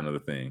 That's just kind of the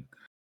thing.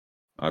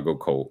 I'll go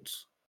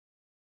Colts.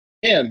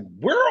 Man,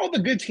 where are all the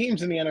good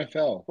teams in the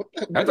NFL?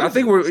 I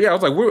think we're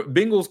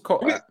Bengals.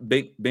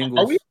 Bengals.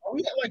 Are we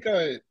at like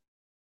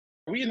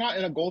are we not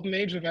in a golden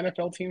age of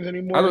NFL teams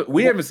anymore?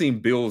 We haven't seen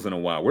Bills in a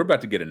while. We're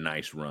about to get a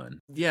nice run.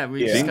 Yeah,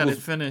 we just got to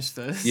finish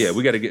this. Yeah,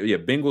 we got to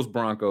get Bengals,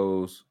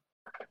 Broncos.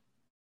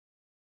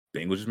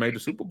 Bengals just made the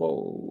Super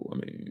Bowl. I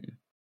mean,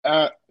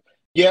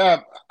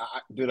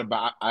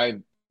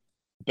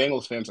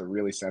 Bengals fans are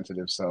really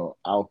sensitive, so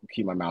I'll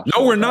keep my mouth.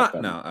 No, we're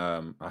not.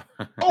 No.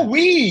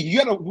 You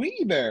got a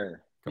we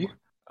there.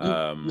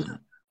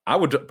 I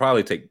would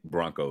probably take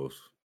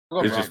Broncos.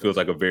 Broncos. Just feels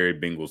like a very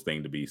Bengals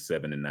thing to be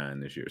 7-9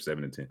 this year,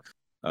 7-10.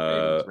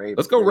 Ravens,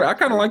 let's go. I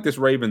kind of like this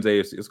Ravens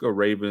AFC. Let's go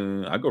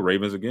Ravens. I go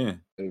Ravens again.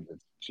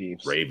 Ravens,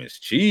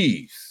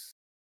 Chiefs.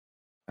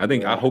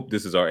 I hope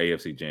this is our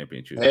AFC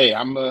championship. Hey,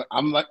 I'm the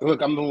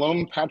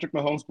lone Patrick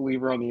Mahomes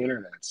believer on the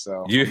internet.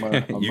 So you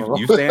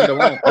stand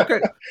alone.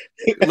 Okay,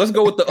 let's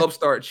go with the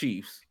upstart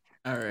Chiefs.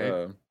 All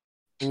right.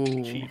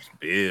 Chiefs,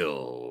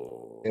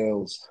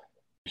 Bills.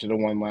 Should have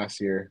won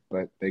last year,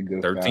 but they go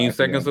 13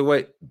 seconds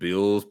away.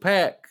 Bills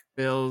pack.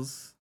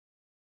 Bills.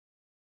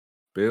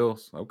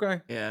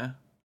 Okay. Yeah.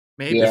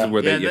 Maybe this is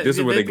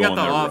where they go on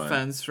the their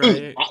offense, run.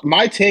 right?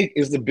 My take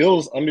is the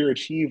Bills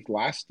underachieved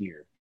last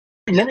year.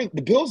 Remember,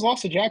 the Bills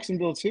lost to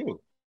Jacksonville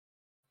too,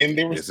 and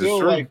they were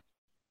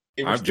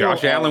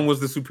Josh Allen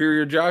was the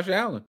superior Josh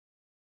Allen,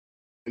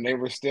 and they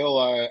were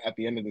still at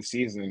the end of the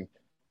season,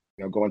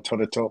 going toe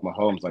to toe with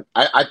Mahomes. Like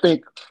I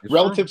think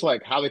relative to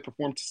like how they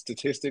performed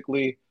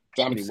statistically,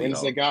 to how many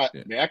wins they got,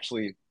 they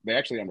actually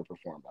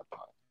underperformed. I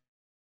thought.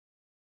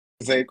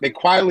 They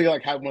quietly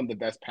had one of the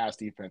best pass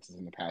defenses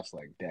in the past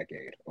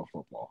decade of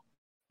football.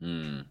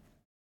 Bears,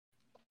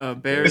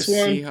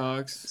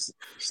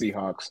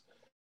 Seahawks.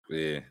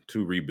 Yeah,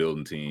 2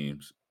 rebuilding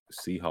teams.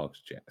 Seahawks.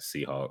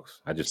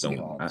 I just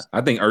don't.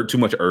 I think too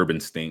much urban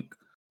stink.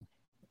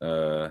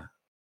 Seahawks,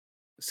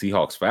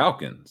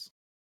 Falcons.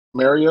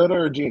 Mariota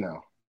or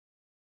Geno?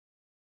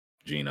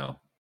 Geno.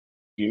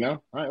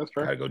 All right, that's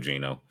fair. I go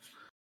Geno.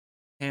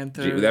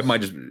 Panthers. That might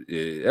just.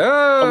 It's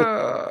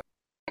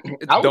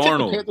I would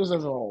Darnold. take the Panthers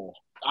as a whole.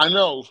 I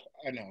know.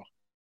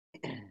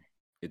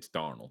 It's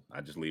Darnold.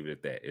 I just leave it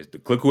at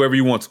that. Click whoever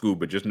you want, Scoob,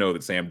 but just know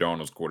that Sam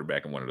Darnold's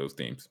quarterback in one of those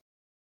teams.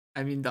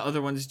 I mean, the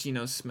other one's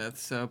Geno Smith,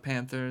 so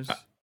Panthers.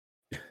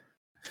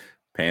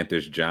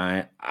 Panthers,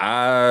 Giant.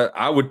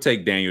 I would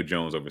take Daniel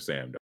Jones over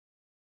Sam Darnold.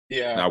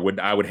 Yeah.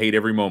 I would hate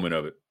every moment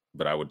of it,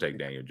 but I would take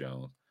Daniel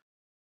Jones.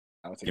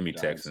 Give me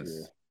Texans.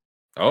 Here.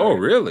 Oh,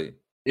 really?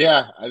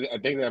 Yeah, I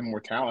think they have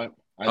more talent.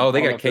 They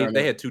got Kate.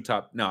 They had 2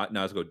 top. No,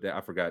 let's go.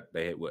 I forgot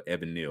they had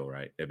Evan Neal,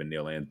 right? Evan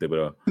Neal and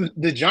Thibodeau.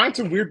 The Giants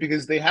are weird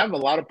because they have a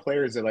lot of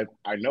players that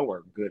I know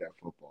are good at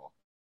football,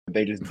 but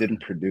they just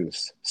didn't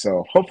produce.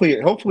 So hopefully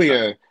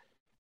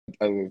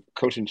a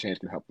coaching change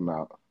can help them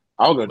out.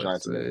 I'll go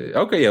Giants again.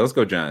 Okay, let's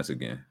go Giants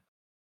again.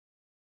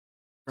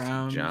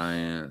 Browns.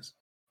 Giants.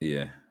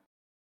 Yeah.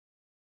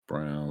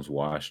 Browns,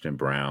 Washington,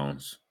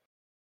 Browns.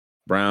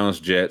 Browns,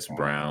 Jets,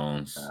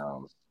 Browns.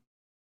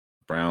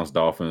 Browns,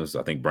 Dolphins.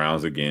 I think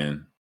Browns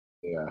again.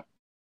 Yeah.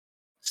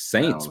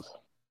 Saints. Browns.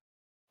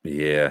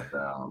 Yeah.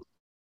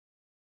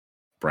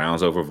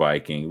 Browns over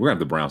Vikings. We're going to have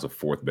the Browns the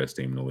 4th best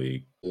team in the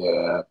league.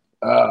 Yeah.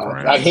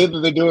 I hate that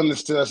they're doing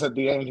this to us at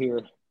the end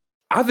here.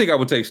 I think I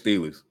would take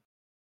Steelers.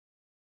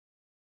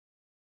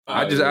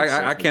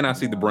 I cannot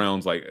see the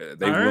Browns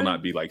they will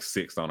not be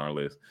 6th on our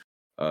list.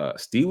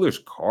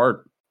 Steelers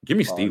card. Give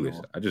me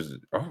Steelers. I'm just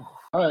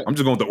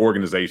going with the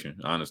organization.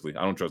 Honestly,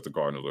 I don't trust the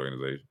Cardinals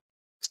organization.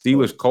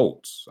 Steelers,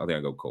 Colts. I think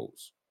I go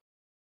Colts.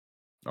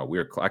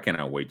 I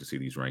cannot wait to see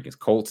these rankings.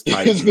 Colts,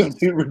 Titans. It's going to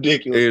be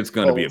ridiculous. It's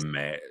going to be a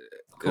mad.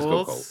 Let's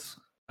go Colts.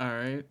 All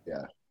right.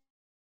 Yeah.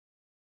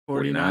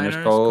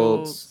 49ers,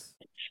 Colts.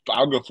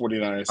 I'll go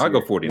 49ers. I'll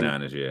go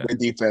 49ers, yeah. The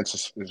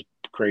defense is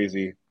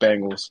crazy.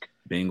 Bengals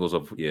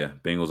over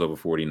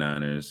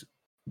 49ers.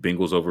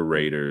 Bengals over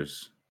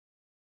Raiders.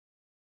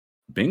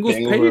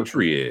 Bengals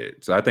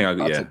Patriots. I think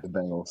I'll take the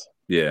Bengals.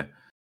 Yeah.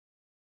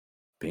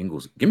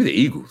 Bengals. Give me the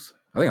Eagles.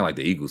 I think I like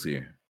the Eagles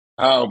here.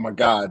 Oh my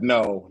God!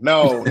 No!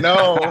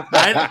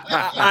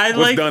 I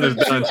like done is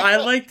done. I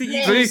like the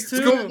Eagles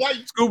too.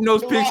 Scoop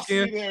knows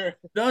pigskin.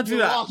 Don't do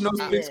that. No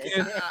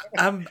pigskin.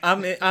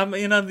 I'm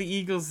in on the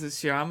Eagles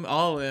this year. I'm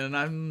all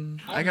in.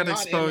 I got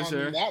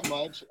exposure. That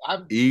much.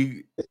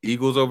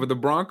 Eagles over the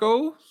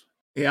Broncos.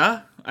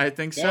 Yeah, I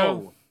think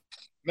so.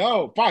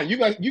 No, fine. You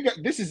got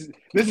this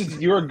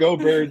is your Go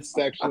Birds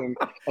section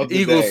of the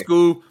Eagles, day.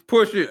 Scoob,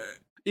 push it.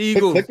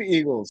 Eagles, Click the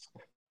Eagles.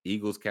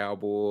 Eagles,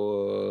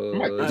 Cowboys,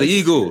 God, the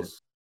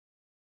Eagles.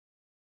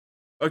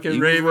 Okay,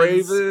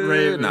 Eagles,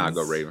 Ravens. Nah,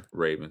 go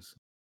Ravens.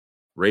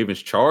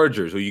 Ravens,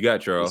 Chargers. Who you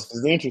got, Charles? This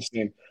is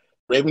interesting.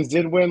 Ravens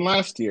did win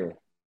last year.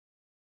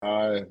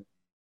 But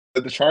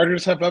the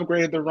Chargers have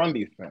upgraded their run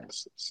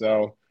defense.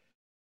 So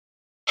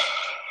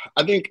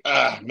I think,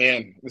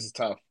 man, this is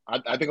tough.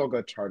 I think I'll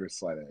go Chargers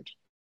slight edge.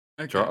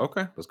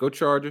 Okay. Let's go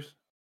Chargers.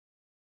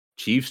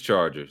 Chiefs,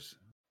 Chargers.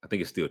 I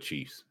think it's still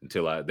Chiefs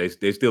until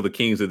they're still the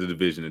kings of the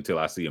division until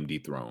I see them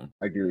dethroned.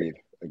 Agreed.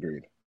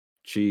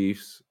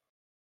 Chiefs,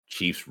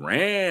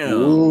 Rams.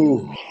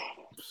 Ooh. I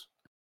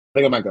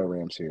think I might go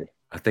Rams here.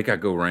 I think I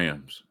go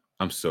Rams.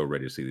 I'm so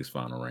ready to see this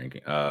final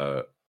ranking.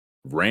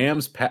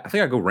 Rams. I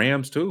think I go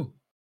Rams too.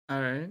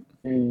 All right.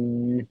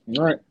 All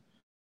right.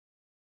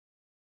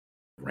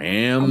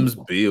 Rams,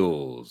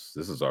 Bills.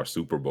 This is our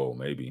Super Bowl,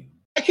 maybe.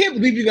 I can't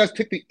believe you guys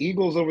picked the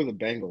Eagles over the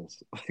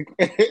Bengals.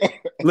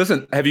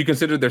 Listen, have you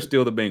considered they're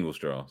still the Bengals,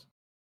 Charles?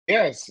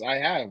 Yes, I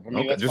have. I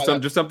mean, Okay,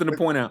 just something to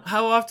point out.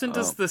 How often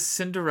does the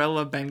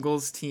Cinderella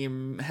Bengals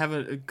team have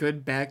a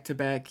good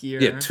back-to-back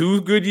year? Yeah,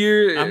 2 good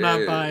years. I'm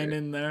not buying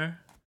in there.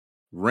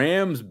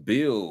 Rams,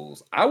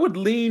 Bills. I would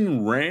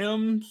lean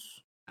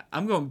Rams.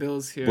 I'm going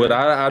Bills here. But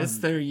it's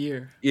their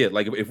year. Yeah,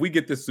 like if we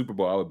get this Super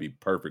Bowl, I would be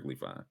perfectly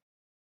fine.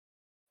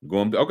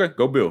 Go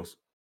Bills.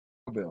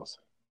 Bills.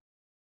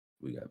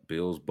 We got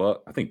Bills,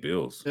 but I think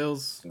Bills.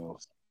 Bills.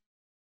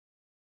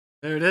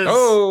 There it is.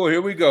 Oh, here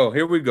we go.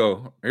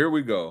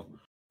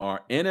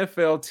 Our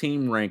NFL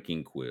team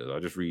ranking quiz.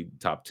 I'll just read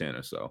top 10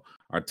 or so.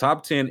 Our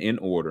top 10 in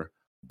order: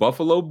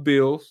 Buffalo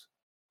Bills,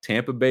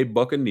 Tampa Bay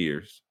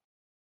Buccaneers,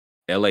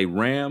 LA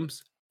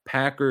Rams,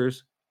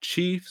 Packers,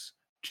 Chiefs,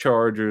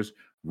 Chargers,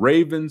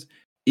 Ravens,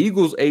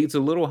 Eagles. 8's a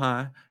little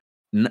high,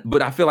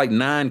 but I feel like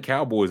 9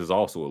 Cowboys is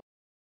also a little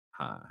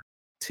high.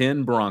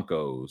 10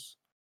 Broncos.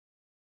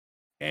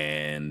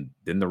 And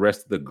then the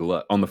rest of the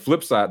glut. On the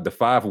flip side, the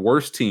 5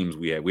 worst teams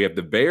we have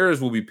the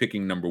Bears will be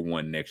picking number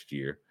 1 next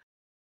year.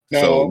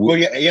 No,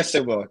 yes,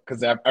 they will,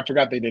 because I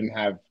forgot they didn't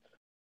have.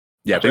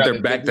 Yeah, I think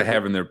they're back to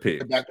having their pick.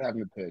 They're back to having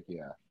the pick,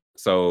 yeah.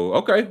 So,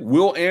 okay,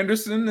 Will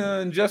Anderson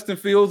and Justin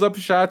Fields up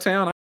in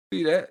Chi-Town. I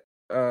see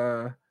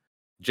that.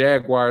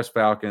 Jaguars,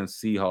 Falcons,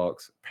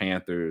 Seahawks,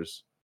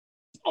 Panthers.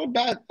 Not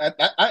bad.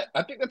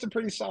 I think that's a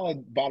pretty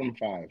solid bottom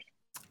 5.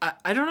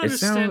 I don't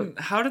understand.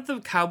 How did the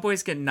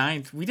Cowboys get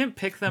 9th? We didn't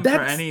pick them for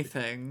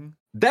anything.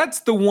 That's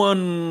the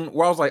one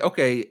where I was like,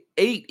 okay,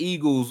 8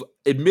 Eagles,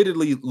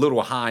 admittedly a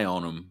little high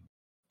on them,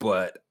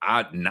 but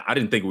I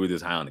didn't think we were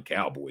this high on the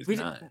Cowboys.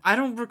 I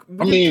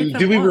mean,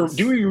 do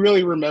we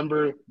really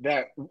remember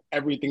that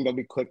everything that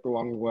we clicked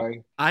along the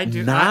way? I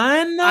do.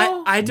 9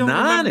 though? I don't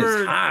 9 remember.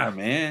 Is high,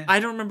 man. I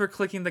don't remember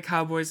clicking the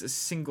Cowboys a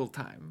single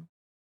time.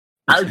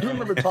 I do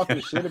remember talking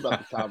shit about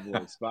the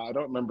Cowboys, but I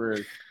don't remember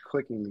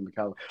clicking the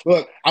Cowboys.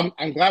 Look,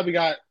 I'm glad we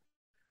got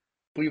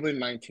Cleveland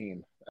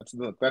 19.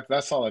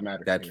 That's all that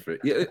matters. That's fair.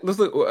 Yeah, let's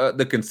look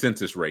the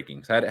consensus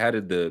rankings. How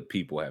did the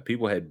people have?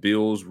 People had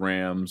Bills,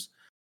 Rams,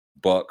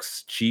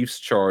 Bucks, Chiefs,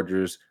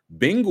 Chargers,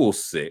 Bengals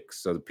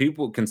 6. So the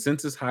people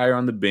consensus higher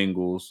on the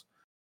Bengals.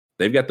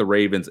 They've got the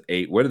Ravens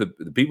 8. Where do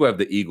the people have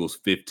the Eagles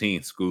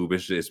 15? Scoob,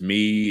 it's just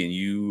me and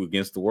you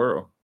against the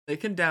world. They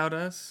can doubt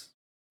us.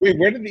 Wait,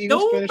 where did the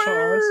Eagles finish on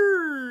ours?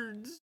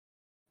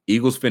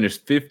 Eagles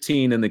finished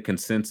 15 in the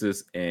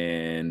consensus,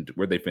 and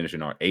where'd they finish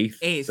in our 8th?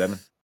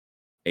 7th?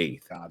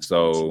 8th. God,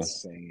 so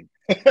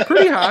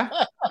pretty high.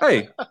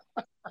 Hey,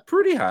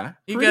 pretty high.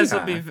 You guys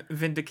will be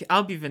vindicated.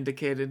 I'll be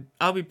vindicated.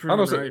 I'll be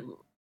proven right.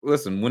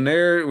 Listen, when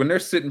they're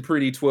sitting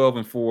pretty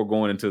 12-4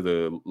 going into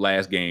the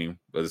last game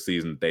of the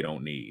season, they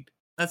don't need.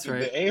 That's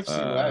right. The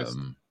AFC West.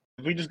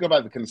 If we just go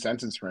by the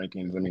consensus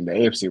rankings, I mean, the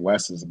AFC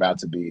West is about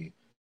to be.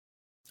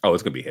 Oh,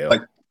 it's gonna be hell.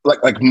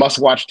 Like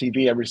must-watch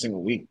TV every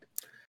single week.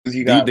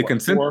 You got the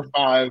consensus 4,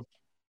 5,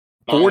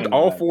 9,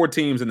 all 4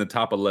 teams in the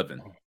top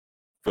 11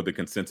 for the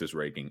consensus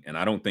ranking, and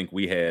I don't think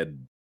we had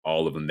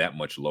all of them that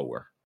much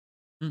lower.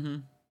 Mm-hmm.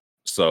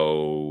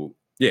 So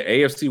yeah,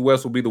 AFC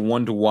West will be the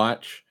one to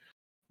watch.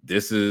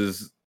 This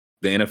is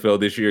the NFL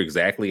this year,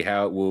 exactly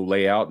how it will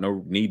lay out.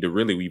 No need to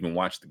really even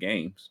watch the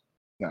games.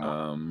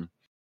 No.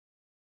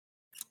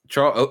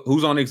 Charles,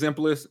 who's on the exempt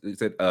list?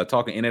 Is it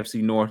talking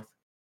NFC North?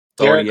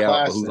 Derek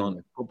Klassen, who's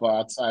on Football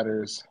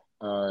Outsiders?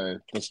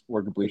 Just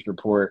work the Bleacher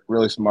Report.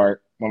 Really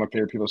smart. One of my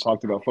favorite people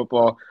talked about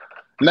football.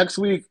 Next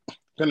week,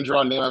 gonna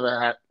draw a name out of a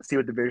hat, see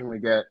what division we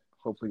get.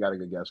 Hopefully, got a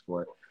good guess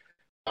for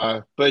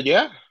it. But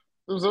yeah,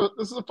 this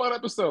is a fun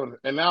episode.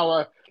 And now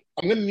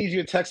I'm gonna need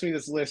you to text me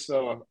this list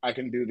so I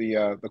can do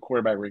the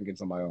quarterback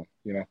rankings on my own.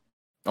 You know.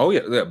 Oh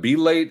yeah. Be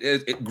late.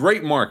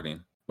 Great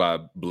marketing by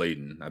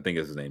Bladen. I think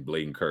it's his name,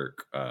 Bladen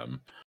Kirk.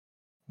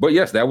 But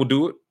yes, that will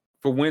do it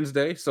for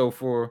Wednesday. So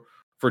for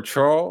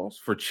Charles,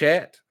 for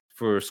chat,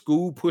 for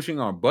Scoob pushing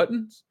our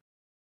buttons,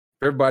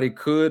 if everybody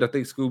could, I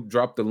think Scoob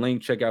dropped the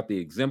link. Check out the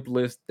exempt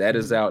list. That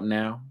is out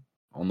now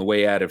on the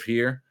way out of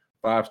here.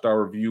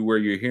 5-star review where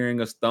you're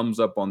hearing us. Thumbs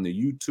up on the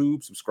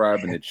YouTube. Subscribe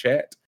in the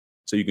chat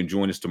so you can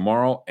join us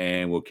tomorrow.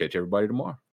 And we'll catch everybody tomorrow.